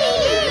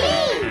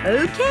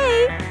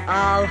 OK,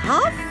 I'll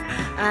huff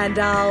and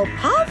I'll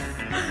puff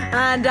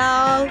and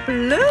I'll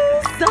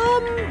blow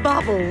some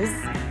bubbles.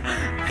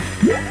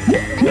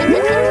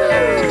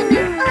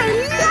 I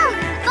love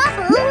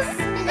bubbles.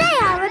 They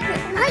are a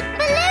bit like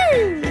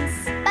balloons.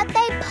 But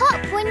they pop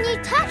when you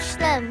touch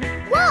them.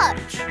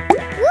 Watch.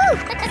 Woo!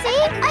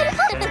 See? I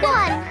popped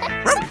one.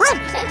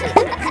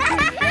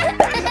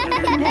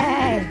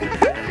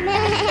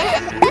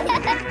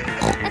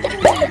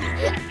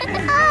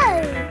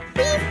 Oh,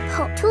 we've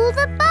popped all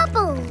the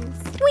bubbles.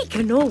 We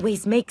can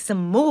always make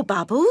some more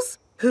bubbles.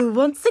 Who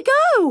wants to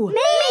go? Me!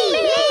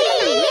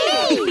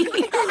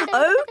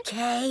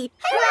 OK.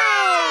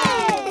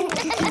 Hooray!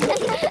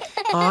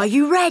 Are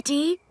you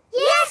ready?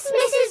 Yes,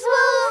 Mrs.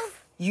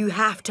 Wolf. You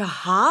have to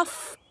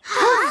huff.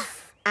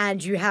 Huff.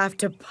 And you have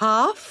to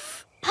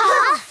puff.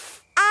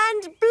 Puff.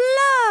 And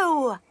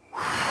blow.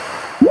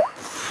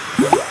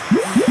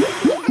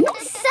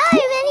 So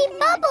many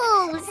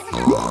bubbles.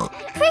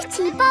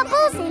 Pretty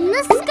bubbles in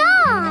the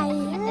sky.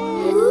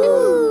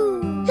 Ooh.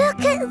 Look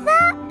at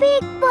that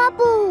big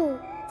bubble.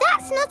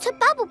 That's not a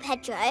bubble,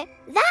 Pedro.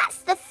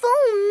 That's the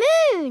full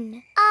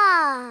moon.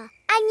 Ah,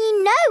 and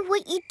you know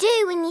what you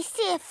do when you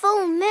see a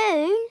full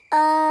moon?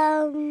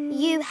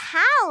 You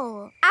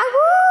howl.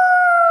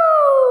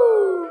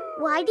 Ow!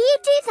 Why do you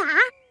do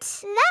that?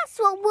 That's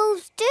what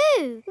wolves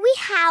do. We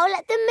howl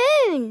at the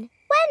moon.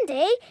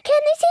 Wendy,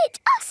 can you teach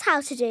us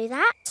how to do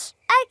that?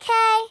 OK.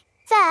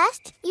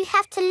 First, you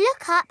have to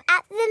look up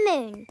at the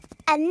moon.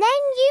 And then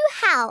you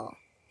howl.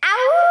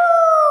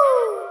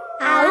 Ow!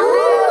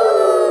 Ow!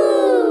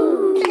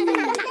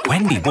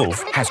 Wendy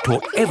Wolf has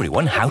taught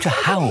everyone how to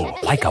howl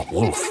like a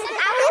wolf.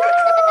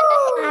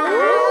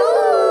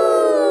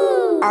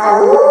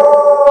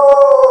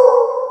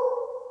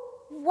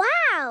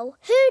 Wow,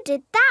 who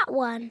did that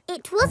one?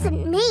 It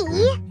wasn't me.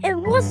 It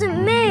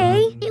wasn't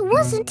me. It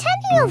wasn't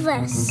any of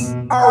us. It's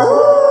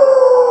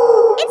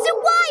a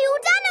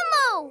wild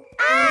animal.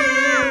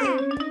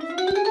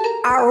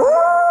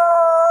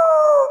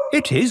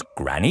 It is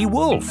Granny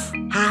Wolf.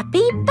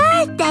 Happy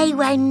birthday,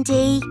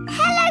 Wendy.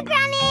 Hello,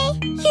 Granny.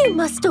 You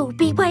must all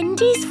be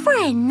Wendy's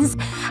friends.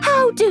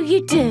 How do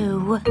you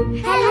do?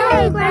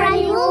 Hello,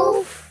 Granny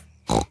Wolf.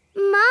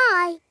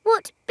 My,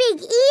 what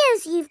big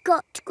ears you've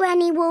got,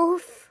 Granny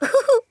Wolf.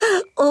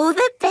 All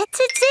the better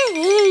to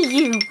hear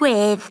you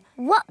with.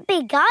 What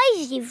big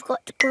eyes you've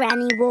got,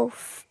 Granny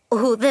Wolf.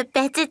 All the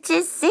better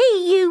to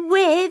see you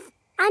with.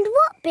 And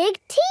what big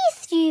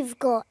teeth you've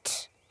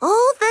got.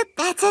 All the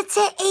better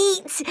to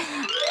eat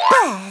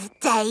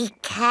birthday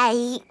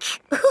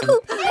cake.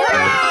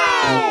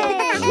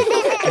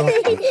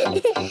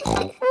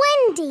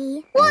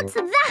 Wendy, what's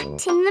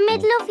that in the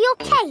middle of your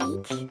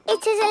cake?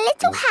 It is a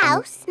little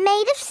house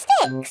made of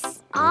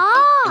sticks.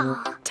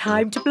 Ah!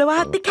 Time to blow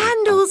out the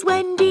candles,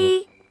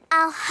 Wendy.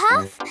 I'll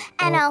huff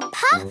and I'll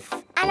puff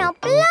and I'll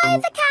blow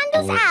the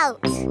candles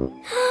out.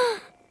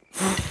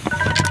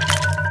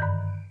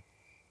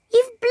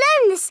 You've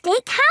blown the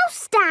stick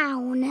house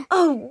down.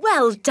 Oh,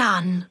 well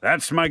done.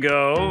 That's my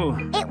go.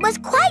 It was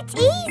quite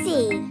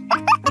easy.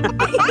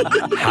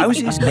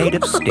 Houses made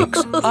of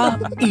sticks are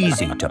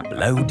easy to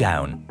blow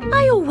down.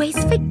 I always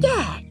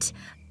forget.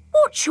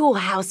 What's your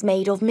house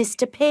made of,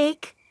 Mr.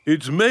 Pig?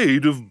 It's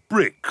made of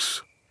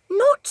bricks.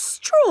 Not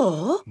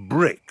straw?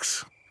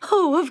 Bricks.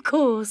 Oh, of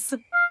course.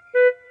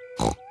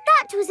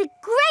 That was a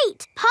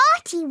great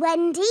party,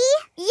 Wendy.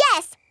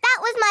 Yes, that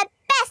was my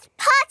best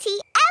party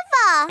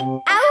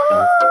ever.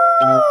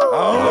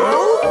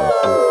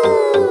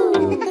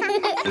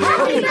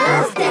 Happy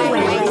birthday,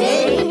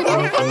 Wendy.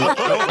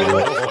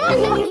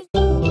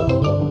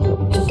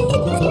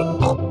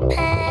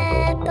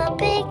 Peppa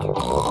Pig.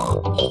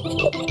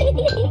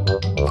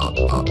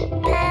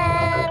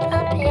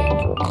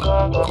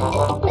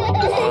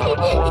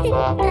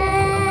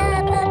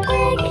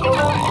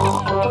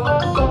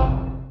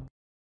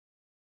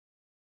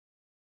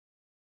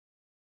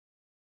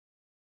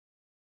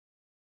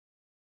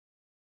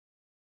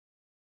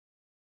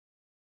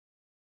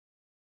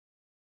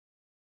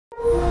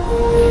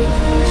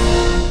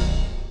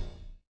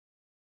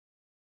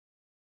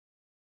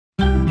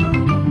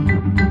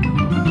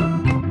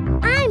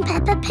 I'm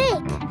Peppa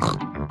Pig.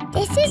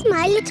 This is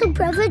my little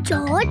brother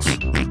George.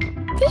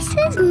 This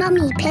is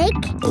Mummy Pig.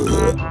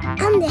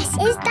 And this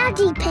is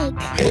Daddy Pig.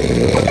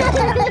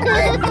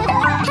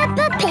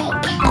 Peppa Pig.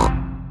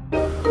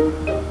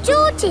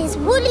 George's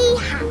woolly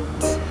hat.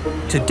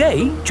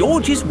 Today,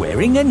 George is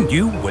wearing a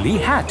new woolly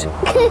hat.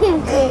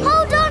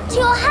 Hold on to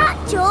your hat,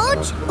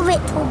 George, or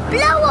it will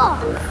blow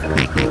off.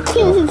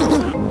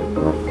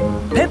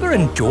 Peppa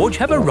and George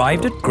have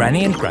arrived at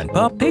Granny and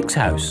Grandpa Pig's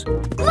house.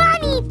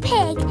 Granny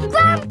Pig,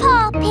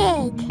 Grandpa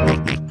Pig.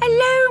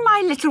 Hello,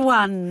 my little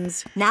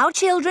ones. Now,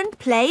 children,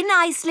 play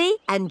nicely.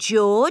 And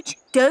George,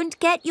 don't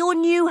get your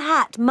new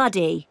hat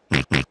muddy.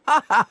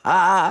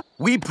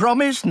 We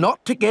promise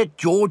not to get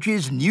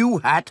George's new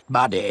hat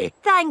muddy.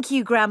 Thank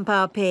you,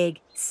 Grandpa Pig.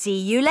 See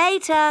you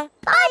later.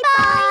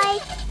 Bye-bye.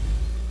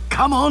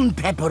 Come on,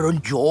 Peppa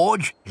and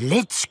George.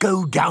 Let's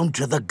go down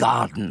to the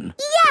garden.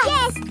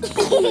 Yes!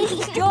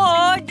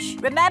 George,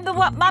 remember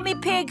what Mummy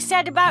Pig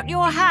said about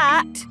your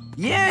hat?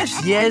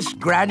 Yes,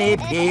 Granny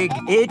Pig.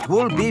 It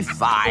will be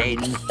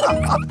fine.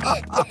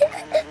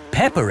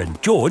 Peppa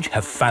and George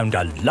have found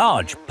a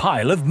large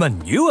pile of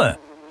manure.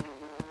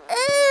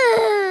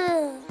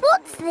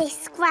 What's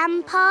this,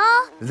 Grandpa?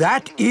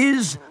 That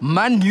is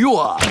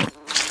manure.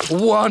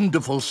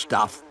 Wonderful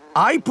stuff.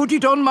 I put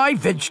it on my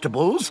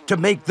vegetables to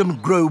make them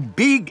grow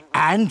big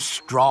and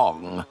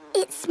strong.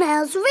 It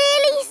smells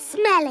really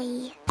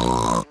smelly.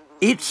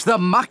 It's the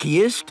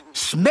muckiest,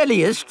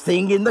 smelliest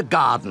thing in the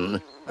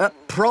garden.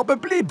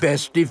 Probably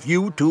best if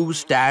you two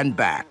stand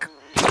back.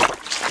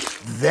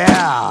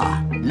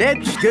 There.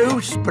 Let's go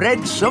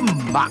spread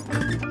some muck.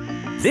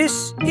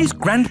 This is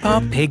Grandpa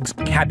Pig's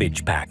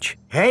cabbage patch.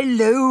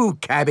 Hello,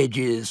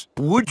 cabbages.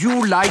 Would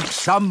you like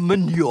some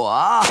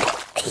manure?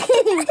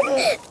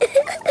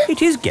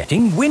 It is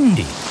getting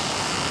windy.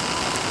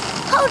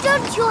 Hold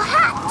on to your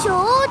hat,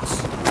 George.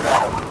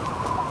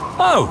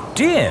 Oh,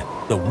 dear.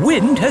 The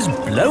wind has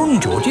blown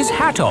George's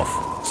hat off.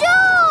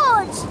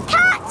 George,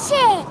 catch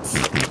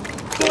it.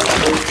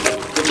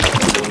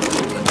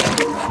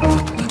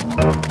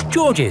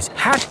 George's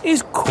hat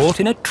is caught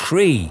in a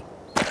tree.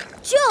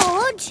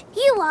 George,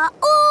 you are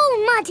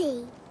all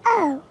muddy.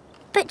 Oh,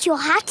 but your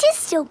hat is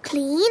still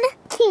clean.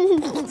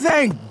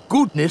 Thank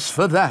goodness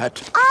for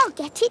that. I'll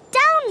get it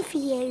down for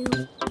you.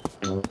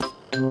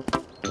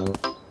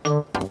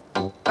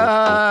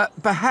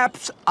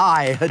 Perhaps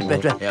I had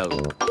better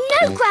help.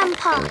 No,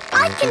 Grandpa,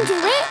 I can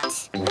do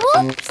it.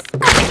 Whoops.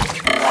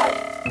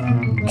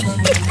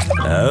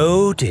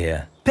 Oh,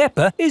 dear.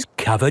 Peppa is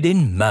covered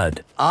in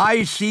mud.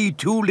 I see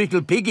two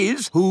little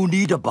piggies who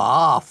need a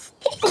bath.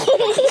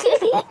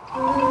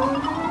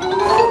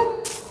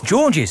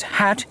 George's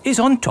hat is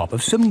on top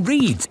of some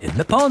reeds in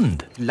the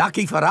pond.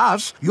 Lucky for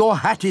us, your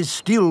hat is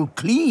still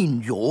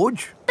clean,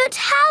 George. But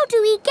how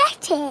do we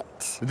get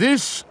it?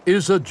 This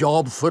is a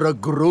job for a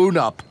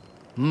grown-up.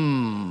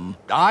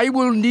 I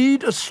will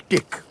need a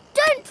stick.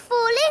 Don't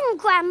fall in,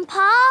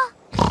 Grandpa.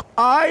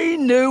 I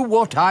know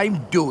what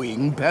I'm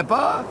doing,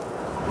 Peppa.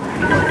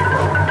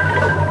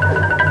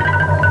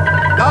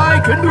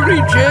 I can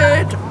reach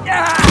it.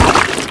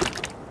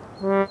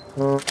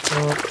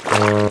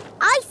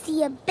 I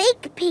see a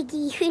big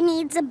piggy who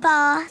needs a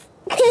bath.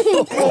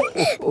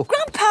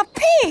 Grandpa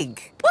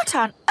Pig, what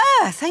on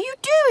earth are you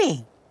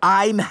doing?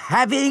 I'm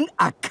having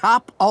a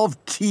cup of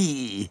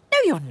tea. No,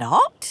 you're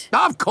not.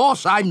 Of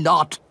course I'm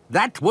not.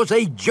 That was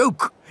a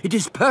joke. It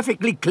is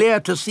perfectly clear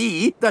to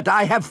see that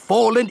I have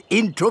fallen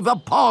into the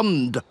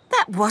pond.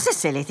 That was a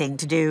silly thing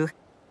to do.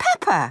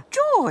 Peppa,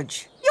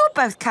 George, you're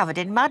both covered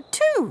in mud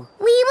too.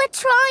 We were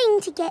trying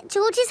to get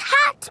George's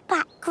hat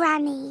back,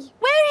 Granny.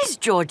 Where is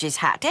George's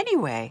hat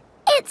anyway?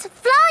 It's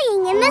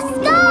flying in the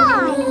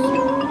sky.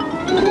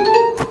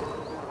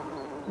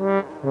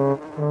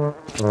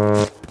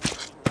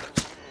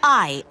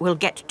 I will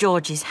get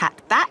George's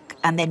hat back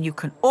and then you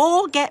can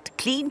all get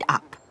cleaned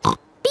up.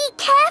 Be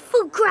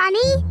careful,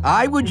 Granny.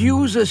 I would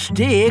use a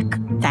stick.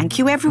 Thank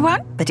you,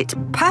 everyone, but it's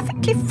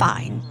perfectly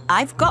fine.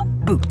 I've got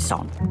boots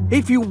on.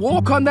 If you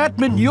walk on that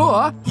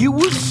manure, you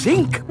will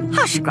sink.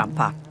 Hush,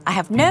 Grandpa. I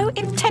have no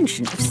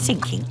intention of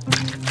sinking.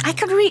 I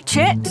can reach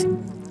it.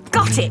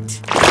 Got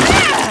it.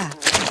 Ah!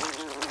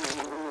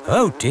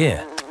 Oh,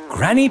 dear.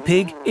 Granny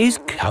Pig is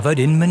covered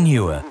in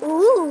manure.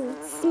 Ooh,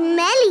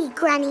 smelly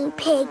Granny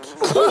Pig.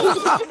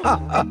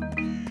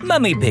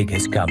 Mummy Pig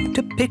has come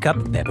to pick up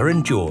Peppa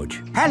and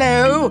George.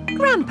 Hello.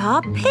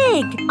 Grandpa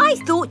Pig, I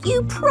thought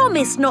you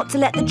promised not to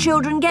let the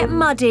children get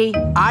muddy.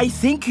 I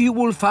think you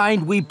will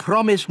find we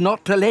promised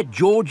not to let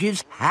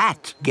George's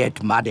hat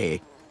get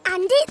muddy.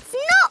 And it's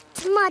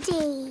not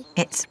muddy.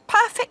 It's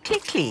perfectly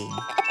clean.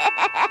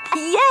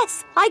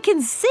 Yes, I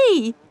can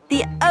see.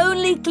 The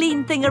only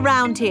clean thing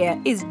around here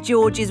is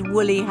George's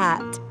woolly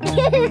hat.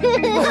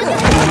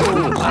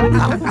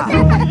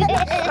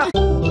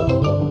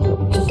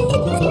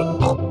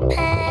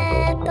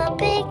 Peppa Pig. Peppa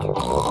Pig.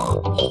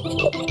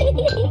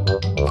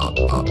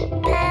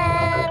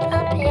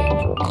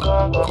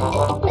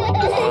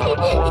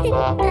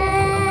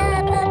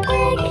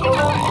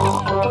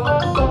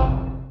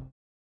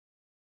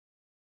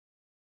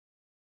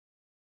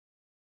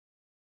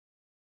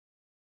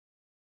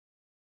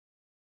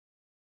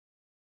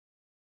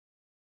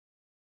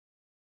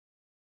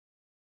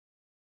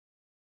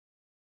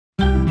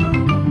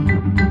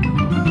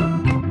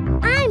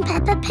 I'm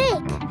Peppa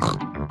Pig.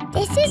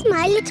 This is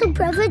my little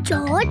brother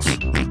George.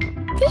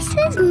 This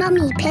is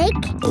Mummy Pig.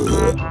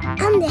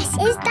 And this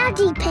is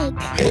Daddy Pig.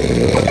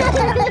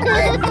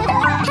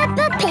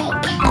 Peppa Pig.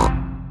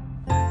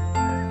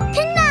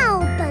 Canal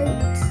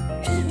boat.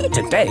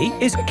 Today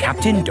is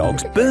Captain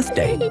Dog's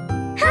birthday.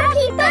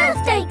 Happy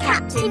birthday,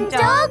 Captain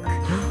Dog.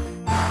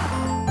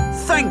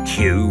 Thank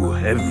you,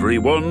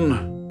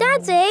 everyone.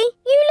 Daddy,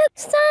 you look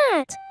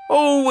sad.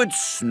 Oh,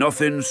 it's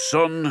nothing,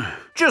 son.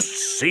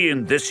 Just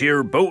seeing this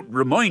here boat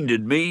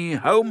reminded me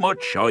how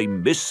much I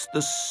miss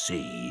the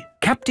sea.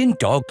 Captain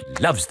Dog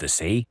loves the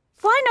sea.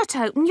 Why not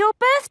open your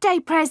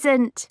birthday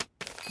present?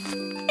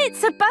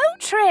 It's a boat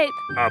trip.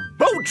 A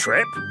boat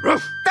trip?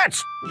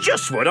 That's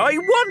just what I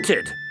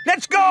wanted.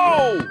 Let's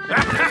go!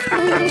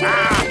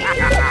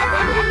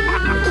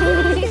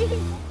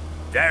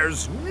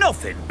 There's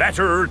nothing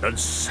better than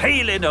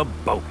sailing a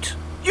boat.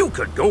 You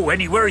could go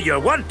anywhere you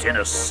want in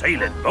a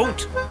sailing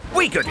boat.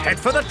 We could head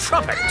for the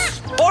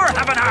tropics or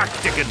have an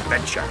Arctic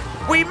adventure.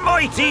 We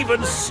might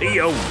even see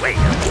a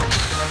whale.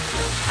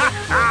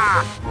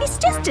 It's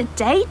just a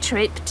day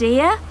trip,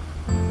 dear.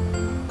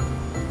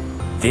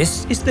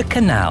 This is the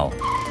canal.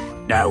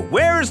 Now,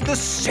 where's the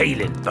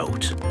sailing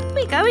boat?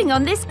 We're going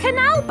on this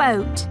canal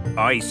boat.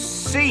 I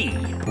see.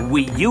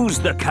 We use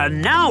the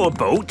canal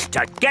boat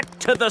to get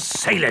to the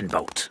sailing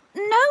boat.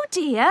 No,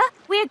 dear.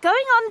 We're going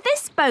on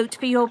this boat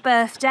for your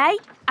birthday,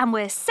 and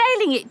we're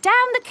sailing it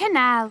down the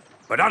canal.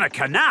 But on a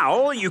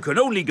canal, you can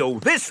only go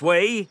this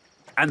way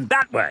and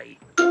that way.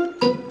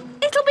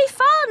 It'll be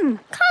fun.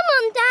 Come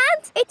on,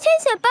 Dad. It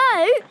is a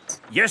boat.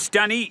 Yes,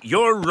 Danny,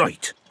 you're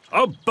right.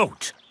 A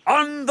boat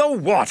on the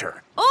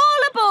water.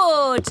 All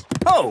aboard.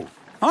 Oh,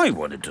 I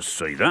wanted to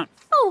say that.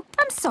 Oh,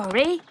 I'm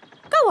sorry.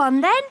 Go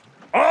on, then.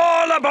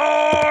 All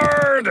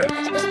aboard!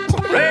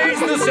 Raise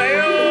the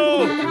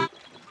sail!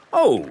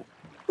 Oh,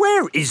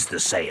 where is the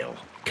sail?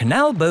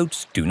 Canal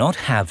boats do not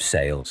have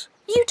sails.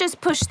 You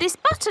just push this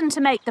button to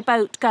make the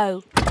boat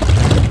go.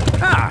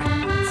 Ah,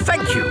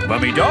 thank you,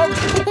 Mummy Dog.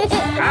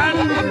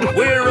 And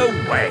we're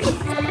away.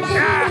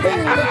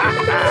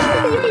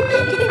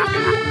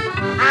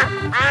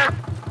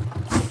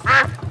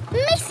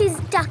 Mrs.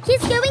 Duck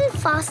is going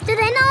faster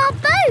than our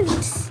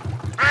boat.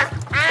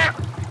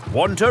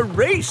 Want a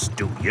race,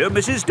 do you,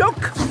 Mrs.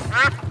 Duck?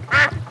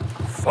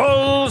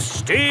 Full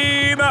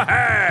steam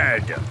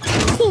ahead!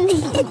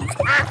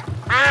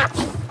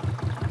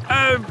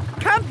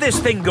 Can't this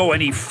thing go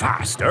any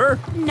faster?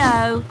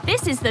 No,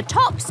 this is the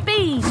top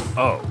speed.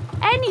 Oh.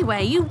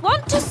 Anyway, you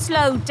want to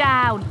slow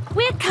down.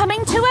 We're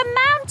coming to a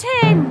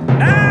mountain.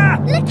 Ah!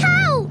 Look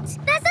out!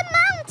 There's a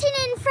mountain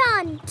in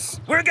front.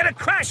 We're gonna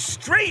crash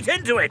straight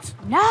into it.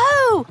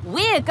 No,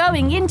 we're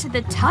going into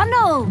the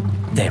tunnel.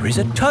 There is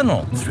a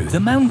tunnel through the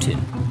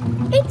mountain.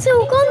 It's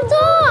all gone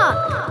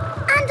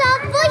dark. And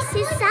our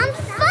voices sound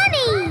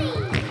funny.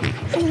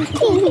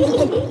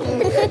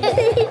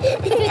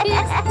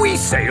 We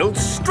sailed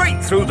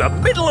straight through the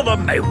middle of a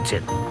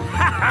mountain.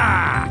 Ha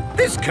ha!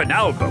 This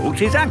canal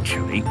boat is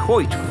actually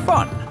quite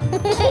fun.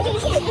 Look,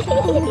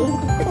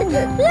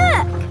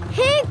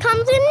 here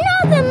comes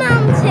another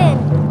mountain.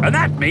 And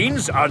that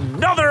means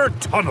another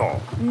tunnel.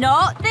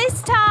 Not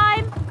this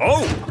time.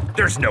 Oh,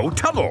 there's no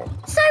tunnel.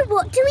 So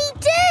what do we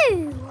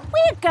do?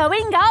 We're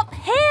going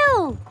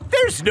uphill.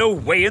 There's no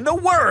way in the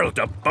world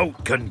a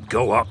boat can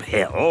go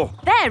uphill.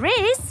 There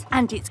is,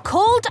 and it's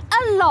called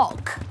a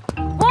lock.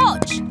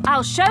 Watch,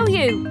 I'll show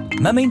you.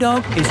 Mummy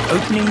Dog is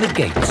opening the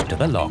gates to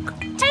the lock.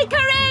 Take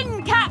her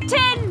in,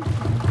 Captain.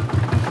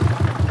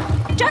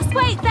 Just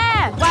wait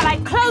there while I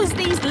close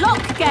these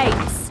lock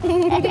gates.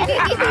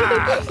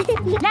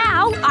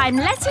 Now I'm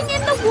letting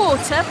in the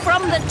water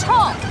from the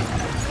top.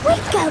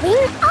 We're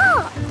going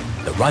up.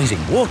 The rising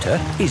water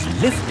is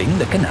lifting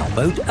the canal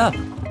boat up.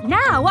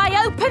 Now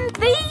I opened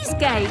these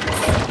gates.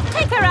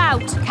 Take her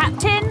out,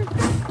 Captain.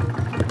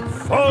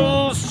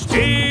 Full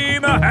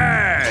steam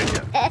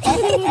ahead!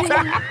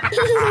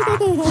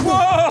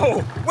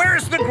 Whoa!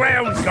 Where's the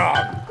ground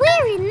gone?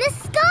 We're in the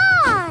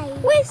sky.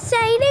 We're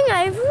sailing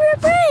over a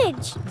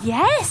bridge.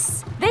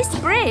 Yes, This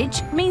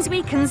bridge means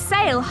we can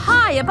sail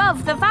high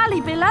above the valley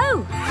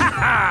below. Ha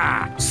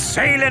ha!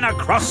 Sailing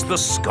across the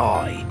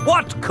sky.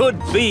 What could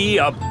be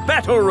a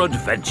better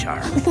adventure?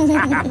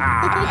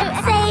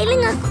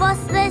 Sailing across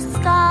the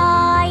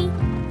sky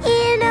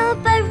in a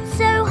boat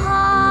so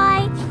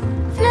high,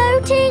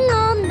 floating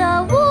on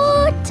the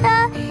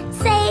water,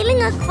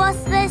 sailing across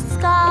the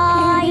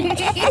sky.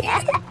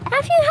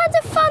 Have you had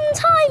a fun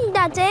time,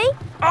 Daddy?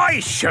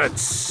 I should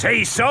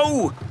say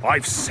so.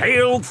 I've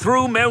sailed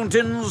through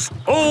mountains,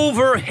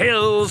 over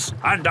hills,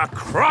 and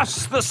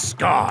across the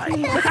sky.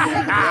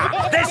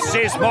 This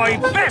is my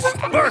best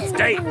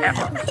birthday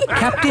ever.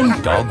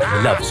 Captain Dog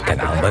loves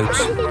canal boats.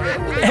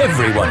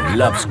 Everyone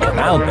loves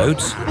canal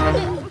boats.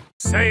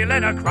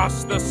 Sailing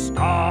across the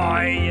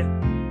sky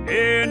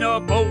in a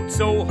boat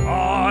so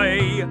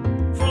high,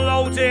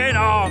 floating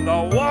on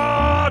the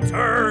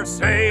water,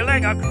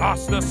 sailing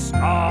across the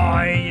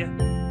sky.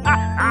 Ha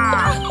ha!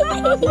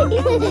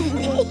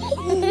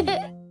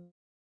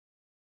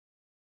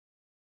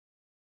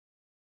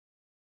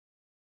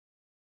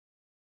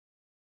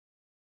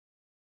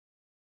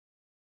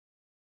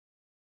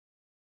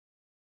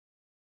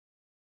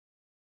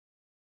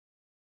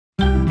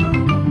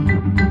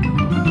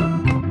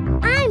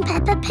 I'm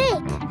Peppa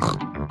Pig.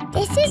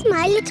 This is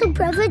my little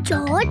brother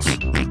George.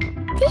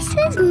 This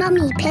is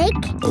Mummy Pig.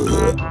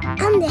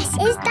 And this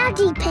is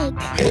Daddy Pig.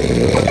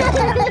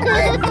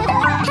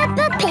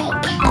 Peppa Pig.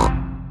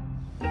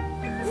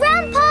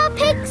 Grandpa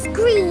Pig's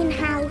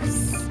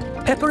greenhouse.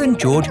 Peppa and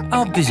George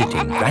are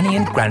visiting Granny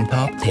and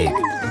Grandpa Pig.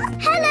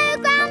 Hello,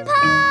 Grandpa.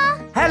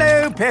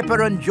 Hello, Peppa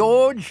and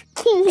George.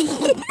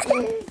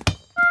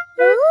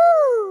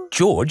 Ooh.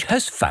 George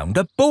has found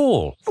a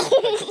ball.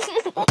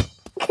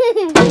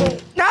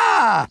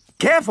 Ah!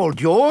 Careful,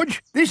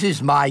 George. This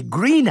is my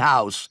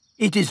greenhouse.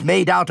 It is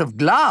made out of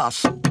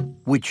glass,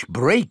 which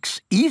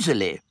breaks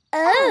easily.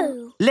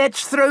 Oh.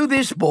 Let's throw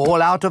this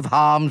ball out of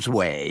harm's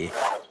way.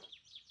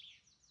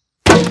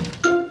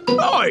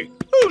 Oi!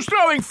 Who's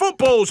throwing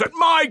footballs at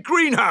my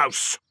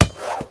greenhouse?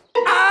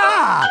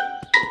 Ah!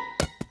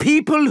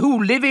 People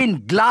who live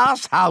in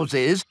glass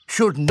houses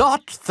should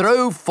not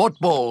throw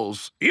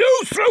footballs.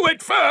 You threw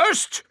it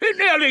first! It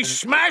nearly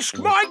smashed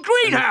my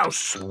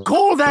greenhouse!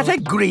 Call that a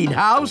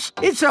greenhouse?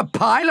 It's a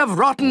pile of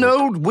rotten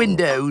old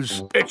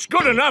windows. It's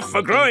good enough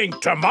for growing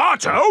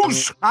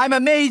tomatoes! I'm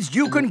amazed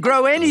you can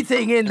grow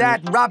anything in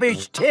that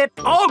rubbish tip.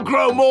 I'll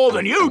grow more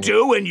than you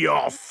do in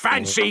your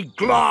fancy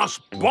glass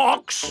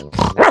box!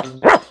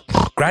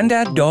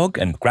 Grandad Dog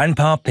and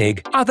Grandpa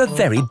Pig are the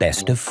very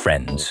best of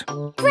friends.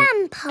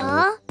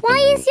 Grandpa, why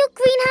is your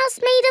greenhouse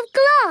made of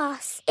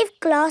glass if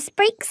glass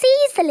breaks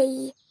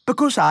easily?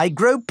 Because I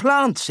grow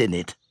plants in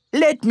it.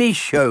 Let me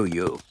show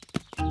you.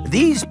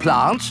 These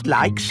plants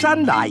like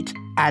sunlight,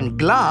 and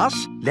glass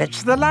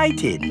lets the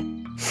light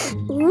in.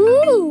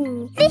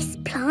 Ooh, this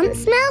plant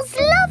smells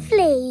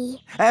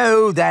lovely.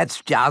 Oh,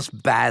 that's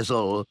just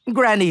basil.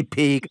 Granny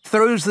Pig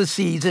throws the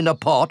seeds in a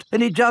pot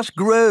and it just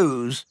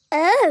grows.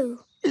 Oh.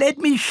 Let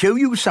me show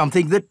you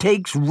something that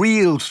takes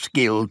real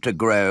skill to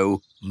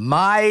grow.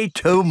 My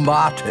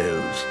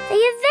tomatoes. They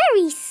are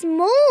very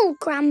small,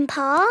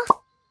 Grandpa.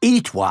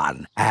 Eat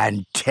one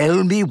and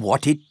tell me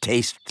what it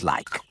tastes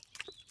like.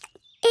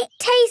 It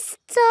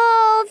tastes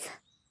of...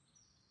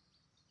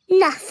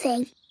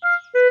 nothing.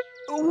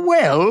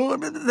 Well,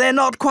 they're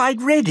not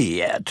quite ready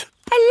yet.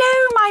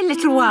 Hello, my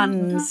little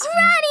ones.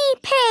 Granny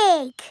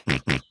Pig!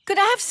 Could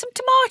I have some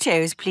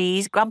tomatoes,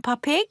 please, Grandpa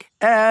Pig?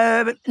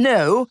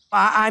 No.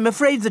 I'm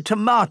afraid the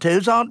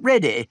tomatoes aren't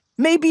ready.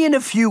 Maybe in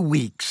a few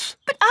weeks.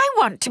 But I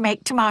want to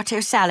make tomato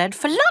salad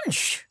for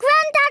lunch.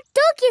 Grandad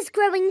Dog is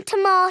growing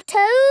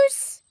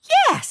tomatoes.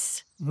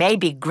 Yes.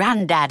 Maybe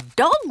Grandad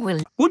Dog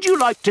will... Would you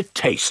like to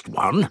taste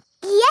one?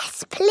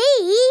 Yes,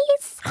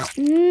 please.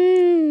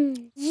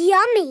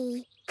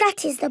 Yummy.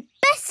 That is the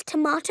best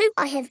tomato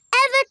I have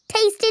ever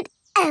tasted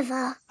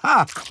ever.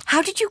 Ah.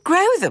 How did you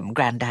grow them,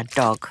 Grandad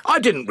Dog? I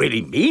didn't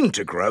really mean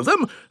to grow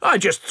them. I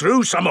just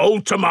threw some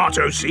old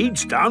tomato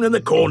seeds down in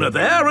the corner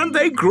there and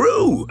they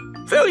grew.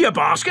 Fill your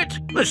basket.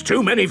 There's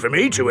too many for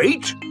me to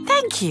eat.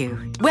 Thank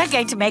you. We're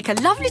going to make a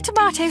lovely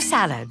tomato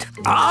salad.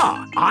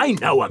 Ah, I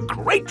know a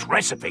great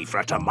recipe for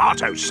a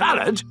tomato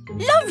salad.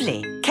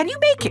 Lovely. Can you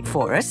make it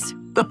for us?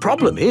 The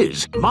problem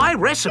is, my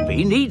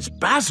recipe needs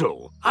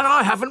basil, and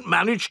I haven't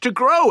managed to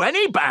grow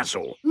any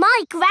basil.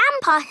 My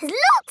grandpa has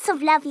lots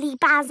of lovely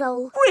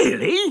basil.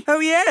 Really? Oh,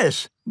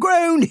 yes.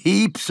 Grown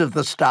heaps of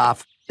the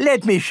stuff.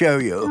 Let me show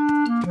you.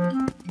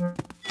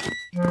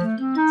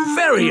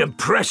 Very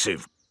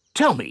impressive.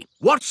 Tell me,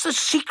 what's the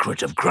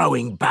secret of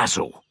growing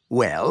basil?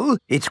 Well,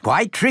 it's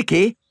quite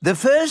tricky. The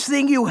first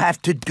thing you have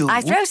to do...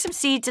 I throw some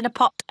seeds in a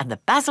pot and the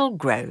basil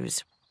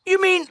grows. You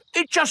mean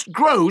it just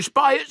grows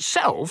by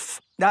itself?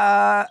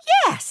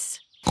 Yes.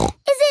 Is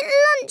it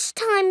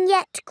lunchtime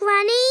yet,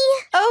 Granny?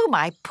 Oh,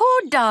 my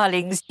poor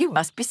darlings, you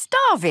must be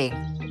starving.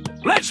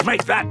 Let's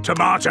make that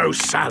tomato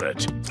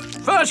salad.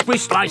 First, we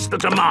slice the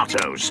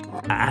tomatoes.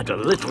 Add a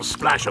little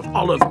splash of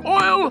olive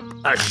oil,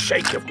 a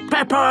shake of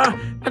pepper,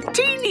 a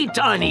teeny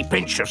tiny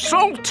pinch of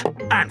salt,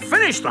 and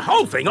finish the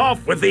whole thing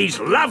off with these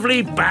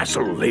lovely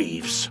basil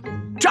leaves.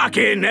 Tuck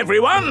in,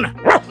 everyone.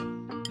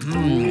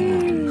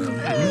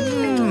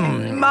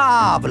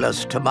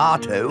 Marvellous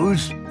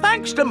tomatoes.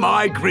 Thanks to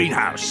my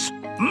greenhouse.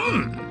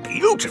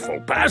 Beautiful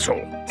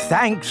basil.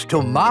 Thanks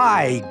to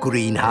my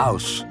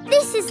greenhouse.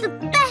 This is the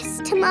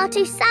best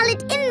tomato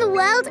salad in the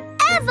world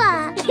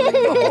ever!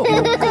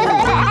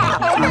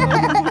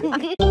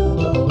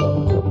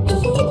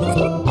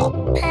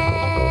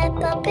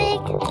 Peppa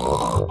Pig.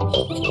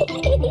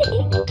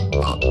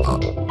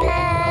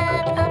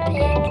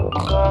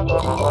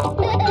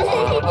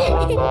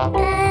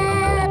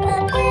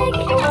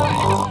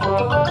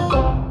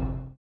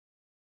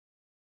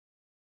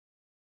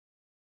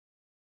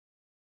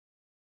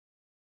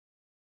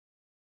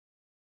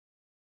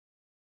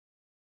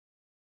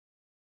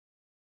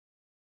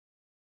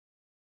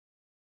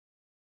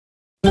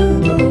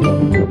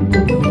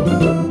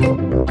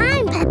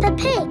 I'm Peppa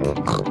Pig.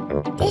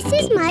 This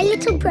is my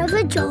little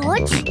brother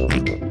George.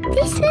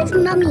 This is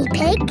Mummy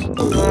Pig.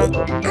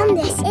 And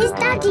this is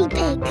Daddy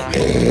Pig.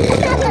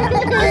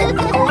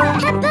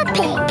 Peppa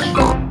Pig.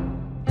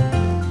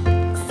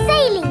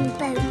 Sailing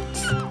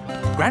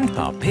boat.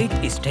 Grandpa Pig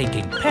is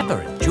taking Peppa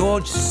and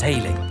George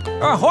sailing.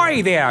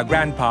 Ahoy there,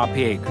 Grandpa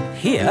Pig.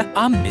 Here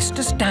are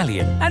Mr.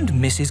 Stallion and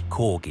Mrs.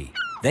 Corgi.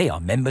 They are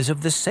members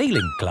of the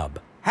sailing club.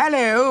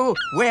 Hello,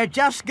 we're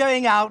just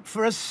going out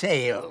for a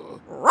sail.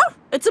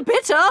 It's a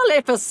bit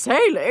early for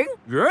sailing.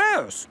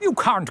 Yes, you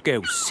can't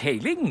go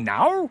sailing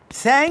now.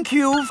 Thank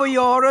you for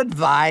your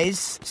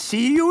advice.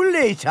 See you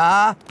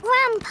later.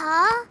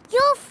 Grandpa,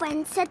 your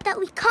friend said that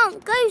we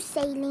can't go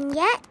sailing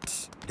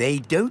yet. They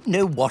don't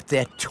know what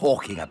they're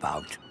talking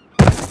about.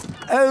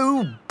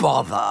 Oh,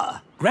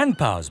 bother.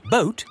 Grandpa's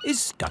boat is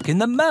stuck in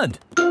the mud.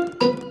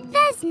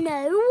 There's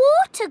no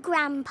water,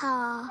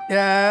 Grandpa.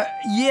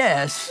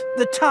 Yes.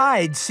 The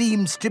tide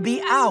seems to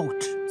be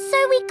out.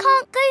 So we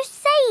can't go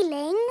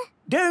sailing?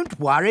 Don't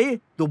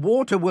worry. The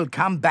water will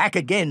come back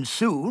again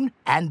soon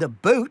and the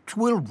boat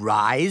will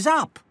rise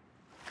up.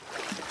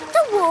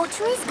 The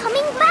water is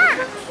coming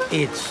back.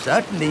 It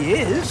certainly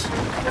is.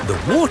 The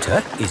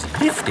water is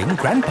lifting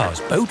Grandpa's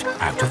boat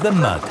out of the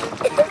mud.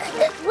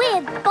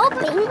 We're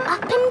bobbing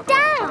up and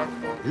down.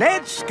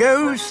 Let's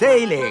go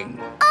sailing.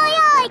 Aye,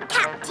 aye,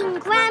 Captain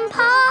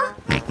Grandpa.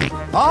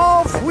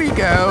 Off we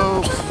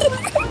go.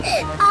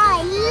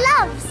 I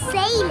love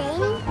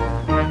sailing.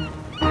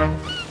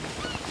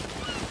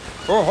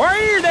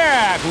 Ahoy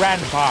there,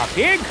 Grandpa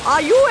Pig.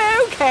 Are you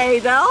okay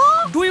there?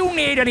 Do you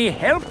need any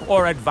help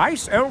or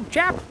advice, old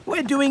chap?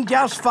 We're doing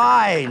just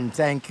fine,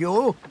 thank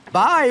you.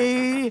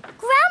 Bye.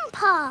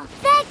 Grandpa,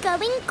 they're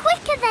going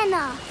quicker than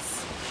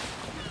us.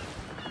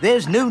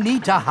 There's no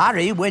need to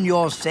hurry when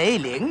you're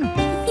sailing.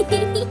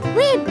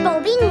 We're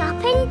bobbing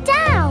up and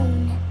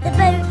down. The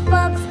boat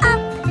bobs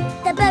up,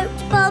 the boat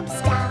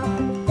bobs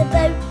down. The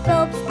boat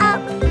bobs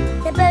up,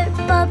 the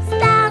boat bobs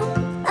down.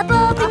 A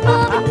bobbing,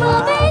 bobbing,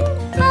 bobbing,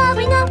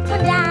 bobbing up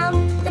and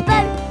down. The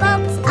boat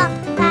bobs up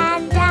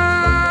and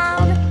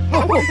down.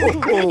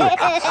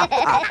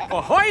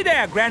 Ahoy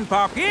there,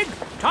 Grandpa Pig.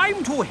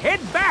 Time to head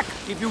back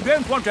if you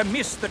don't want to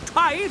miss the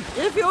tide.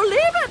 If you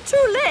leave it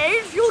too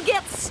late, you'll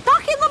get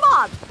stuck in the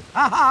mud.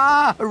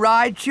 Ha-ha,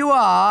 right you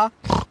are.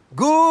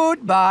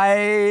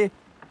 Goodbye.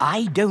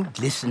 I don't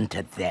listen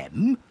to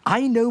them.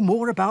 I know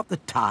more about the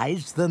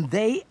tides than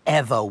they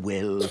ever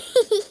will.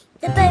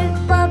 The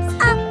boat bobs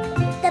up,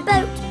 the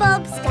boat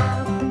bobs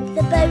down.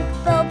 The boat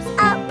bobs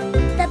up,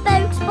 the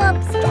boat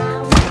bobs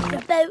down.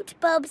 The boat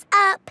bobs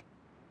up.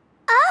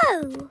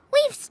 Oh,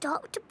 we've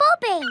stopped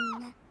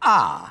bobbing.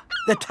 Ah,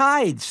 the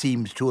tide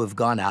seems to have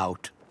gone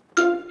out.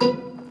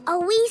 Are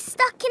we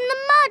stuck in the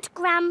mud,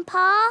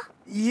 Grandpa?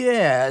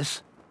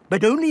 Yes,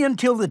 but only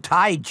until the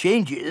tide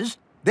changes.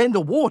 Then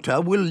the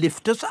water will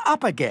lift us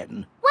up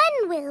again.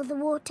 When will the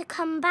water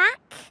come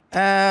back?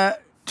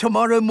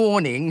 Tomorrow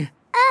morning.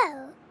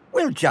 Oh.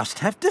 We'll just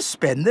have to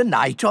spend the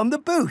night on the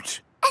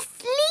boat. A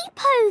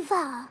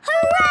sleepover!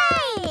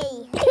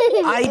 Hooray!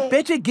 I'd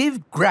better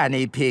give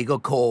Granny Pig a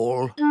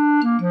call.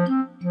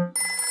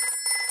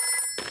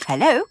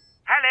 Hello?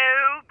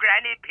 Hello,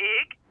 Granny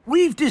Pig.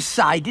 We've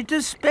decided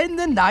to spend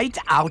the night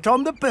out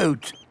on the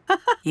boat.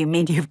 You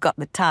mean you've got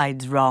the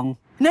tides wrong?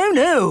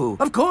 No,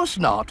 of course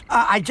not.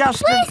 I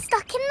just... We're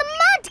stuck in the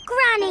mud,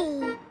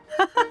 Granny.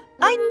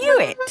 I knew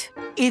it.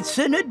 It's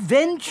an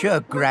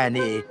adventure,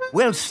 Granny.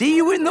 We'll see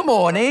you in the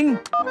morning.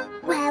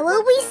 Where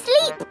will we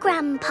sleep,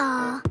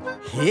 Grandpa?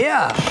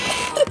 Here.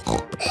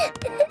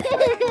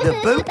 The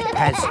boat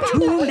has 2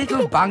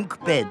 little bunk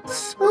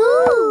beds.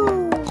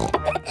 Ooh.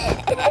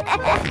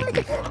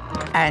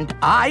 And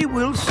I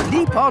will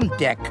sleep on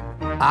deck,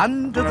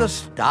 under the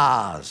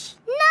stars.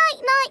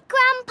 Night-night,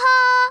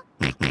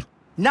 Grandpa.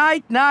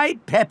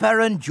 Night-night, Peppa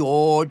and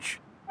George.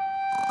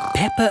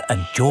 Peppa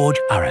and George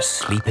are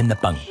asleep in the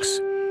bunks.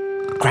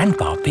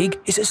 Grandpa Pig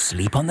is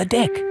asleep on the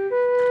deck.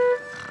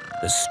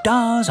 The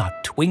stars are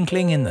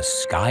twinkling in the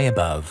sky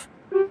above.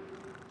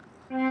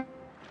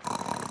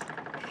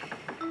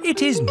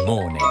 It is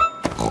morning.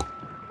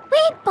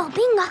 We're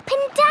bobbing up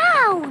and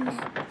down.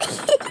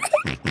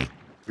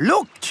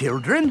 Look,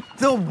 children,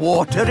 the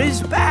water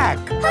is back.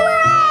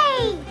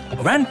 Hooray!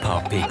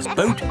 Grandpa Pig's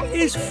boat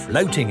is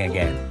floating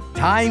again.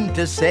 Time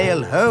to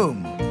sail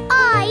home.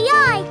 Aye,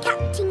 aye,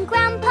 Captain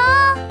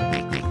Grandpa.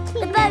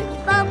 The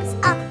boat bobs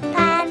up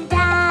and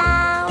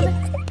down.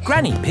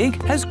 Granny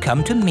Pig has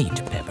come to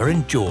meet Peppa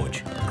and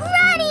George.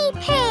 Granny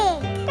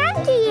Pig!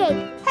 Thank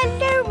you.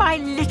 Hello, my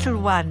little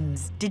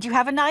ones. Did you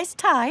have a nice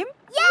time?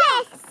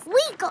 Yes!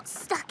 We got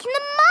stuck in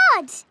the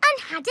mud and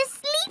had a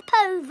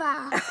sleepover.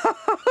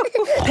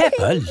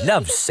 Peppa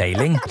loves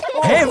sailing.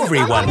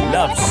 Everyone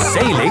loves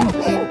sailing. The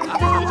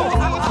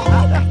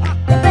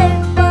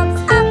boat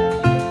bobs up,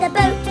 the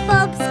boat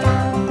bobs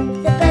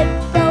down. The boat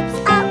bobs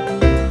up,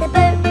 the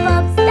boat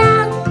bobs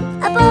down.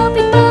 A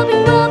bobbing,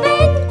 bobbing,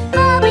 bobbing,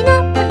 bobbing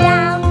up and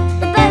down.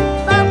 The boat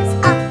bobs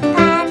up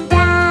and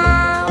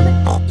down.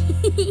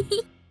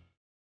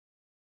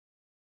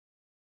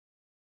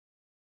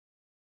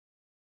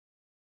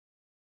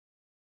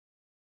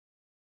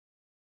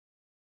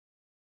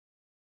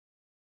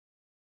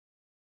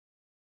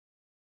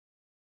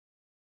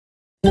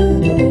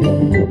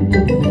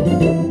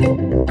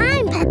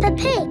 I'm Peppa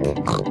Pig.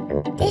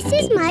 This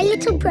is my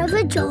little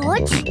brother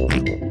George.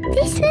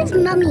 This is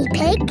Mummy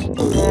Pig.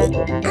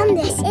 And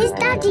this is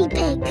Daddy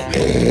Pig.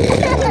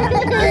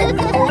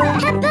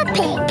 Peppa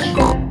Pig.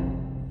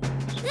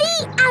 The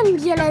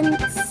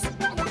ambulance.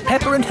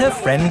 Peppa and her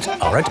friends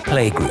are at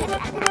playgroup.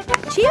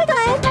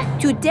 Children,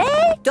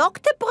 today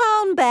Dr.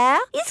 Brown Bear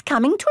is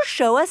coming to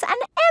show us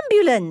an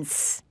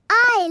ambulance.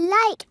 I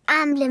like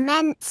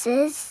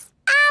ambulances.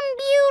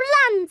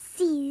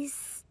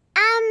 Ambulances.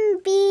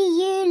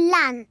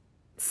 Ambulances.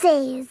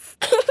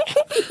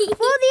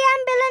 Will the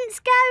ambulance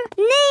go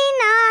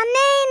Nina,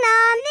 Nina,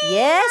 Nina?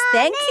 Yes,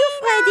 thank you,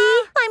 Freddy.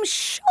 I'm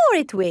sure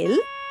it will.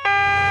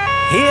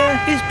 Here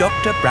is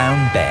Dr.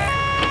 Brown Bear.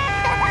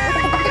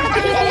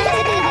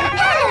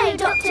 Hello,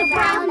 Dr.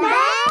 Brown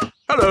Bear.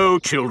 Hello,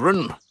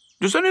 children.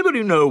 Does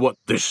anybody know what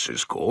this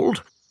is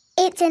called?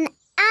 It's an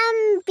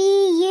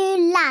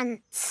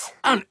ambulance.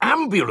 An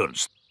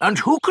ambulance? And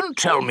who can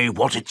tell me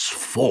what it's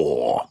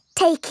for?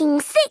 Taking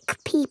sick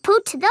people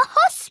to the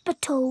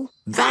hospital.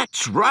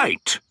 That's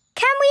right.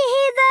 Can we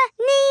hear the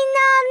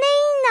Nina,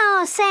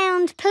 Nina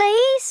sound,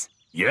 please?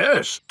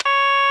 Yes.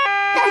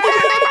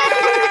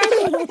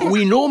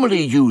 We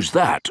normally use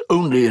that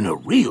only in a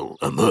real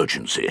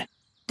emergency.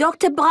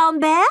 Dr. Brown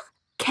Bear,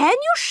 can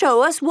you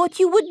show us what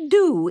you would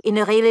do in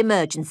a real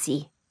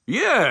emergency?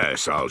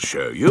 Yes, I'll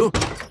show you.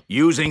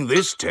 Using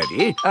this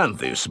teddy and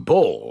this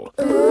ball.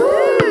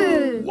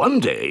 Ooh. One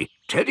day,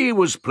 Teddy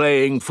was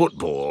playing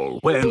football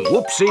when,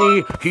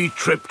 whoopsie, he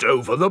tripped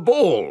over the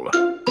ball.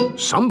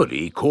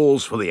 Somebody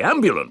calls for the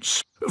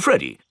ambulance.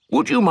 Freddy,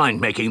 would you mind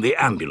making the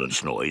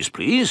ambulance noise,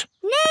 please?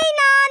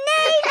 Nina,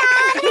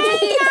 Nina,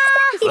 Nina.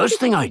 First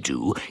thing I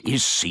do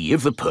is see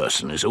if the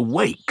person is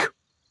awake.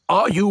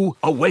 Are you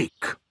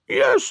awake?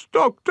 Yes,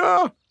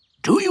 Doctor.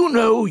 Do you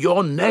know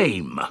your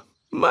name?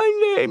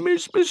 My name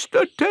is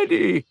Mr.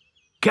 Teddy.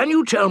 Can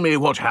you tell me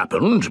what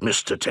happened,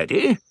 Mr.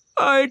 Teddy?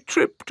 I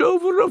tripped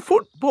over a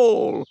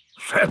football.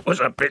 That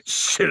was a bit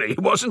silly,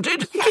 wasn't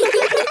it?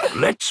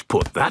 Let's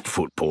put that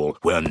football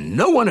where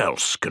no one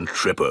else can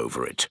trip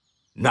over it.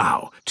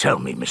 Now, tell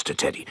me, Mr.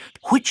 Teddy,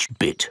 which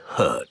bit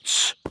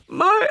hurts?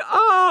 My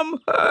arm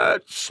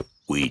hurts.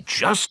 We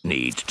just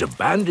need to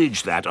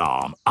bandage that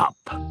arm up.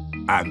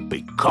 And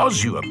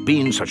because you have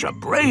been such a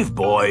brave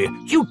boy,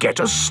 you get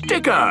a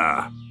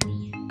sticker.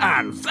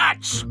 And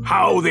that's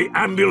how the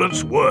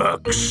ambulance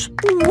works.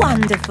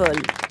 Wonderful.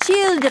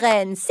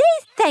 Children, say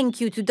thank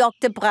you to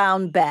Dr.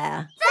 Brown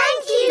Bear.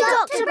 Thank you,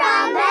 Dr.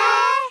 Brown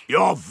Bear.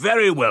 You're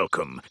very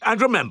welcome.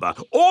 And remember,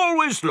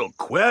 always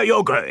look where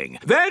you're going.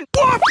 Then,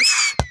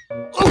 whoops!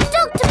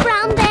 Dr.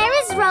 Brown Bear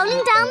is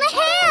rolling down the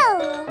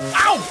hill.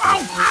 Ow,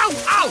 ow, ow,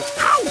 ow,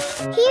 ow!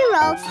 He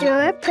rolled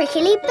through a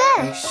prickly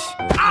bush.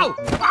 Ow,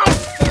 ow!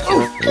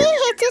 He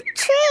hit a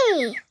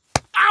tree.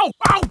 Ow,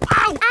 ow,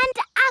 ow! And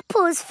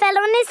apples fell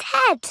on his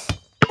head.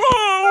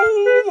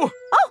 Oh!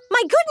 Oh,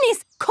 my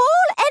goodness!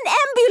 Call an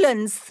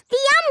ambulance! The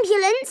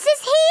ambulance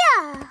is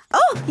here!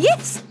 Oh,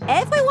 yes!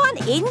 Everyone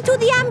into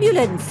the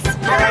ambulance!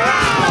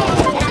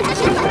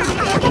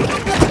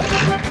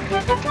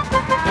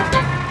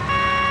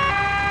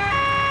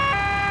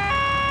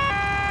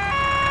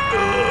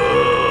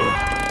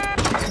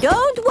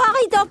 Don't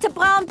worry, Dr.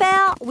 Brown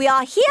Bear. We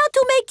are here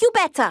to make you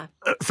better.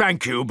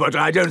 Thank you, but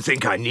I don't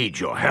think I need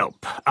your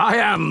help. I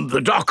am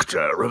the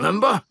doctor,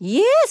 remember?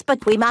 Yes,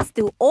 but we must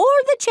do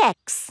all the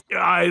checks.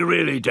 I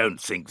really don't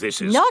think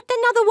this is... Not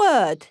another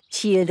word.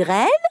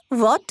 Children,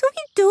 what do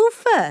we do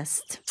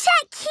first?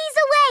 Check he's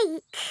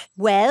awake.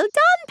 Well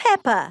done,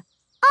 Peppa.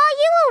 Are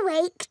you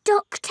awake,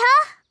 Doctor?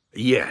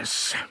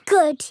 Yes.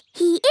 Good.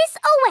 He is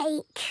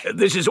awake.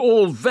 This is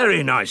all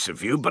very nice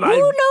of you, but Who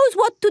knows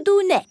what to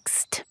do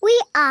next? We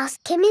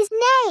ask him his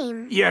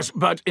name. Yes,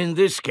 but in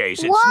this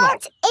case it's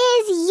What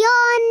is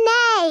your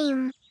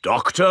name?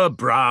 Dr.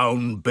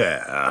 Brown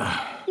Bear.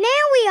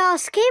 Now we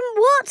ask him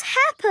what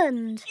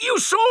happened. You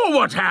saw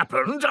what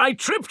happened. I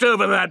tripped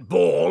over that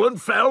ball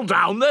and fell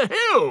down the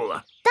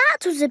hill.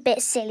 That was a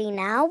bit silly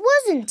now,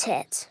 wasn't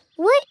it?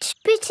 Which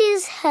bit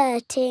is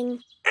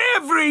hurting?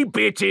 Every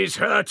bit is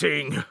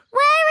hurting.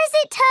 Where is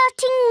it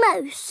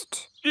hurting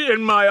most?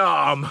 In my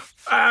arm,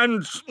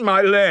 and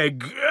my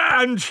leg,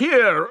 and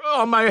here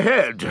on my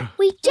head.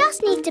 We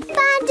just need to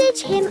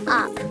bandage him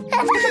up.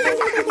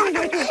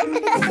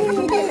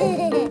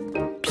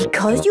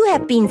 Because you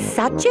have been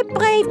such a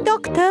brave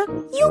doctor,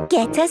 you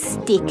get a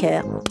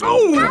sticker.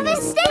 Oh! Have a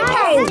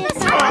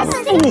sticker! Have a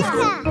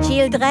sticker!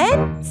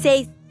 Children,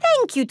 say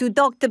thank you to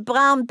Dr.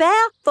 Brown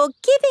Bear for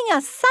giving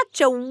us such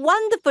a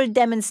wonderful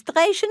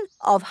demonstration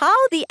of how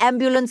the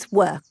ambulance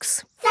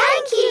works.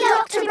 Thank you,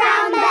 Dr.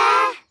 Brown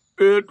Bear.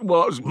 It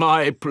was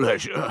my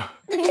pleasure.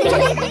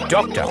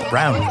 Dr.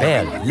 Brown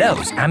Bear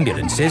loves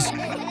ambulances.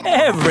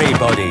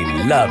 Everybody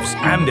loves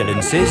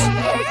ambulances.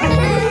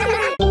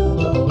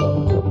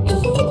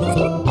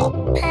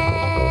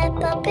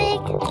 Peppa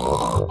Pig.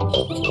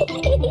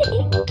 Peppa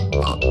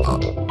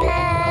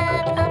Pig.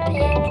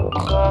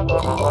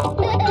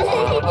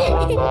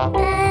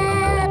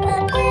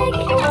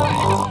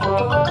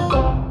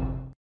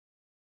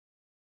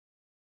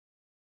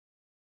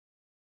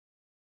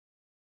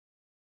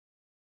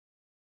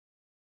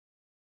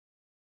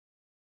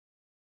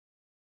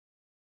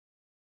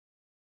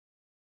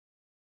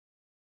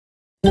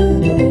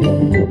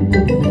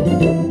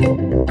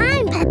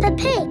 I'm Peppa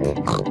Pig.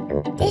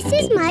 This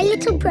is my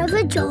little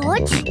brother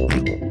George.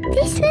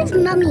 This is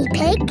Mummy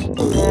Pig.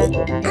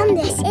 And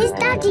this is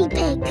Daddy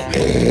Pig.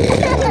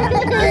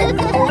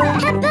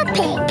 Peppa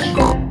Pig.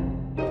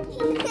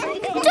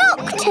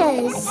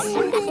 Doctors.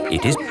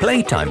 It is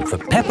playtime for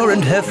Peppa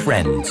and her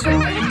friends.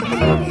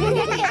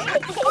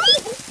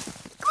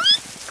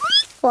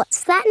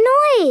 What's that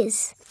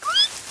noise?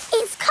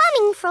 It's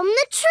coming from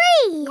the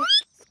tree.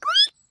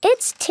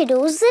 It's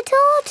Tiddles the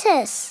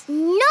tortoise.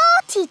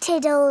 Naughty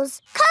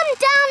Tiddles! Come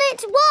down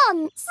at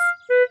once!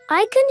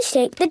 I can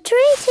shake the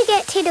tree to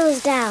get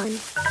Tiddles down.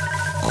 Is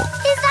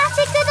that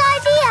a good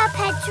idea,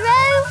 Pedro?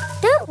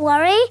 Don't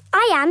worry,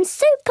 I am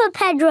Super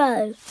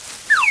Pedro.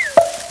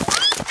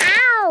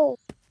 Ow!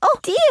 Oh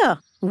dear,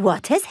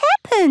 what has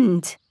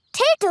happened?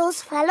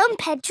 Tiddles fell on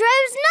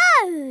Pedro's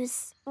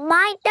nose.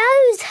 My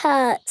nose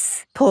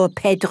hurts. Poor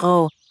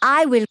Pedro.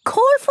 I will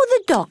call for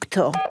the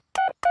doctor.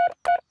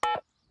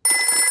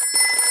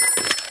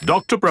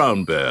 Dr.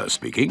 Brown Bear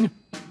speaking.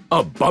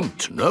 A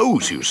bumped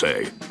nose, you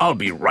say? I'll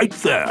be right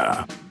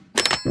there.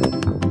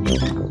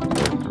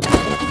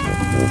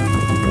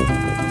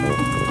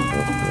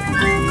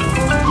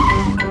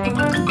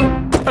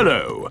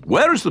 Hello.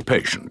 Where is the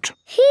patient?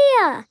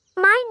 Here.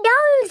 My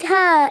nose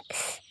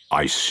hurts.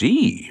 I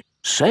see.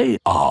 Say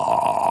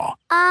ah.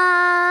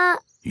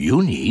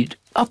 You need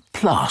a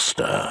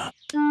plaster.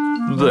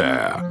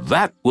 There.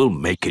 That will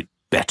make it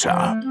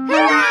better.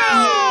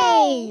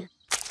 Hooray!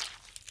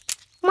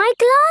 My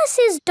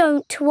glasses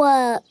don't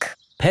work.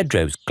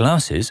 Pedro's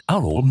glasses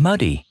are all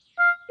muddy.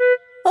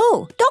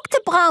 Oh, Dr.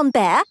 Brown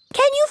Bear,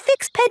 can you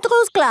fix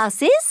Pedro's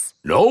glasses?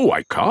 No,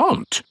 I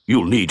can't.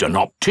 You'll need an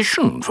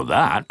optician for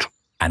that.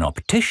 An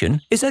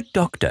optician is a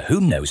doctor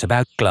who knows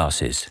about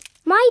glasses.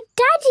 My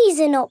daddy's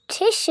an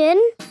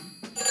optician.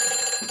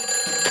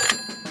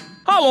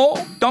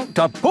 Hello,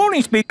 Dr.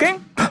 Pony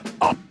speaking.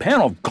 A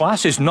pair of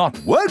glasses not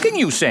working,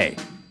 you say?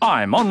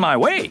 I'm on my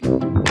way.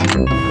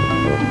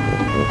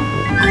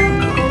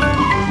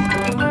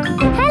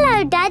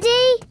 Hello,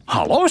 Daddy.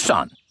 Hello,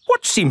 son.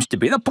 What seems to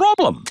be the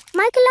problem?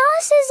 My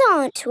glasses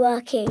aren't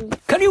working.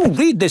 Can you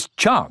read this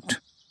chart?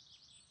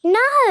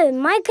 No,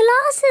 my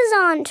glasses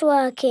aren't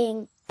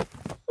working.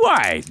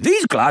 Why,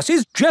 these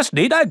glasses just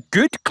need a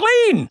good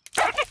clean.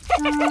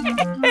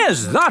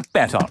 Is that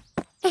better?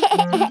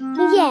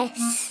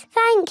 Yes.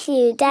 Thank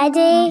you,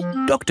 Daddy.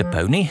 Dr.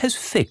 Pony has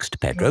fixed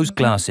Pedro's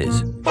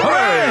glasses.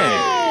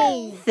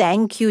 Hooray!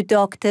 Thank you,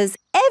 doctors.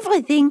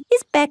 Everything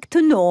is back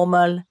to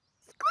normal.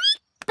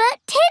 But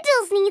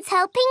Tiddles needs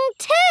helping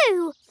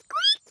too.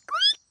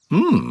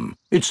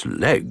 Its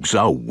legs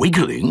are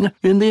wiggling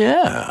in the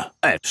air.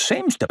 It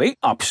seems to be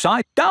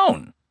upside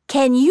down.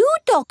 Can you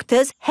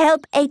doctors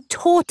help a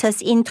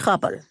tortoise in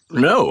trouble?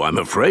 No, I'm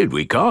afraid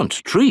we can't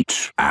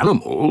treat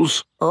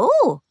animals.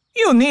 Oh.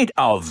 You need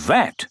a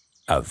vet.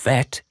 A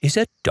vet is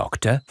a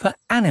doctor for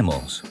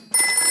animals.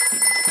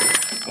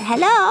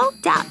 Hello,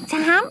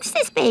 Dr.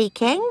 Hamster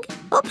speaking.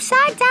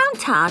 Upside down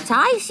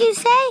tortoise, you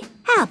say?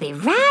 I'll be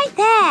right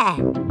there.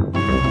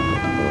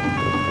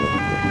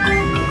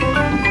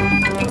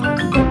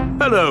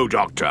 Hello,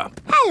 Doctor.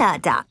 Hello,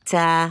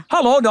 Doctor.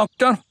 Hello,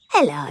 Doctor.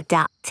 Hello,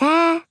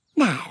 Doctor.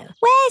 Now,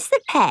 where's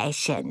the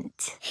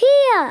patient?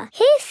 Here.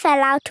 He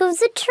fell out of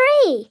the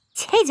tree.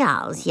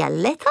 Tiddles, you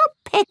little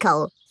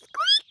pickle.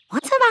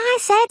 What have I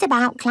said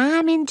about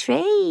climbing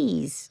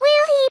trees?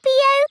 Will he be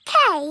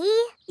okay?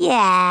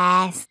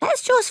 Yes,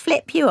 let's just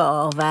flip you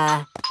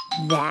over.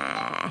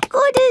 There,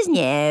 good as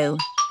new.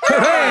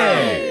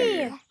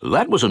 Hooray!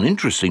 That was an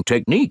interesting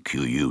technique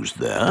you used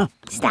there.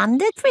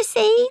 Standard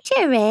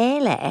procedure,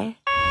 really.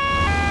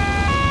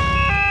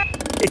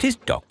 It is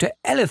Dr.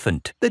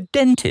 Elephant, the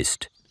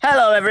dentist.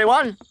 Hello,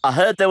 everyone. I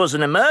heard there was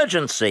an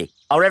emergency.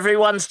 Are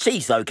everyone's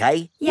teeth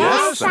okay?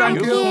 Yes, thank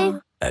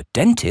you. A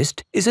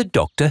dentist is a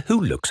doctor who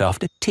looks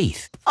after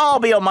teeth. I'll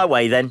be on my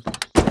way then.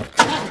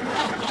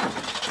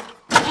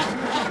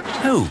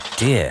 Oh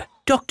dear,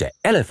 Dr.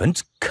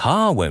 Elephant's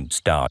car won't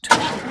start.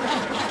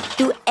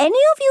 Do any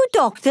of you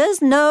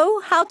doctors know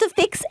how to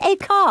fix a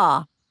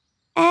car?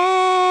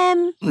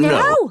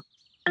 No.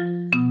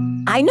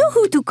 I know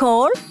who to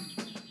call.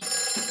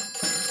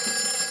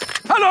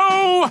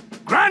 Hello!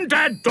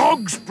 Grandad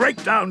Dog's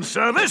breakdown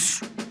service.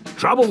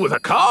 Trouble with a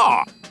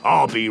car?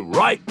 I'll be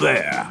right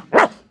there.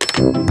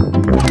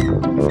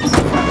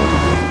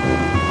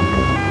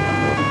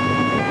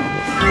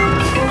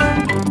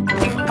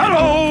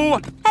 Hello!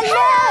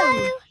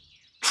 Hello!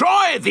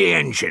 Try the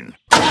engine.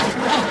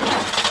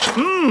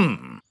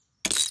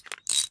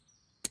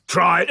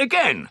 Try it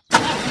again.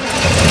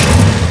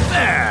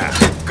 There!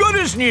 Good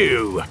as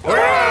new.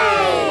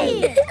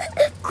 Hooray!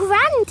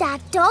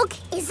 Grandad Dog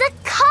is a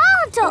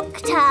car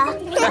doctor.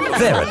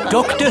 There are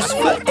doctors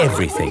for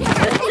everything,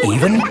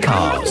 even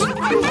cars.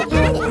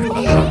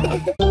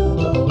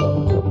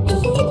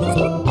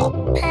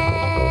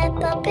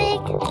 Peppa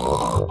Pig. Peppa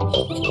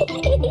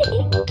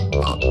Pig.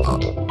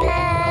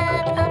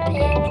 Peppa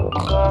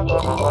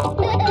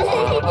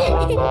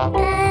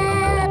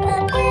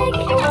Pig.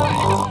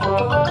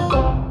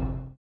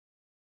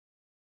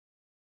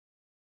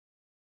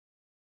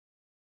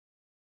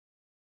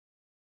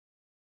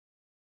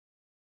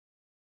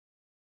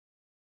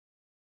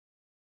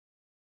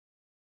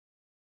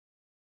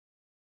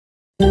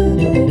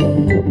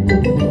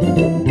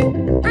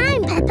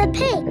 I'm Peppa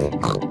Pig.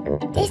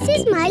 This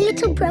is my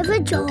little brother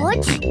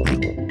George.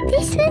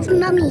 This is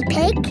Mummy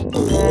Pig.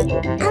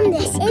 And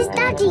this is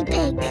Daddy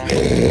Pig.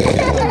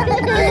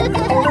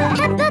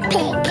 Peppa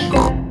Pig.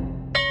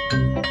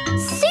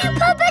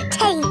 Super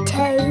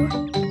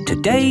Potato.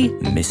 Today,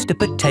 Mr.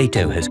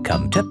 Potato has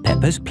come to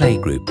Peppa's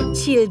playgroup.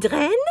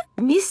 Children,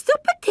 Mr.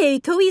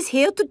 Potato is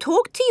here to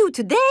talk to you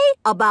today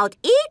about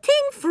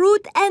eating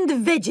fruit and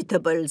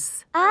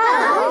vegetables.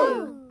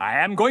 Oh! I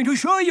am going to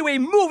show you a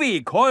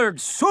movie called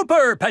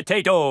Super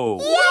Potato.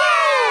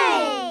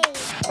 Yay!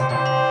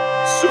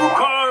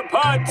 Super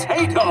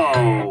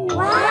Potato!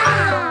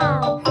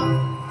 Wow!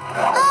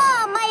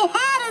 Oh, my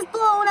hat is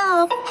blown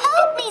off.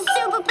 Help me,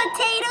 Super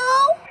Potato.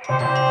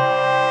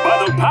 By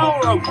the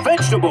power of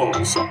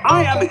vegetables,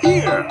 I am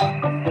here.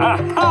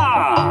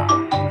 Aha!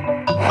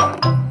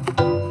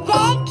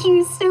 Thank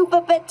you,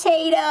 Super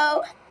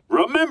Potato.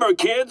 Remember,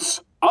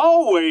 kids,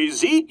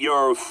 always eat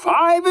your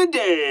 5 a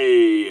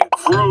day.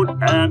 Fruit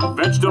and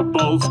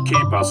vegetables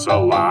keep us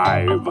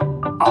alive.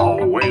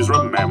 Always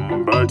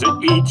remember to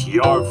eat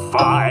your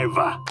 5.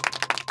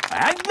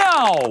 And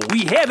now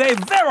we have a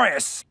very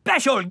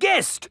special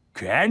guest.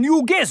 Can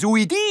you guess who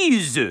it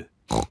is?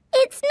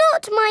 It's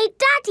not my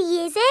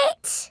daddy, is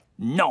it?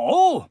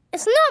 No.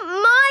 It's not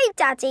my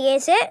daddy,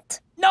 is it?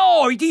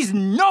 No, it is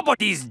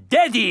nobody's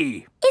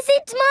daddy. Is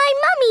it my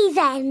mummy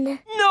then?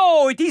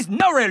 No, it is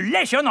no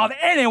relation of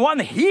anyone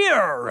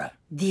here.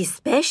 The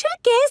special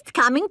guest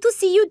coming to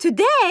see you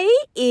today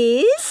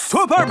is...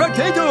 Super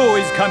Potato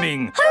is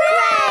coming.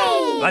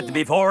 Hooray! But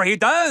before he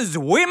does,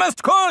 we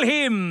must call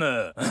him...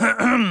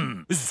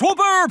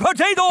 Super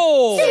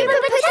Potato!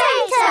 Super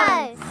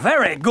Potato!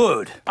 Very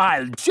good.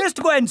 I'll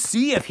just go and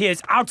see if he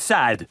is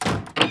outside.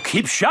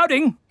 Keep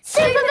shouting.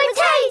 Super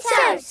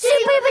Potato!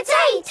 Super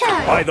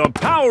Potato! By the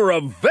power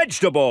of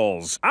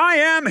vegetables, I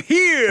am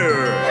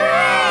here!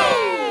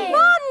 Hooray!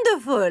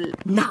 Wonderful.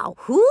 Now,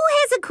 who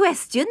has a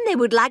question they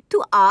would like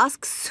to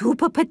ask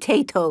Super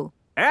Potato?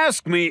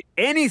 Ask me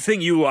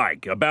anything you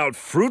like about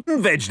fruit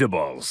and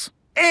vegetables.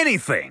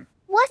 Anything.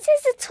 What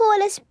is the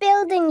tallest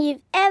building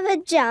you've ever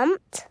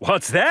jumped?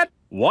 What's that?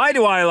 Why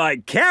do I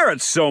like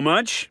carrots so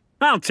much?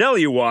 I'll tell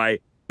you why.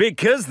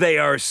 Because they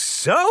are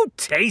so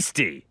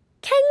tasty.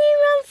 Can you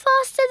run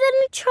faster than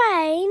a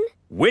train?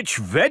 Which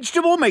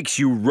vegetable makes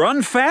you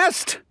run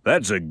fast?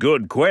 That's a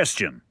good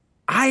question.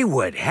 I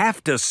would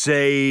have to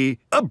say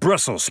a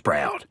Brussels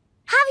sprout.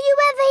 Have you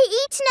ever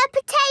eaten a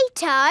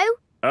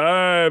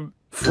potato?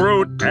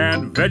 Fruit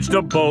and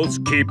vegetables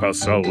keep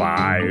us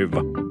alive.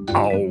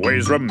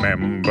 Always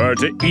remember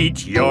to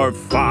eat your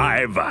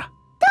 5.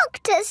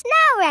 Doctors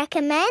now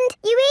recommend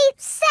you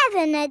eat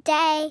 7 a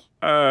day.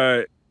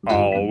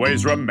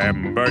 Always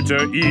remember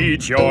to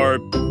eat your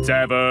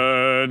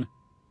 7.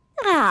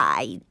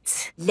 Right.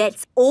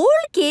 Let's all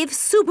give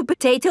Super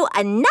Potato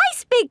a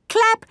nice big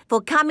clap for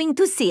coming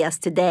to see us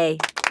today.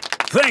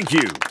 Thank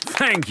you.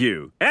 Thank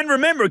you. And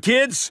remember,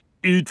 kids,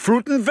 eat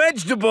fruit and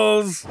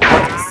vegetables.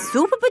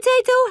 Super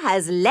Potato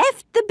has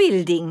left the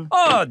building.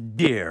 Oh,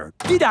 dear.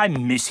 Did I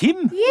miss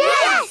him?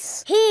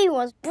 Yes! He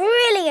was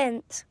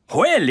brilliant.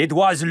 Well, it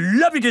was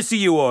lovely to see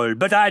you all,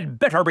 but I'd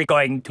better be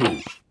going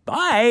too.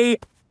 Bye.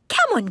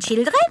 Come on,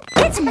 children.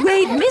 Let's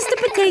wave Mr.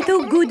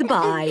 Potato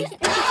goodbye.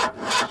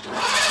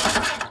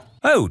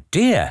 Oh,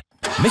 dear.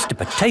 Mr.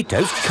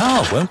 Potato's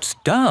car won't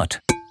start.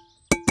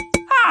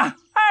 Ah!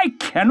 I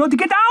cannot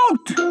get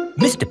out!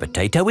 Mr.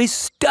 Potato is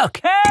stuck.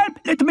 Help!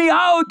 Let me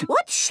out!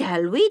 What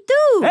shall we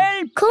do?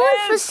 Help! Call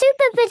for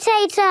Super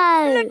Potato.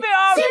 Let me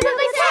out! Super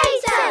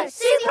Potato!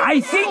 Super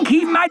I think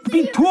he might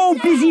be too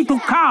busy to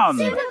come.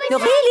 No,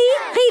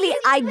 really,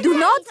 I do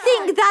not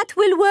think that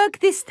will work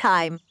this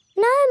time.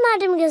 No,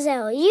 Madam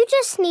Gazelle, you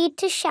just need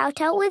to shout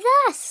out with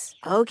us.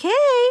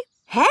 Okay.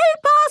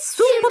 Help us,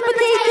 Super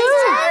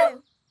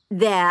Potato!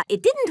 There,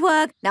 it didn't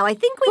work. Now I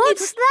think we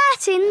What's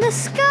that in the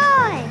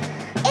sky?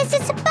 Is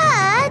it a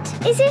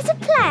bird? Is it a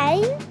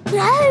plane?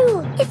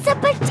 No, it's a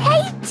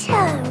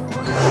potato.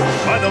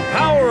 By the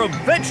power of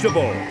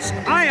vegetables,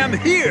 I am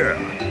here.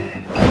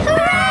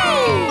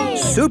 Hooray!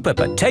 Super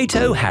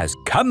Potato has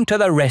come to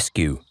the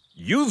rescue.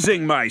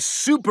 Using my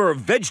super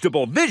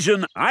vegetable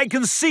vision, I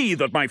can see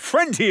that my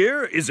friend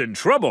here is in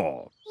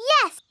trouble.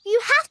 Yes,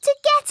 you have to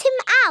get him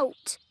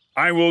out.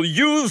 I will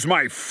use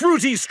my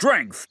fruity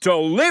strength to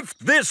lift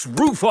this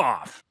roof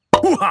off.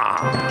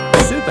 Hoo-ha!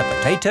 Super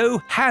Potato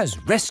has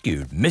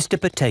rescued Mr.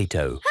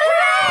 Potato.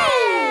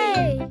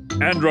 Hooray!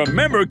 And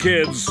remember,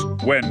 kids,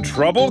 when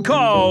trouble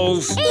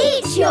calls,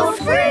 Eat your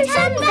fruit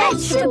and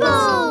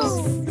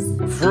vegetables.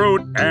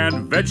 Fruit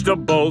and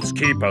vegetables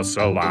keep us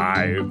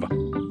alive.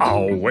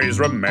 Always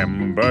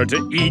remember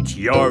to eat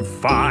your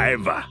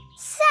 5.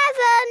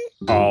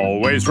 7.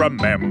 Always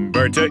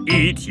remember to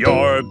eat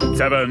your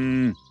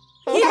 7.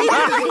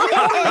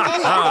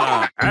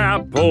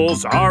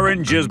 Apples,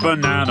 oranges,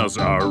 bananas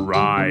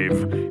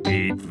arrive.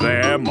 Eat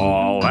them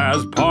all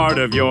as part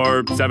of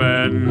your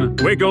 7.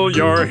 Wiggle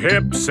your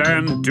hips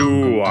and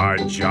do a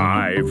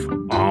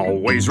jive.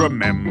 Always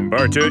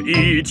remember to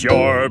eat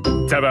your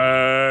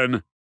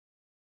 7.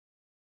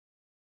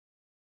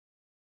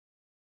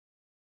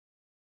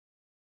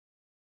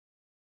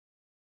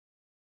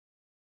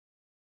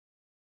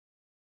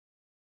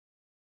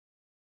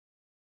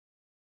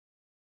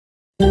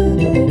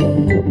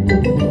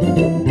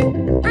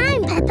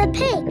 I'm Peppa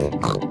Pig.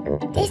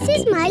 This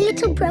is my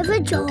little brother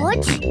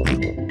George.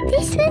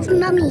 This is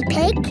Mummy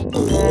Pig.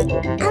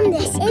 And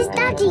this is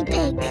Daddy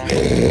Pig.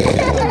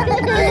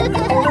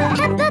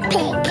 Peppa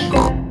Pig.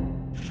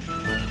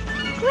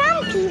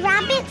 Grumpy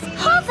Rabbit's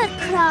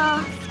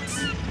hovercraft.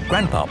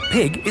 Grandpa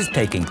Pig is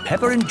taking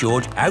Peppa and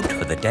George out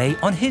for the day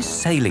on his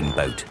sailing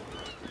boat.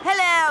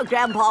 Hello,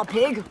 Grandpa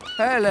Pig.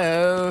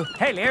 Hello.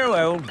 Hello,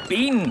 old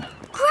bean.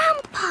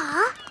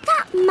 Grandpa,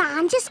 that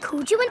man just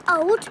called you an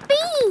old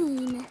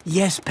bean.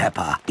 Yes,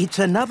 Peppa. It's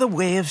another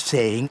way of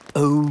saying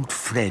old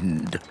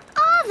friend.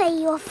 Are they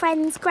your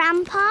friends,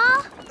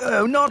 Grandpa?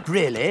 Oh, not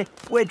really.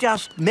 We're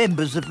just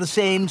members of the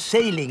same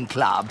sailing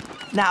club.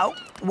 Now,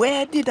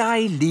 where did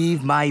I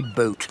leave my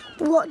boat?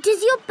 What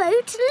does your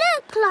boat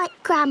look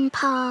like,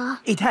 Grandpa?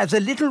 It has a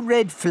little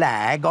red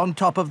flag on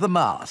top of the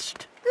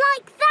mast.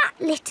 Like that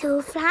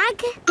little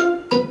flag?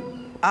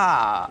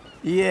 Ah,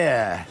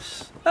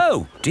 yes.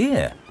 Oh,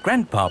 dear.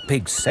 Grandpa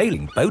Pig's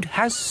sailing boat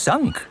has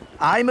sunk.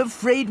 I'm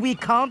afraid we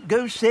can't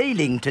go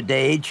sailing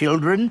today,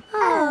 children.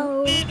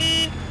 Oh.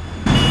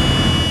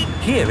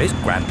 Here is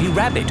Grampy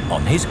Rabbit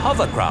on his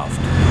hovercraft.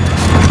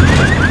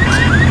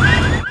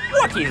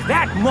 What is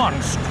that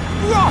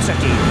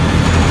monstrosity?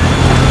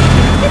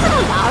 Is it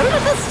allowed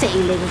at the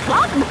sailing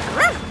club?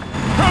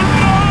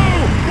 Hello!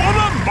 What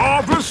a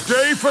marvellous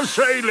day for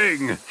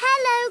sailing!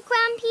 Hello,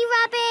 Grampy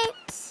Rabbit.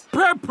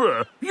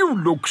 Peppa, you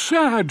look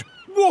sad.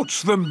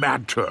 What's the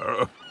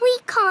matter? We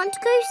can't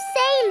go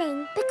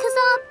sailing because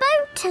our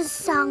boat has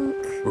sunk.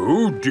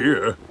 Oh,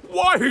 dear.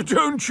 Why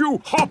don't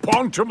you hop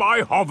onto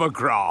my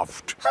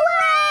hovercraft?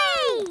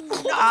 Hooray!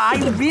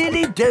 I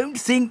really don't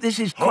think this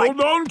is quite...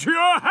 Hold on to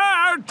your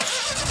hat!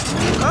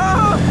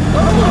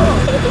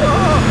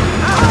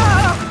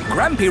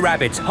 Grampy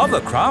Rabbit's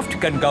hovercraft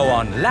can go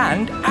on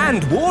land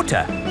and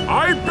water.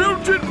 I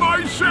built it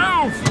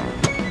myself!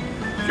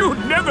 You'd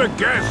never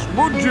guess,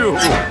 would you?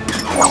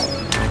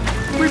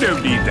 We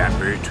don't need that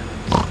bit.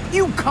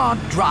 You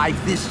can't drive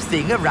this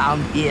thing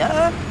around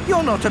here.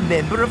 You're not a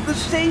member of the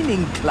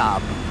sailing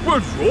club.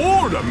 But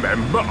you're a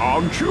member,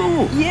 aren't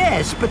you?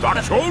 Yes, but...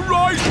 That's all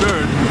right,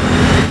 then.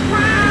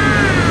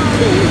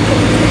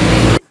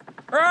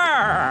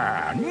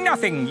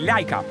 Nothing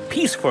like a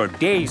peaceful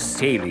day's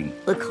sailing.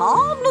 The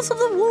calmness of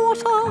the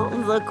water,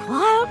 the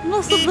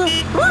quietness of the...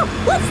 Oh,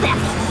 what's that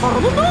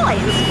horrible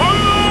noise?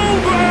 Hello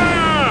there!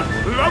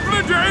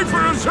 Lovely day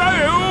for a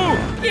sail!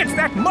 It's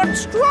that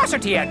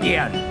monstrosity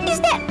again. Is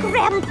that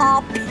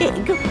Grandpa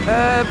Pig?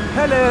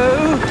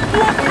 Hello?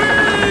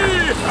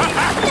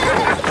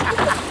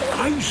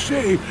 I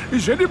say,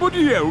 is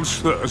anybody else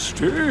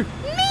thirsty? Me!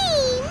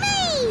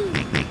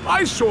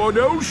 I saw an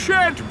old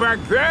shed back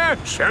there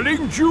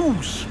selling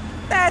juice.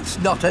 That's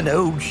not an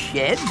old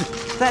shed.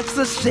 That's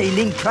the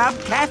Sailing Club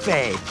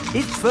Cafe.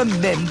 It's for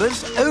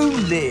members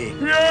only.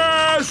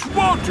 Yes,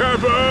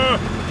 whatever.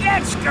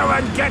 Let's go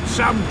and get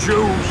some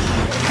juice.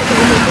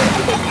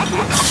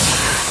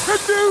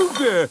 Hello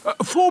there.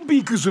 4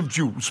 beakers of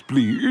juice,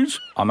 please.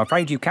 I'm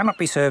afraid you cannot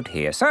be served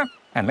here, sir,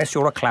 unless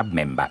you're a club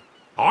member.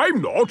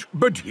 I'm not,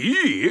 but he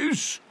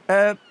is.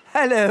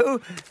 Hello.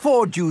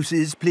 4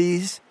 juices,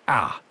 please.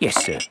 Ah,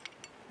 yes, sir.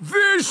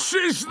 This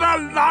is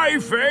the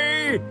life,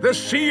 eh? The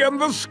sea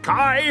and the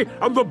sky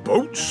and the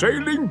boat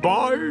sailing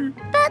by.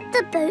 But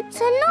the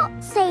boats are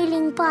not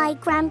sailing by,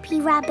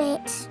 Grampy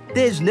Rabbit.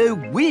 There's no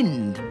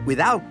wind.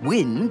 Without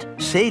wind,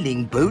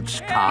 sailing boats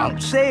can't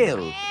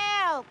sail.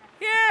 Help!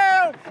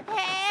 Help! We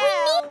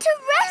need to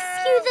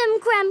rescue them,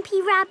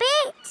 Grampy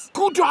Rabbit.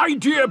 Good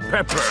idea,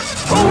 Peppa.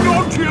 Hold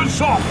on to your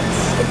socks.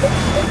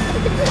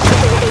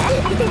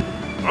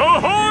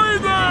 Ahoy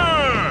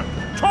there!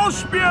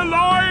 Toss me a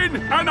line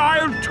and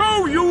I'll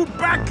tow you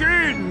back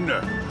in.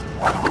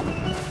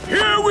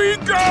 Here we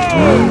go!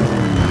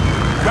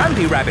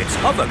 Grampy Rabbit's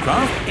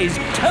hovercraft is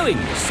towing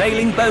the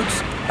sailing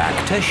boats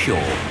back to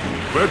shore.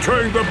 We're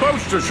towing the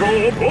boats to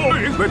shore,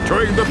 boys. We're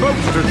towing the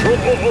boats to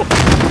shore.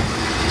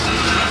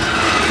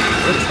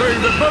 We're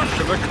towing the boats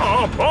to the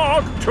car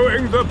park,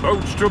 towing the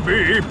boats to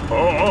be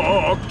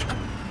parked.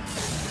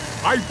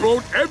 I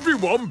brought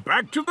everyone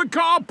back to the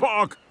car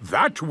park.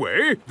 That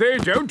way, they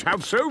don't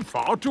have so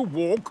far to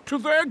walk to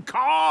their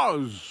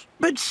cars.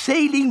 But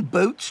sailing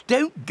boats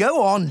don't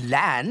go on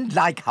land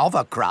like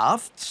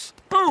hovercrafts.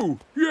 Oh,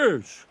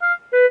 yes.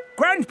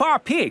 Grandpa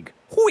Pig,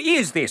 who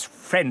is this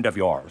friend of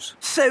yours?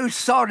 So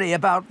sorry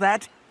about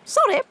that.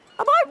 Sorry,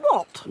 about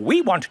what?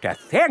 We want to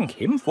thank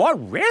him for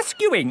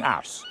rescuing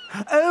us.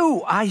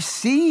 Oh, I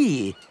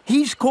see.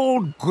 He's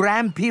called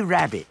Grampy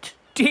Rabbit.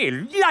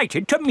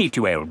 Delighted to meet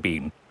you, Old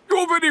Bean.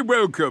 You're very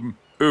welcome,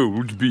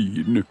 Old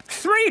Bean.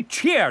 3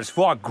 cheers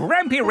for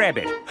Grampy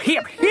Rabbit.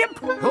 Hip, hip,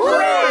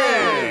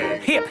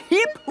 hooray! Hip,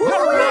 hip,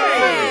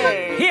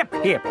 hooray! Hip,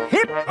 hip,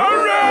 hip,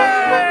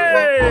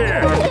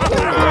 hooray!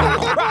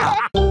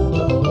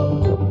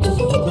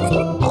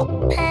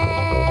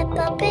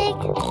 Peppa Pig.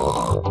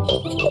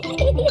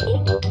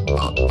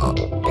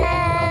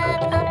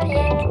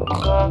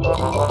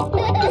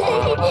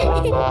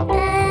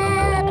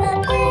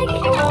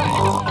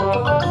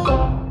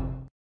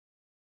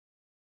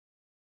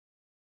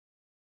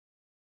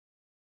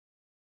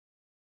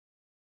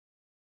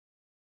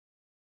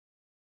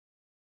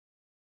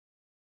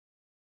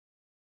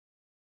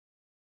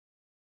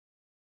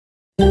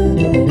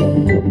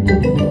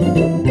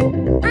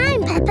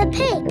 I'm Peppa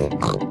Pig.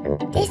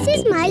 This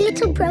is my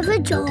little brother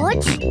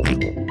George.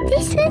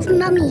 This is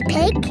Mummy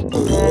Pig.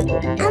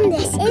 And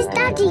this is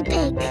Daddy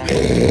Pig.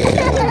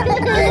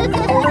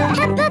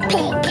 Peppa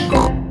Pig.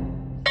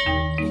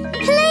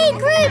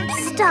 Playgroup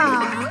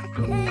star.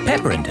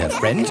 Peppa and her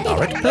friends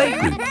are at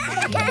playgroup.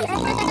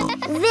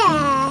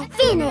 There,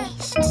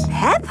 finished.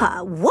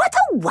 Peppa, what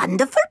a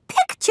wonderful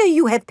picture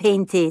you have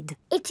painted.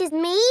 It is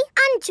me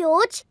and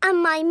George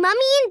and my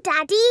mummy and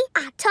daddy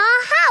at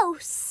our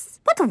house.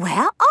 But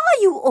where are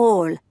you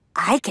all?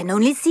 I can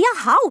only see a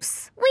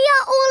house. We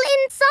are all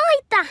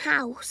inside the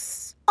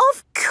house.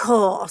 Of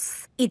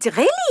course. It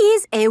really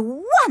is a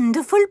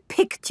wonderful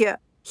picture.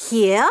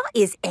 Here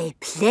is a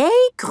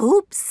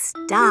playgroup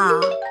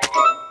star.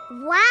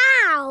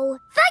 Wow!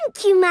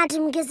 Thank you,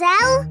 Madam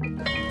Gazelle.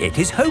 It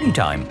is home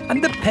time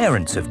and the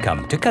parents have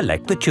come to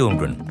collect the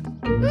children.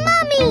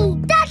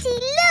 Mummy! Daddy,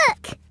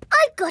 look!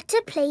 I've got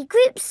a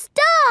playgroup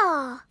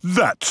star.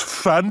 That's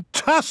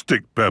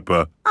fantastic,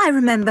 Peppa. I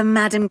remember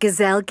Madam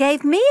Gazelle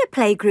gave me a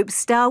playgroup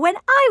star when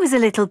I was a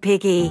little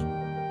piggy.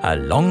 A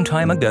long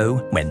time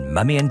ago, when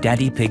Mummy and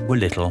Daddy Pig were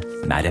little,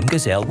 Madam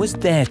Gazelle was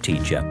their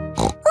teacher.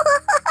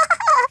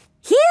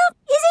 Here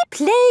is a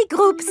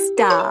playgroup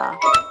star.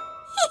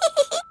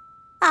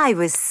 I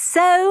was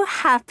so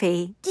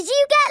happy. Did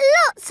you get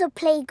lots of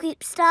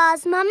playgroup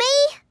stars, Mummy?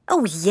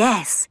 Oh,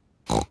 yes.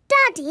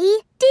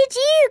 Daddy, did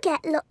you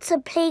get lots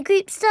of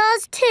playgroup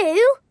stars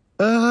too?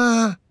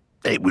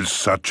 It was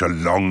such a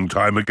long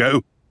time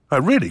ago. I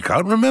really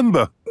can't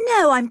remember.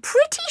 No, I'm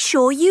pretty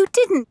sure you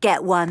didn't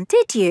get one,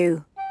 did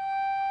you?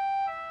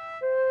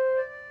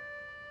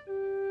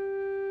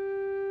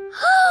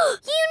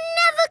 You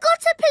never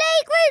got a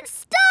playgroup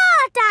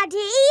star,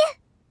 Daddy!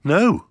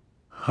 No,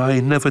 I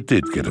never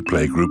did get a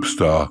playgroup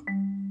star.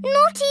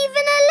 Not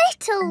even a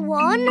little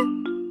one?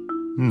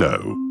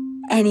 No.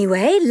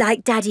 Anyway,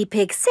 like Daddy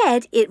Pig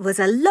said, it was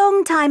a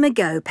long time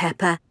ago,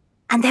 Peppa,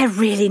 and they're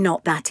really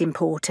not that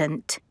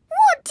important.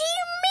 What do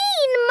you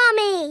mean,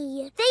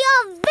 Mummy? They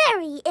are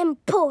very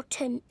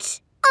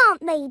important,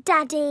 aren't they,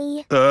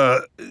 Daddy?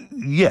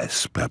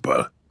 Yes,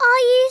 Peppa. Are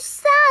you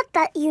sad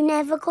that you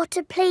never got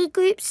a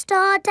playgroup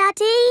star,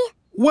 Daddy?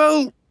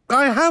 Well,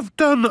 I have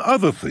done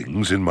other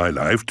things in my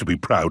life to be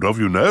proud of,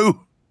 you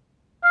know.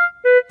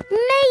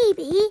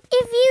 Maybe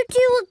if you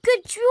do a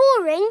good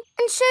drawing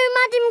and show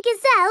Madame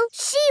Gazelle,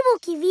 she will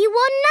give you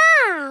one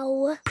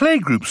now.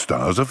 Playgroup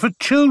stars are for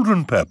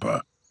children,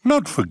 Peppa,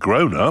 not for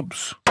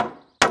grown-ups.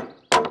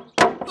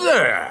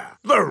 There!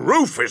 The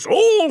roof is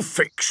all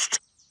fixed.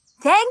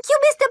 Thank you,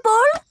 Mr.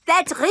 Bull.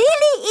 That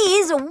really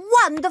is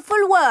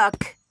wonderful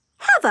work.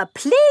 Have a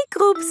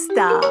playgroup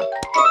star.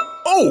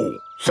 Oh,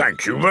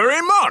 thank you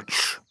very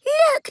much.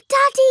 Look,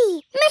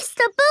 Daddy.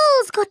 Mr.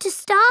 Bull's got a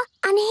star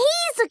and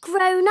he's a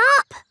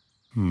grown-up.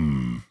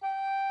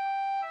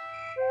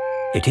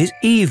 It is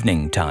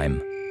evening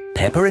time.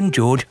 Peppa and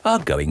George are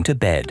going to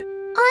bed. Are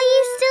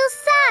you still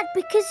sad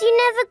because you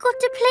never got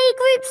a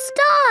playgroup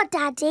star,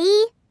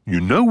 Daddy? You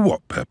know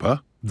what,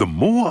 Peppa? The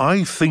more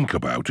I think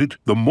about it,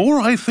 the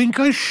more I think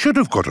I should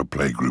have got a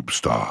playgroup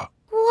star.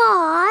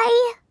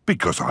 Why?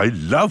 Because I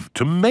love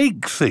to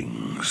make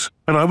things.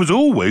 And I was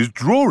always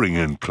drawing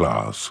in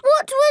class.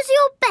 What was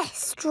your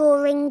best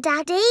drawing,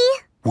 Daddy?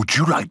 Would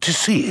you like to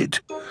see it?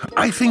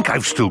 I think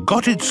I've still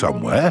got it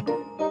somewhere.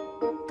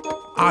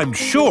 I'm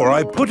sure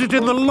I put it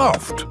in the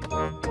loft.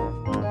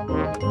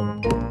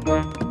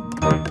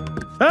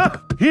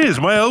 Ah, here's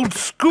my old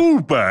school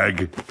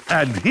bag.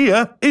 And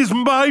here is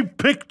my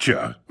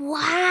picture.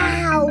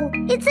 Wow!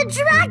 It's a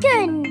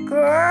dragon!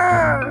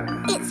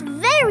 Grrr. It's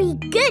very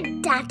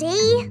good,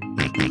 Daddy.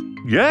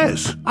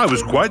 Yes, I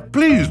was quite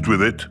pleased with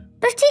it.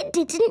 But it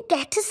didn't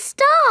get a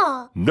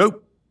star.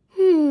 Nope.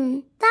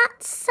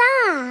 That's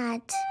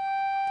sad.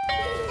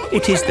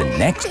 It is the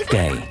next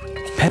day.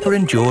 Peppa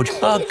and George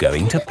are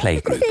going to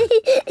playgroup.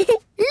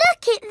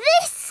 Look at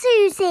this,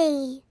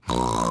 Susie.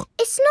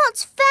 It's not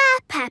fair,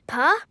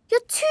 Peppa.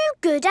 You're too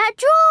good at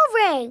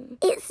drawing.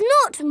 It's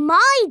not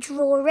my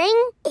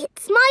drawing.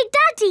 It's my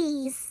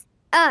Daddy's.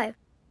 Oh,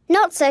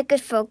 not so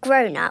good for a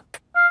grown-up.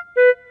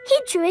 He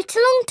drew it a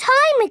long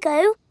time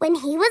ago when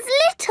he was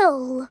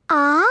little.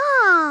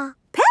 Ah.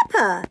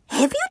 Peppa,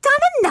 have you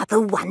done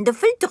another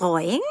wonderful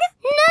drawing?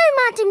 No,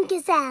 Madam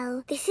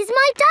Gazelle. This is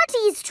my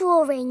Daddy's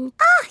drawing.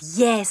 Ah,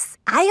 yes.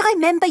 I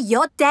remember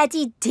your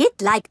Daddy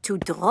did like to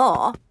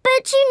draw.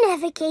 But you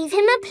never gave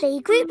him a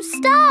playgroup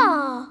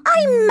star.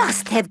 I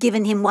must have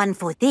given him one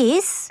for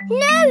this.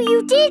 No,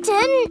 you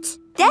didn't.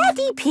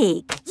 Daddy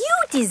Pig, you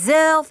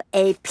deserve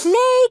a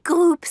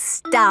playgroup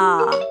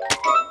star.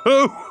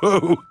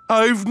 Oh,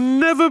 I've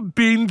never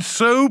been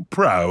so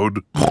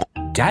proud.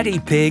 Daddy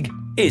Pig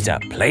is a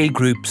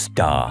playgroup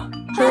star.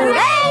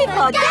 Hooray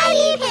for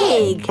Daddy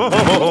Pig! Peppa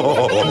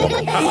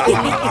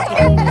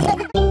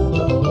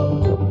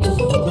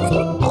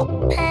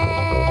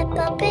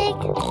Pig.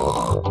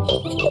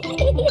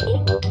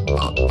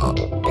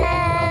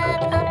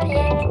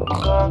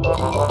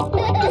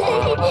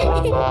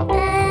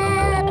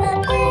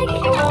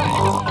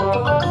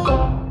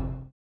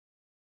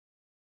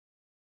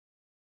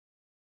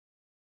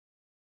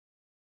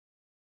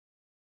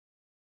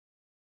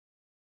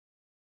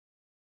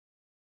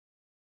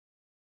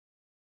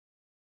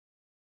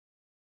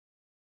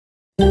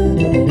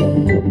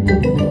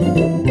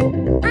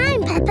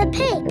 I'm Peppa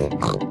Pig.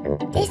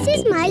 This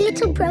is my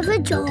little brother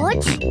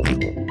George.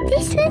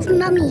 This is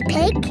Mummy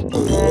Pig.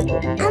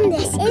 And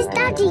this is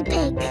Daddy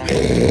Pig.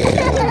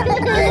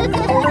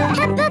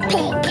 Peppa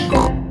Pig.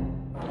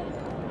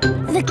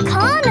 The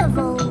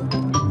carnival.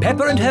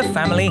 Peppa and her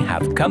family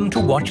have come to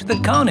watch the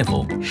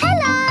carnival.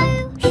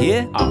 Hello.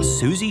 Here are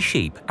Susie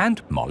Sheep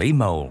and Molly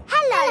Mole.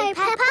 Hello,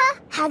 Peppa.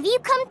 Have you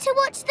come to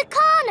watch the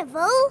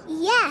carnival?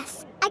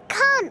 Yes. I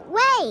can't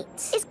wait.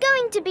 It's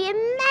going to be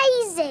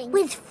amazing.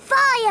 With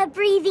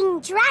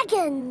fire-breathing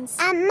dragons.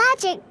 And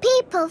magic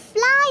people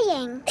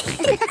flying.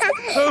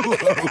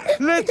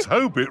 Let's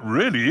hope it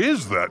really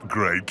is that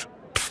great.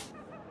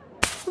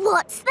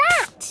 What's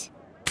that?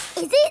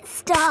 Is it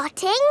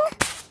starting?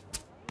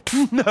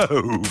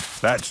 No,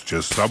 that's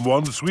just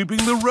someone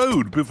sweeping the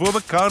road before the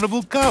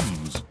carnival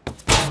comes.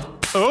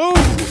 Oh,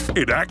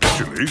 it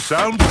actually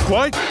sounds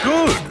quite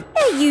good.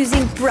 They're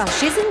using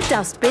brushes and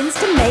dustbins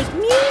to make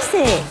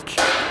music.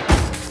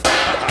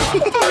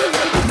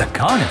 The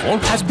carnival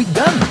has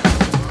begun.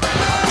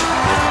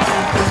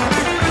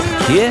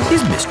 Here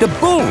is Mr.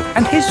 Bull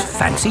and his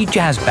fancy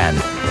jazz band.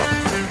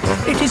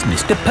 It is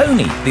Mr.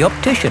 Pony, the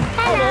optician.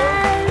 Hello.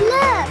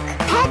 Look,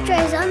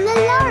 Pedro's on the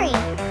lorry.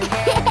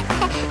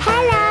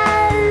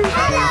 Hello.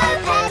 Hello,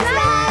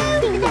 Pedro.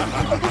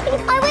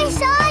 I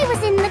wish I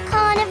was in the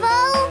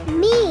carnival.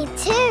 Me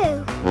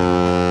too.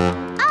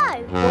 Oh,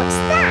 what's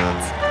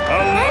that?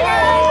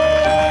 Hello!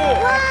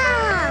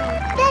 Wow,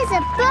 there's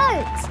a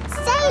boat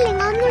sailing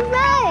on the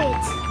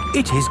road.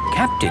 It is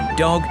Captain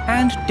Dog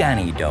and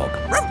Danny Dog.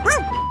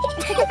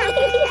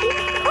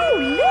 Oh,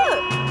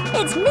 look!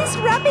 It's Miss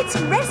Rabbit's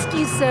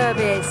rescue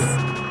service.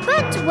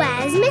 But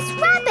where's Miss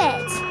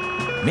Rabbit?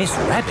 Miss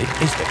Rabbit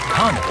is the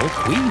carnival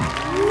queen.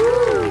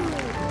 Ooh.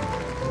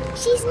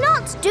 She's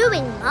not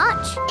doing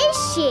much, is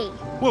she?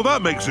 Well,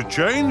 that makes a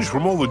change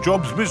from all the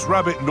jobs Miss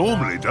Rabbit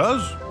normally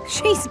does.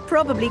 She's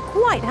probably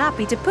quite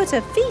happy to put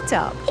her feet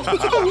up.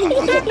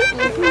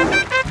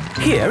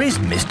 Here is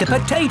Mr.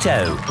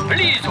 Potato.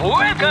 Please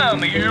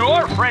welcome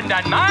your friend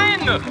and mine,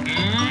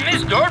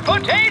 Mr.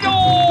 Potato!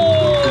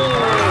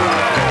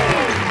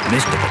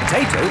 Mr.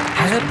 Potato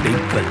has a big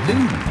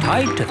balloon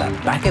tied to the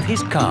back of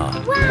his car.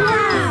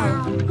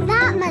 Wow!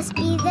 That must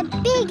be the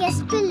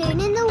biggest balloon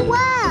in the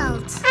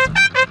world.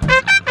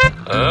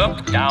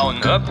 Up,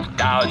 down,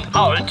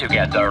 all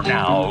together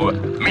now.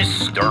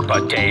 Mr.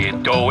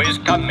 Potato is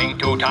coming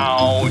to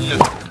town.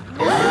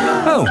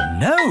 Oh,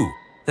 no!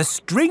 The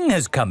string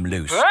has come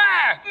loose.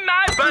 Ah!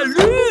 My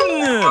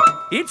balloon!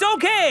 It's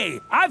okay!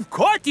 I've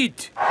caught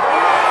it!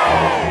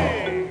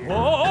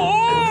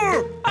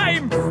 Oh!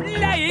 I'm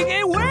flying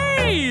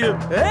away!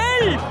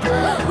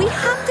 Help! We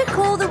have to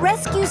call the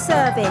rescue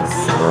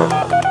service.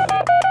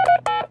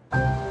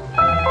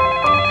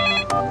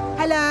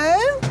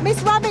 Hello? Miss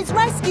Rabbit's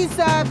rescue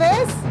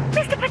service?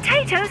 Mr.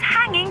 Potato's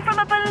hanging from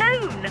a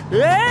balloon.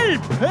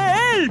 Help!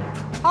 Help!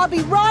 I'll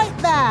be right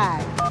there.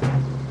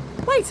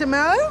 Wait a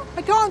mo.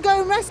 I can't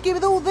go and rescue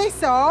with all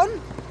this on.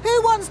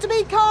 Who wants to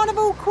be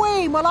Carnival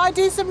Queen while I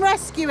do some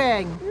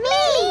rescuing?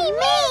 Me!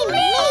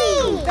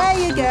 There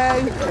you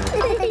go.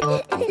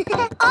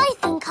 I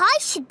think I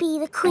should be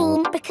the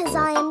queen because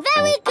I am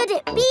very good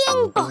at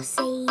being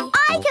bossy.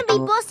 I can be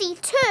bossy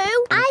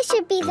too. I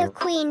should be the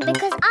queen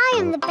because I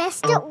am the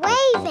best at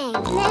waving.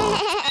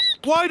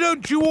 Why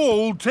don't you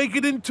all take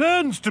it in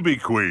turns to be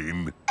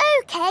queen?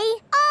 OK,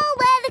 I'll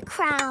wear the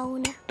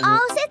crown.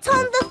 I'll sit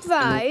on the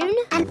throne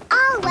and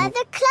I'll wear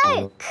the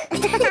cloak.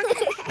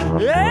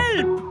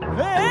 Help!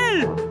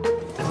 Help!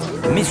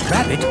 Miss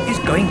Rabbit is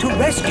going to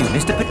rescue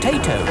Mr.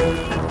 Potato.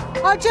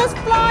 I'll just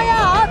fly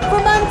up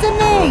from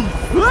underneath.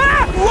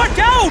 Ah! Watch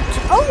out!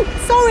 Oh,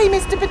 sorry,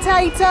 Mr.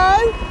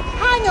 Potato.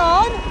 Hang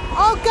on,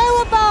 I'll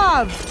go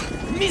above.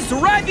 Miss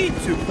Rabbit,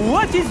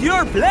 what is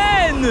your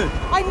plan?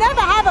 I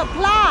never have a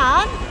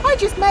plan. I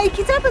just make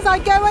it up as I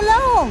go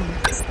along.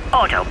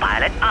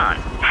 Autopilot on.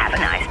 Have a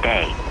nice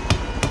day.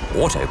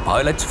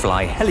 Autopilots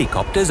fly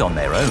helicopters on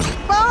their own.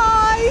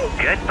 Bye.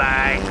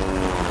 Goodbye.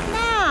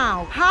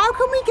 Now, how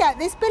can we get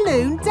this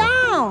balloon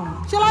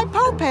down? Shall I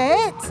pop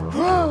it?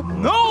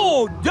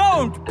 No,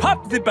 don't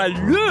pop the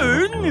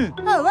balloon!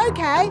 Oh,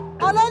 OK.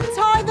 I'll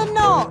untie the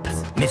knot.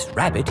 Miss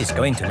Rabbit is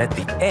going to let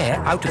the air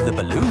out of the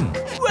balloon.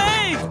 Wait!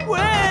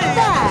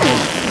 There.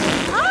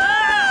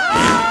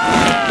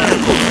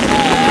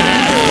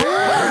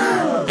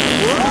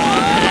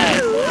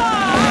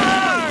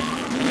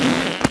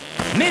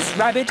 Miss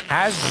Rabbit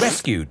has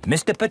rescued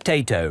Mr.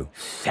 Potato.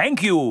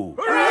 Thank you!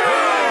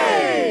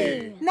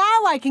 Hooray!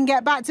 Now I can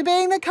get back to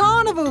being the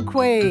Carnival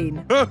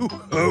Queen.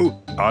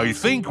 Oh, I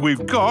think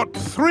we've got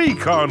 3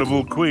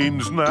 Carnival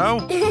Queens now.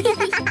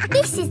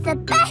 This is the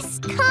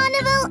best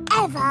carnival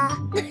ever.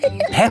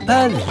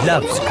 Peppa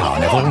loves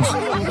carnivals.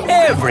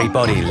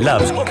 Everybody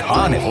loves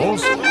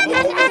carnivals.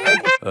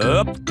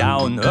 Up,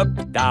 down,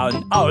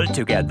 all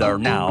together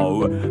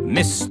now.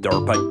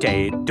 Mr.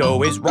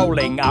 Potato is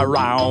rolling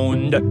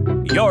around.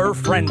 Your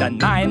friend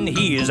and mine,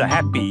 he is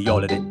happy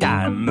all the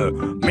time.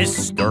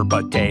 Mr.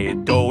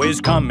 Potato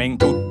is coming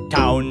to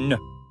town.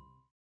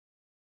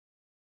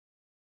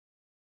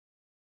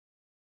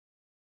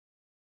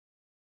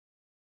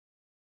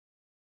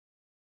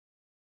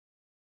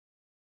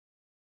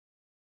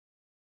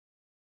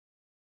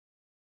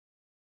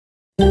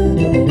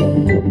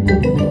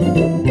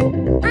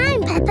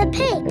 I'm Peppa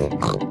Pig.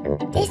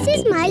 This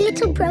is my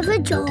little brother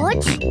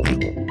George.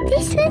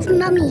 This is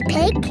Mummy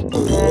Pig.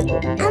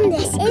 And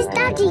this is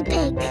Daddy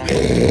Pig.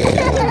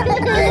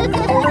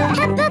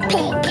 Peppa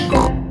Pig.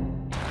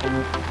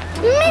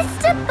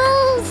 Mr.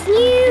 Bull's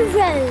new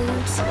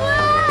road.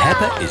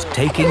 Peppa is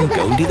taking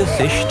Goldie the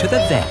fish to the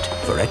vet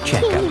for a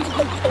checkup.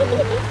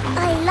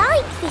 I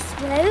like this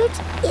road.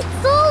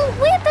 It's all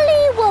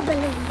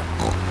wibbly-wobbly.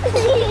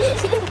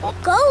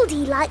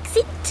 Goldie likes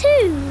it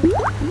too.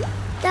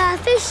 The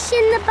fish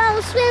in the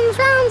bowl swims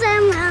round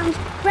and round,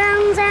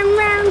 round and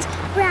round,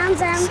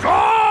 round and...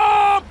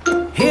 Stop!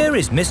 Here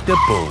is Mr.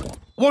 Bull.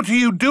 What are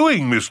you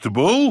doing, Mr.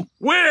 Bull?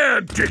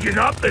 We're digging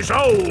up this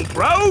old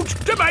road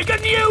to make a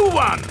new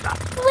one.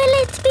 Will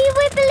it be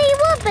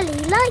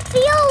wibbly-wobbly like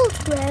the old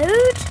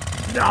road?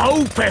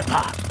 No,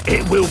 Peppa.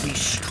 It will be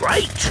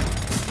straight.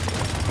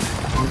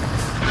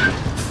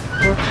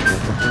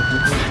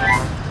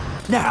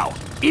 Now,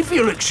 if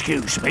you'll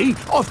excuse me,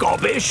 I've got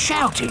a bit of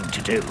shouting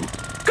to do.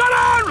 Come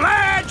on,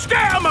 lads!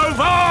 Now move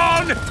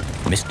on!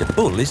 Mr.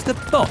 Bull is the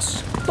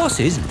boss.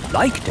 Bosses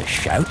like to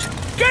shout.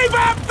 Keep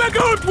up the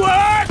good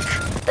work!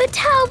 But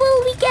how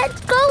will we get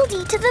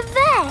Goldie to the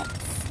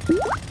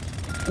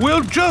vets?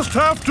 We'll just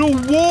have to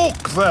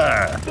walk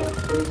there.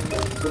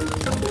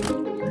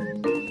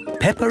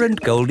 Peppa and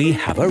Goldie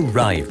have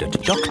arrived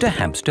at Dr.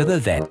 Hamster the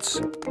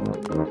vet's.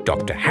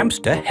 Dr.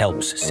 Hamster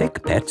helps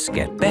sick pets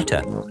get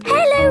better.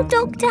 Hello,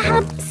 Dr.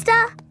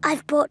 Hamster.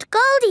 I've brought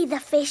Goldie the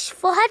fish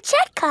for her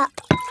checkup.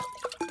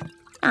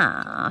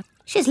 Ah,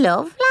 she's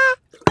lovely.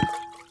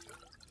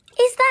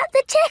 Is that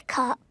the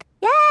checkup?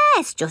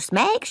 Yes, just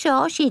make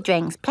sure she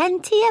drinks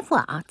plenty of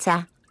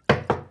water.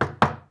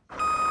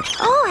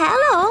 Oh,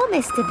 hello,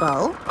 Mr.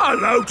 Bull.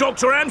 Hello,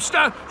 Dr.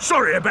 Hamster.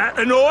 Sorry about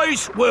the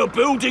noise. We're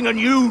building a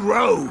new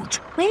road.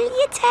 Will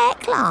you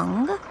take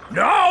long?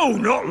 No,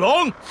 not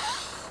long.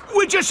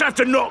 We just have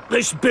to knock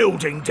this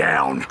building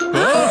down.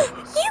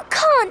 You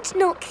can't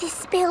knock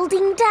this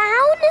building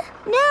down.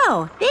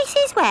 No, this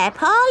is where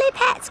poorly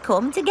pets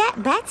come to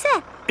get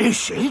better.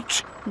 Is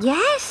it?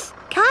 Yes.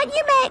 Can't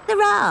you make the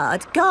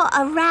road go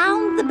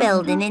around the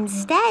building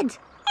instead?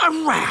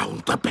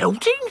 Around the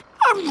building?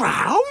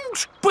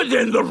 Around? But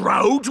then the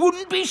road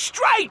wouldn't be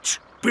straight.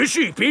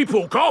 Busy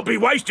people can't be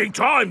wasting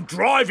time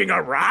driving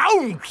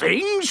around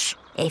things.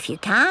 If you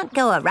can't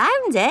go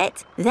around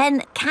it,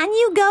 then can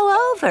you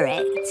go over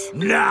it?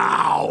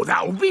 No,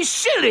 that would be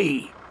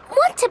silly.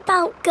 What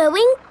about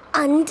going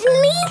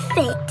underneath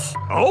it?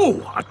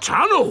 Oh, a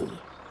tunnel.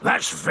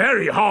 That's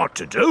very hard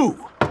to do.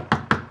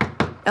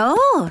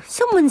 Oh,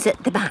 someone's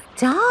at the back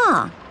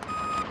door.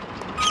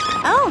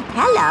 Oh,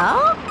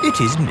 hello. It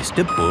is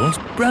Mr. Bull's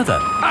brother.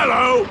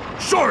 Hello.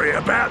 Sorry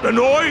about the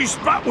noise,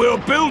 but we're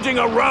building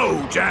a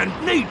road and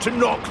need to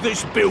knock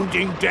this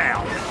building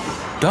down.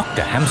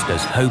 Dr.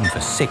 Hamster's home for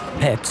sick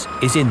pets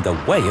is in the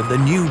way of the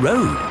new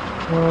road.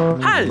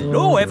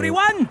 Hello,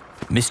 everyone.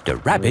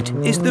 Mr. Rabbit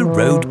is the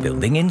road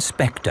building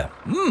inspector.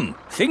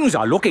 Things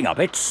are looking a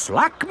bit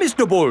slack,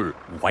 Mr. Bull.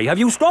 Why have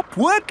you stopped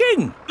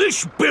working?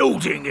 This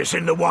building is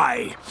in the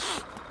way.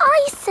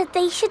 I said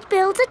they should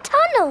build a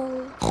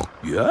tunnel.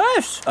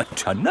 Yes, a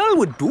tunnel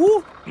would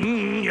do.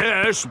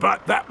 Yes,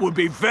 but that would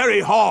be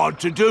very hard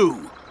to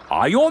do.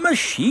 Are your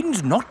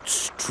machines not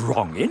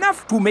strong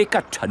enough to make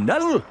a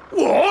tunnel?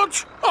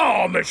 What?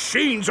 Our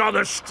machines are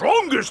the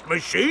strongest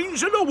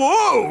machines in the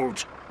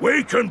world.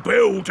 We can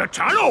build a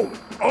tunnel.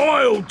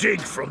 I'll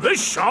dig from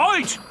this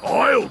side,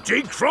 I'll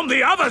dig from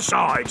the other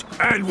side,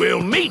 and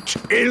we'll meet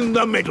in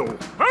the middle.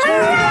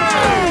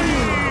 Hooray!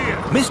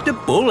 Mr.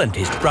 Bull and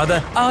his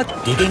brother are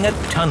digging a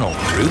tunnel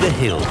through the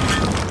hill.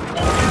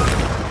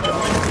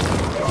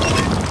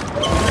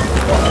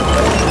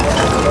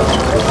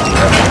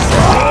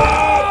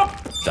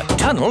 The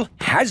tunnel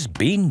has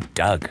been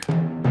dug.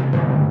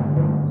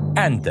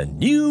 And the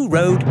new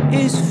road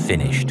is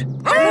finished.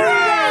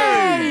 Hooray!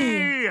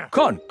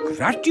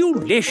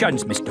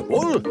 Congratulations, Mr.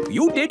 Bull.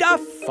 You did a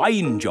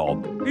fine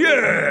job.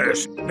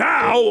 Yes,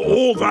 now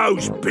all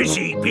those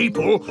busy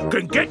people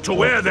can get to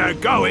where they're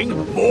going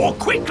more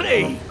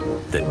quickly.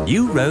 The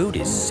new road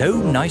is so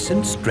nice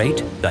and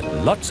straight that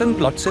lots and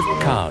lots of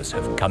cars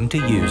have come to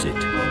use it.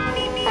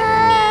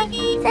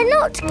 They're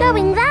not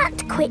going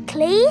that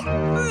quickly.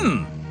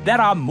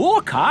 There are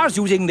more cars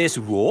using this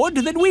road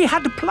than we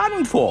had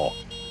planned for.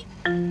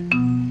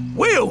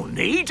 We'll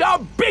need a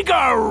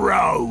bigger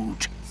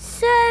road.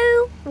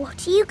 So,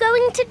 what are you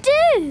going to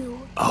do?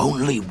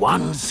 Only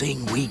one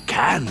thing we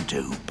can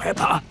do,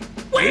 Peppa.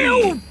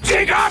 We'll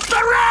dig up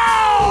the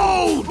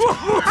road!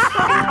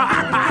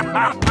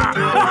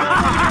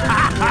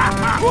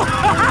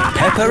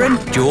 Peppa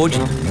and George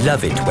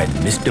love it when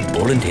Mr.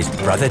 Bull and his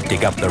brother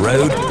dig up the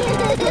road.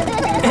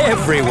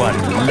 Everyone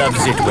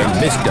loves it when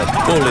Mr.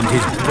 Bull and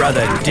his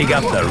brother dig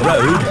up the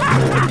road.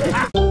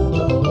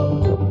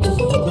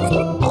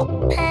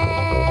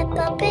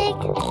 Peppa Pig.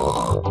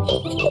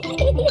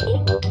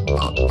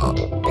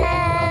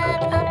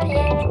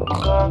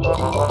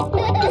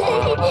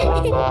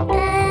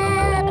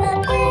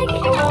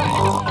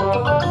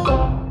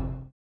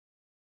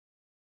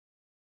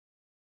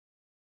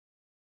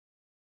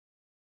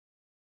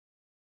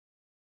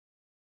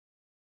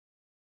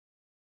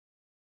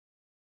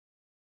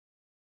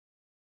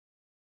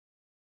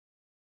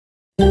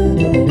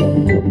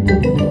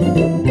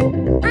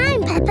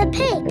 I'm Peppa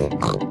Pig.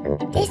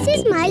 This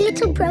is my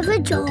little brother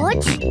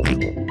George.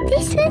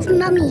 This is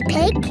Mummy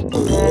Pig.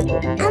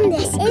 And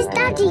this is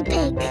Daddy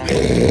Pig.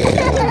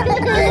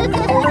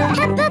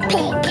 Peppa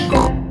Pig.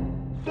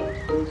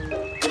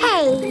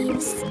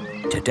 Caves.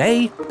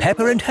 Today,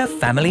 Peppa and her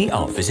family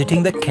are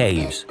visiting the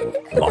caves.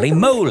 Molly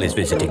Mole is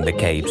visiting the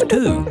caves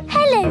too.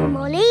 Hello,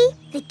 Molly.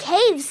 The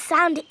caves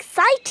sound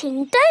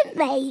exciting, don't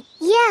they?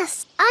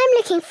 Yes, I'm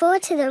looking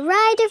forward to the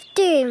Ride of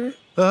Doom.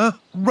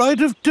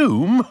 Ride of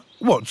Doom?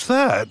 What's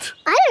that?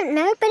 I don't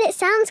know, but it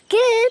sounds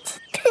good.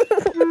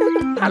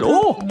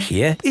 Hello.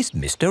 Here is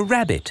Mr.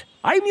 Rabbit.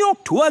 I'm your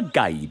tour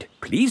guide.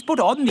 Please put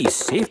on these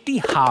safety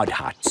hard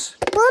hats.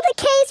 Will the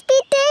caves be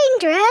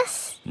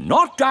dangerous?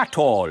 Not at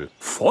all.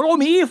 Follow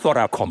me for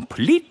a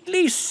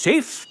completely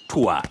safe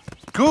tour.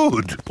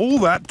 Good. All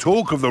that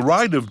talk of the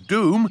Ride of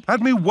Doom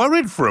had me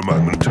worried for a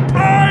moment.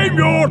 I'm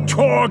your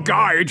tour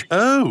guide.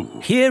 Oh.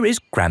 Here is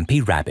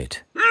Grampy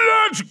Rabbit.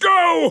 Let's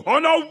go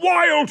on a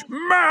wild,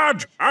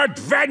 mad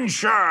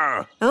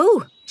adventure.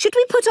 Oh, should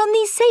we put on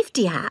these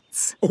safety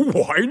hats?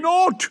 Why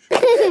not?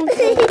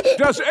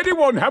 Does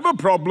anyone have a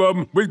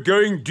problem with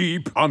going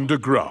deep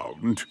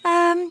underground?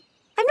 I'm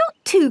not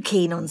too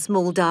keen on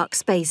small dark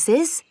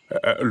spaces.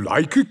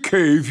 Like a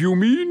cave, you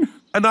mean?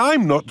 And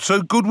I'm not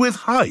so good with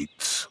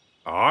heights.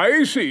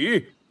 I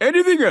see.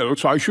 Anything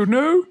else I should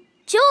know?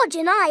 George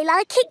and I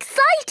like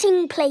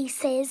exciting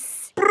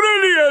places.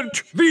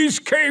 Brilliant! These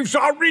caves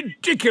are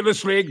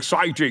ridiculously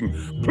exciting.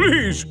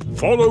 Please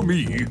follow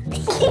me.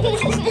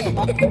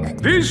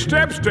 These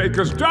steps take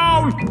us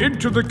down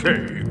into the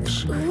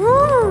caves.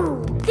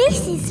 Ooh,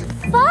 this is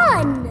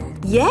fun.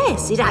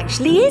 Yes, it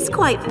actually is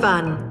quite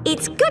fun.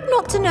 It's good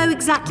not to know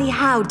exactly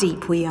how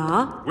deep we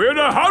are. We're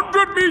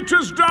 100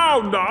 meters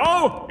down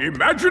now.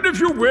 Imagine, if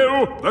you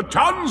will, the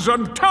tons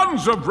and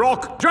tons of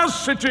rock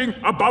just sitting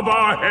above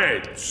our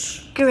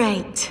heads.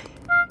 Great.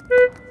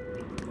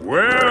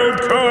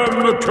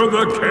 Welcome to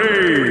the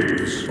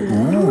caves.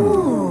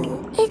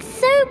 Ooh. It's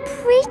so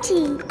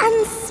pretty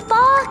and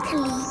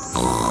sparkly.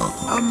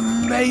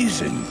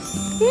 Amazing.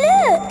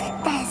 Look,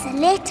 there's a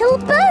little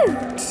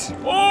boat.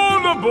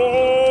 All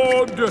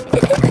aboard!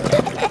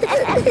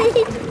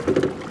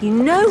 You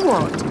know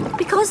what?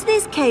 Because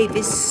this cave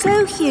is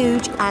so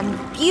huge and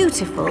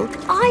beautiful,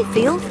 I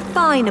feel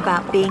fine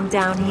about being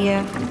down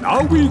here.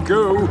 Now we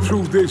go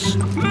through this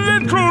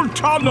little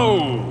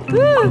tunnel.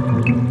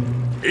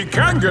 It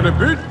can get a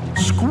bit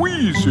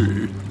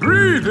squeezy.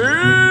 Breathe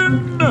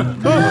in.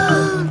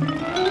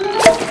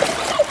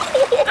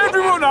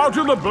 Everyone out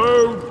of the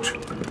boat.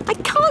 I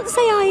can't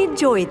say I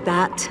enjoyed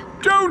that.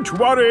 Don't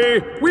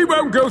worry. We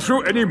won't go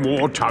through any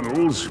more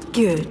tunnels.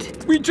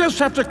 Good. We just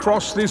have to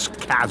cross this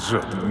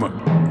chasm.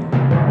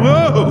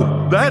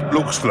 Whoa, that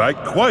looks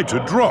like quite a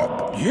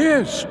drop.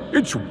 Yes,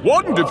 it's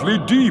wonderfully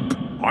deep.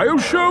 I'll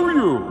show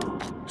you.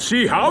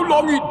 See how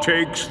long it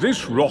takes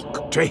this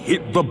rock to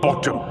hit the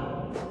bottom.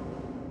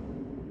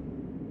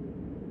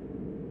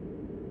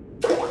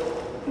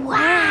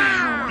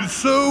 Wow!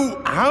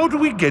 So, how do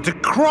we get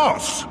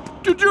across?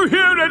 Did you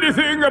hear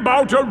anything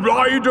about a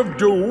ride of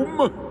doom?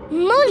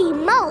 Molly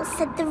Mole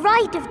said the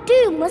ride of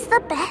doom was the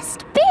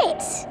best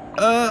bit.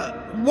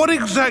 What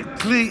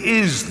exactly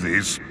is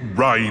this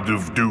ride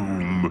of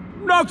doom?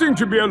 Nothing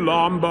to be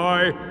alarmed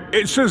by.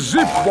 It's a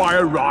zip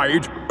wire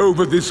ride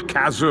over this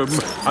chasm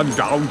and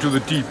down to the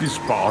deepest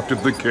part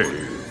of the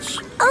caves.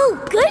 Oh,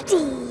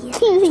 goody!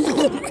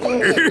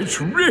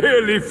 It's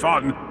really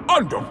fun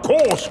and, of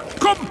course,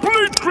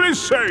 completely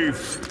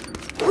safe.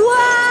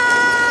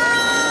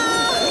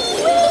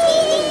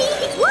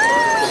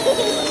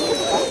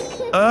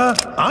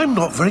 I'm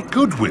not very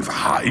good with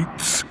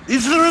heights.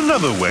 Is there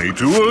another way to...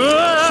 See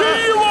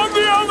you on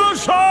the other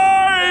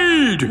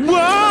side!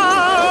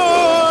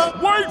 Whoa!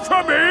 Wait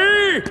for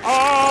me!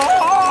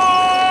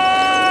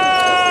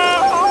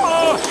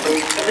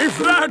 If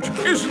that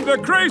isn't the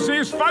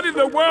craziest fun in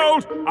the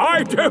world,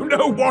 I don't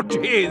know what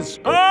is.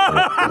 It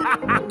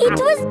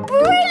was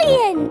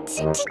brilliant!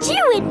 Did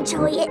you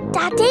enjoy it,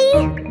 Daddy?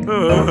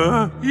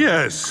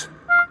 Yes.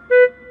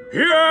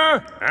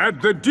 Here,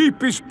 at the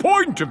deepest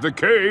point of the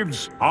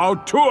caves, our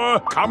tour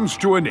comes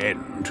to an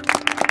end.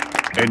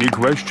 Any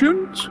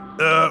questions?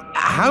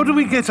 How do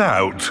we get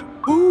out?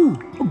 Oh,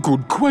 a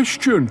good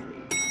question.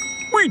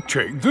 We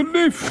take the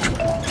lift.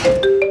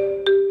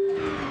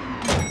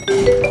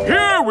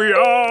 Here we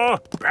are,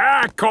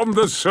 back on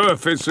the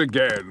surface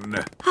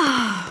again.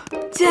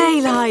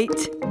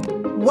 Daylight.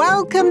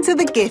 Welcome to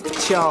the gift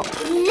shop.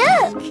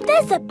 Look,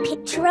 there's a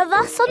picture of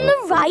us on the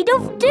ride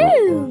of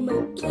doom.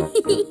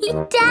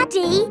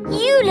 Daddy,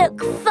 you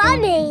look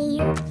funny.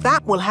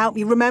 That will help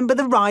you remember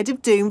the ride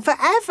of doom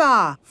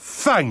forever.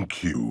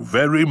 Thank you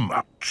very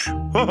much.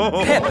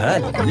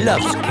 Peppa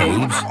loves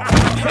caves.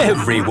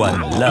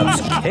 Everyone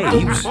loves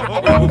caves.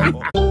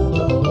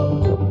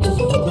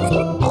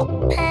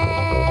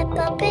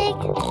 Peppa Pig.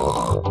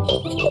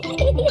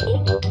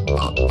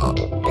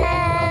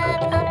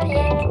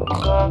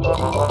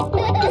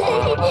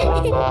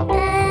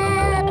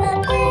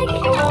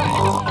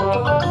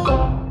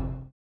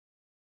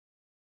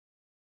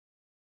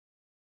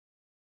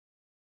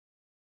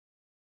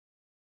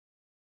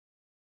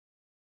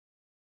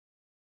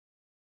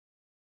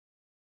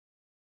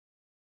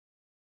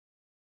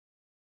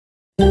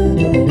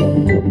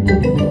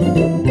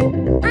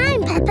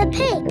 I'm Peppa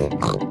Pig.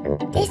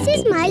 This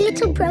is my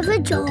little brother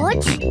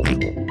George.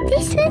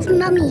 This is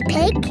Mummy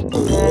Pig.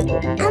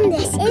 And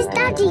this is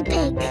Daddy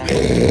Pig.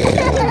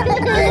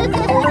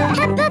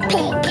 Peppa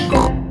Pig.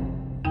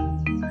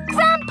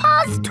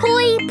 Grandpa's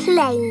toy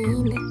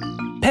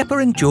plane. Peppa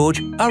and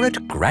George are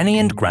at Granny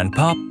and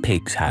Grandpa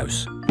Pig's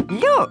house.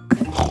 Look,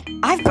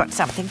 I've got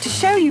something to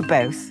show you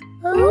both.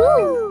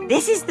 Ooh.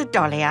 This is the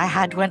dolly I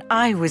had when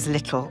I was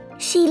little.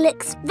 She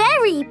looks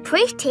very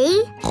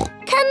pretty.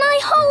 Can I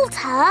hold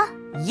her?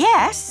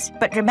 Yes,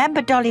 but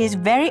remember Dolly is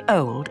very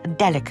old and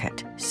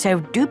delicate,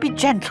 so do be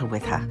gentle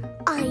with her.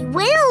 I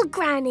will,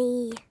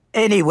 Granny.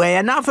 Anyway,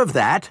 enough of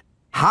that.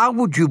 How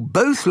would you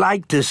both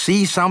like to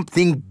see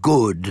something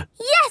good?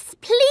 Yes,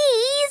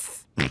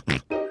 please.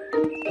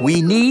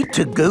 We need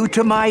to go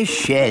to my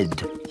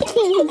shed.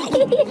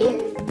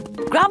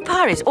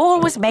 Grandpa is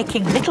always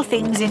making little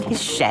things in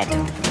his shed.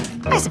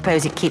 I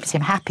suppose it keeps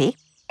him happy.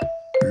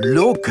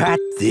 Look at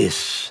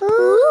this.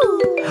 Ooh.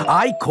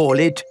 I call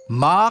it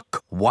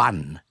Mark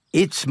 1.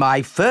 It's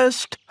my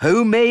first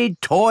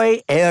homemade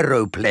toy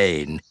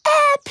aeroplane.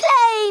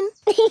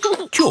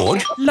 Airplane.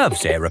 George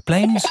loves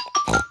aeroplanes.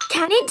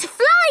 Can it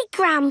fly,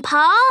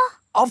 Grandpa?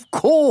 Of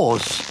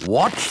course.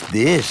 Watch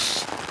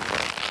this.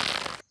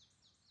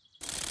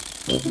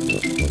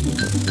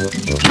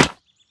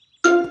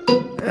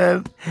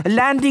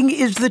 Landing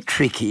is the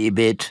tricky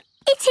bit.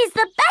 It is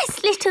the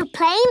best little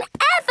plane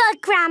Clever,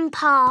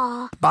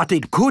 Grandpa. But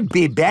it could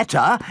be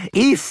better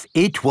if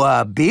it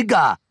were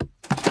bigger.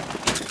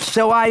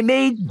 So I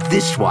made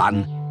this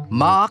one,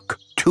 Mark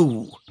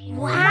II.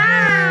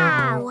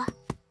 Wow!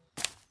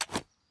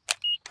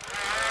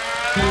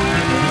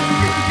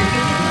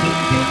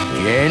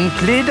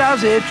 Gently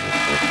does it.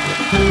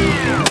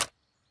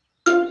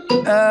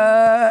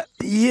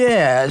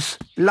 Yes.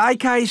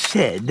 Like I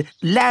said,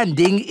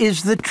 landing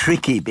is the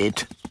tricky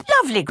bit.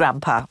 Lovely,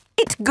 Grandpa.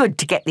 It's good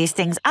to get these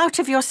things out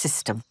of your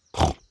system.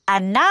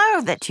 And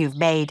now that you've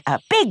made a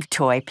big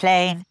toy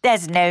plane,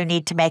 there's no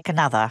need to make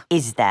another,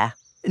 is there?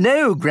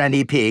 No,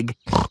 Granny Pig.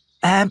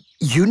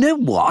 You know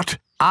what?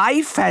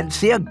 I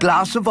fancy a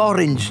glass of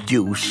orange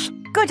juice.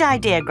 Good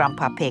idea,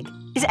 Grandpa Pig.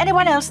 Is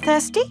anyone else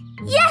thirsty?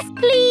 Yes,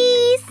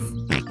 please.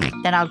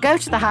 Then I'll go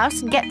to the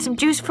house and get some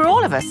juice for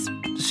all of us.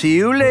 See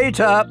you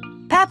later.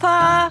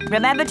 Peppa,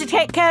 remember to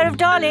take care of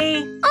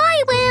Dolly.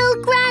 I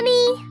will,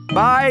 Granny.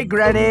 Bye,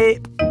 Granny.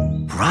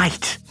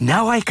 Right,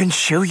 now I can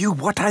show you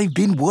what I've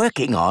been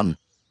working on.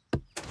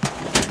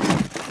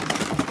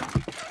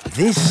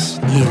 This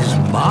is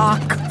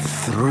Mark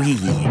III.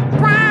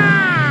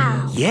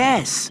 Wow!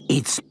 Yes,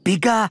 it's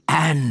bigger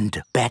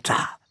and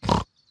better.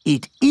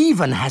 It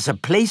even has a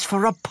place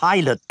for a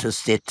pilot to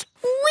sit.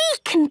 We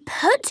can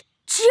put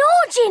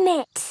George in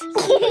it.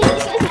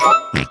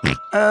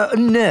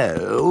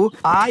 No.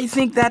 I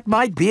think that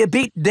might be a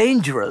bit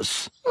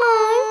dangerous.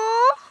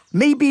 Aww.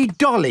 Maybe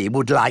Dolly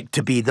would like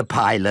to be the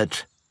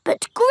pilot.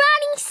 But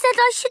Granny said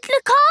I should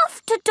look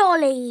after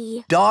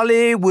Dolly.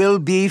 Dolly will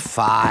be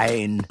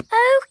fine.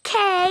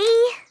 OK.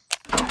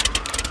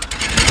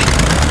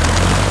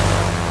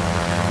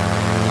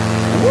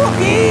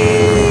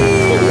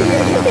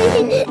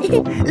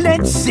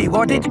 Let's see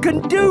what it can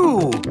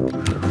do.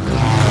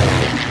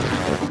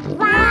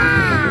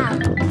 Wow!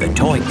 The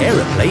toy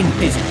aeroplane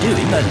is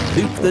doing a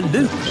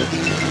loop-the-loop.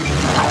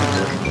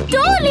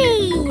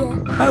 Dolly!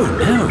 Oh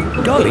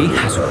no, Dolly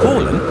has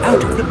fallen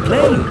out of the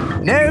plane.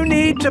 No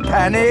need to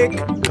panic.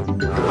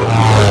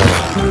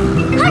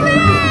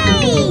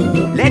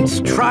 Hooray!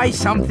 Let's try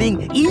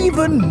something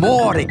even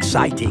more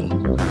exciting.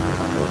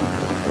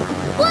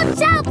 Watch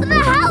out for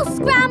the house,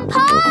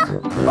 Grandpa!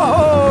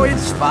 Oh,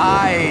 it's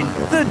fine.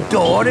 The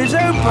door is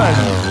open.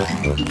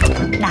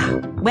 Now,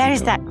 where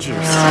is that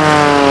juice?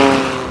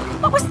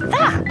 What was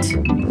that?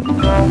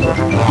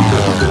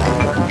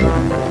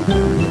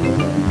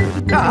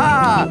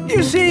 Ah,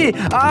 you see,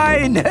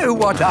 I know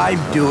what I'm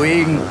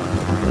doing.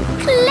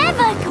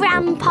 Clever,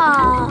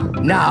 Grandpa.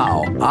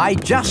 Now, I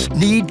just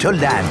need to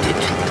land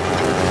it.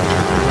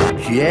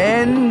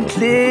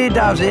 Gently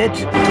does it.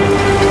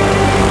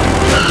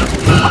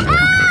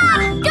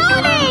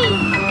 Dolly!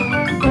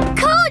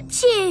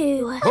 Caught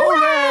you!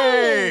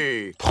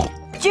 Hooray!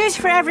 Juice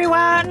for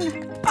everyone.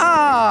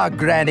 Ah,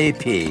 Granny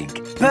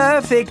Pig.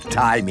 Perfect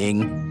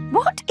timing.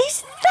 What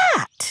is that?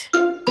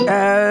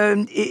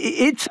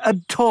 It's a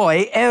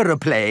toy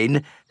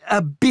aeroplane.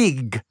 A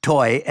big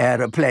toy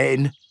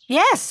aeroplane.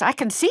 Yes, I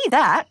can see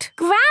that.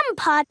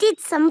 Grandpa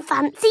did some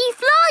fancy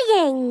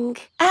flying.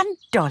 And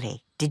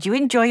Dolly, did you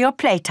enjoy your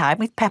playtime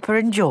with Peppa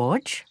and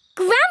George?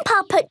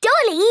 Grandpa put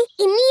Dolly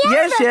in the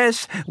air.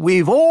 Yes.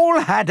 We've all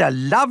had a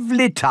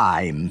lovely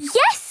time.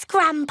 Yes,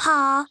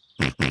 Grandpa.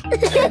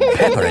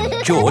 Peppa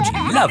and George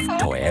love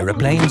toy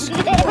aeroplanes.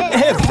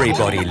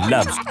 Everybody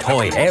loves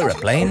toy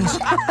aeroplanes.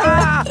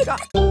 Peppa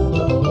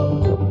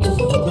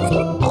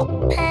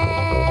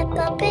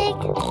Pig.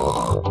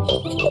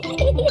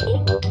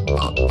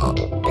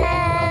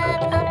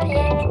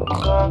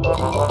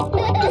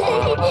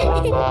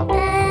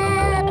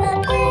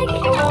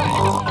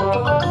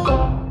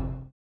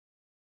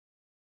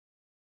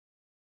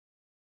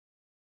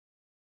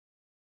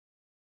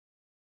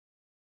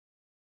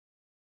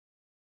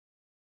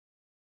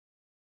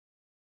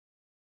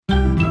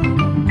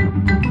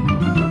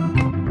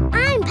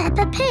 I'm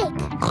Peppa Pig.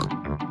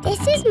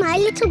 This is my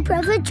little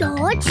brother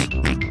George.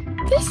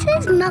 This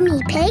is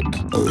Mummy Pig.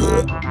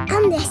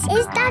 And this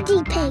is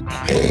Daddy Pig.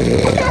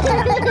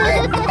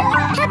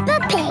 Peppa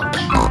Pig.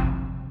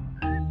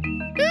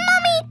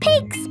 Mummy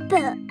Pig's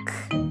book.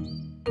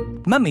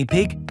 Mummy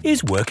Pig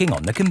is working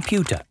on the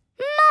computer.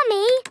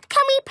 Mummy,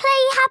 can we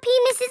play Happy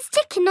Mrs.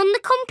 Chicken on the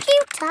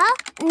computer?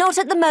 Not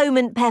at the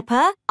moment,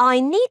 Peppa.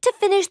 I need to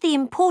finish the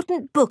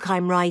important book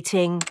I'm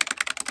writing.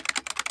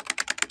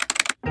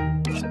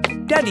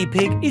 Daddy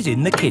Pig is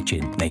in the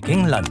kitchen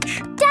making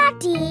lunch.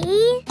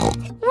 Daddy,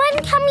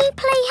 when can we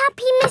play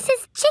Happy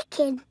Mrs.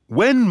 Chicken?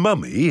 When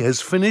Mummy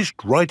has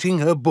finished writing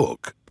her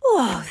book.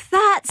 Oh,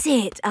 that's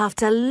it.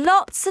 After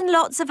lots and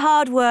lots of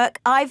hard work,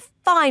 I've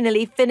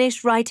finally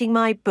finished writing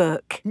my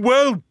book.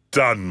 Well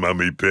done,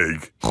 Mummy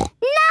Pig.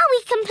 Now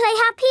we can play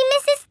Happy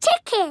Mrs.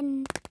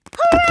 Chicken.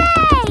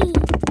 Hooray!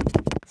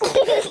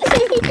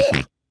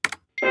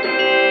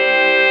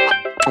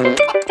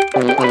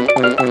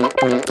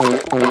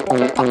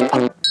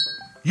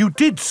 You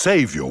did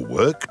save your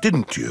work,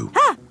 didn't you?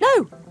 Ah,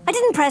 no, I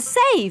didn't press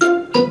save. 40,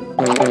 90,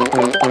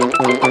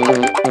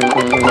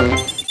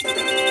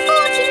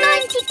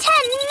 10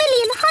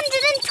 million,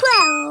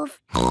 112.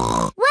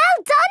 Well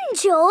done,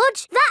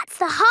 George. That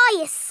the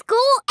highest score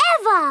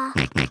ever.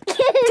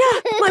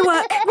 My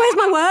work! Where's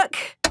my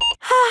work?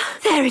 Ah,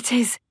 there it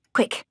is.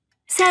 Quick.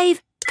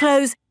 Save,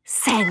 close,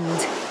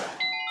 send.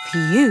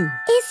 Phew.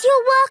 Is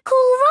your work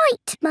all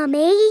right,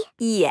 Mummy?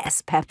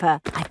 Yes,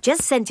 Peppa. I've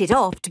just sent it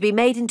off to be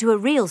made into a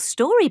real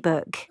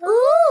storybook.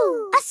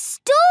 Ooh, a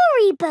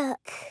storybook.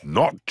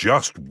 Not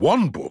just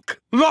one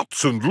book.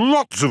 Lots and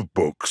lots of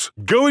books.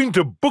 Going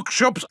to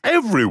bookshops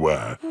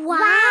everywhere.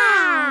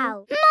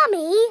 Wow.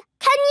 Mummy,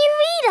 can you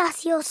read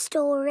us your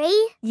story?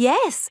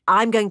 Yes,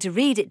 I'm going to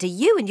read it to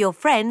you and your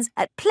friends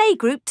at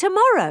Playgroup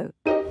tomorrow.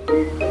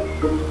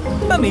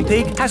 Mummy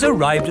Pig has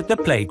arrived at the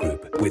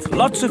playgroup with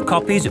lots of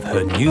copies of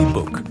her new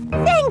book.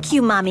 Thank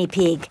you, Mummy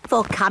Pig,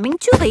 for coming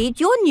to read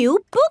your new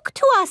book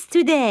to us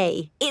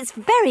today. It's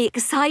very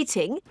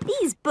exciting.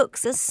 These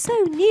books are so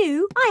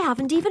new, I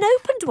haven't even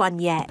opened one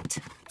yet.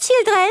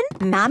 Children,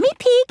 Mummy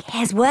Pig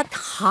has worked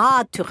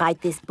hard to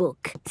write this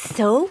book.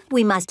 So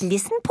we must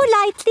listen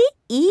politely,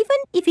 even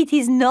if it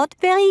is not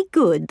very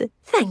good.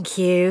 Thank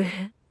you.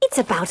 It's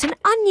about an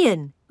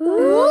onion.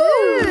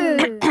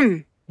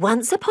 Ooh.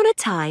 Once upon a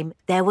time,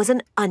 there was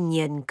an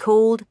onion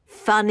called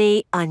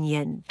Funny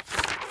Onion.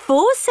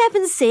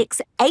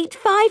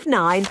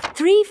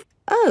 4768593.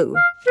 Oh.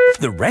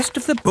 The rest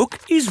of the book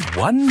is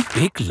one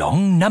big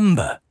long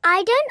number.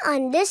 I don't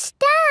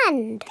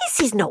understand. This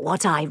is not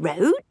what I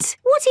wrote.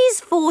 What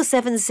is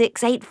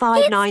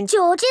 4768593? It's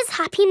George's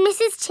Happy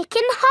Mrs.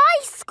 Chicken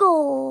high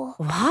score.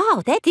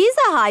 Wow, that is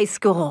a high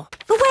score.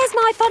 But where's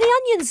my Funny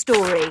Onion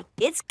story?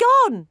 It's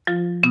gone.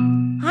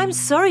 I'm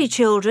sorry,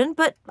 children,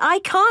 but I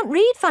can't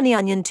read Funny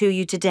Onion to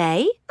you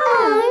today.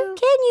 Oh.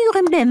 Can you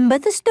remember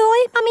the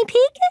story, Mummy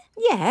Pig?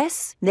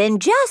 Yes. Then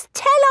just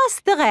tell us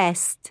the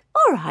rest.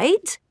 All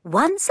right.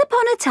 Once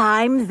upon a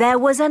time, there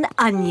was an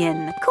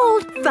onion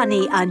called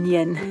Funny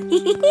Onion.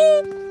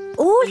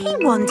 All he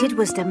wanted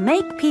was to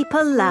make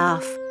people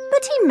laugh,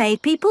 but he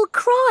made people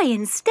cry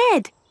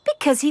instead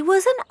because he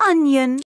was an onion.